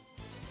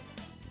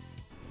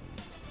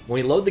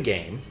load the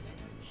game,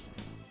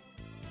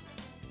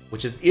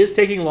 which is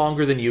taking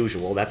longer than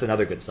usual. That's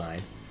another good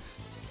sign.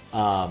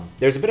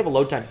 There's a bit of a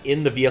load time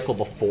in the vehicle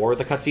before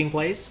the cutscene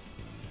plays.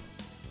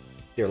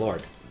 Dear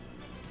Lord.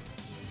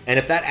 And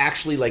if that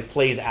actually like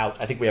plays out,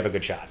 I think we have a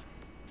good shot.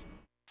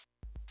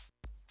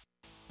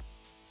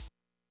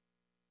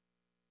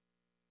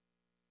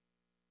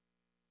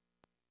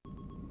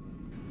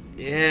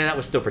 Yeah, that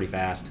was still pretty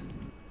fast.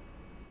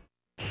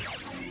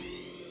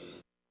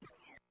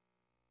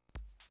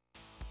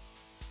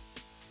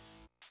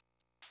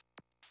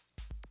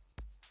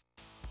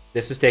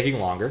 This is taking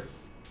longer.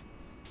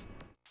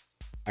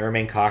 I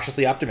remain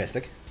cautiously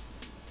optimistic.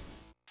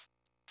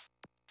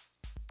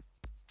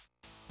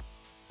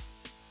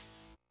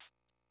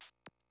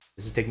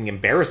 This is taking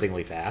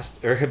embarrassingly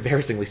fast, or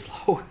embarrassingly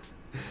slow.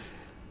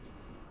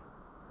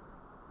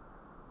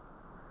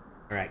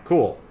 Alright,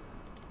 cool.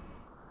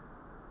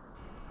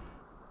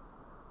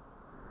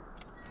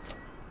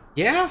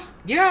 Yeah,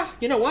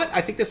 you know what?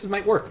 I think this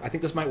might work. I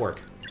think this might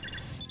work.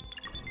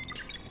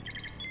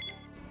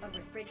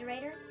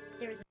 refrigerator,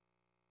 there is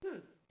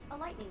a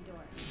lightning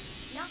door.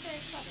 Not very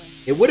clever.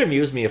 It would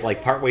amuse me if,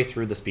 like, partway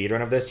through the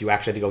speedrun of this, you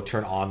actually had to go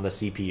turn on the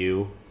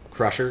CPU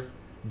crusher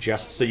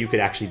just so you could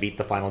actually beat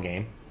the final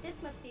game.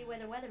 This must be where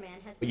the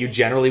Weatherman has. But you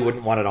generally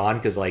wouldn't want it on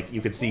because, like,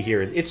 you could see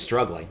here, it's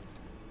struggling.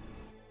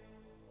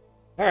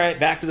 Alright,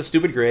 back to the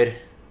stupid grid.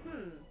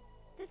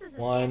 This is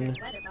a 1,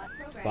 standard weatherbot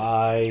program.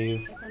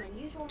 5, But some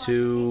unusual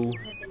 2,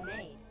 modifications have been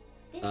made.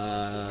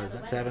 This is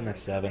that 7?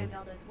 That's 7. programmed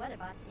all those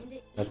weatherbots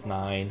into That's evil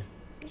 9. bots.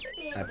 We should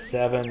be able That's to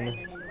 7. reprogram them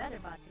into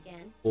weatherbots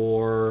again.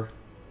 4,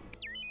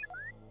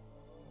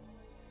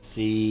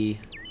 C,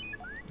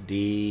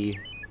 D,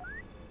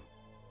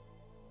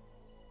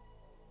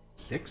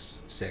 6?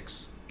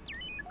 6.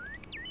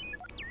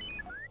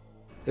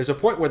 There's a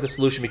point where the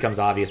solution becomes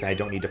obvious and I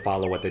don't need to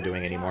follow what they're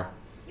doing anymore.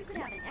 You could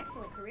have an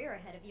excellent career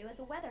ahead of you as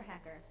a weather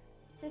hacker.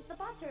 Since the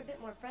bots are a bit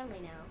more friendly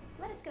now,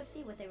 let us go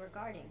see what they were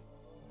guarding.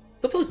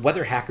 I feel like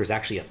weather hacker is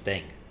actually a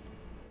thing.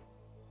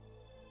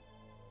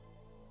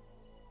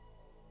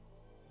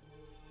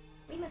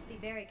 We must be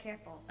very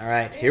careful.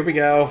 Alright, here we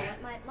go.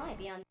 What might lie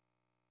beyond.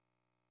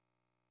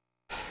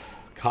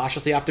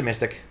 Cautiously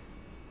optimistic.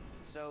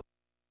 So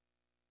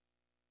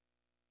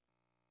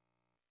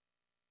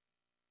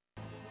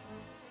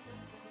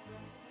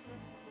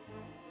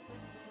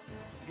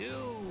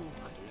you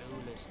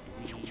clueless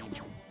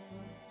dweeb.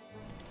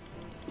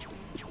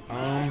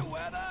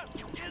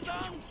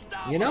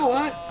 You know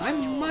what? I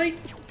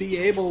might be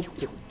able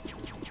to...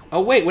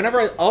 Oh, wait, whenever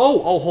I...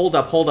 Oh, hold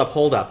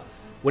up.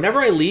 Whenever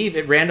I leave,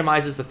 it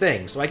randomizes the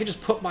thing. So I can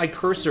just put my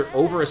cursor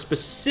over a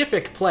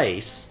specific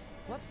place.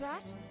 What's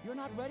that? You're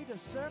not ready to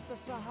surf the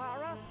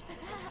Sahara?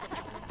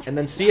 And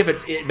then see if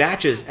it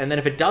matches. And then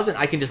if it doesn't,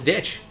 I can just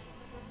ditch.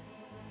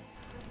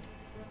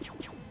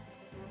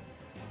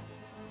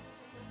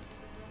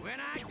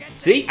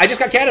 See? I just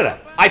got Canada.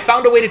 I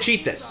found a way to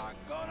cheat this.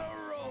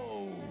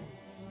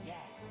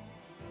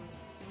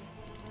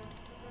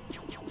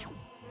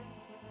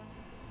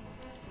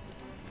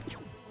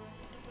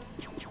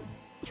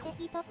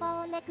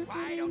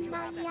 Why don't you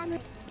have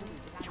that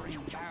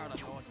battering barrel of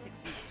yours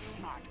fix me a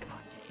smart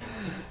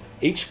cocktail?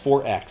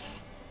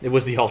 H4X. It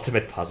was the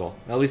ultimate puzzle.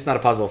 At least not a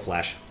puzzle of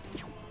flesh.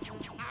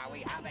 Are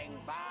we having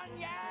fun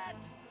yet?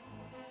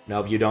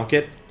 Nope, you don't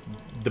get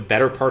the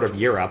better part of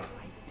Europe.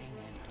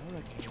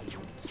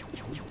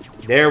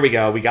 There we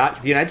go. We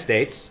got the United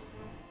States.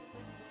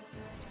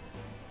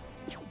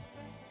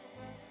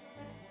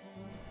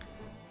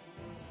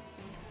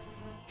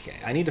 Okay,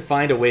 I need to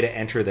find a way to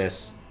enter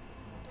this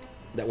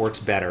that works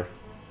better.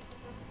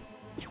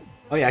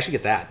 Oh yeah, I should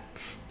get that.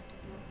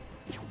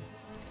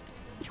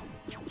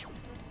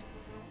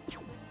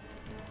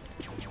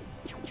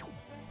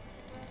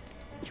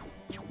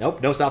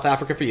 Nope, no South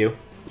Africa for you.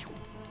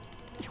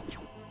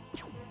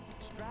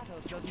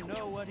 Stratos doesn't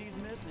know what he's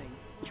missing.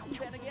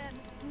 Then again,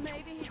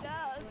 maybe he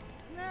does.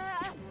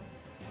 Nah.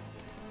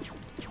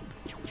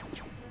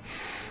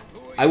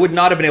 I would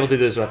not have been able to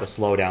do this without the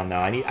slowdown, though.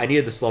 I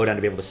needed the slowdown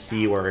to be able to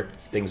see where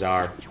things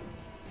are.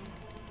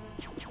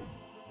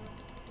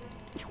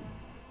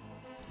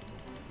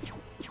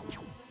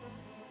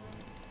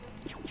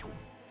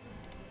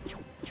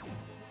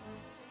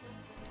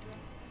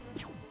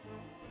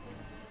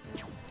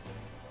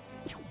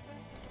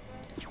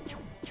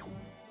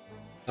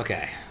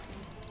 Okay.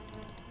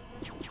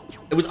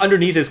 It was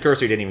underneath his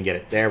cursor, he didn't even get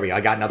it. There we go,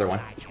 I got another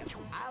one.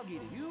 I'll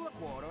give you a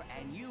quarter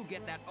and you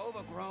get that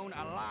overgrown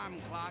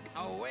alarm clock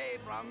away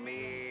from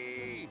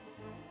me.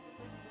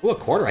 Ooh, a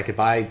quarter, I could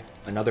buy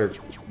another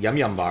Yum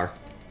Yum bar.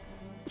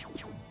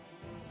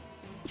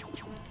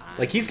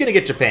 Like, he's gonna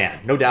get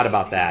Japan, no doubt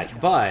about that.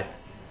 But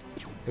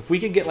if we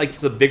could get, like,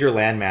 the bigger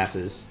land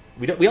masses...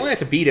 We only have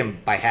to beat him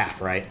by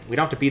half, right? We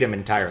don't have to beat him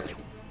entirely.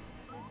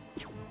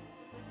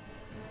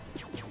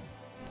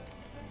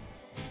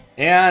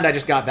 And I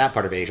just got that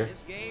part of Asia.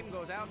 This game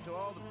goes out to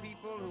all the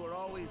people who are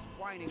always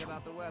whining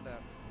about the weather.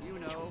 You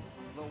know,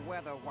 the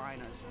weather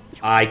whiners.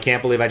 I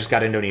can't believe I just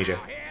got Indonesia.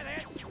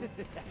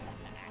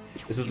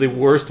 This is the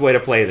worst way to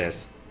play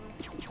this.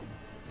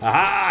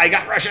 Aha! I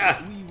got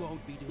Russia! We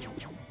won't be doing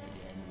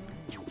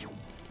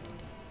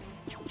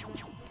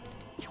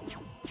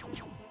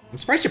I'm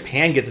surprised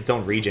Japan gets its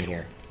own region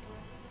here.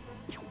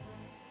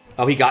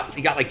 Oh, he got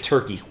like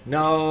Turkey.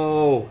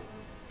 No!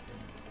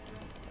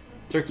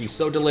 Turkey's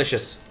so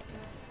delicious.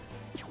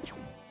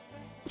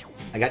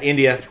 I got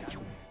India.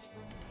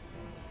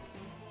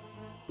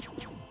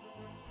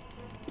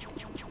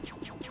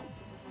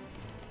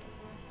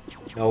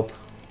 Nope.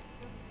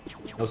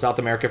 No South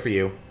America for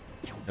you.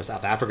 No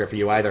South Africa for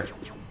you either.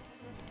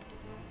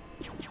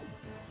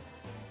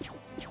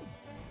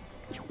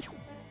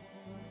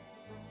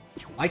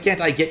 Why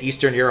can't I get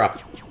Eastern Europe?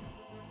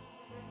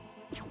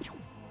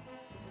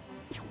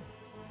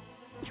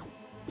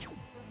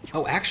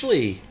 Oh,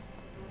 actually...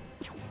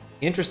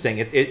 Interesting.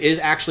 It is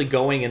actually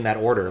going in that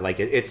order. Like,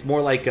 it's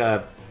more like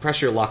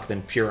pressure luck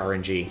than pure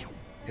RNG,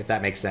 if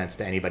that makes sense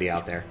to anybody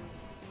out there.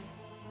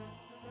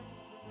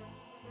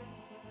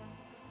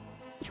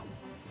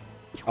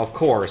 Of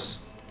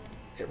course.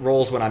 It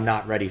rolls when I'm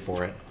not ready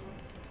for it.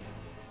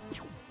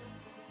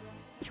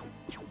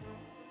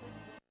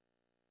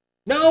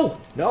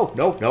 no,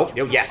 no, no,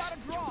 no, yes.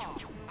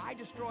 I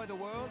destroy the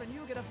world and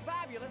you get a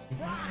fabulous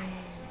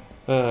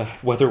prize.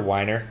 Weather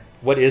whiner.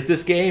 What is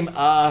this game?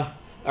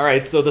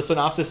 Alright, so the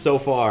synopsis so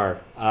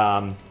far.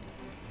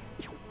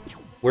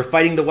 We're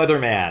fighting the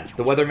Weatherman.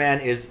 The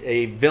Weatherman is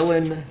a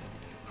villain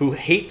who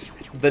hates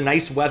the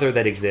nice weather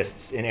that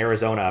exists in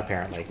Arizona,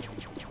 apparently.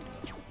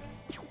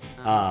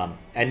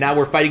 And now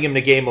we're fighting him in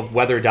a game of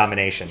weather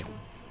domination,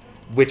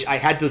 which I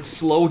had to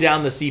slow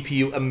down the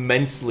CPU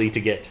immensely to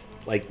get.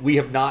 Like, we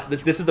have not...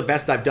 This is the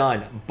best I've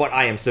done, but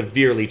I am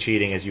severely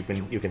cheating, as you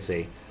can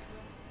see.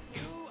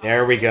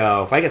 There we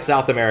go. If I get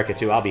South America,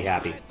 too, I'll be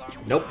happy.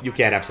 Nope, you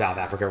can't have South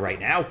Africa right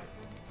now.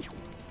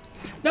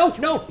 No,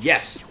 no,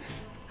 yes.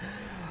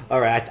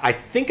 Alright, I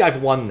think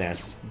I've won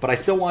this, but I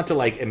still want to,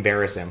 like,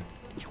 embarrass him.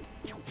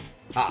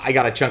 I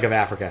got a chunk of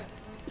Africa.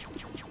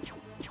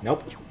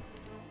 Nope.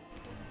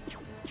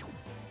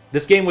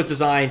 This game was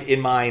designed in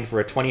mind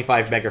for a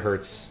 25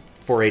 megahertz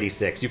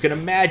 486. You can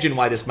imagine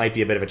why this might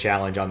be a bit of a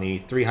challenge on the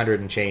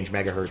 300 and change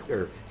megahertz,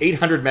 or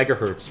 800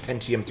 megahertz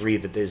Pentium 3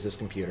 that is this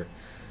computer.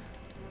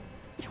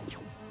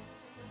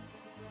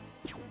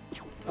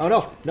 Oh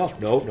no, no,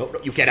 no, no, no,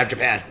 you can't have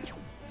Japan.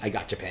 I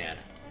got Japan.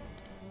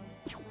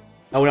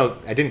 Oh no,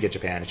 I didn't get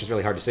Japan, it's just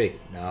really hard to see.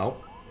 No.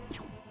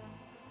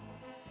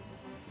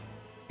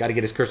 Gotta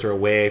get his cursor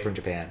away from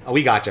Japan. Oh,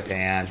 we got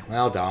Japan.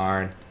 Well,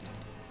 darn.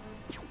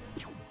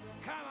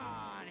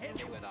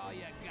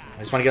 I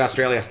just want to get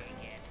Australia.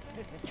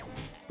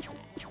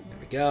 There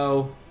we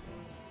go.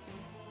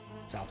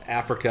 South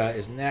Africa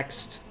is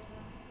next.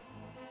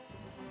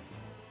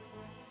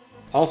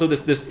 Also,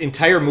 this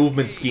entire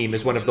movement scheme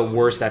is one of the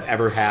worst I've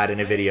ever had in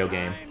a video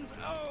game.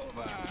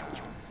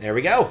 There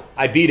we go.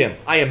 I beat him.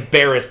 I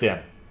embarrassed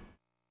him.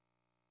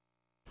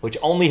 Which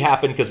only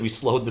happened because we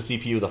slowed the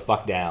CPU the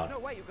fuck down. There's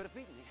no way you could have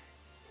beaten me.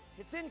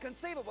 It's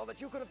inconceivable that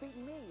you could have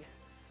beaten me.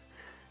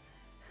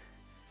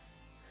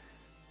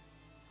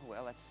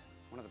 Well, that's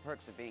one of the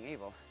perks of being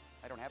evil.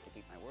 I don't have to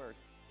keep my word.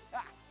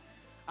 Ah,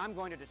 I'm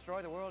going to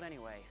destroy the world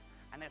anyway,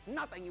 and there's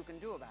nothing you can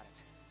do about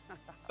it.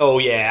 Oh,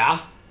 yeah?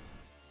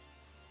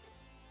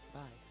 Bye.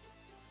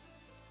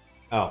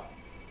 Oh.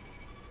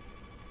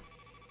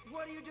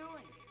 What are you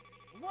doing?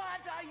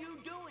 What are you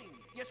doing?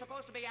 You're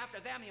supposed to be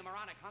after them, you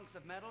moronic hunks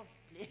of metal.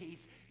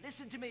 Please,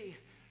 listen to me.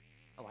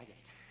 Oh, I get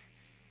it.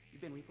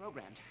 You've been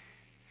reprogrammed.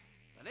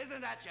 But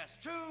isn't that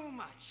just too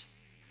much?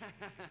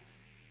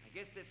 I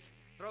guess this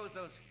throws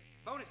those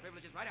bonus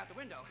privileges right out the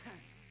window.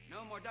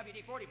 No more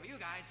WD-40 for you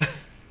guys.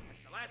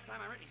 It's the last time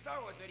I wrote any Star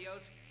Wars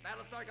videos.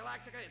 Battlestar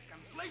Galactica is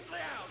completely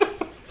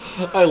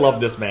out. I love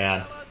this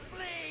man.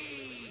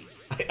 Please.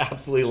 I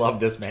absolutely love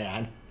this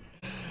man.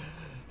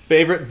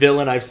 Favorite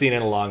villain I've seen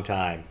in a long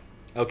time.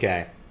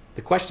 Okay.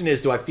 The question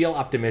is, do I feel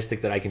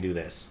optimistic that I can do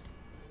this?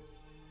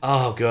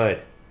 Oh,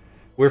 good.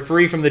 We're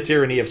free from the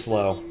tyranny of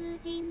slow.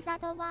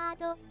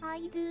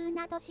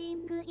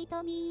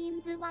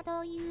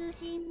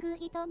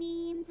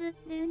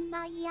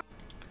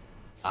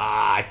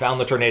 Ah, I found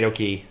the tornado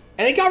key.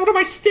 And they got rid of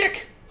my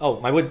stick! Oh,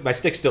 my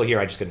stick's still here,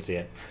 I just couldn't see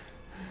it.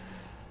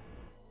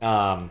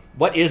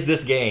 What is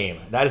this game?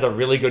 That is a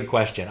really good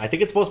question. I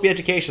think it's supposed to be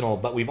educational,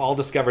 but we've all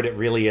discovered it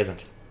really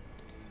isn't.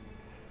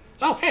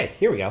 Oh, hey,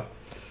 here we go.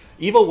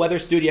 Evil Weather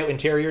Studio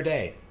Interior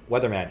Day.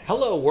 Weatherman.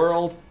 Hello,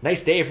 world.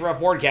 Nice day for a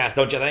forecast,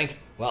 don't you think?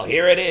 Well,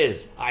 here it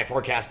is. I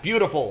forecast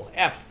beautiful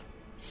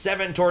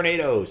F7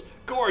 tornadoes,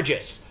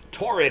 gorgeous,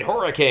 torrid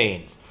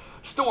hurricanes,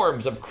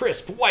 storms of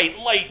crisp white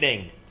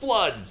lightning,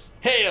 floods,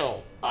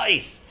 hail,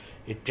 ice.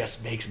 It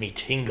just makes me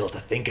tingle to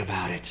think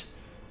about it.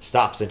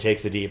 Stops and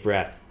takes a deep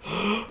breath.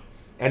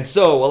 And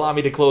so, allow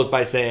me to close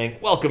by saying,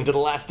 welcome to the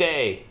last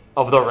day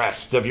of the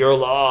rest of your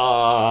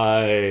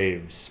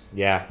lives.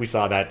 Yeah, we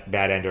saw that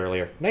bad end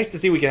earlier. Nice to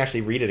see we can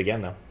actually read it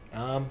again, though.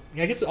 I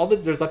guess all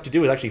that there's left to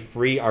do is actually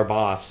free our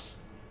boss,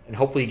 and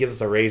hopefully he gives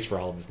us a raise for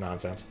all of this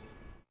nonsense.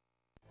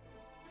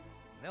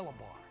 Millibar,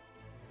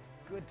 it's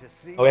good to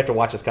see Oh, we have to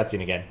watch this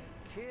cutscene again.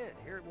 Kid,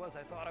 here it was.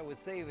 I thought I was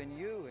saving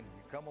you, and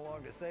you come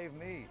along to save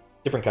me.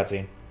 Different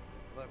cutscene.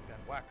 Look,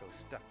 that wacko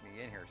stuck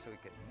me in here so he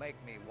could make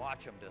me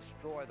watch him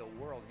destroy the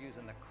world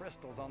using the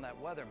crystals on that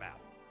weather map.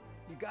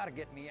 You gotta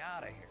get me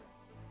out of here.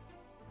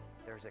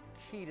 There's a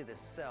key to this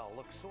cell.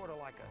 Looks sort of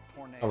like a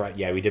tornado. All right,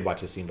 yeah, we did watch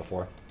this scene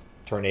before.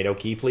 Tornado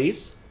key,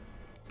 please.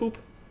 Boop.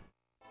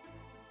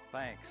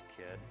 Thanks,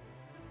 kid.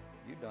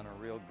 You've done a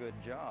real good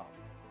job.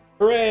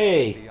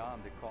 Hooray!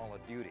 Beyond the call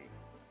of duty.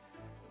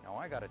 Now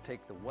I gotta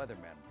take the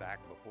Weatherman back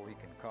before he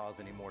can cause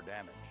any more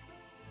damage.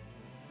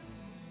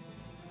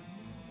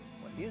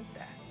 What is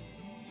that?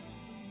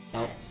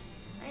 Status.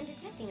 I'm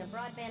detecting a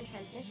broadband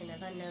transmission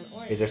of unknown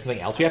origin. Is there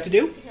something else we have to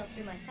do? Signal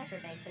through my cipher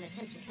banks and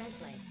attempt to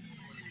translate.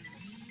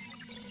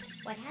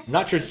 What has I'm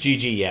not sure it's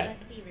GG yet.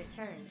 must be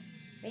returned.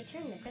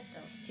 Return the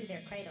crystals to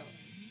their cradles.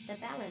 The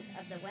balance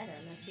of the weather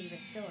must be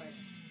restored.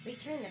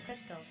 Return the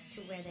crystals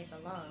to where they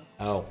belong.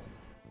 Oh.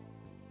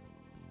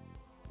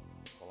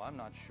 Well, I'm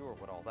not sure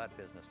what all that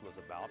business was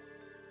about,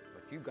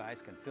 but you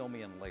guys can fill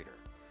me in later.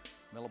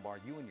 Millibar,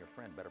 you and your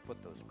friend better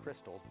put those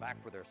crystals back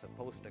where they're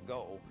supposed to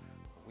go, or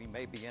we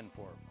may be in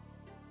for,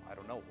 I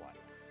don't know what.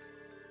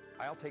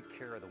 I'll take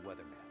care of the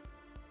weatherman.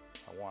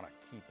 I want to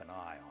keep an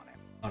eye on him.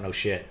 Oh, no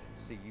shit.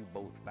 See you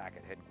both back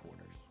at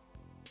headquarters.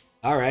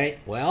 All right,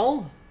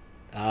 well,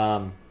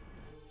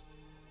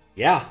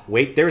 yeah,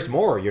 wait, there's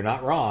more. You're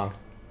not wrong.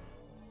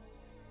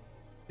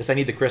 Guess I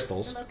need the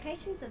crystals. The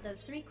locations of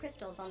those 3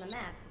 crystals on the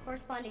map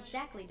correspond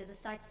exactly to the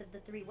sites of the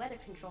 3 weather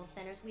control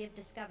centers we have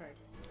discovered.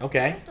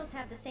 Okay. The crystals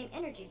have the same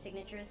energy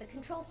signature as the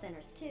control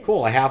centers, too.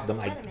 Cool, I have them.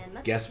 The I Weatherman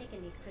must guess have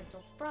taken these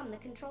crystals from the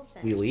control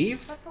centers. we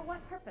leave? But for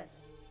what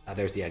purpose?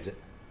 There's the exit.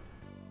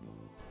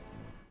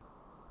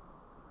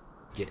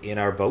 Get in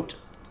our boat.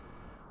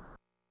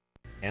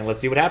 And let's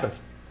see what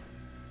happens.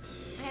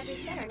 I have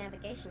reset our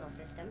navigational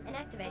system and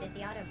activated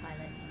the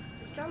autopilot.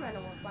 The storm runner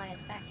will fly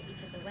us back to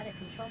each of the weather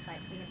control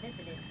sites we have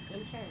visited,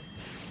 in turn.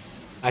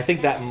 I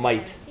think that message might...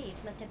 I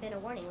received must have been a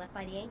warning left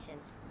by the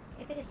ancients.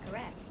 If it is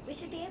correct, we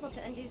should be able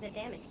to undo the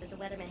damage that the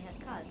Weatherman has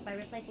caused by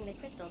replacing the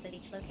crystals at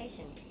each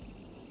location.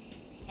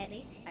 At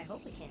least, I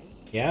hope we can.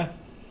 Yeah.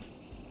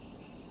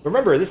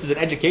 Remember, this is an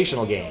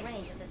educational game.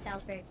 Range of the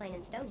Salisbury Plain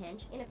and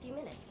Stonehenge in a few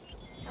minutes.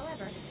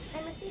 However,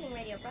 I'm receiving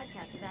radio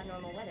broadcasts of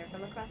abnormal weather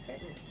from across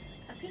Britain.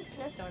 A pink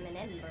snowstorm in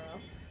Edinburgh,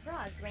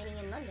 frogs raining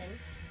in London.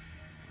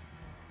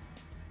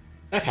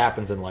 That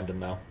happens in London,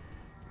 though.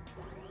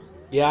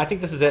 Yeah, I think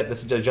this is it.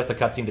 This is just a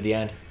cutscene to the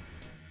end.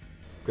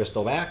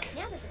 Crystal back.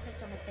 Now that the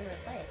crystal has been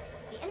replaced,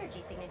 the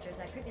energy signatures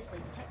I previously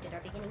detected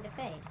are beginning to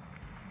fade.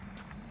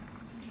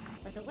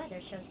 But the weather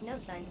shows no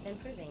signs of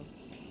improving.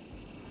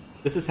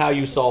 This is how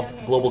you solve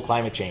global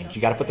climate change.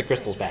 You gotta put the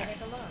crystals back.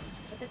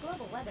 But the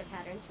global weather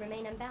patterns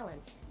remain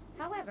unbalanced.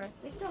 However,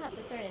 we still have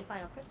the 3rd and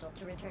final crystal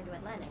to return to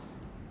Atlantis.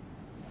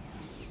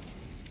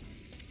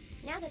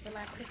 Now that the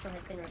last crystal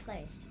has been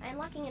replaced, I am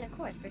locking in a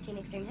course for Team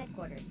Xtreme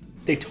headquarters.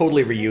 They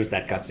totally reused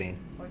that cutscene.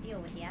 Or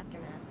deal with the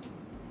aftermath.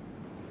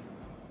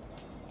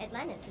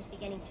 Atlantis is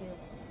beginning to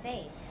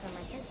fade from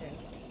my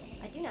sensors.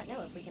 I do not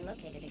know if we can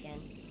locate it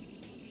again.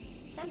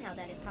 Somehow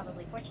that is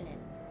probably fortunate.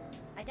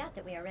 I doubt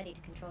that we are ready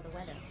to control the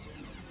weather.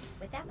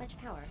 With that much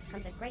power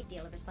comes a great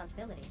deal of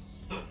responsibility.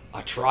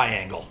 A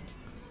triangle.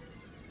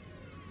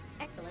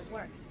 Excellent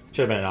work.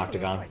 Should have been an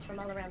octagon. Reports from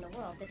all around the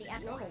world that the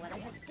abnormal weather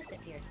has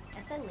disappeared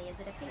as suddenly as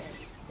it appeared.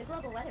 The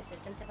global weather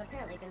systems have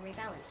apparently been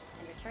rebalanced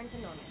and returned to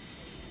normal.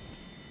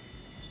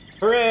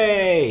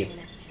 Hooray! A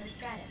message from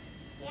Stratus.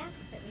 He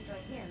asks that we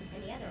join him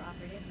and the other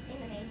operatives in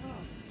the main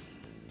hall.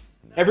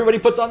 Everybody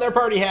puts on their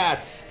party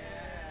hats,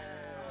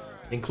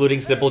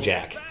 including Simple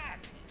Jack.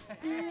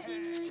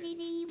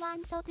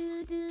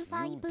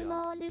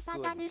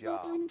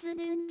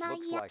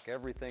 Looks like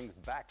everything's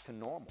back to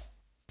normal.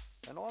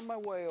 And on my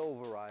way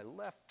over, I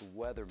left the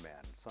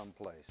weatherman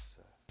someplace.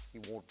 He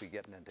won't be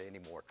getting into any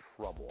more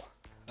trouble.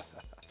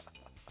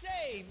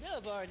 Say,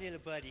 Millibar, little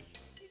buddy,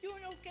 you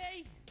doing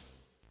okay?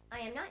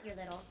 I am not your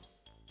little.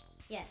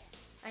 Yes,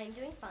 I am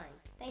doing fine.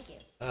 Thank you.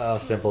 Oh,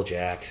 Simple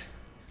Jack.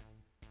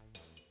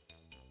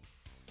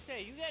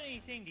 Say, you got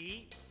anything to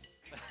eat?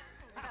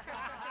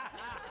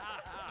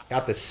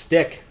 Got the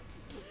stick.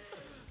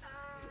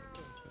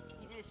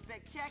 You did a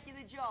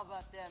spectacular job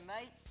out there,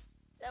 mates.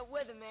 That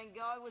weatherman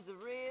guy was a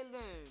real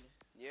loon.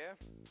 Yeah?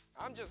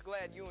 I'm just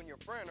glad you and your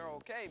friend are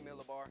okay,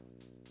 Millibar.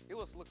 He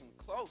was looking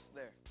close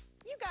there.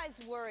 You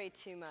guys worry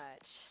too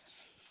much.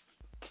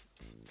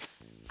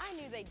 I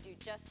knew they'd do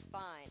just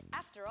fine.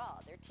 After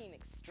all, they're Team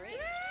Xtreme.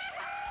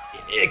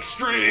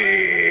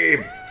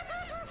 Xtreme!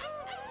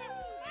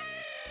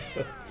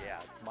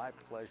 Yeah, it's my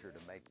pleasure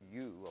to make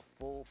you a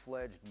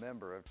full-fledged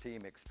member of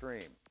Team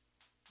Xtreme.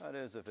 That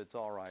is, if it's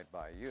all right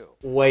by you.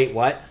 Wait,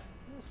 what?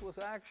 This was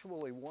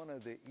actually one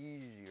of the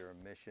easier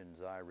missions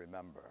I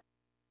remember.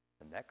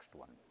 The next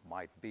one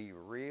might be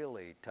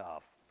really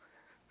tough.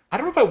 I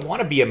don't know if I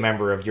want to be a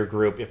member of your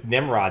group if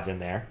Nimrod's in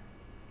there.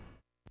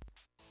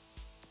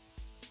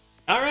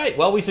 Alright,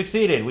 well, we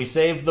succeeded. We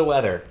saved the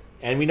weather.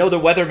 And we know the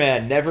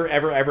Weatherman never,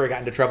 ever, ever got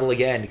into trouble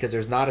again because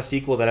there's not a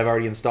sequel that I've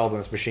already installed on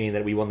this machine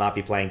that we will not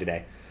be playing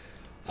today.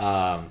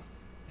 And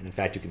in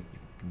fact, you can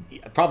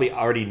probably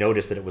already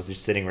noticed that it was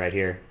just sitting right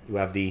here. You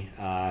have the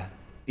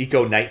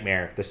Eco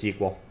Nightmare, the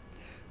sequel,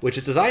 which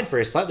is designed for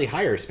a slightly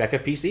higher spec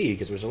of PC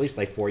because it was released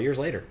like 4 years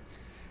later.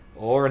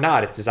 Or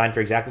not, it's designed for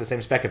exactly the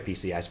same spec of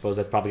PC. I suppose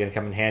that's probably going to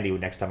come in handy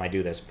next time I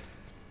do this.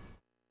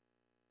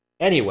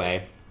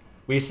 Anyway,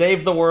 we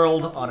saved the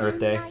world on Earth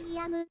Day.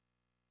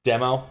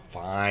 Demo?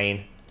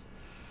 Fine.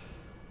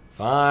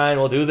 Fine,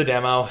 we'll do the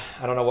demo.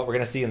 I don't know what we're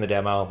going to see in the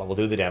demo, but we'll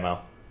do the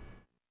demo.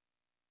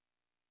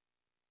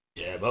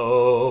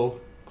 Demo.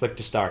 Click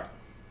to start.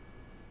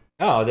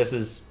 Oh, this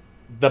is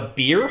the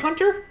Beer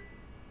Hunter?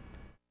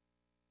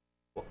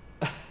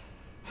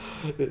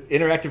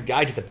 Interactive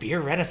guide to the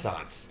beer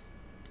renaissance.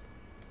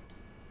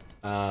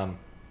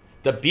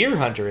 The Beer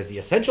Hunter is the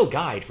essential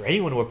guide for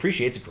anyone who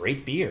appreciates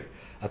great beer.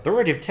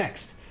 Authoritative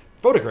text,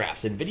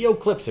 photographs, and video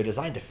clips are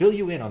designed to fill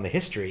you in on the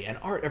history and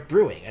art of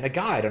brewing, and a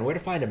guide on where to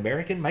find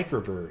American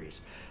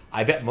microbreweries.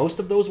 I bet most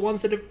of those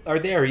ones that are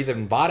there either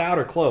been bought out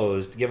or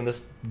closed, given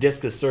this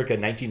disc is circa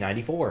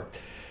 1994.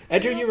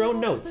 Enter your own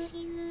notes.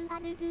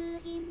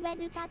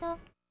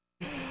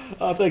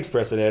 Oh, thanks,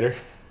 Presinator.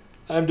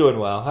 I'm doing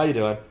well. How you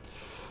doing?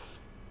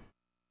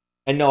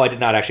 And no, I did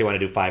not actually want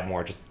to do 5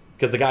 more, just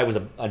because the guy was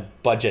a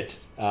budget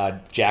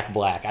Jack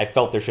Black. I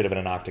felt there should have been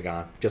an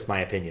octagon. Just my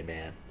opinion,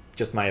 man.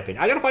 Just my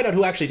opinion. I gotta find out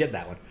who actually did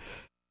that one.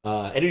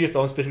 Enter your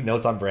own specific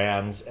notes on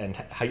brands and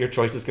how your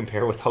choices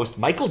compare with host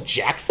Michael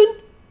Jackson?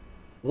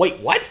 Wait,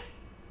 what?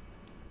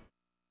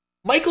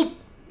 Michael...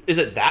 Is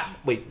it that?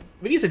 Wait,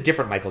 maybe it's a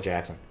different Michael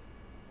Jackson.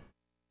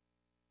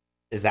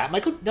 Is that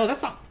Michael? No,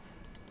 that's not...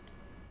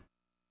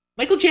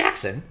 Michael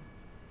Jackson?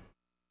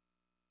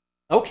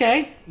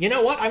 Okay, you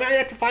know what? I might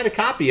have to find a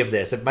copy of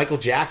this if Michael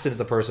Jackson's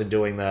the person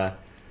doing the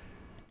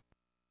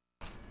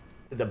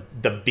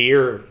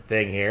beer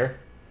thing here.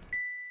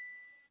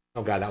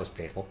 Oh god, that was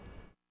painful.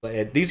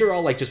 But these are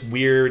all like just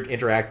weird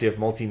interactive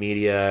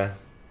multimedia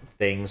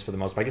things for the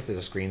most part. I guess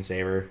there's a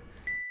screensaver.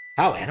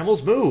 How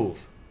animals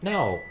move.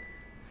 No.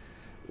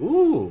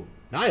 Ooh,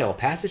 Nile,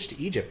 Passage to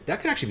Egypt.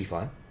 That could actually be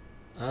fun.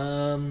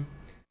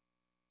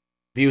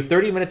 View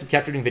 30 minutes of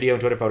capturing video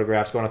and 200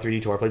 photographs. Go on a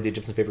 3D tour. Play the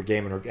Egyptian's favorite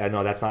game. And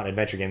no, that's not an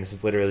adventure game. This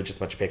is literally just a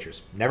bunch of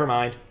pictures. Never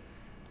mind.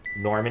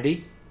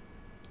 Normandy.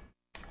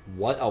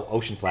 What? Oh,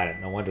 Ocean Planet.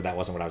 No wonder that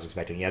wasn't what I was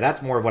expecting. Yeah,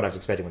 that's more of what I was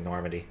expecting with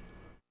Normandy.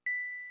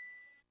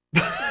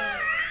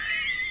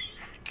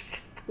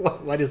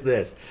 What is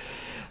this?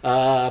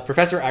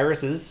 Professor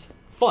Iris's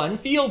fun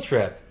field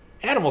trip.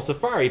 Animal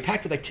safari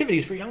packed with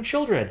activities for young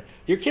children.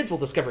 Your kids will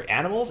discover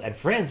animals and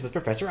friends with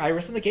Professor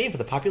Iris in the game for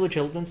the popular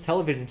children's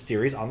television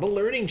series on the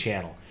Learning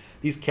Channel.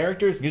 These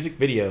characters, music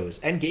videos,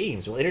 and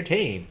games will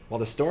entertain, while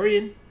the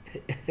story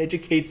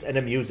educates and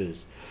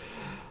amuses.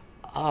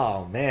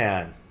 Oh,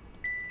 man.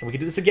 And we can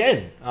do this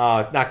again.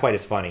 Not quite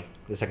as funny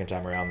the second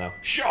time around, though.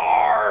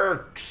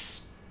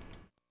 Sharks!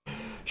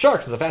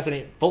 Sharks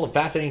is full of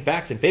fascinating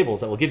facts and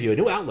fables that will give you a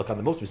new outlook on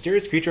the most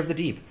mysterious creature of the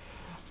deep.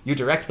 You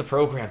direct the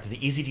program to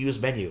the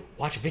easy-to-use menu.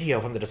 Watch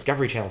video from the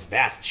Discovery Channel's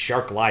vast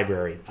shark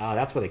library.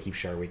 That's where they keep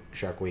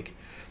Shark Week.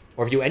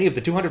 Or view any of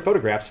the 200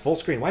 photographs full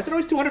screen. Why is it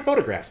always 200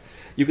 photographs?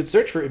 You can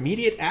search for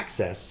immediate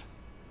access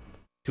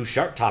to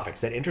shark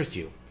topics that interest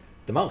you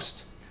the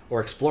most. Or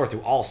explore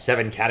through all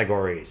 7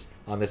 categories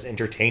on this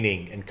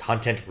entertaining and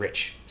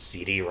content-rich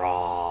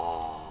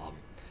CD-ROM.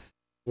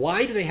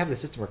 Why do they have the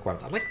system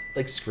requirements? I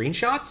like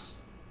screenshots?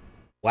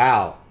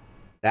 Wow.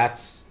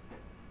 That's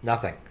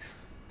nothing.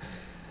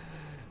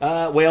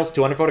 Whales,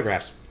 200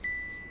 photographs.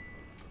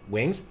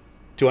 Wings,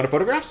 200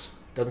 photographs?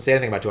 Doesn't say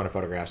anything about 200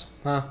 photographs.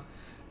 Huh.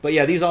 But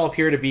yeah, these all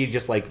appear to be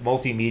just like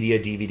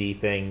multimedia DVD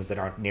things that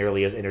aren't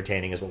nearly as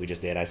entertaining as what we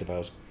just did, I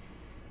suppose.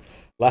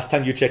 Last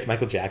time you checked,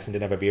 Michael Jackson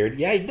didn't have a beard.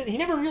 Yeah, he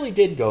never really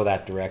did go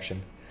that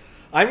direction.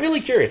 I'm really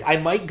curious. I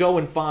might go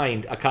and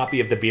find a copy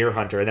of The Beer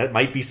Hunter, and that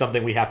might be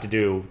something we have to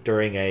do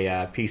during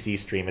a PC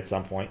stream at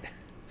some point.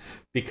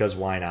 Because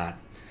why not?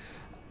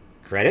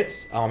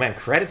 Credits? Oh man,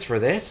 credits for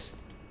this?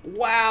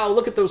 Wow,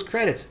 look at those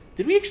credits.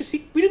 Did we actually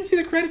see... We didn't see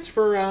the credits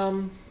for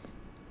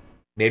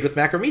Made with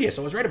Macromedia,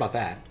 so I was right about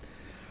that.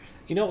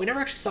 You know, we never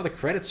actually saw the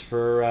credits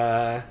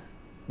for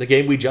the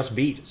game we just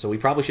beat, so we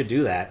probably should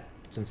do that,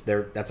 since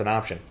that's an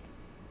option.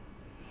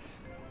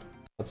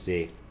 Let's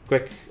see.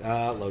 Quick,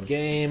 load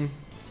game.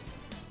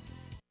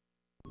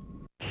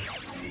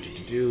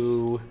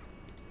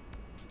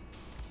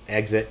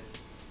 Exit.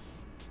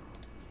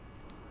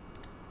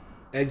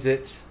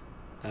 Exit.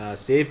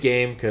 Save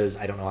game, because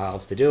I don't know how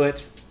else to do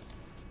it.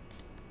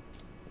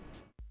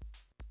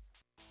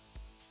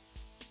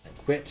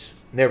 Quit.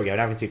 There we go.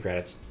 Now we can see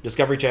credits.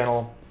 Discovery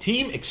Channel.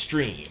 Team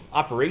Xtreme.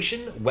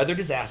 Operation Weather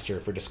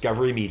Disaster for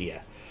Discovery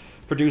Media.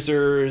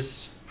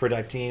 Producers.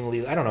 Product team.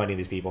 I don't know any of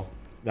these people.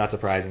 Not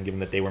surprising, given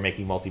that they were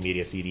making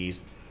multimedia CDs.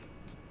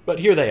 But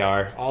here they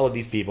are. All of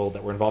these people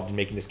that were involved in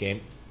making this game.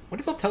 I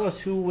wonder if they'll tell us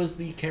who was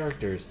the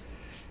characters.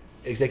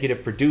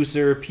 Executive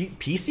producer.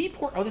 PC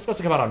port? Oh, this must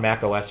have come out on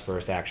Mac OS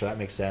first, actually. That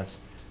makes sense.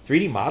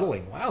 3D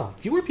modeling. Wow.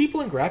 Fewer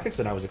people in graphics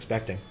than I was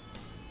expecting.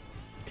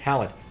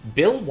 Talent.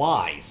 Bill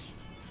Wise.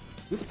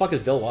 Who the fuck is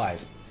Bill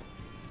Wise?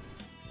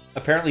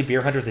 Apparently Beer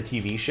Hunter is a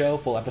TV show.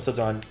 Full episodes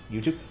on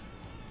YouTube.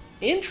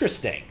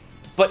 Interesting.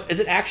 But is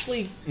it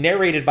actually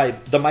narrated by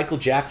the Michael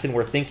Jackson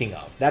we're thinking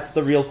of? That's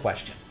the real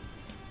question.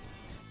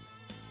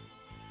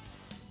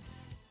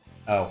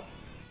 Oh.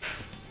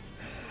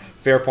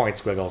 Fair point,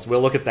 Squiggles.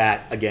 We'll look at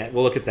that again.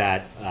 We'll look at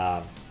that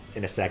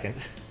in a second.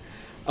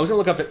 I was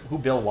going to look up who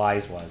Bill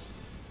Wise was.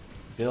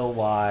 Bill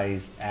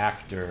Wise,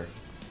 actor.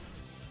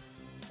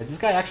 Does this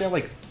guy actually have,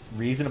 like,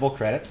 reasonable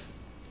credits?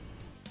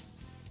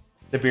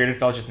 The bearded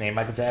fella's just named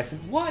Michael Jackson?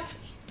 What?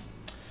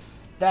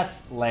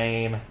 That's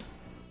lame.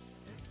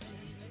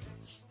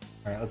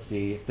 Alright, let's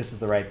see if this is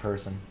the right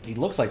person. He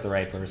looks like the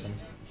right person.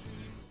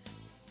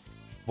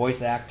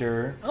 Voice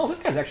actor. Oh, this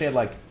guy's actually had,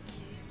 like,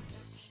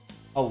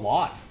 a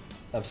lot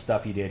of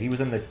stuff he did. He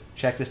was in the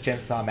Texas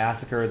Chainsaw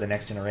Massacre, The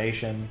Next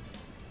Generation.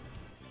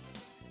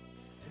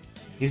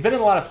 He's been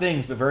in a lot of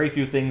things, but very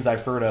few things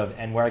I've heard of,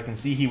 and where I can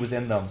see he was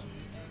in them,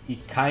 he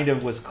kind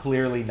of was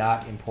clearly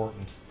not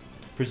important.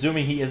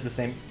 Presuming he is the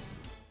same...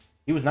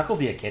 He was Knuckles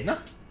the Echidna?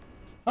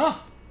 Huh.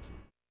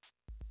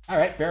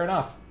 Alright, fair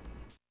enough.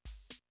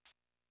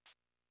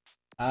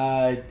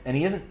 And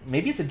he isn't...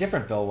 Maybe it's a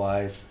different Bill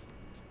Wise.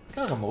 I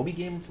got like a Moby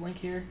Games link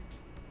here.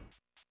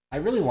 I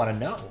really want to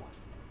know.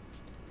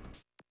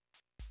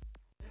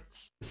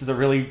 This is a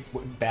really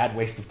bad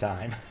waste of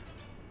time.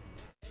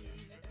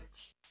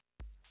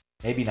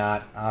 Maybe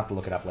not. I'll have to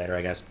look it up later,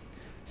 I guess.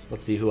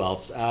 Let's see who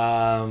else.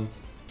 I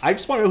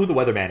just want to know who the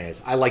Weatherman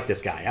is. I like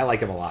this guy. I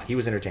like him a lot. He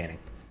was entertaining.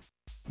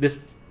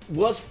 This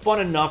was fun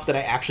enough that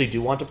I actually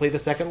do want to play the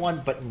second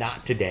one, but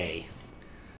not today.